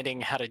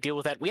understanding how to deal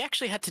with that. We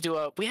actually had to do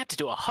a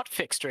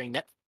hotfix during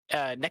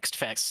Next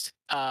Fest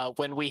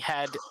when we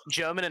had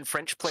German and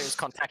French players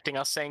contacting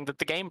us saying that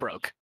the game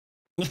broke.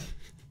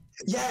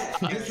 Yeah,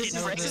 this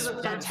is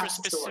a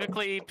fantastic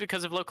specifically story.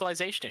 Because of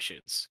localization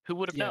issues. Who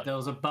would have known? There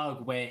was a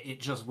bug where it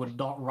just would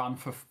not run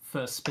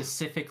for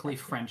specifically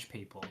French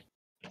people.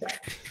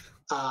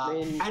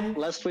 And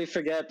lest we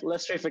forget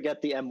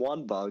the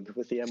M1 bug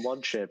with the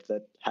M1 chip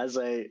that has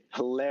a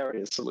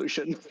hilarious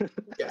solution.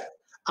 Yeah.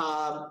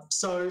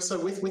 So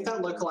with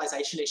that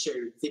localization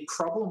issue, the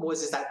problem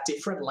is that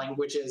different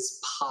languages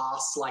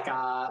pass like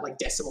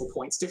decimal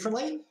points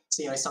differently.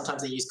 So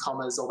sometimes they use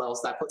commas or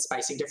else they put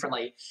spacing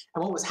differently.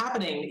 And what was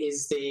happening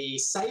is the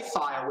save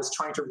file was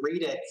trying to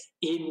read it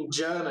in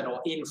German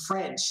or in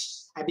French,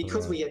 and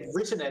because we had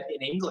written it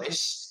in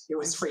English, it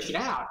was freaking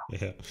out.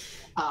 Yeah.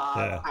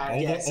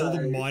 All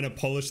the minor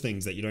polish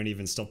things that you don't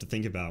even stop to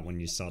think about when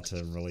you start to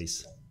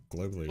release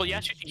globally. Well, you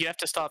have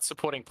to start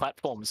supporting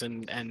platforms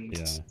and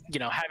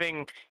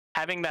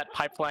having that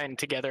pipeline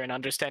together and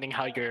understanding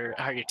how your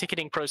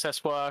ticketing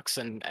process works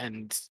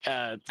and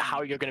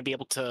how you're going to be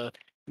able to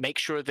make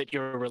sure that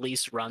your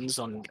release runs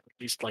on at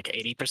least like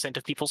 80%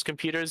 of people's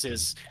computers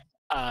is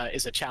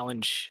is a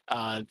challenge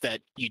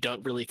that you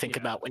don't really think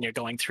about when you're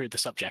going through the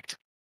subject.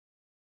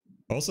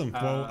 Awesome.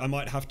 Well, I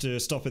might have to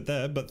stop it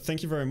there, but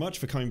thank you very much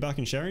for coming back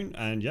and sharing.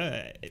 And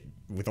yeah,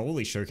 with all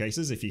these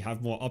showcases, if you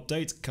have more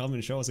updates, come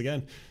and show us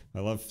again. I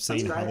love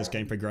seeing how this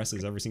game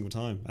progresses every single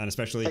time. And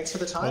especially thanks for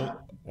the time.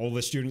 All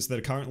the students that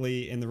are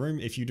currently in the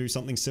room, if you do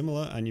something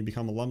similar and you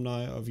become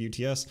alumni of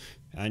UTS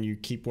and you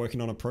keep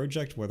working on a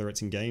project, whether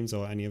it's in games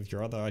or any of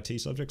your other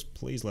IT subjects,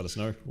 please let us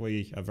know.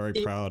 We are very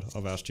proud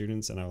of our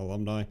students and our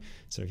alumni.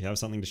 So if you have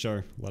something to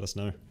show, let us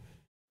know.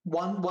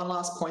 One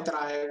last point that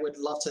I would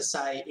love to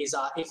say is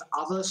if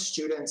other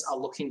students are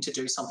looking to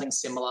do something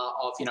similar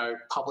of,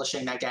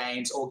 publishing their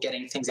games or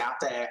getting things out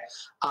there,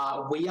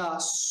 we are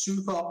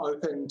super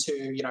open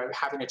to,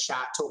 having a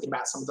chat, talking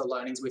about some of the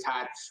learnings we've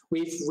had.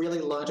 We've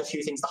really learned a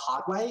few things the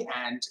hard way,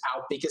 and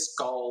our biggest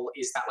goal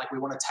is that we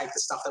want to take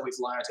the stuff that we've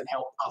learned and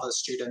help other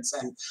students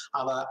and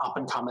other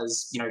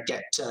up-and-comers,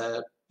 get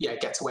to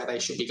where they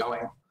should be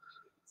going.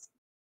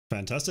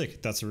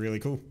 Fantastic. That's really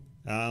cool.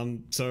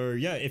 So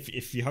yeah,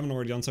 if you haven't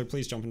already done so,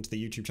 please jump into the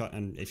YouTube chat,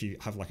 and if you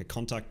have a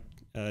contact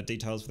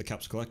details for the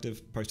Caps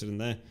Collective, post it in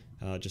there,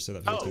 just so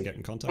that people can get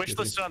in contact with you. Wish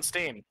list on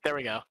Steam. There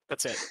we go.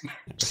 That's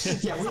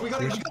it. Yeah, we got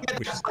to get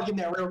that plug in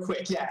there real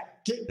quick. Yeah,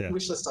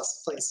 wish list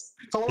us, please.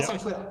 Follow us on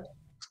Twitter.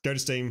 Go to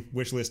Steam,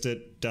 wish list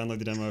it, download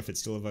the demo if it's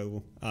still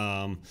available.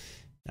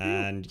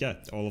 And yeah,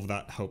 all of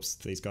that helps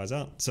these guys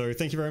out. So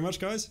thank you very much,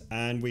 guys.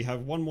 And we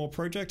have one more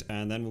project,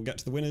 and then we'll get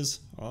to the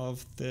winners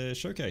of the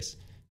showcase.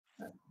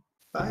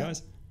 Bye,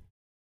 guys.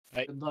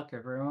 Bye. Good luck,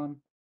 everyone.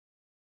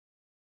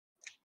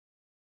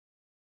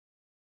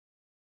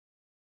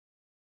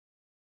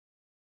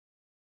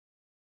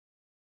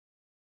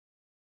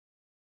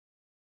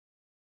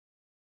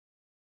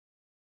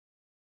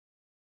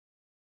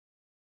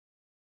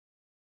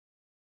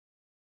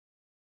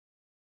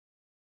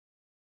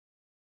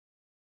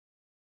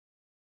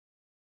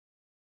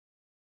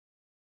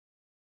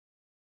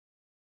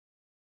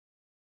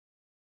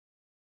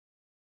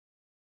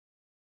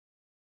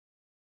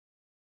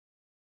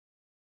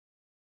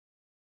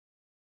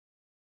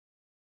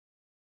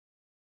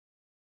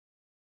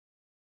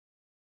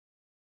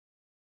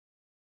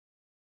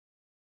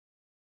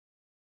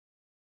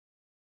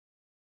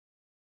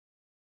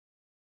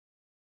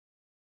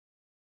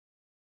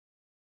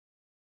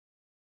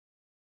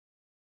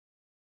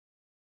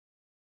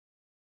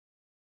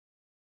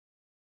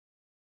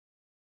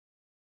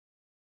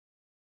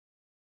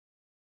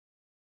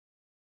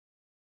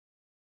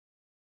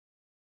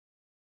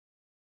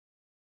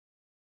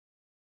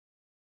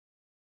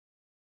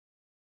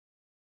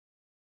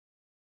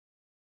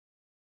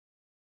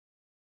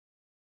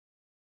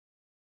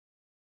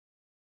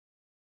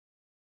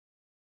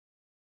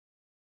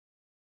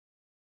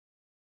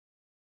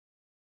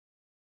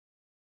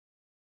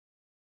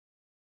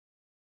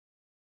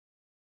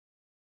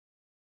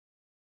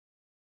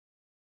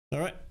 All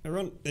right,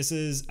 everyone, this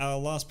is our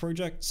last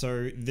project.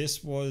 So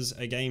this was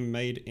a game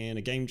made in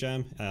a game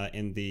jam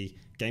in the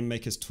Game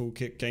Maker's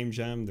Toolkit game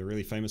jam, the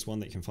really famous one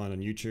that you can find on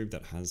YouTube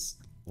that has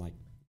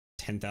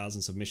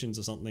 10,000 submissions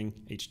or something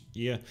each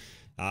year.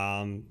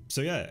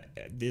 So yeah,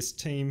 this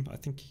team, I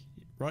think,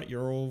 right,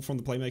 you're all from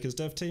the Playmakers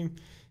dev team.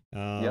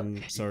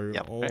 So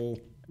all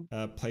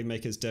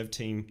Playmakers dev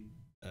team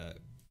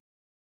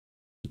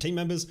team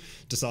members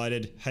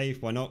decided, hey,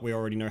 why not? We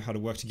already know how to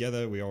work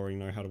together. We already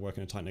know how to work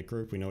in a tight-knit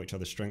group. We know each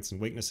other's strengths and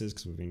weaknesses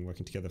because we've been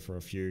working together for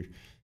a few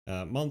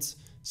months.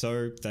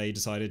 So they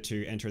decided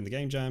to enter in the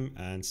game jam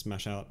and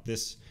smash out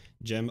this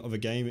gem of a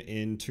game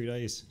in 2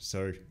 days.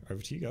 So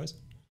over to you guys.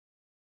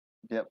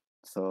 Yep.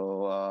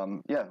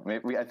 So yeah,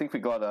 I think we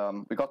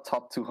got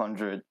top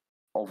 200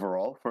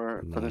 overall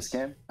for this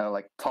game,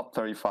 and top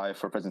 35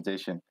 for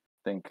presentation.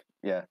 I think,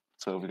 yeah.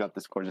 So we got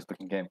this gorgeous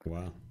looking game.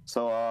 Wow.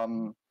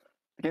 So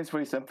the game's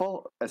pretty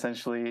simple.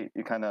 Essentially,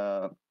 you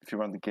if you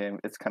run the game,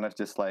 it's kind of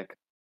just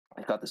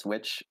you've got this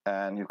witch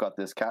and you've got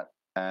this cat,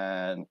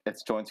 and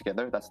it's joined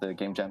together. That's the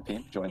game jam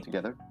team, joined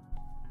together.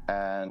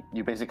 And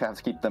you basically have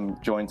to keep them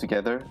joined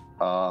together.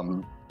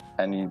 And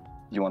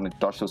you want to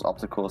dodge those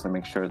obstacles and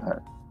make sure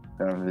that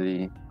they're not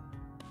really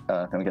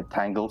going to get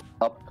tangled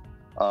up.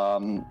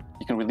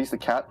 You can release the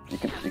cat. You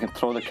can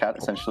throw the cat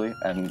essentially,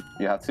 and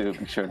you have to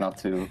make sure not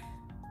to.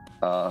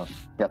 You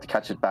have to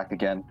catch it back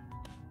again.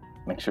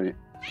 Make sure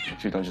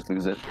you don't just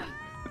lose it.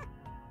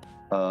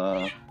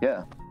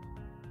 Yeah.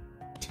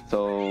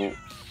 So.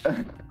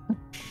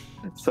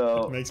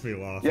 So. It makes me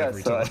laugh. Yeah.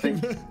 Every So time. I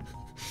think.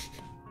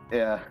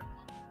 Yeah.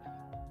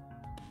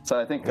 So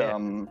I think I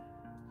don't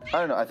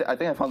know. I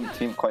think I found the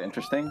team quite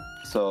interesting.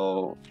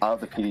 So out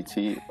of the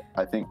PDT,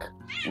 I think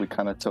we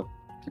kind of took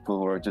people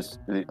who were just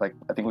really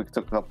I think we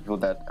took a couple people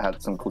that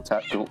had some cool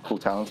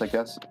talents. I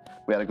guess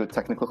we had a good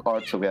technical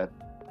art, so we had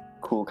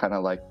cool kind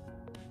of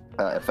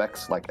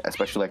effects,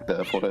 especially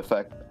the photo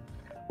effect.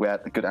 We had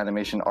a good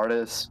animation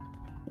artists.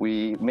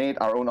 We made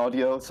our own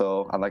audio,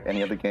 so unlike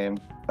any other game,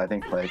 I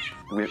think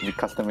we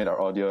custom made our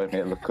audio and made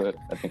it look good.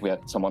 I think we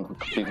had someone who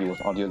completely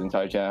was audio the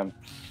entire jam.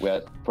 We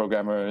had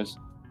programmers,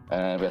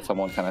 and we had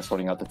someone kind of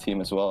sorting out the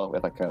team as well. We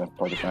had a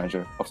project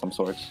manager of some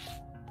sorts.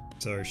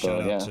 So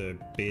shout out to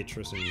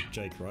Beatrice and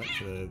Jake, right,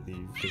 for the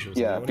visuals.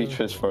 Yeah, and the audio?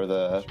 Beatrice for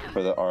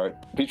the art.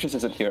 Beatrice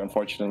isn't here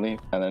unfortunately,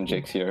 and then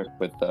Jake's here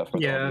with for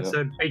the audio.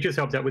 So Beatrice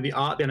helped out with the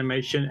art, the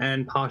animation,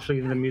 and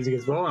partially the music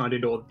as well. And I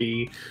did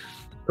pretty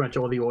much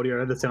all the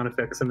audio, the sound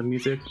effects, and the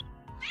music.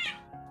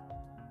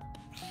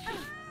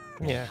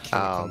 Yeah.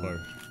 Combo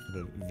for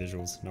the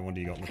visuals. No wonder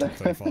you got in the top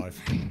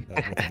 35 with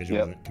the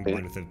visuals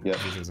combined with the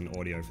visuals and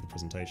audio for the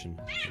presentation.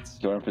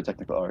 Jordan for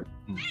technical art.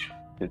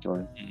 Good,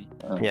 Jordan.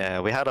 Yeah,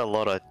 we had a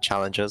lot of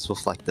challenges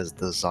with like this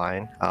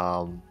design.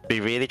 We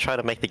really tried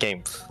to make the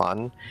game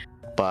fun,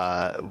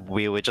 but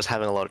we were just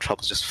having a lot of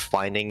trouble just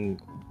finding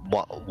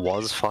what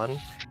was fun.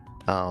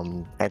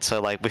 And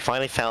so like we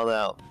finally found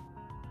out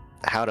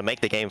how to make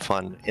the game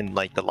fun in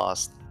like the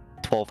last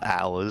 12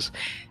 hours,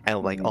 and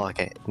we're like, oh,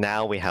 okay,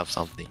 now we have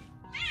something.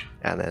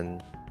 And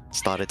then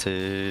started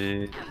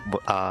to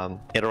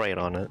iterate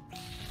on it.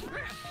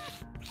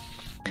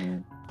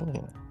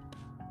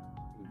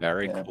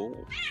 Very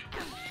cool.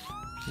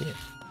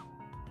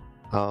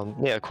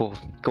 Yeah,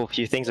 cool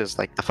few things is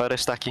like the photo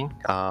stacking,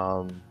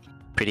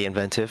 pretty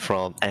inventive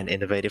and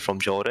innovative from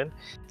Jordan.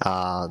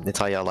 The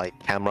entire like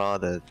camera,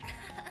 the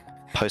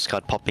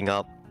postcard popping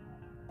up,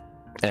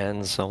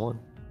 and so on.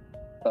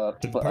 Do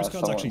the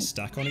postcards actually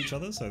stack on each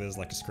other? So there's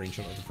like a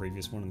screenshot of the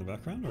previous one in the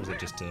background, or is it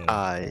just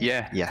a...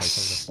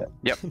 yes.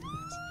 Yep.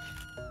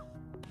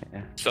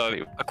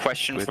 So, a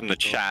question from the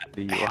chat.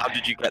 How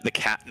did you get the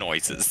cat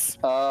noises?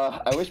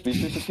 I wish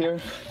Beatrice was here.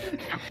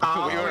 We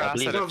were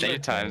asked that a few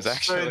times,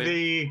 actually. So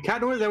the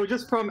cat noise, they were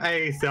just from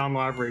a sound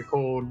library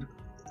called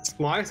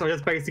Splice. I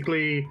just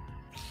basically...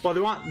 Well,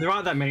 there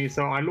aren't that many,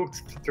 so I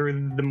looked through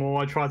them all.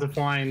 I tried to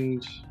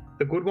find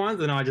the good ones,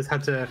 and I just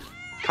had to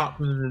cut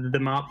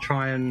them up,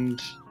 try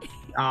and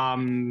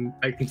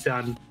make them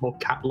sound more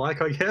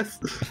cat-like, I guess.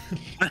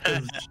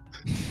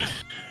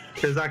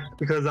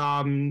 Because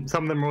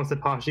some of them also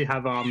partially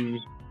have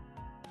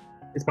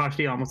it's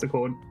partially what's it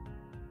called?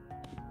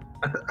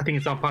 I think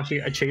it's partially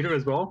a cheetah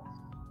as well.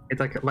 It's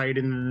like laid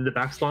in the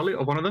back slightly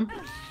of one of them.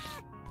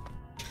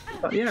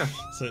 But yeah.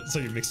 So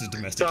you mix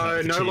domestic.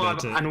 So no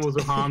live animals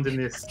were harmed in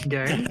this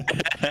game.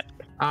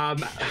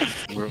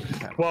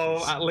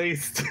 Well, at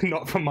least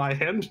not from my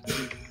end.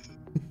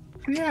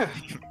 Yeah.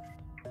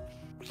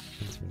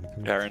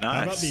 Very nice.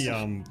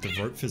 How about the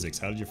rope physics?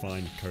 How did you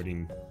find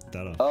coding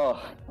that up?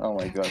 Oh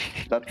my god,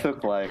 that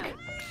took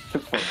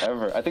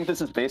forever. I think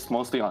this is based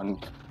mostly on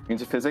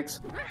Unity physics,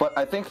 but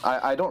I think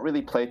I don't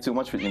really play too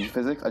much with Unity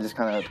physics.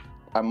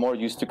 I'm more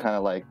used to kind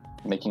of like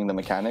making the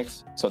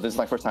mechanics. So this is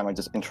my first time I'm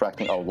just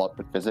interacting a lot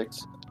with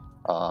physics.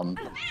 And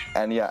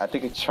yeah, I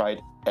think I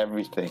tried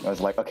everything. I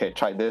was like, okay,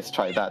 try this,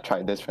 try that,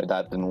 try this, try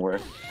that, didn't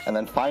work. And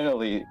then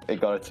finally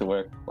it got it to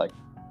work, like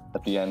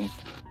at the end.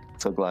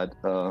 So glad.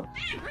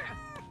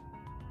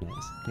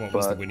 What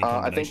was the winning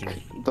combination? I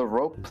think the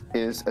rope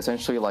is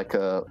essentially like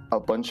a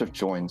bunch of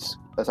joins.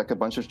 It's like a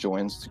bunch of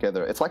joins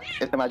together. It's like,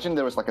 imagine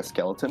there was like a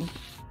skeleton.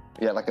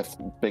 Yeah, like a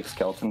big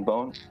skeleton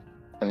bone.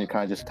 And you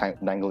kind of just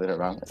dangle it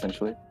around,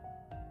 essentially.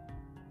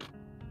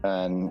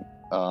 And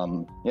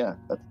yeah,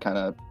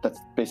 that's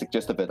basic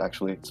gist of it,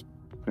 actually. It's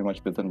pretty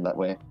much built in that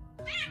way.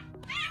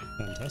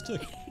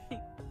 Fantastic.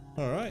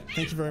 All right,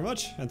 thank you very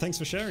much, and thanks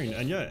for sharing.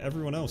 And yeah,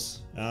 everyone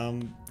else,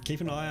 keep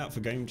an eye out for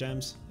game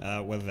jams,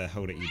 whether they're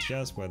held at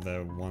UTS,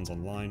 whether one's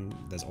online.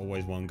 There's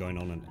always one going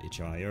on at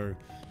itch.io.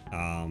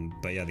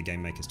 But yeah, the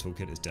Game Maker's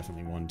Toolkit is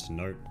definitely one to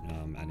note,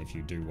 and if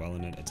you do well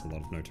in it, it's a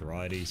lot of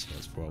notoriety, so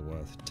it's well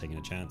worth taking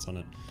a chance on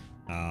it.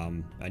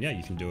 And yeah,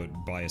 you can do it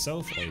by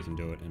yourself, or you can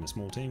do it in a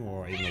small team,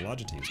 or even a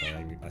larger team. So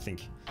I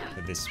think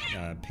that this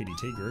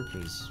PDT group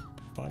is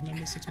 5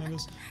 members, 6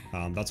 members.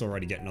 That's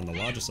already getting on the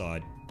larger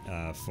side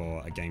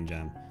for a game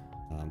jam.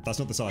 That's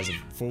not the size of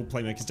full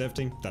Playmakers dev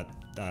team.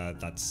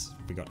 That's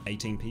we got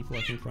 18 people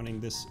I think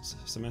running this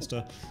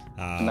semester.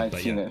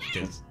 But yeah,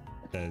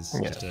 there's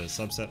just a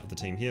subset of the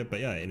team here. But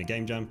yeah, in a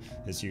game jam,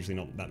 there's usually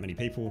not that many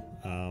people.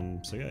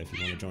 So yeah, if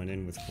you want to join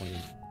in with one of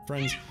your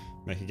friends,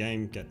 make a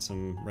game, get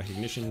some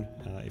recognition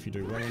if you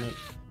do well in it.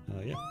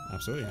 Yeah,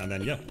 absolutely. And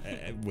then yeah,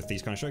 with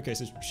these kind of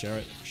showcases,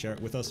 share it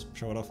with us,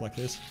 show it off like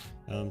this,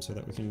 so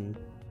that we can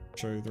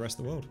show the rest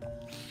of the world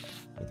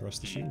with the rest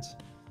of the students.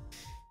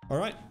 All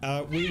right,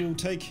 we will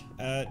take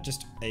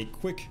just a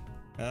quick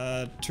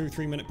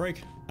 2-3 minute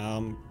break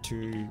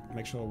to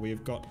make sure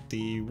we've got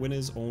the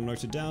winners all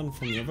noted down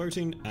from your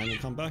voting, and we'll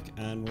come back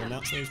and we'll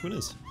announce those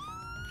winners.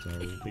 So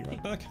we'll be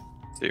right back.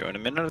 See you in a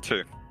minute or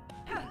two.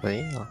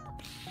 Yeah.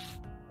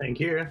 Thank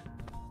you.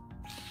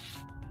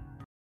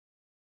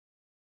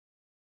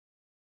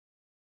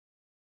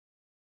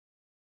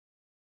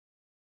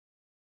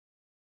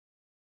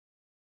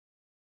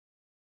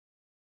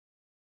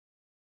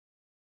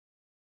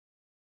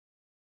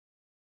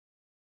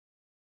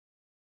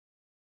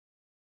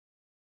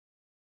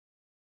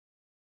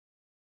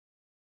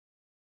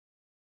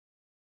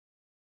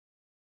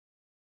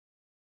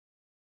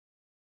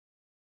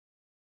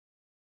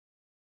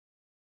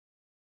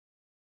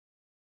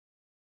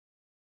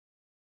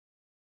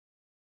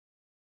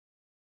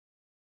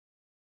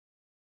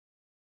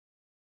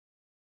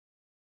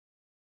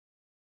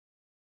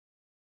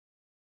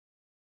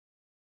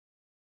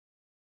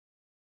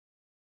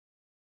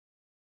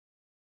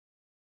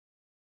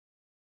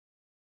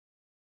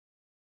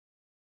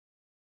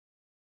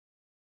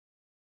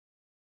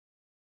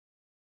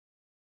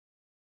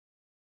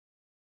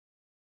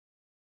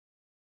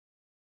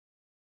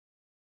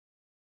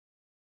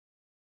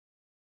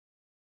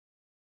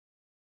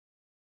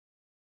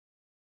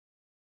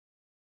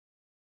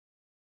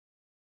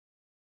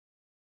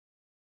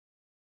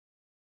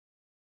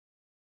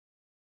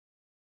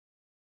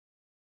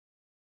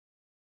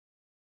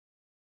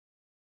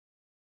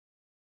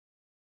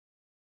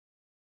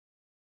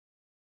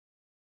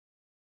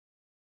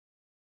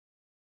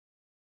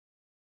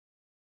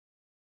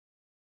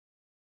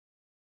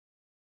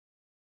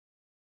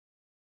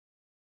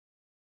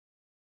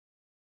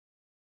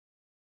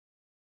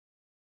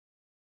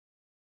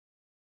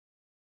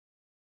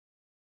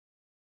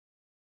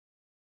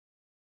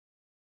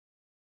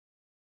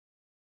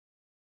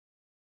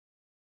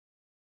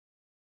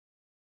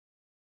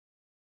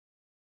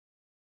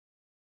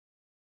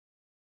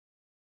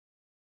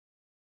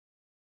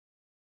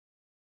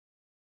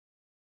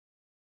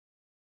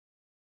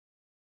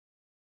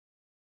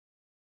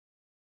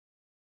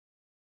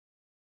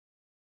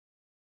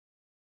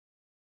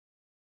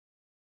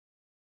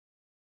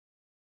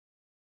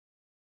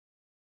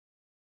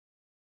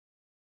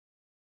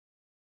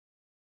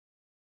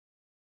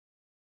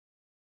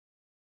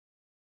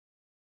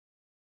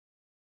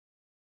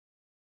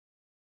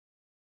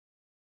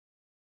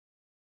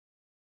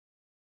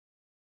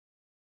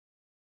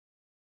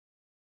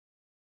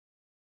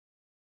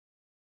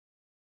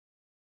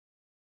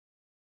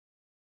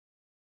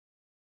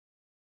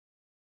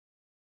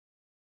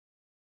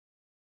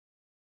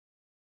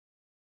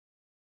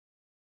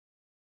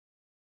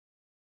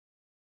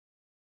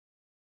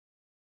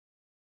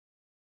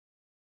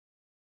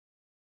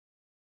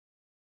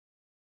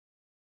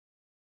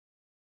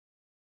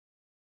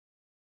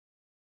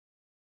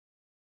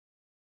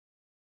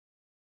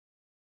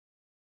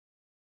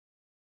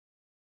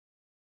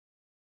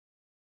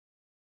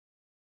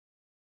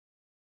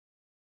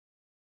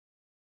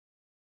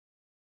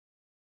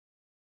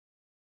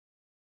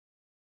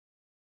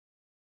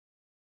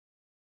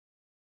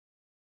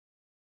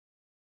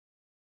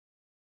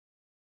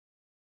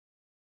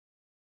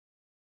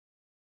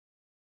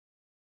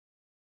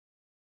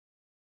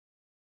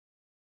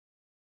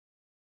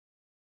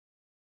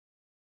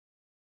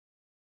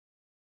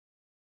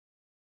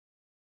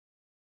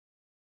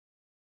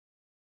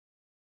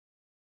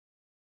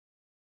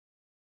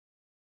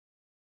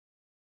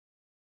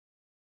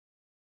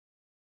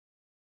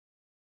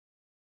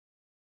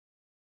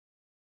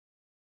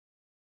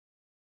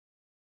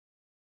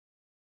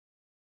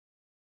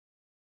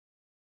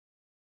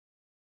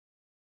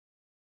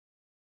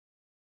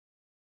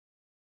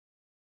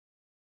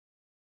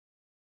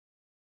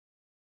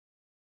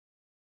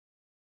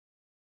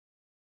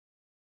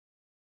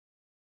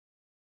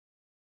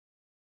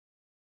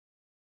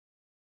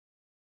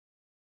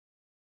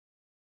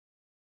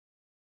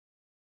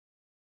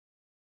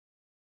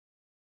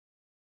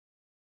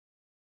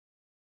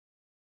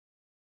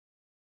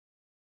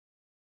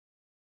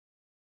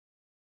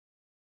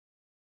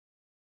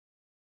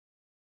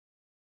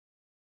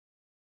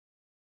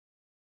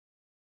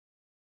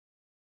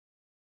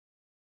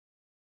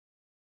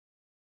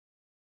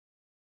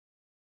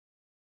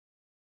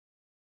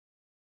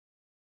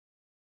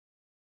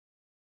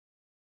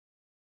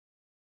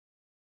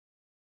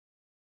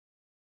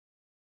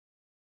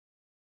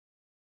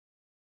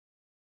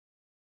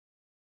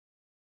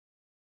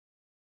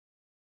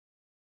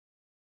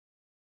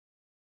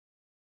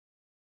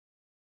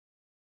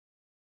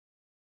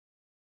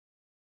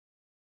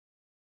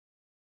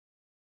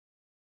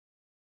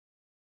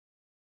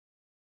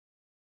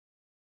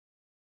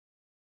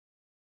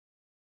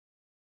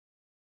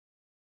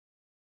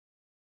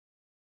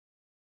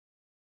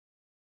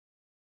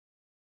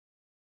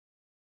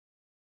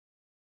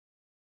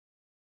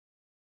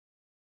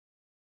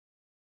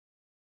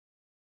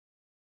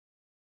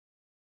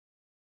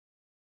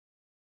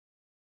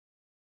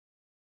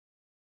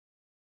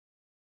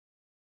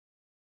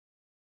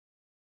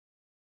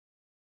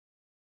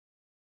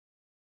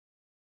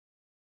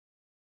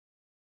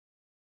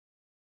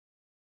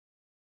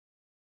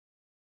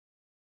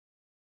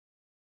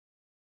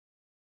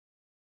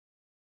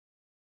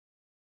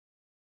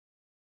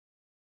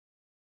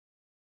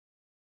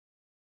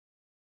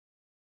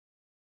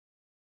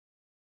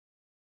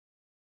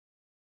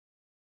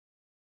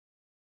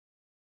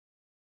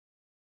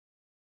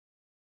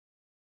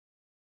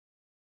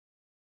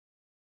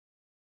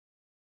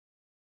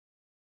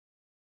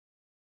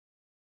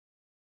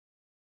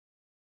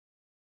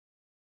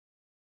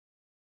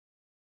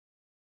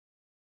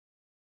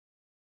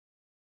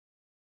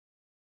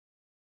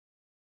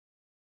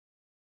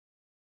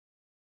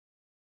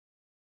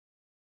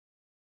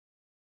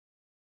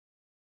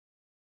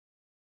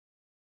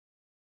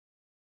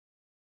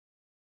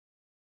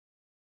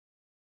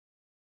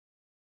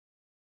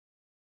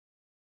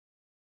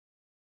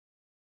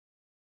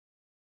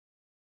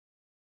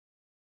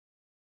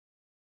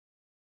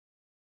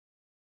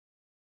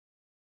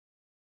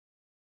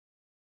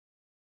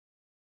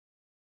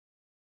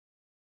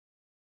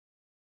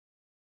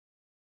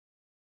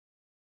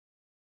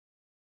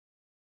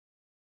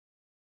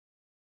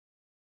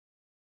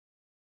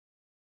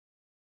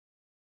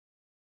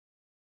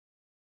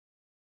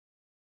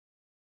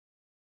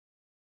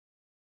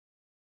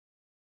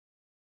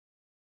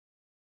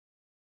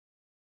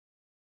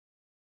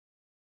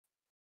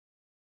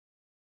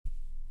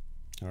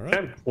 All right.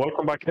 Okay,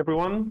 welcome back,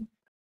 everyone.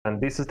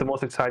 And this is the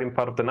most exciting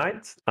part of the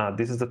night.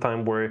 This is the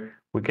time where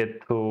we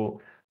get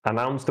to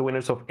announce the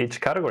winners of each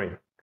category.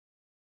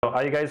 So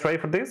are you guys ready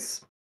for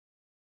this?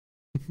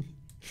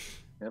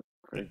 Yep.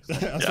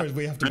 I suppose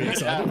we have to be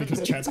excited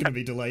because chat's going to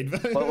be delayed.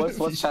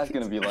 What's chat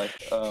going to be like?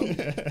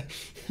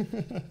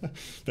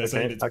 They're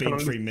saying it's been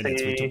 3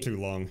 minutes. We took too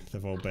long.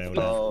 They've all bailed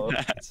out.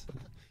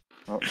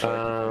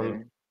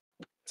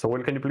 So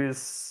Will, can you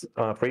please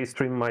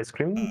restream my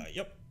screen?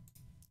 Yep.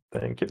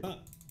 Thank you.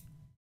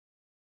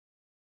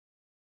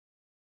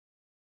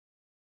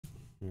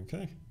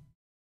 Okay.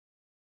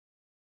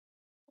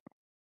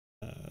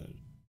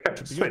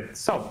 Okay, sweet.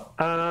 So,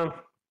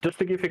 just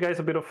to give you guys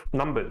a bit of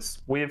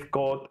numbers, we've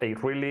got a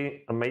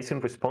really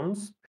amazing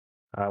response.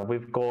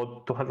 We've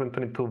got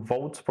 222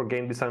 votes for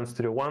Game Design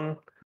Studio 1,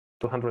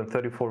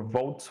 234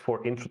 votes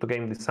for Intro to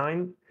Game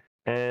Design,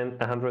 and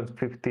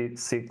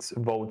 156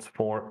 votes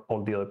for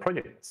all the other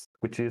projects,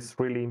 which is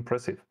really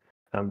impressive.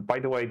 By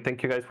the way,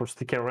 thank you guys for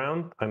sticking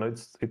around. I know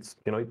it's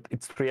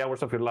 3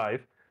 hours of your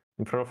life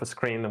in front of a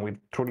screen, and we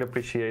truly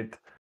appreciate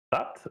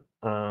that.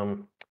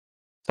 So,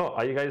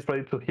 are you guys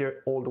ready to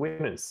hear all the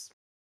winners?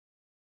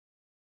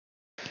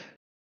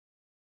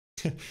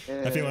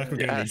 I feel like we're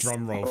getting a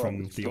drum roll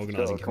from the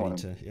organizing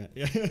committee.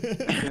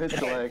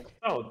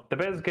 So, the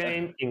best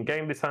game in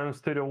Game Design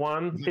Studio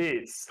 1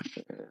 is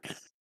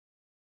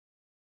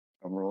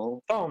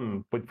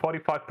Thaum with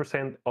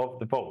 45% of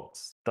the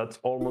votes. That's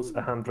almost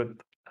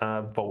 100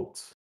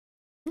 votes.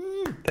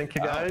 Thank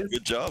you, guys.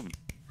 Good job.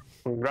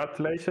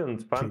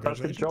 Congratulations.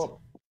 Fantastic job.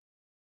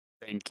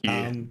 Thank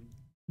you.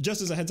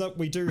 Just as a heads up,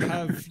 we do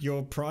have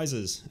your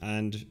prizes,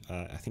 and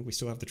I think we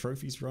still have the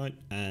trophies, right?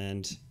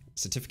 And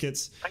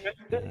certificates.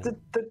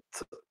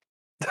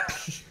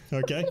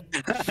 Okay.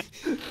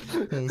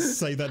 We'll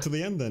save that to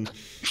the end then.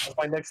 That's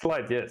my next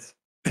slide, yes.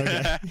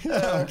 Okay.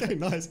 Okay,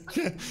 nice.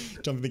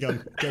 Jumping the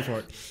gun. Go for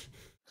it.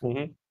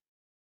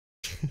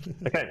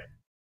 Okay.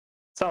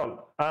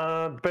 So,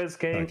 best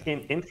game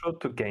in Intro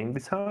to Game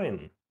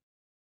Design.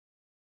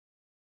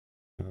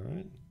 All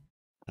right.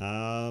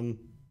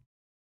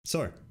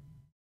 So,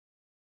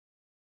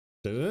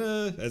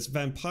 it's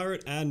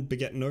Vampirate and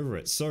Getting Over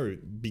It. So,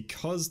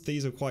 because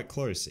these are quite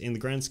close, in the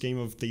grand scheme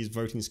of these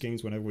voting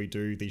schemes, whenever we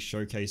do these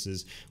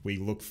showcases, we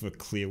look for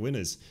clear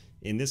winners.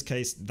 In this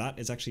case, that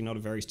is actually not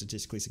a very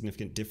statistically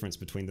significant difference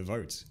between the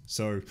votes.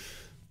 So,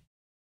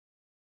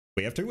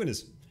 we have 2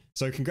 winners.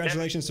 So,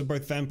 congratulations to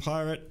both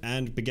Vampirate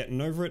and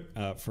Getting Over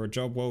It for a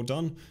job well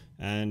done.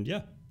 And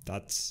yeah,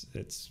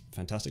 it's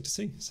fantastic to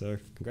see. So,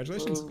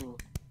 congratulations.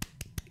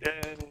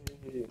 Yay.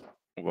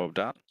 Well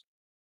done.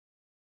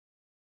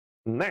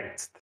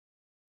 Next,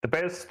 the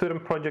best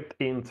student project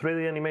in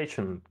 3D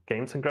animation,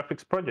 games and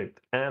graphics project,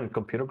 and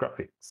computer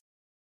graphics.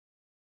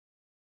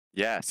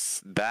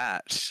 Yes,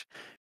 that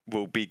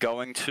will be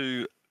going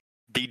to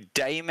the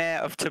Daymare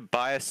of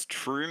Tobias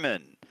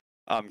Truman.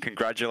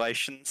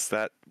 Congratulations,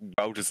 that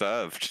well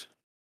deserved.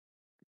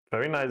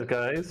 Very nice,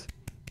 guys.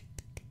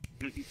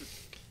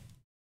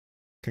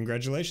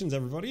 Congratulations,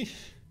 everybody.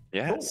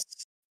 Yes.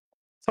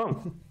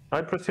 So,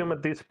 I presume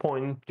at this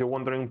point you're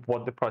wondering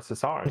what the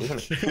prices are,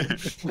 isn't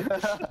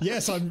it?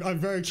 Yes, I'm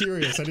very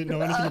curious. I didn't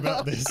know anything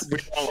about this.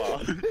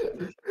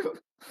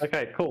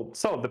 Okay, cool.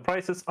 So the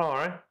prices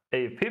are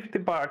a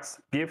 $50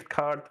 gift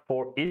card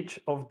for each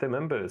of the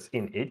members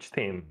in each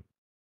team,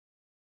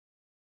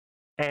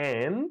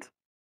 and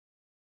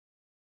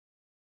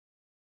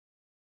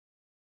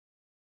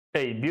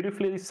a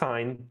beautifully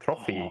designed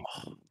trophy.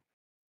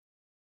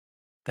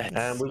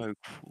 That's so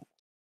cool.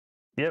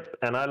 Yep,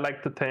 and I'd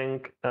like to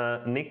thank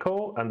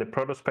Nico and the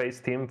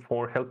Protospace team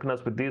for helping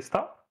us with this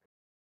stuff.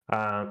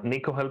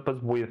 Nico helped us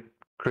with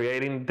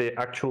creating the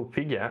actual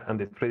figure, and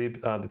the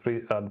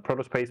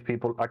Protospace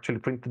people actually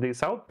printed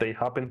this out. They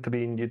happen to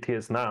be in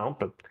UTS now,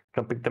 but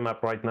can pick them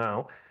up right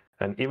now.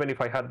 And even if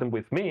I had them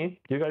with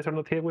me, you guys are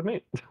not here with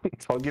me.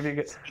 So I'll give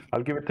it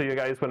to you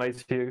guys when I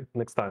see you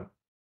next time.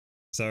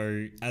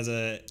 So, as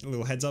a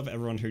little heads up,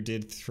 everyone who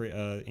did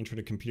Intro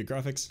to Computer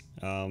Graphics,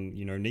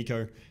 you know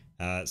Nico.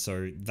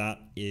 So that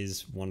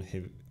is one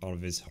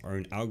of his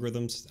own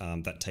algorithms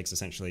that takes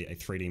essentially a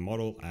 3D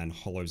model and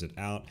hollows it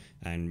out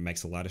and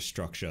makes a lattice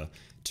structure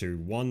to,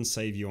 one,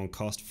 save you on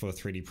cost for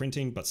 3D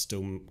printing, but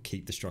still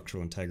keep the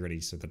structural integrity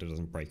so that it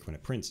doesn't break when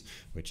it prints,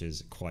 which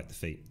is quite the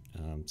feat.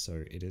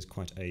 So it is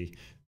quite a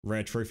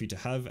rare trophy to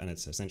have, and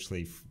it's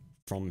essentially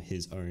from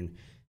his own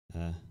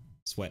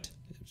sweat,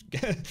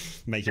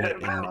 making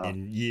it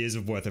in years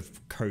of worth of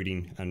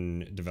coding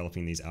and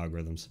developing these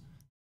algorithms.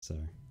 So,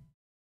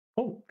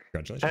 oh,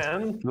 congratulations!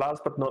 And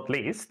last but not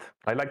least,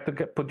 I like to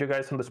put you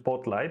guys on the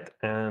spotlight,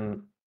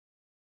 and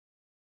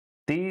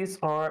these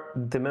are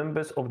the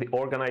members of the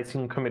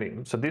organizing committee.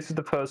 So this is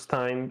the first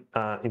time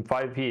in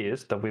 5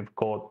 years that we've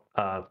got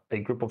a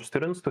group of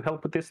students to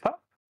help with this stuff.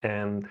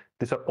 And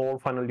these are all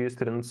final year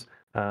students.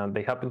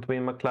 They happen to be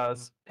in my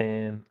class,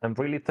 and I'm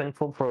really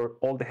thankful for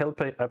all the help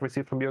I've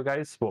received from you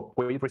guys. Well,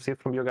 we've received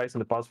from you guys in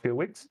the past few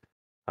weeks.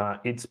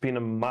 It's been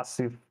a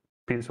massive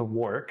piece of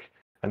work,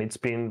 and it's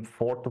been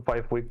 4 to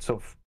 5 weeks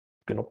of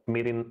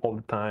meeting all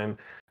the time,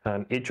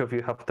 and each of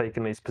you have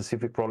taken a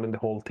specific role in the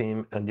whole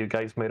team, and you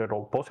guys made it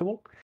all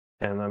possible.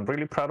 And I'm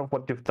really proud of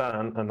what you've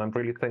done, and I'm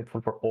really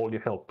thankful for all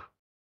your help.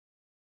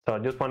 So I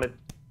just wanted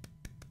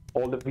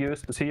all the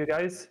viewers to see you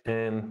guys,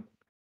 and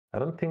I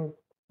don't think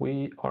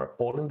we are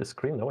all in the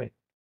screen, no way.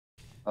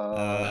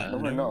 No,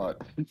 we're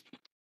not.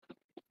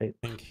 I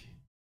think.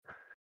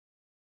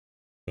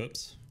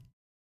 Oops.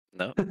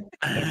 No.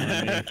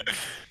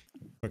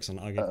 Focus on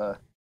Agida.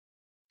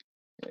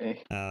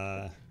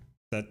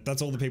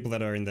 That's all the people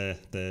that are in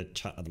the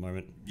chat at the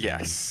moment.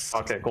 Yes.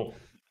 Okay, cool.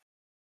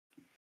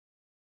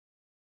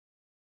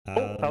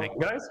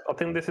 Guys, I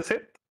think this is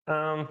it.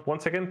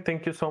 Once again,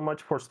 thank you so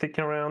much for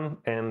sticking around,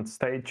 and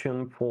stay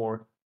tuned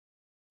for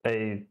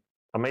a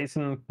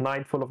amazing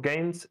night full of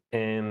games.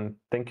 And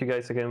thank you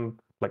guys again,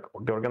 like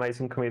the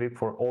organizing committee,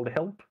 for all the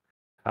help.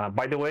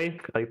 By the way,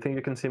 I think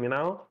you can see me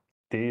now.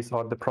 These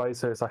are the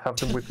prizes. I have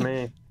them with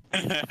me.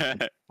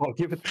 I'll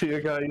give it to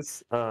you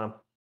guys.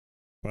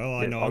 Well,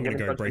 I know I'm going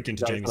to go break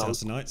into Jamie's house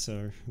tonight,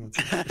 so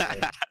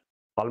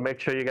I'll make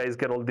sure you guys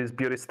get all this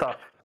beauty stuff.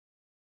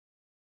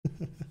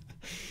 All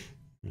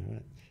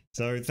right.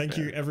 So thank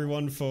you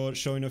everyone for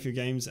showing off your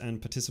games and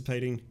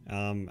participating,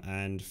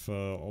 and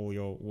for all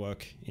your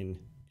work in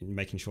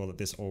making sure that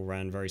this all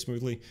ran very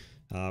smoothly.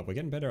 We're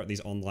getting better at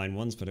these online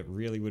ones, but it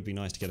really would be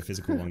nice to get a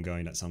physical one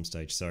going at some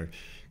stage. So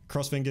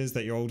cross fingers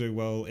that you all do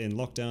well in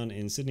lockdown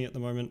in Sydney at the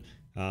moment,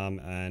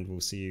 and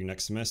we'll see you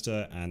next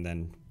semester. And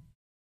then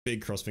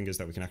big cross fingers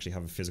that we can actually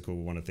have a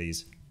physical one of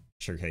these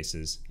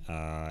showcases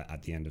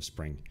at the end of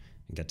spring,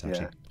 and get to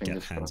actually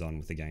get hands-on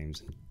with the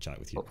games and chat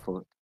with you.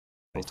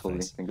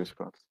 Hopefully, fingers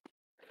crossed.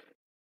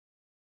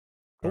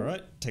 All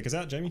right, take us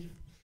out, Jamie.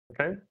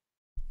 Okay.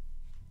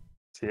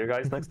 See you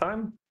guys next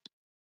time.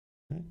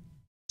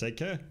 Take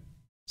care.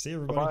 See you,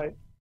 everybody.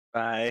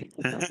 Bye.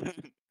 Bye.